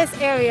this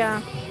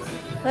area.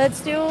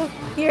 Let's do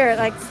here,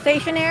 like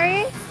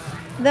stationery.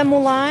 The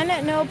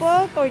Mulan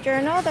notebook or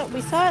journal that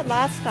we saw it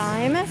last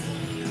time.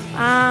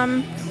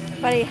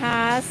 But it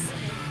has,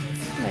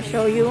 I'm gonna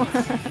show you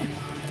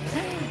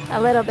a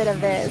little bit of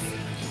this.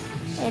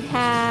 It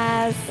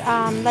has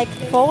like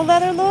faux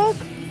leather look.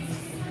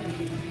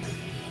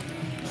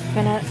 I'm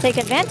gonna take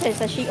advantage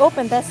that she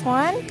opened this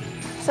one.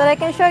 So I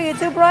can show you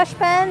 2 brush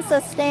pens, a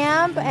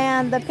stamp,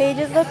 and the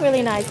pages look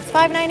really nice. It's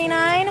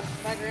 $5.99.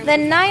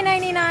 Then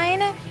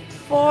 $9.99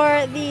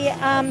 for the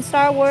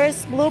Star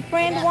Wars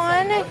blueprint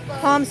one.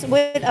 Comes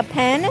with a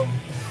pen.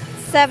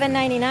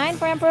 $7.99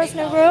 for Emperor's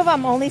New Groove.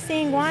 I'm only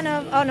seeing one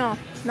of. Oh no,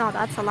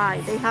 that's a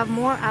lie. They have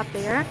more up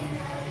there.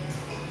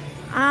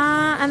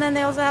 And then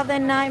they also have the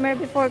Nightmare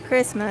Before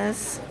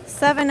Christmas.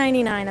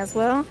 $7.99 as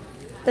well.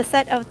 The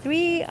set of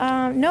 3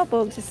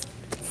 notebooks is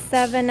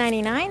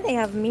 $7.99. They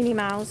have Minnie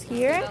Mouse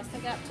here.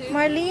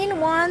 Marlene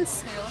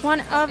wants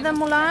one of the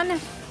Mulan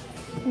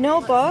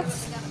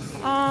notebooks.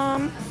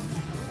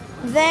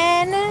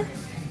 Then,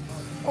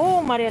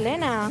 oh, Maria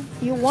Elena,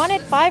 you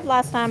wanted 5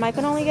 last time. I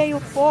can only get you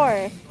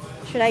 4.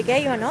 Should I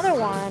get you another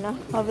one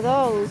of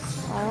those?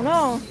 I don't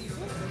know.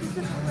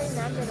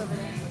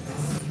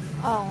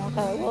 Oh,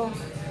 okay. We'll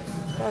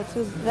go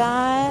to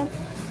that.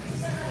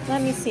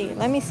 Let me see.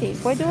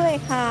 Where do they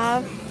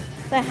have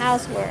the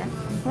houseware?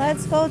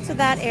 Let's go to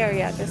that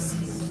area because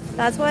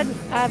that's what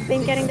I've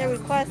been getting the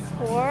requests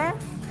for.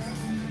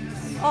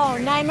 Oh,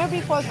 Nightmare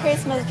Before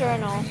Christmas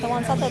journal. The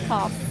ones at the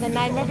top. The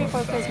Nightmare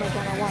Before Christmas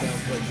journal one.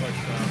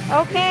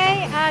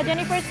 Okay,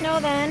 Jennifer Snow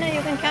then.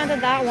 You can count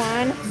on that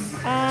one.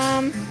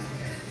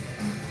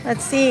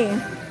 Let's see.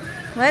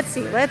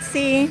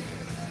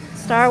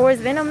 Star Wars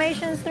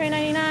Venomations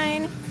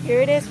 $3.99.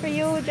 Here it is for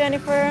you,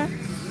 Jennifer.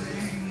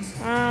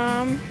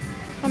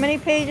 How many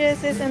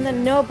pages is in the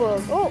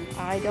notebook? Oh,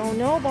 I don't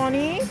know,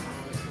 Bonnie.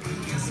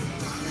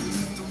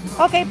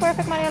 Okay,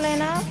 perfect, Maria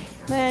Elena.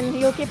 Then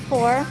you'll keep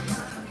 4.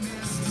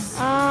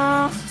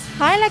 Hi,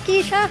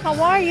 Lakeisha. How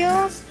are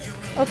you?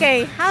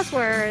 Okay,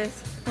 housewares.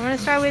 I'm going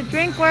to start with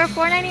drinkware.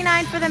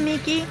 $4.99 for the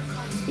Mickey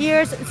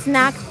Ears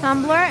Snack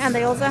Tumbler. And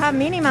they also have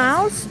Minnie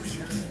Mouse.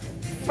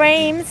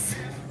 Frames.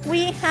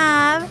 We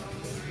have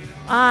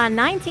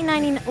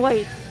 $19.99.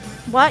 Wait.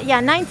 What?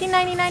 Yeah,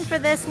 $19.99 for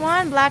this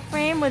one. Black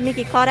frame with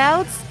Mickey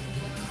cutouts.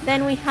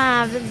 Then we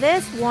have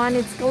this one.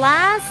 It's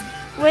glass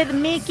with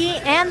Mickey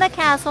and the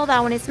castle.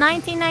 That one is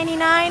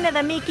 $19.99.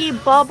 The Mickey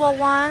bubble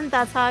one.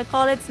 That's how I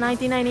call it. It's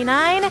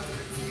 $19.99.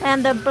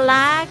 And the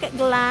black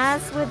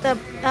glass with the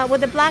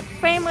black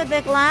frame with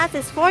the glass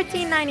is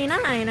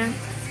 $14.99.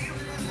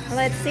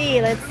 Let's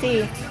see.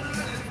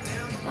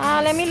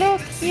 Let me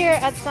look here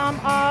at some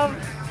of.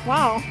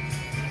 Wow,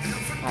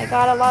 I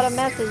got a lot of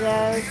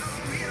messages.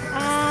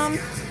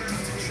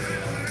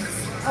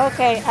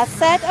 Okay, a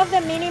set of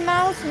the Minnie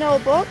Mouse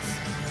notebooks.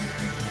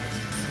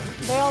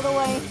 They're all the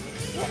way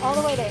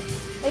there.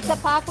 It's a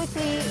pack with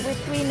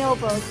 3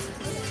 notebooks.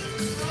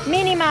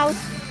 Minnie Mouse.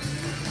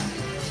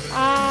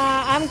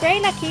 I'm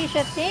great,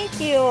 Lakeisha. Thank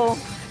you.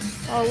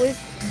 Always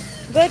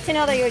good to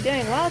know that you're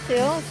doing well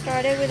too.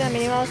 Started with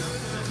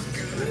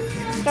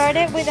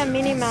a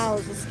Minnie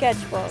Mouse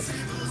sketchbook.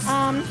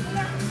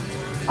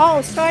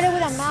 Oh, started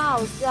with a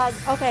mouse.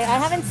 Okay, I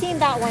haven't seen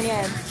that one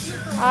yet.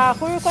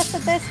 Who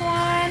requested this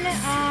one?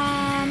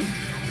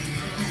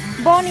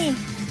 Bonnie,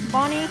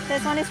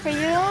 this one is for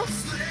you.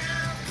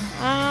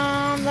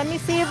 Let me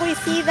see if we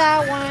see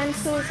that one.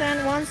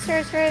 Susan, one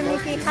search for a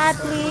Mickey hat,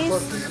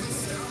 please.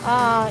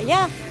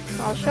 Yeah,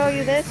 I'll show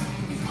you this.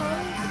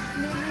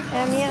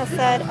 And me a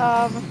set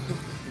of.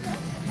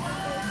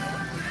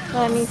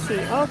 Let me see.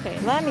 Okay,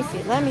 let me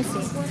see.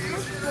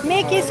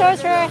 Mickey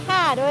Sorcerer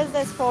hat. What is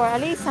this for?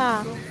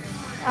 Alisa.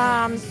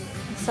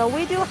 So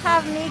we do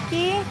have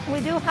Mickey.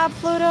 We do have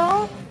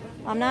Pluto.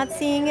 I'm not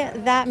seeing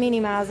that Minnie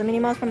Mouse. The Minnie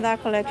Mouse from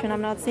that collection.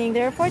 I'm not seeing.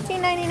 They're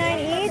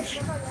 $14.99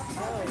 each.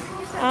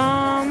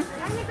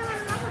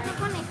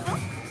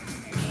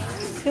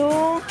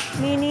 2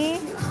 mini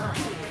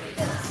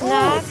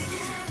snacks.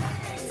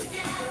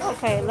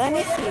 Okay, let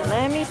me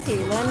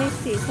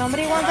see.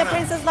 Somebody wants a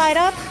Princess Light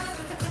Up?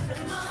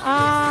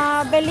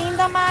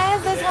 Belinda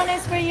Maes, this one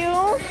is for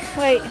you.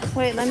 Wait,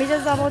 let me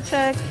just double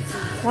check.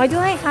 Why do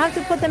I have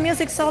to put the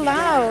music so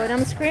loud?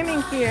 I'm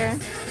screaming here.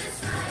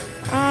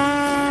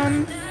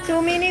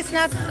 2 mini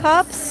snack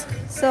cups.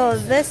 So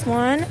this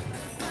one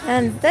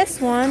and this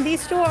one.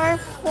 These 2 are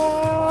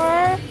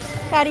for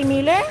Patty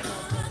Miller.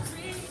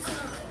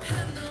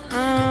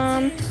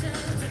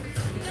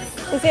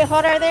 Is it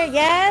hot out there?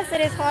 Yes,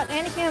 it is hot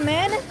and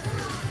humid.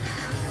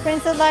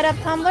 Princess Light Up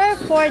tumbler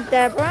for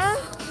Deborah.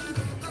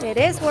 It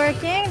is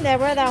working.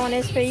 Deborah, that one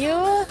is for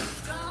you.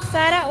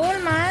 Sarah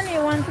Ullman,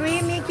 you want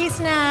 3 Mickey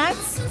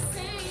snacks.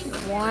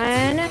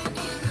 1,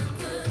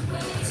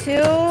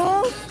 2,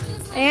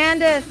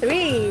 and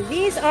 3.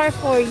 These are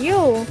for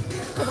you.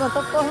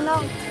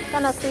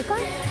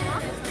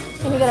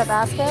 Can you get a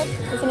basket?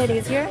 Isn't it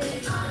easier?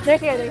 They're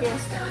here.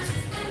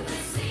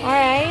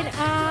 Alright,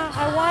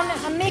 I want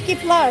a Mickey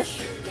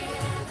plush.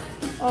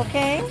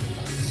 Okay.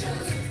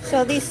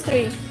 So these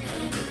 3.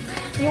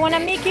 You want a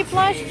Mickey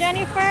plush,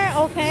 Jennifer?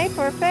 Okay,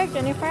 perfect.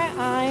 Jennifer,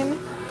 I'm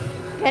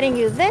getting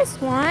you this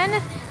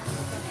one.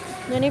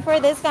 Jennifer,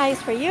 this guy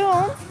is for you.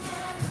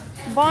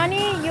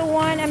 Bonnie, you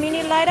want a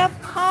mini light up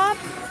cup?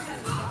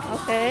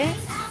 Okay.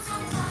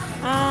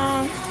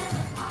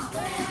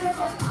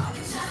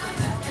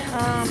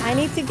 I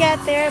need to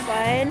get there,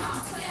 but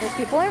There's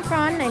people in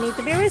front. I need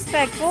to be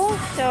respectful,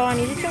 so I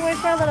need you to wait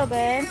for a little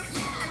bit.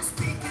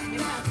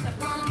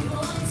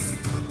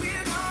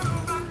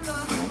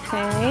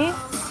 Okay.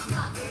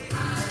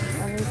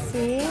 Let me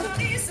see.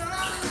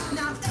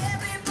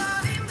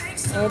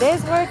 It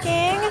is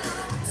working.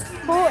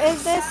 Who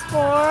is this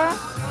for?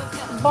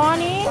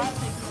 Bonnie.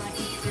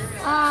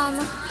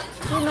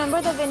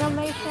 Remember the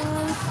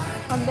denominations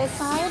on this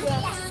side?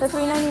 The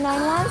 $3.99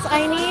 ones?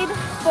 I need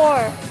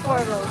four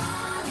of those.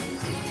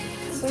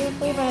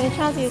 Seriously, by any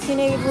chance you've seen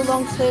navy blue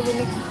long sleeve with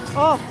me?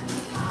 Oh,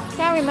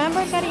 can't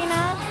remember,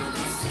 Karina?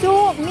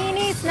 2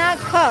 mini snack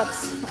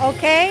cups.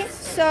 Okay,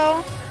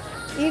 so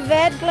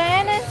Yvette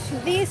Glenn,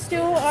 these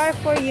 2 are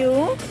for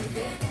you.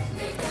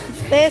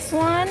 This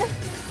one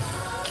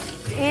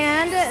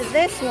and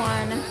this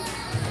one.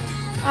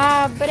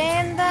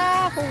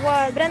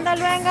 Brenda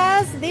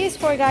Luengas, these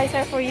 4 guys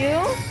are for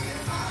you.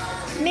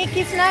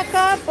 Mickey Snack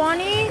Cup,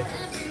 Bonnie.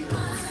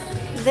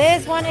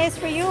 This one is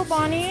for you,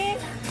 Bonnie.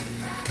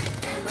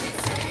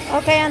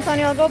 Okay,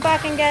 Antonio, I'll go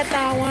back and get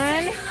that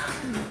one.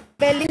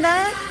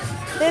 Belinda,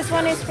 this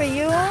one is for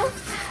you.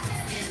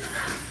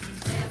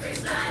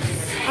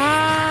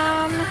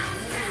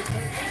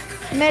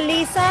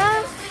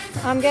 Melissa,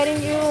 I'm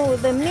getting you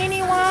the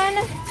mini one.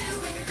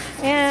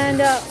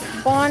 And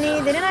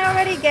Bonnie, didn't I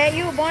already get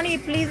you? Bonnie,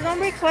 please don't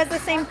request the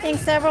same thing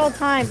several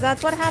times.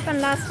 That's what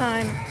happened last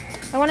time.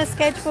 I want a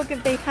sketchbook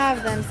if they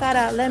have them.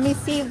 Sarah, let me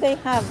see if they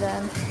have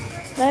them.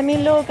 Let me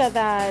look at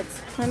that.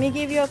 Let me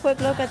give you a quick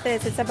look at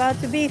this. It's about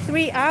to be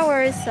 3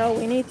 hours, so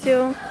we need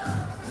to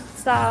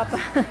stop.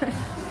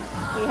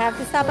 We have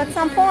to stop at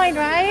some point,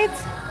 right?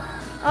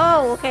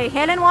 Oh, okay.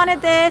 Helen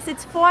wanted this.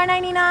 It's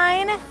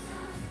 $4.99.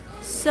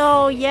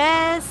 So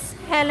yes,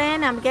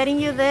 Helen, I'm getting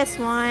you this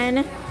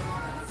one.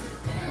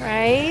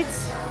 Right,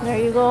 there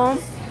you go.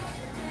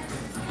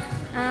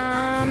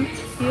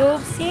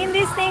 You've seen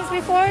these things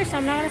before, so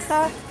I'm not gonna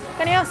stop.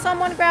 Can you have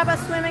someone grab a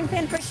swimming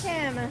pin for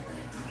Kim?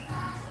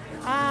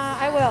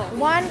 I will.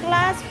 1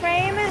 glass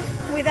frame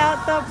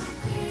without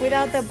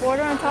the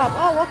border on top.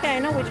 Oh, okay, I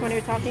know which one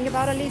you're talking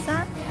about,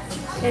 Elisa.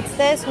 It's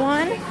this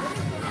one.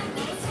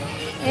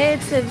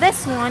 It's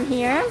this one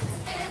here.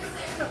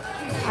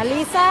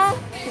 Alisa,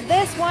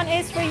 this one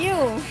is for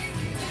you.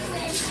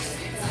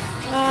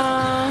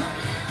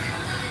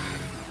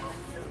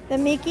 The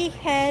Mickey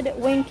head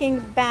winking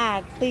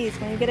bag, please,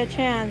 when you get a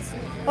chance.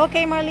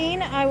 Okay,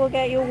 Marlene, I will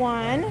get you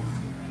one.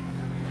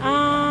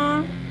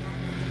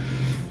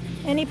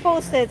 Any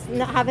post-its?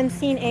 No, haven't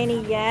seen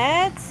any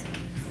yet.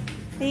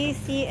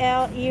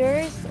 CCL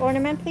ears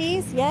ornament,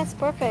 please. Yes,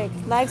 perfect.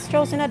 Life's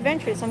Chosen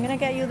Adventures. I'm gonna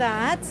get you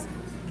that.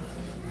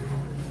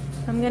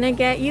 I'm gonna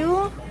get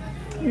you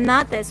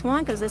not this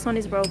one because this one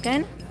is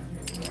broken.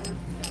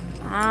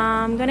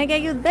 I'm gonna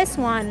get you this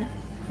one.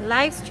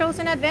 Life's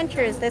Chosen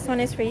Adventures. This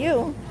one is for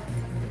you.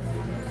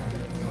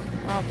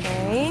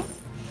 Okay.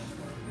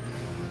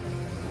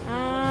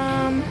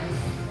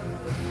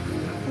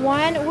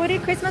 One Woody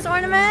Christmas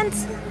ornament.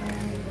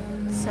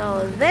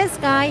 So this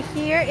guy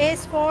here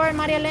is for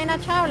Maria Elena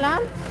Chavla.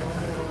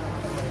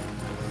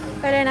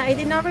 Elena, I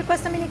did not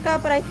request a mini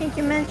cup, but I think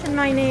you mentioned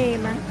my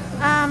name.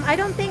 I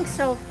don't think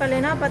so,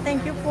 Elena, but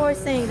thank you for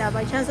saying that.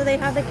 By chance, do they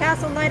have the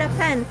Castle Light Up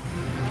pen?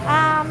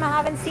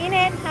 Haven't seen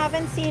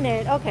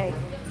it. Okay.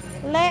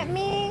 Let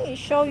me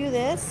show you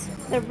this.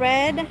 The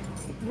red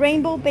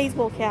rainbow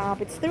baseball cap.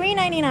 It's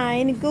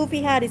 $3.99.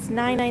 Goofy hat is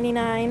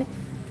 $9.99.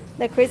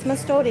 The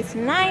Christmas toad is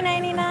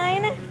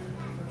 $9.99.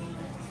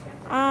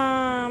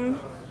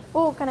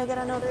 Oh, can I get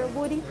another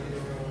Woody?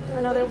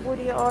 Another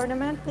Woody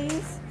ornament,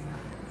 please.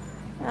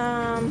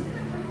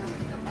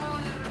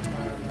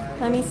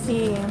 Let me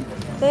see.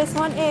 This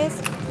one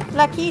is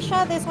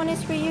Lakeisha. This one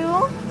is for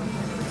you.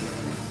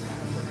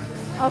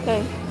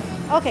 Okay.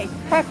 Okay,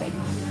 perfect.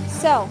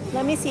 So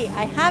let me see.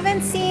 I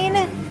haven't seen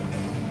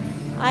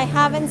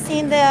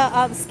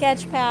the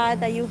sketch pad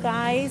that you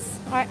guys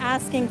are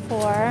asking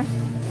for,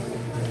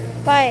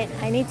 but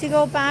I need to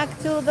go back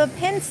to the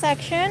pin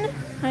section.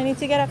 I need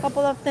to get a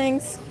couple of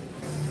things.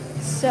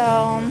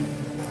 So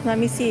let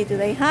me see. Do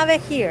they have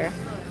it here?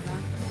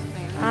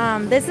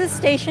 This is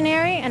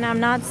stationary, and I'm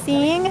not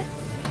seeing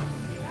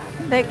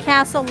the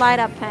Castle Light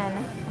Up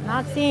pen. I'm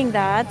not seeing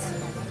that.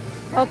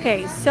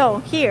 Okay, so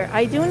here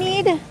I do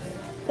need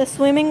the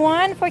swimming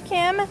one for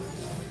Kim.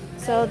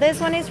 So this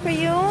one is for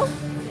you.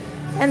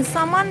 And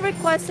someone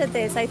requested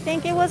this. I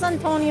think it was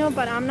Antonio,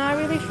 but I'm not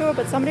really sure.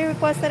 But somebody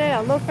requested it.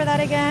 I'll look for that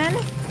again.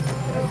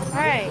 All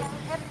right.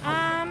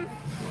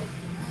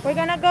 We're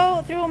gonna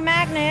go through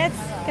magnets.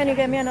 Can you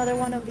get me another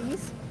one of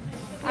these?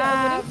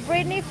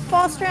 Brittany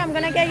Foster, I'm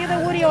gonna get you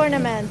the Woody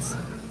ornaments.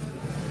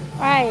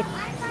 All right.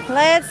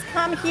 Let's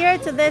come here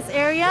to this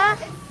area.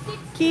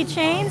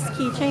 Keychains,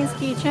 keychains,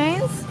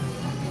 keychains.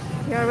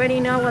 You already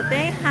know what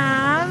they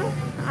have.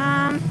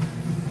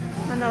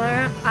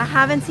 Mandalorian. I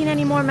haven't seen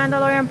any more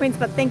Mandalorian prints,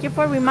 but thank you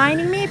for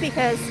reminding me,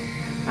 because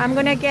I'm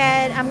gonna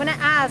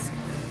ask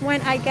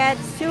when I get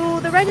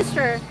to the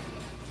register.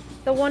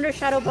 The Wonder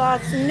Shadow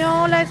box.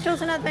 No, Life's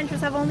Chosen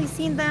Adventures. I've only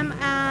seen them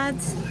at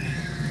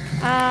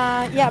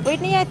yeah,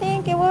 Brittany, I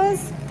think it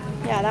was.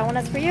 Yeah, that one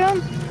is for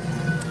you.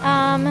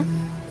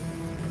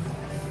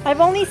 I've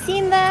only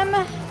seen them,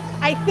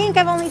 I think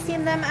I've only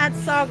seen them at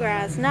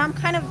Sawgrass. Now I'm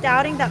kind of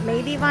doubting that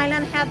maybe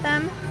Vineland had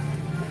them.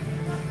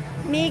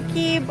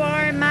 Mickey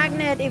bar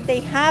magnet if they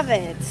have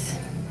it.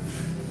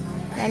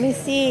 Let me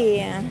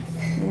see.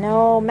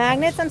 No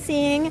magnets I'm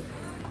seeing.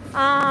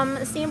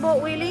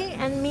 Steamboat Willie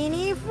and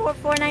Minnie for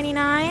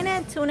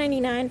 $4.99,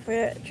 $2.99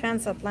 for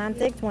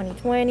Transatlantic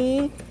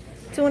 2020,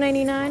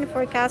 $2.99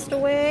 for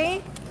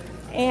Castaway,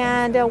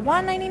 and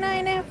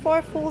 $1.99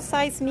 for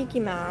full-size Mickey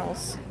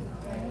Mouse.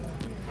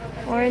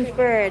 Orange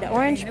Bird,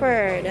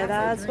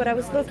 that's what I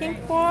was looking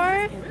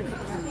for.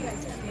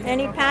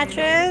 Any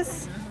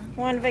patches?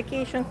 One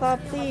Vacation Club,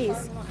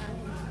 please.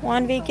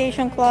 One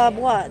Vacation Club,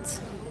 what?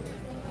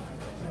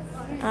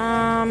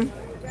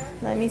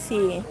 Let me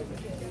see.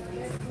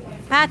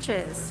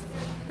 Patches,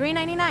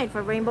 $3.99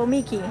 for Rainbow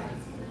Mickey.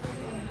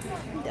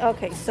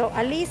 Okay, so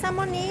Alisa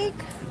Monique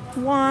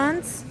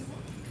wants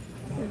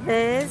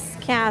this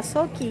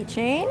castle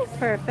keychain.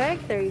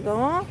 Perfect, there you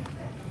go.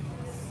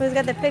 Who's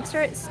got the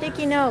Pixar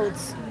sticky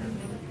notes?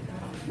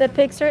 The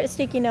Pixar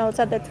sticky notes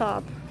at the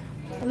top.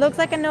 It looks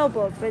like a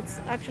notebook, but it's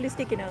actually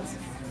sticky notes.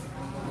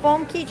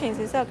 Foam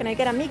keychains. So can I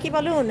get a Mickey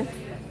balloon?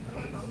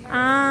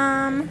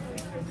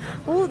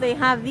 Oh, they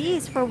have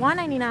these for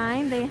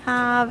 $1.99. They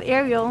have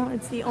Ariel.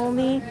 It's the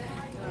only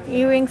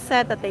earring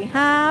set that they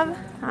have.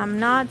 I'm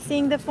not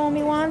seeing the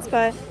foamy ones,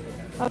 but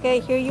okay,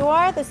 here you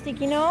are, the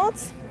sticky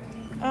notes.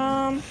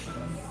 How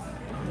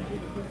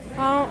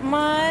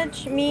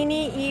much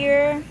mini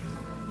ear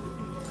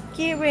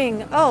key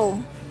ring?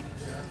 Oh,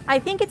 I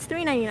think it's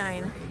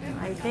 $3.99.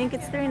 I think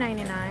it's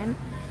 $3.99.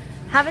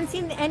 Haven't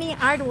seen any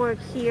artwork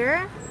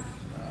here.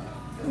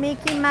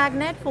 Mickey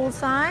magnet, full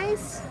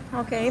size.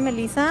 Okay,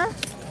 Melissa,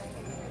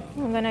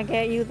 I'm gonna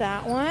get you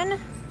that one.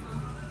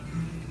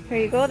 Here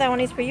you go. That one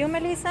is for you,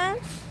 Melissa.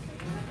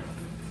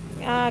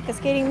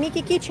 Cascading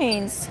Mickey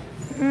keychains.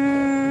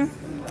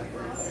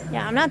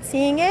 Yeah, I'm not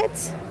seeing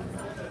it.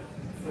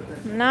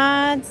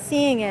 Not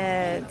seeing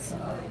it.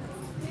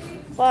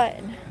 But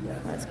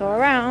let's go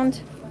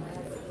around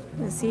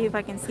and see if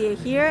I can see it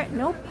here.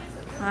 Nope,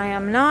 I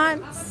am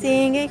not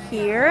seeing it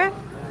here.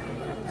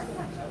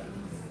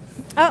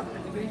 Oh,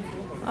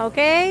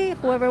 okay.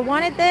 Whoever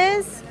wanted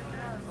this,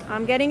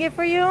 I'm getting it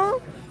for you.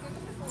 I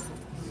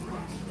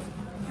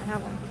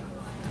have one.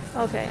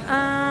 Okay.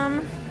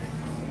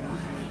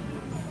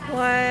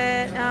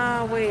 What?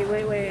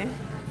 Wait.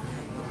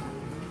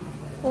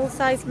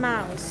 Full-size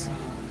mouse.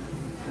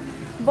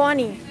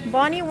 Bonnie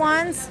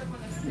wants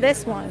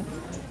this one.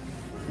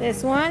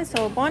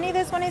 So Bonnie,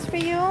 this one is for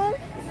you.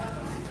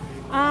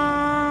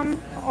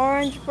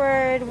 Orange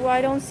Bird. Well,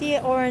 I don't see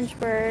Orange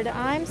Bird.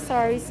 I'm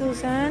sorry,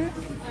 Susan,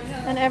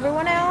 and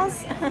everyone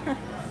else.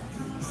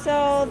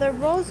 So the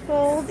rose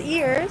gold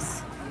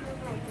ears.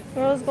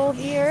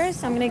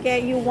 I'm gonna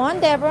get you one,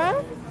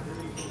 Deborah.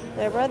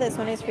 Deborah, this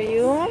one is for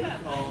you.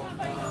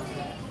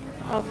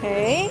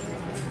 Okay.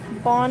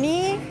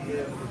 Bonnie,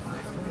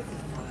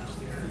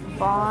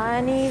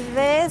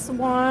 this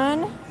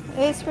one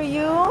is for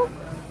you.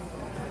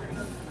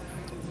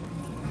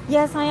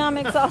 Yes, I am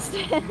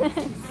exhausted.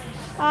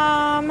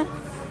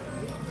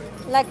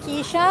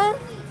 Lakeisha,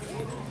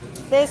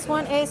 this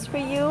one is for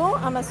you.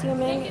 I'm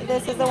assuming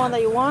this is the one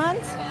that you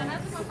want.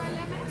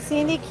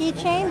 Cindy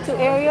keychain, 2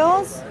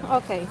 Ariels.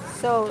 Okay,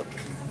 so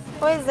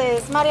who is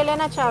this? Maria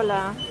Elena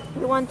Chavla.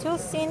 You want 2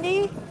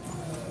 Cindy,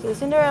 2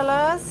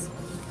 Cinderellas.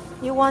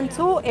 You want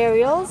 2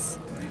 Ariels.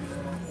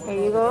 There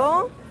you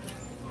go.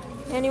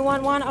 And you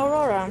want 1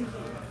 Aurora.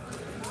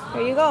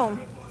 There you go.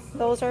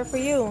 Those are for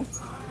you.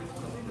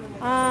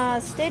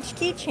 Stitch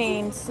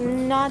keychains.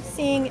 Not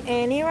seeing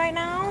any right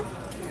now.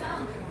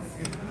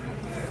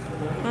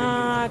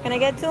 Can I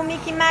get 2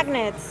 Mickey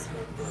magnets?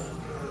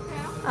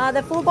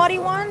 The full body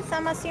ones,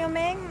 I'm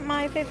assuming.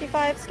 My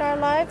 55 Star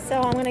Life.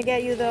 So I'm gonna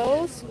get you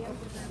those.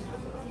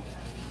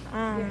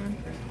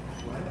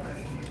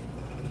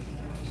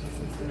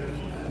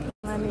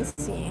 Let me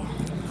see.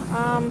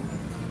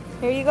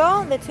 Here you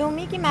go. The 2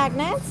 Mickey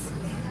magnets.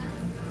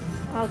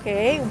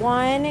 Okay,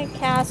 1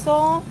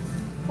 castle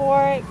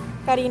for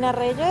Karina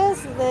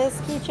Reyes. This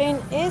keychain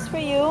is for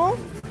you.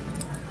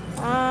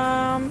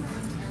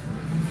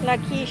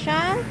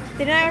 Lakeisha,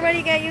 didn't I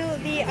already get you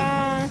the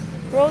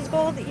rose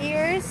gold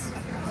ears?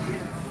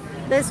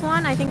 This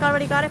one, I think I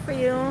already got it for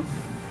you.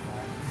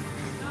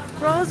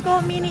 Rose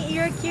gold mini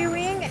ear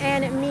keyring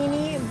and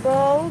mini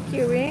bow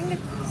keyring.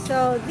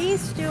 So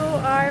these 2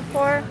 are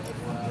for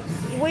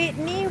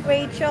Whitney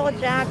Rachel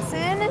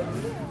Jackson.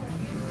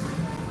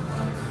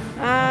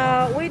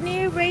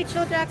 Whitney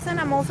Rachel Jackson,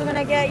 I'm also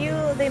gonna get you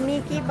the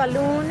Mickey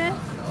balloon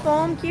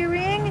foam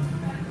keyring,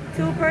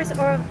 2 purse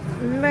or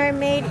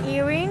mermaid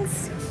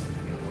earrings.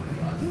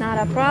 Not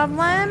a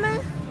problem.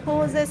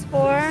 Who is this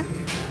for?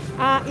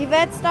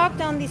 Yvette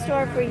stocked on the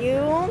store for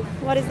you.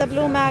 What is the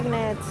blue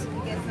magnet?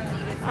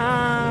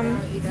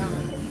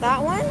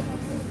 That one?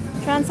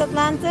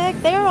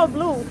 Transatlantic. They're all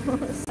blue.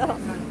 So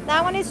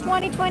that one is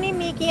 2020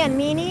 Mickey and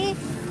Minnie.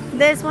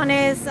 This one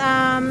is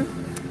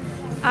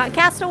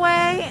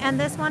Castaway, and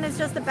this one is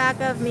just the back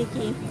of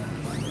Mickey.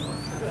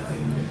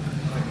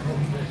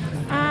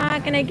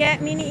 Can I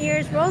get mini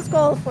ears rose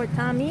gold for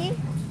Tommy?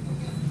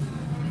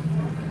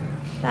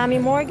 Tommy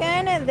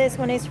Morgan, this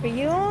one is for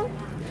you.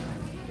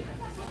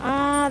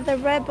 The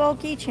red bow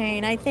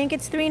keychain, I think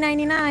it's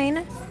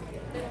 $3.99.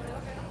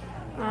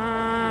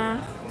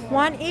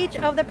 One each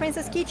of the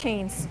princess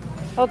keychains.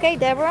 Okay,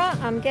 Deborah,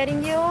 I'm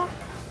getting you.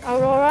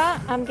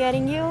 Aurora, I'm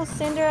getting you.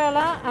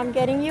 Cinderella, I'm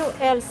getting you.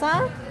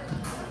 Elsa,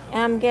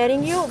 I'm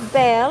getting you.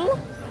 Belle,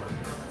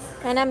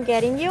 and I'm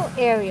getting you.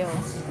 Ariel.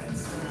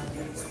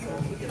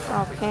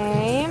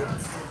 Okay.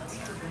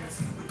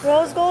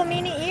 Rose gold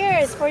mini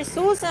ears for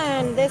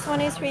Susan. This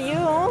one is for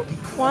you.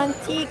 One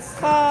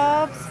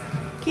teacups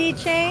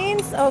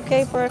keychains.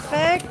 Okay,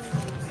 perfect.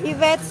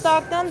 Yvette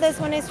Stockton, this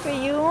one is for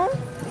you.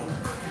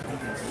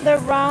 The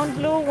round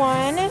blue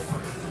one.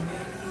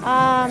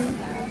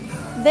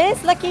 This,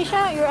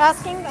 Lakeisha, you're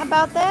asking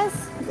about this?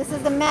 This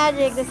is the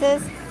Magic. This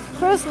is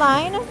Cruise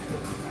Line.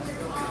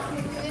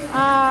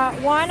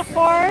 One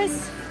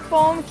horse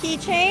foam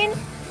keychain.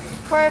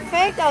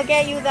 Perfect. I'll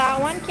get you that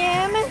one,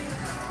 Kim.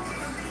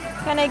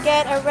 Can I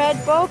get a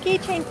red bow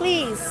keychain,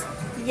 please?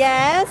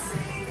 Yes.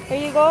 Here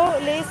you go,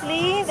 Liz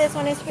Lee. This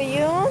one is for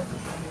you.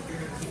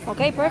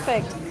 Okay,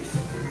 perfect.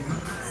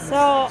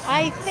 So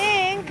I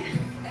think,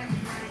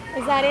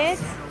 is that it?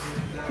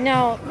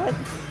 No, but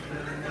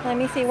let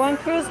me see. One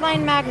cruise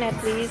line magnet,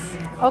 please.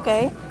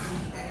 Okay.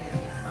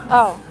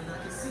 Oh.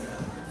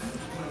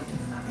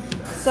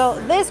 So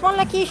this one,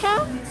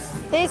 Lakeisha,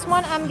 this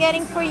one I'm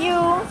getting for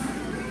you.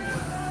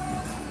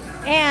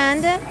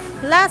 And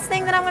last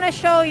thing that I'm going to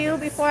show you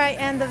before I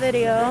end the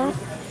video,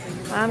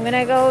 I'm going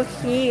to go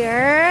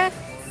here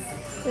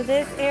to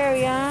this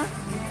area.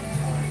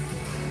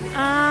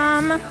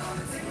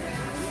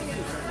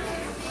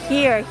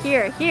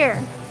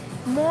 Here.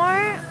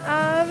 More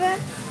of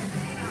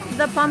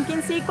the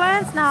pumpkin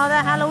sequence. Now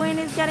that Halloween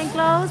is getting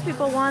close,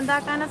 people want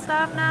that kind of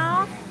stuff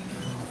now.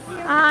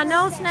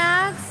 No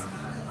snacks.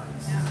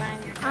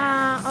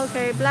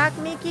 Okay, Black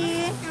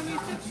Mickey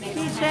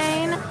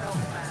keychain.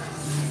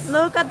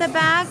 Look at the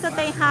bags that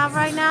they have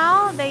right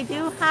now. They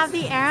do have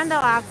the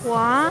Arendelle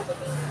Aqua.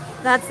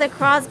 That's the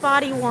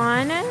crossbody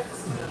one.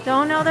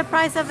 Don't know the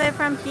price of it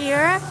from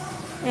here.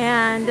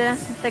 And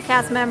the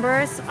cast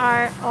members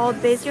are all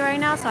busy right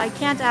now, so I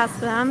can't ask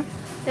them.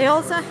 They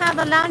also have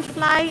the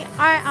Loungefly,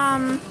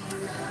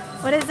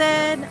 what is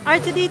it?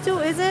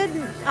 R2D2, is it?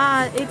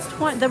 It's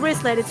the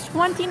bracelet. It's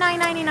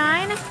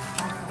 $29.99.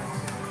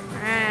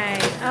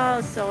 Alright,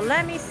 oh, so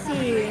let me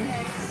see.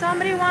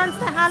 Somebody wants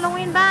the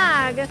Halloween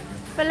bag.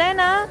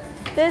 Felena,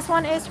 this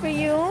one is for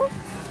you.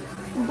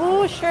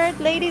 Boo shirt,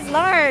 ladies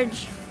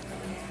large.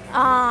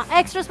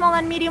 Extra small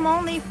and medium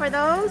only for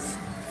those.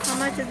 How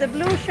much is the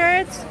blue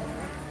shirt?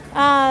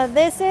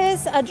 This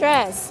is a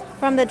dress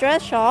from the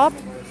dress shop.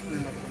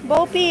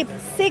 Bo Peep,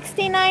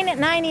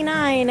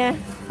 $69.99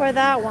 for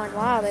that one.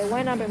 Wow, they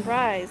went up in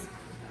price.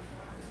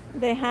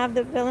 They have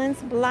the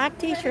Villains black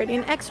t-shirt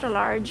in extra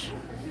large.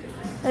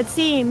 Let's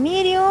see,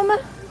 medium,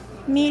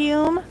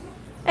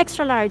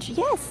 extra large.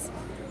 Yes,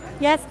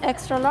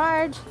 extra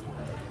large.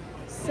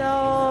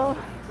 So,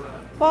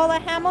 Paula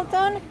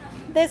Hamilton,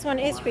 this one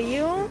is for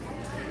you.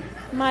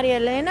 Maria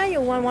Elena, you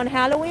want one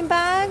Halloween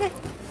bag?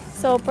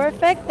 So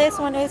perfect. This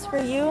one is for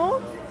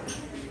you.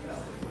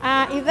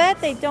 Yvette,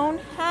 they don't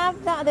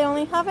have that. They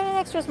only have it in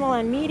extra small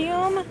and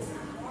medium.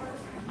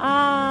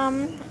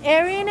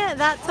 Erin,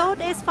 that tote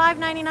is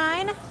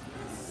 $5.99.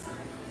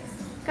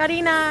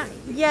 Karina,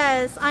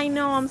 yes, I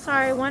know. I'm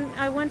sorry.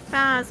 I went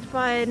fast,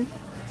 but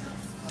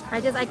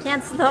I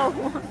can't slow.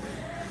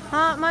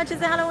 How much is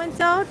the Halloween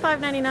tote?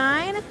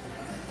 $5.99.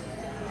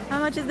 How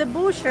much is the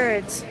Boo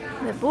shirt?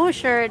 The Boo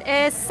shirt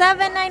is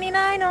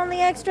 $7.99. Only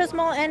extra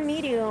small and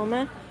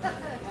medium.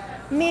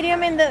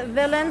 Medium in the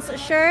Villains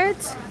shirt.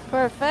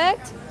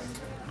 Perfect.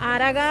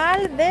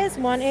 Aragal, this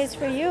one is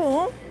for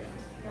you.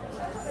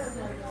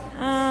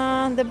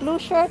 The blue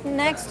shirt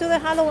next to the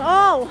Halloween.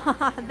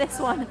 Oh, this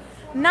one.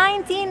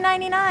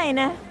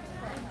 $19.99.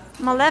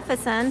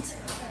 Maleficent.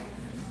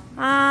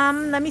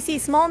 Let me see.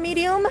 Small,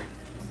 medium.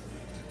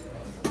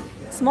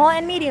 Small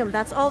and medium.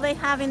 That's all they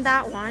have in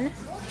that one.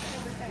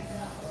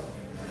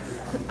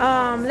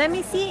 Let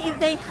me see if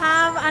they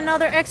have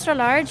another extra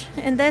large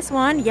in this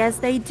one. Yes,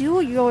 they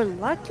do. You're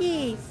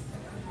lucky.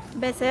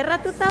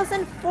 Becerra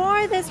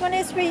 2004. This one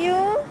is for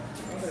you.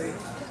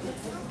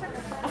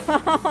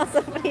 Oh,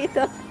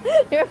 Sofrito,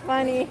 you're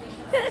funny.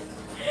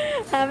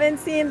 Haven't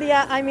seen the,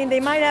 I mean, they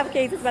might have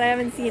cases, but I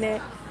haven't seen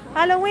it.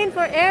 Halloween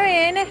for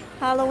Erin.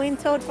 Halloween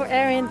tote for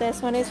Erin.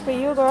 This one is for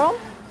you, girl.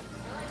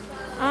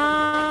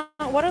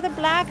 What are the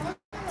black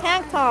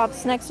tank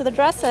tops next to the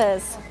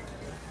dresses?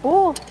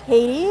 Oh,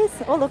 Hades.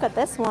 Oh, look at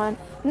this one.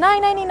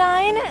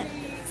 $9.99.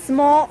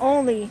 Small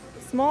only.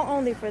 Small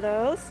only for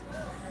those.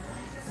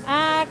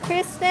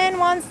 Kristen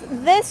wants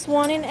this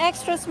one in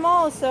extra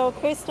small. So,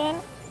 Kristen,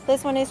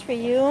 this one is for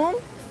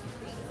you.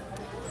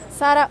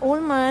 Sarah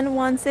Ullman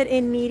wants it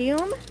in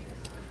medium.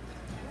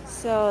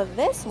 So,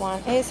 this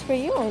one is for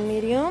you in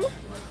medium.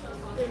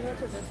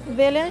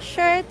 Villain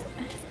shirt,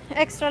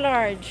 extra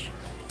large.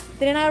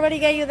 Didn't I already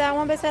get you that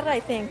one, Becerra? I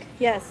think.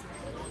 Yes.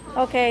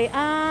 Okay.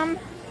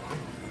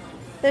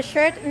 The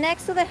shirt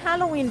next to the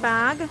Halloween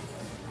bag.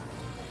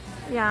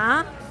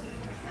 Yeah.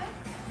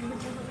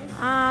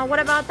 What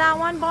about that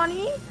one,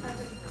 Bonnie?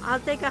 I'll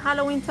take a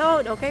Halloween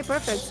tote. Okay,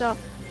 perfect. So,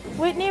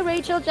 Whitney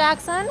Rachel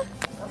Jackson.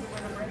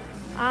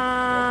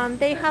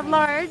 They have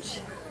large.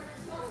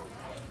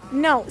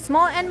 No,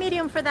 small and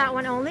medium for that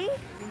one only.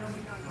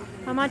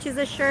 How much is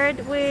the shirt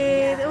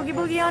with Oogie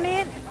Boogie on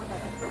it?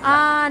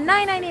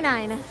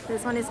 $9.99.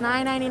 This one is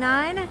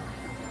 $9.99.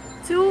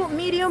 2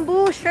 medium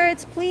Boo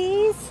shirts,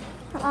 please.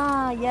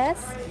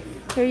 Yes.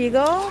 Here you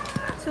go.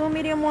 2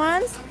 medium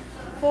ones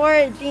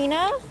for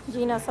Gina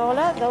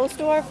Sola. Those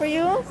 2 are for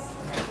you.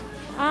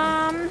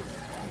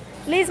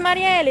 Liz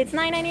Mariel, it's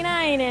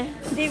 $9.99.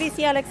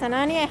 DVC Alex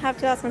Anani, I have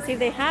to ask and see if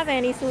they have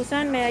any.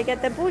 Susan, may I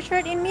get the Boo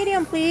shirt in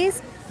medium,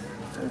 please?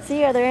 Let's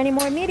see, are there any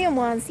more medium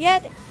ones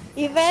yet?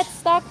 Yvette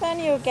Stockton,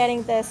 you're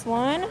getting this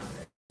one.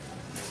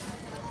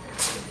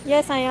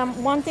 Yes, I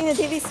am wanting the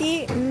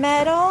DVC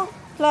metal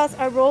plus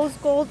a rose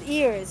gold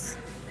ears.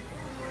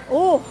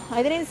 Oh,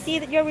 I didn't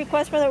see your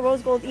request for the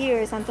rose gold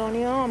ears,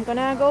 Antonio. I'm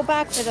gonna go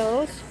back to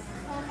those.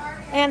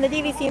 And the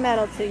DVC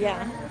metal too,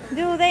 yeah.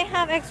 Do they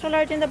have extra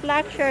large in the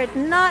black shirt?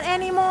 Not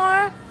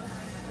anymore.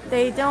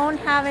 They don't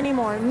have any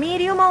more.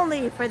 Medium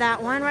only for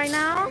that one right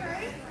now.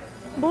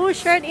 Boo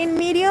shirt in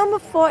medium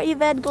for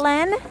Yvette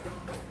Glenn.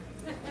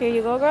 Here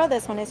you go, girl.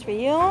 This one is for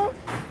you.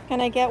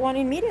 Can I get one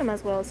in medium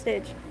as well,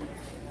 Stitch?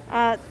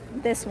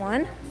 This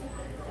one.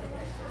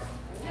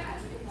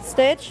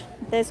 Stitch,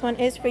 this one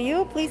is for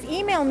you. Please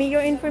email me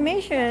your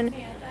information.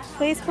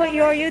 Please put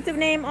your YouTube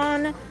name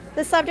on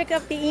the subject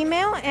of the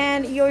email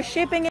and your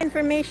shipping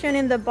information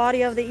in the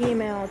body of the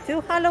email.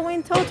 2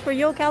 Halloween totes for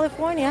Yo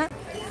California.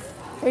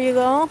 Here you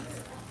go.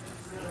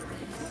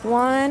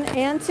 1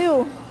 and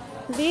 2.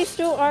 These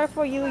 2 are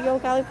for you, Yo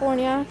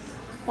California.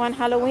 1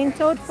 Halloween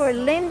tote for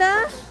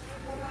Linda.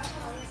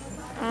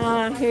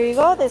 Here you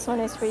go. This one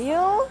is for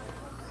you.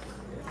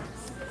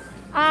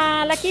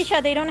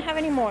 Lakeisha, they don't have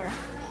any more.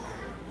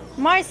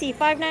 Marcy,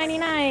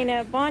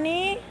 $5.99.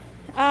 Bonnie,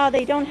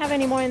 they don't have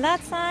any more in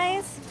that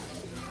size.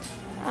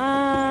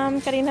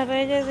 Karina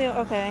Reyes,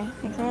 okay.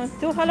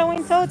 2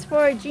 Halloween totes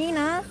for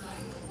Gina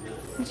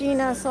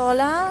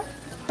Sola.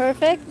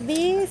 Perfect.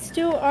 These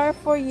 2 are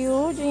for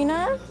you,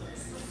 Gina.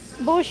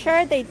 Boo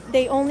shirt,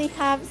 they only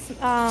have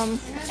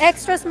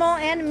extra small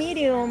and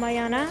medium,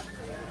 Mayana.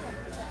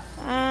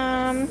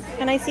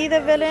 Can I see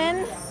the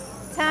villain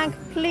tag,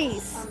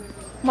 please?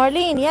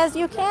 Marlene, yes,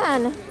 you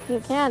can. You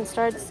can.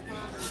 Starts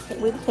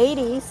with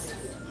Hades.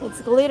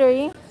 It's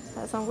glittery.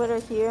 Got some glitter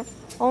here.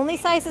 Only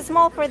size is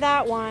small for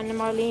that one,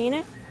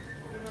 Marlene.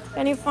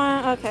 Can you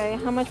find? Okay,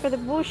 how much for the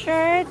Boo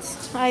shirt?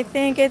 I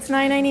think it's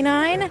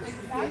 $9.99.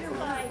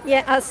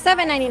 Yeah,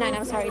 $7.99.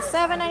 I'm sorry,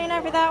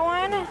 $7.99 for that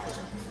one.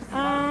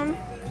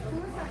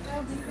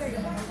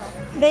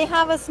 They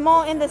have a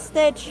small in the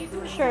Stitch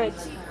shirt.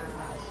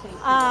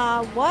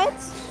 What?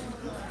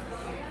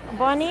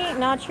 Bonnie,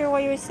 not sure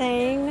what you're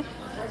saying.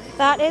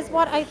 That is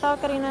what I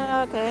thought,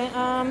 Karina. Okay.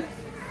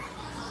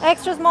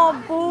 Extra small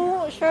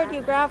Boo shirt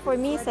you grabbed for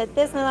me said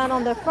Disneyland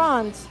on the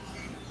front.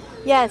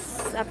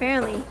 Yes,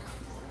 apparently.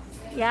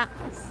 Yeah,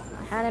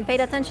 I hadn't paid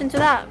attention to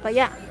that, but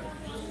yeah.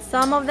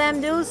 Some of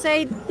them do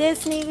say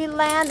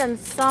Disneyland and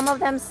some of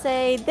them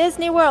say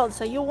Disney World.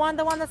 So you want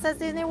the one that says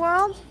Disney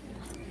World?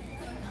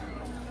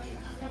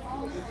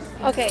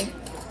 Okay,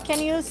 can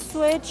you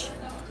switch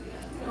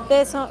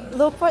this one?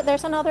 Look for,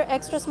 there's another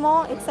extra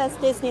small. It says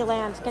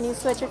Disneyland. Can you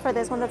switch it for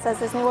this one that says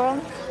Disney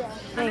World?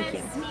 Thank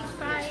you.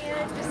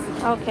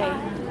 Okay,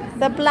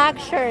 the black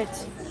shirt.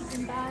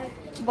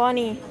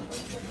 Bonnie.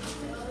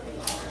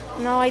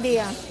 No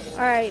idea. All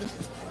right.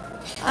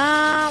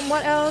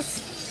 What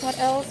else? What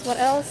else? What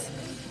else?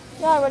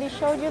 Yeah, I already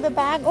showed you the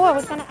bag. Oh, I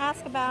was gonna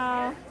ask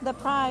about the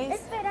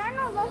price.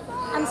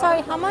 I'm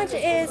sorry, how much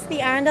is the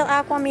Arendelle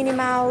Aqua Minnie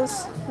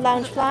Mouse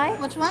Loungefly?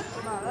 Which one?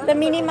 The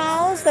Minnie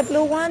Mouse, the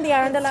blue one, the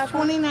Arendelle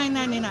Aqua.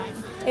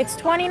 $29.99. It's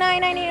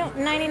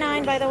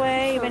 $29.99, by the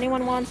way, if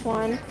anyone wants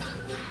one.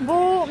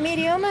 Boo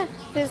medium,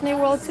 Disney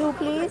World 2,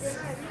 please.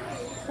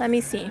 Let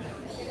me see.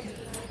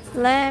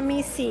 Let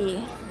me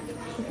see.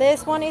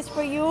 This one is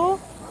for you,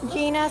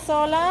 Gina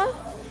Sola.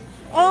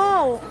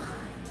 Oh,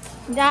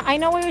 that, I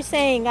know what you're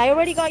saying. I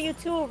already got you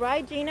 2,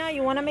 right, Gina?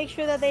 You want to make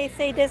sure that they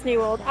say Disney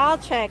World. I'll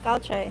check.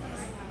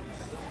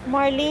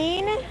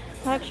 Marlene,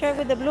 black shirt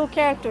with the blue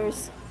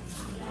characters.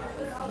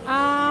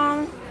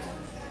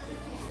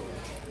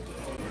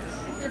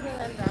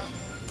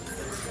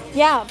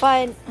 Yeah,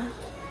 but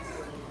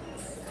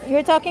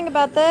you're talking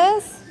about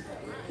this?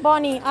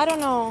 Bonnie, I don't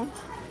know.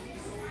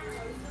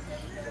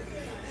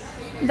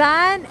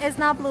 That is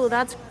not blue,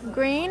 that's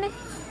green.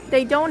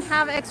 They don't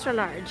have extra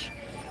large.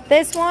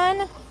 This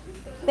one,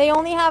 they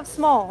only have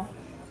small.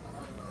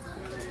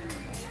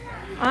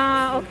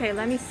 Okay,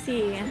 let me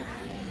see.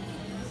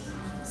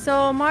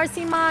 So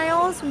Marcy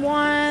Miles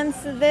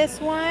wants this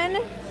one.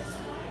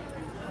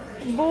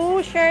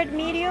 Boo shirt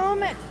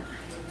medium.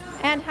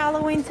 and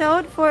Halloween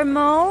tote for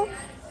Mo.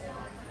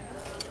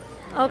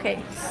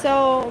 Okay,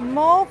 so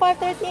Mo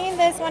 513,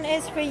 this one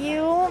is for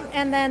you,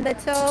 and then the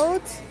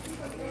tote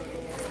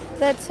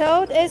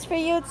is for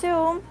you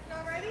too.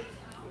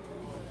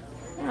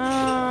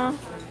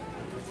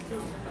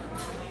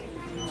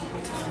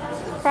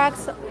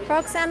 Crocs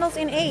sandals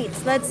in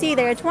 8s. Let's see,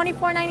 they're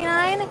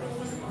 $24.99.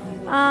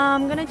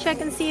 I'm gonna check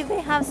and see if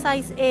they have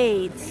size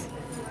 8.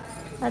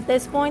 At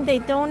this point, they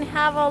don't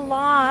have a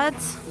lot.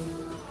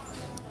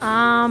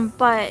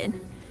 But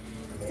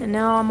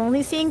no, I'm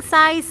only seeing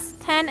size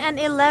 10 and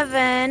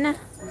 11.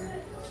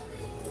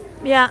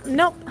 Yeah,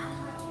 nope.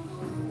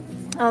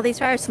 Oh,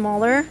 these are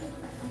smaller.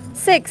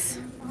 6.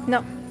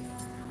 No.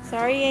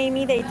 Sorry,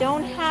 Amy, they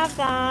don't have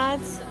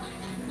that.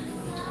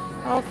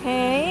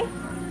 Okay.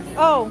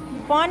 Oh,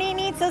 Bonnie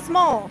needs a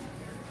small.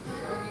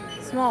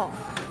 Small.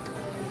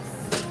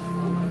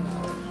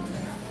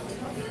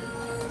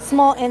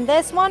 Small in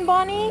this one,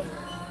 Bonnie?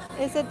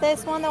 Is it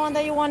this one, the one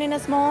that you want in a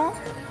small?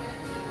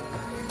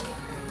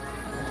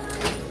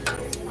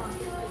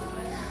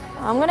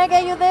 I'm gonna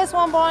get you this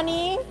one,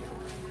 Bonnie.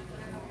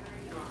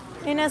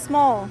 In a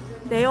small.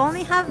 They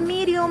only have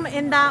medium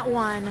in that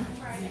one.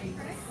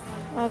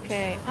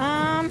 Okay,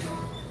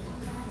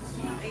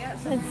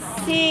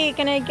 let's see,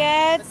 can I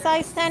get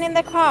size 10 in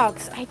the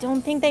Crocs? I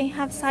don't think they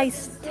have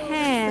size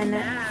 10.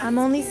 I'm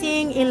only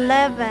seeing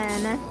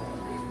 11.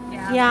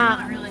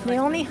 Yeah, they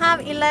only have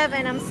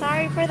 11. I'm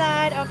sorry for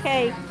that.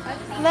 Okay,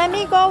 let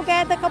me go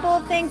get a couple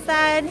of things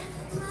that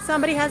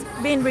somebody has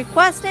been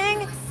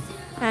requesting,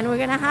 and we're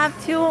gonna have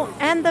to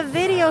end the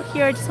video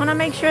here. Just wanna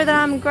make sure that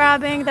I'm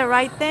grabbing the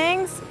right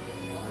things.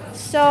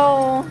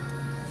 So,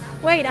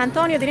 wait,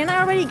 Antonio, didn't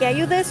I already get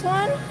you this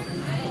one?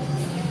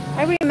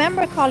 I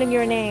remember calling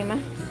your name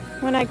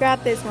when I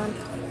grabbed this one.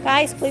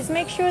 Guys, please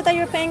make sure that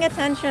you're paying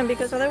attention,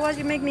 because otherwise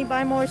you make me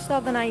buy more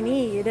stuff than I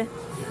need.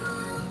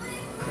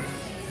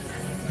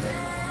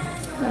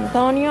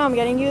 Antonio, I'm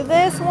getting you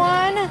this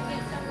one.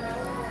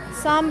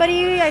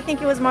 Somebody, I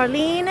think it was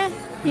Marlene,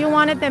 you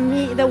wanted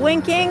the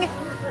winking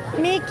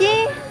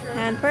Mickey,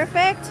 and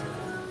perfect.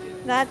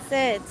 That's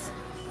it.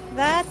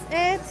 That's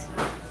it.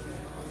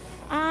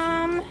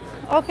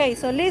 Okay,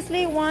 so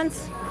Leslie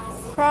wants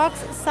Crocs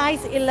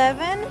size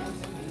 11.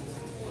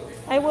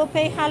 I will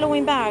pay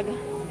Halloween bag.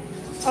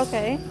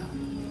 Okay.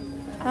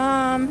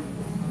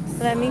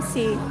 Let me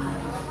see.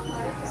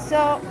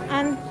 So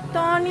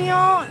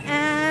Antonio,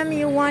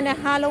 you want a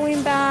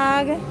Halloween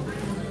bag.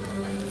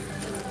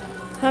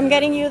 I'm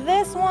getting you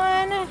this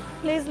one.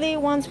 Leslie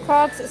wants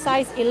Crocs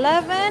size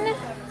 11.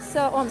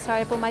 So, oh, I'm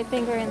sorry, I put my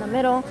finger in the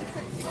middle.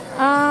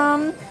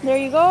 There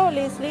you go,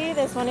 Leslie.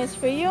 This one is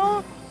for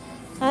you.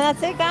 And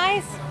that's it,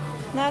 guys.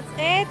 That's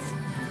it.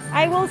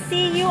 I will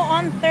see you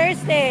on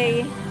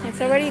Thursday. It's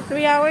already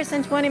 3 hours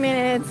and 20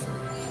 minutes.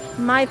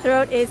 My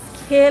throat is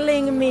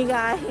killing me,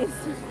 guys.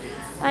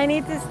 I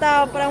need to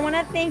stop, but I want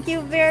to thank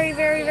you very,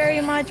 very, very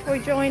much for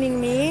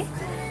joining me.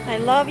 I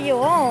love you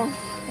all.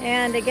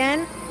 And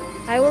again,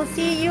 I will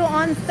see you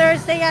on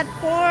Thursday at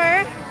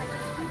 4.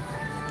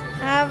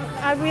 Have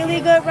a really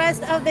good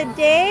rest of the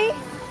day.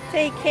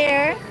 Take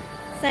care.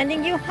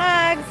 Sending you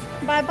hugs.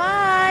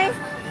 Bye-bye.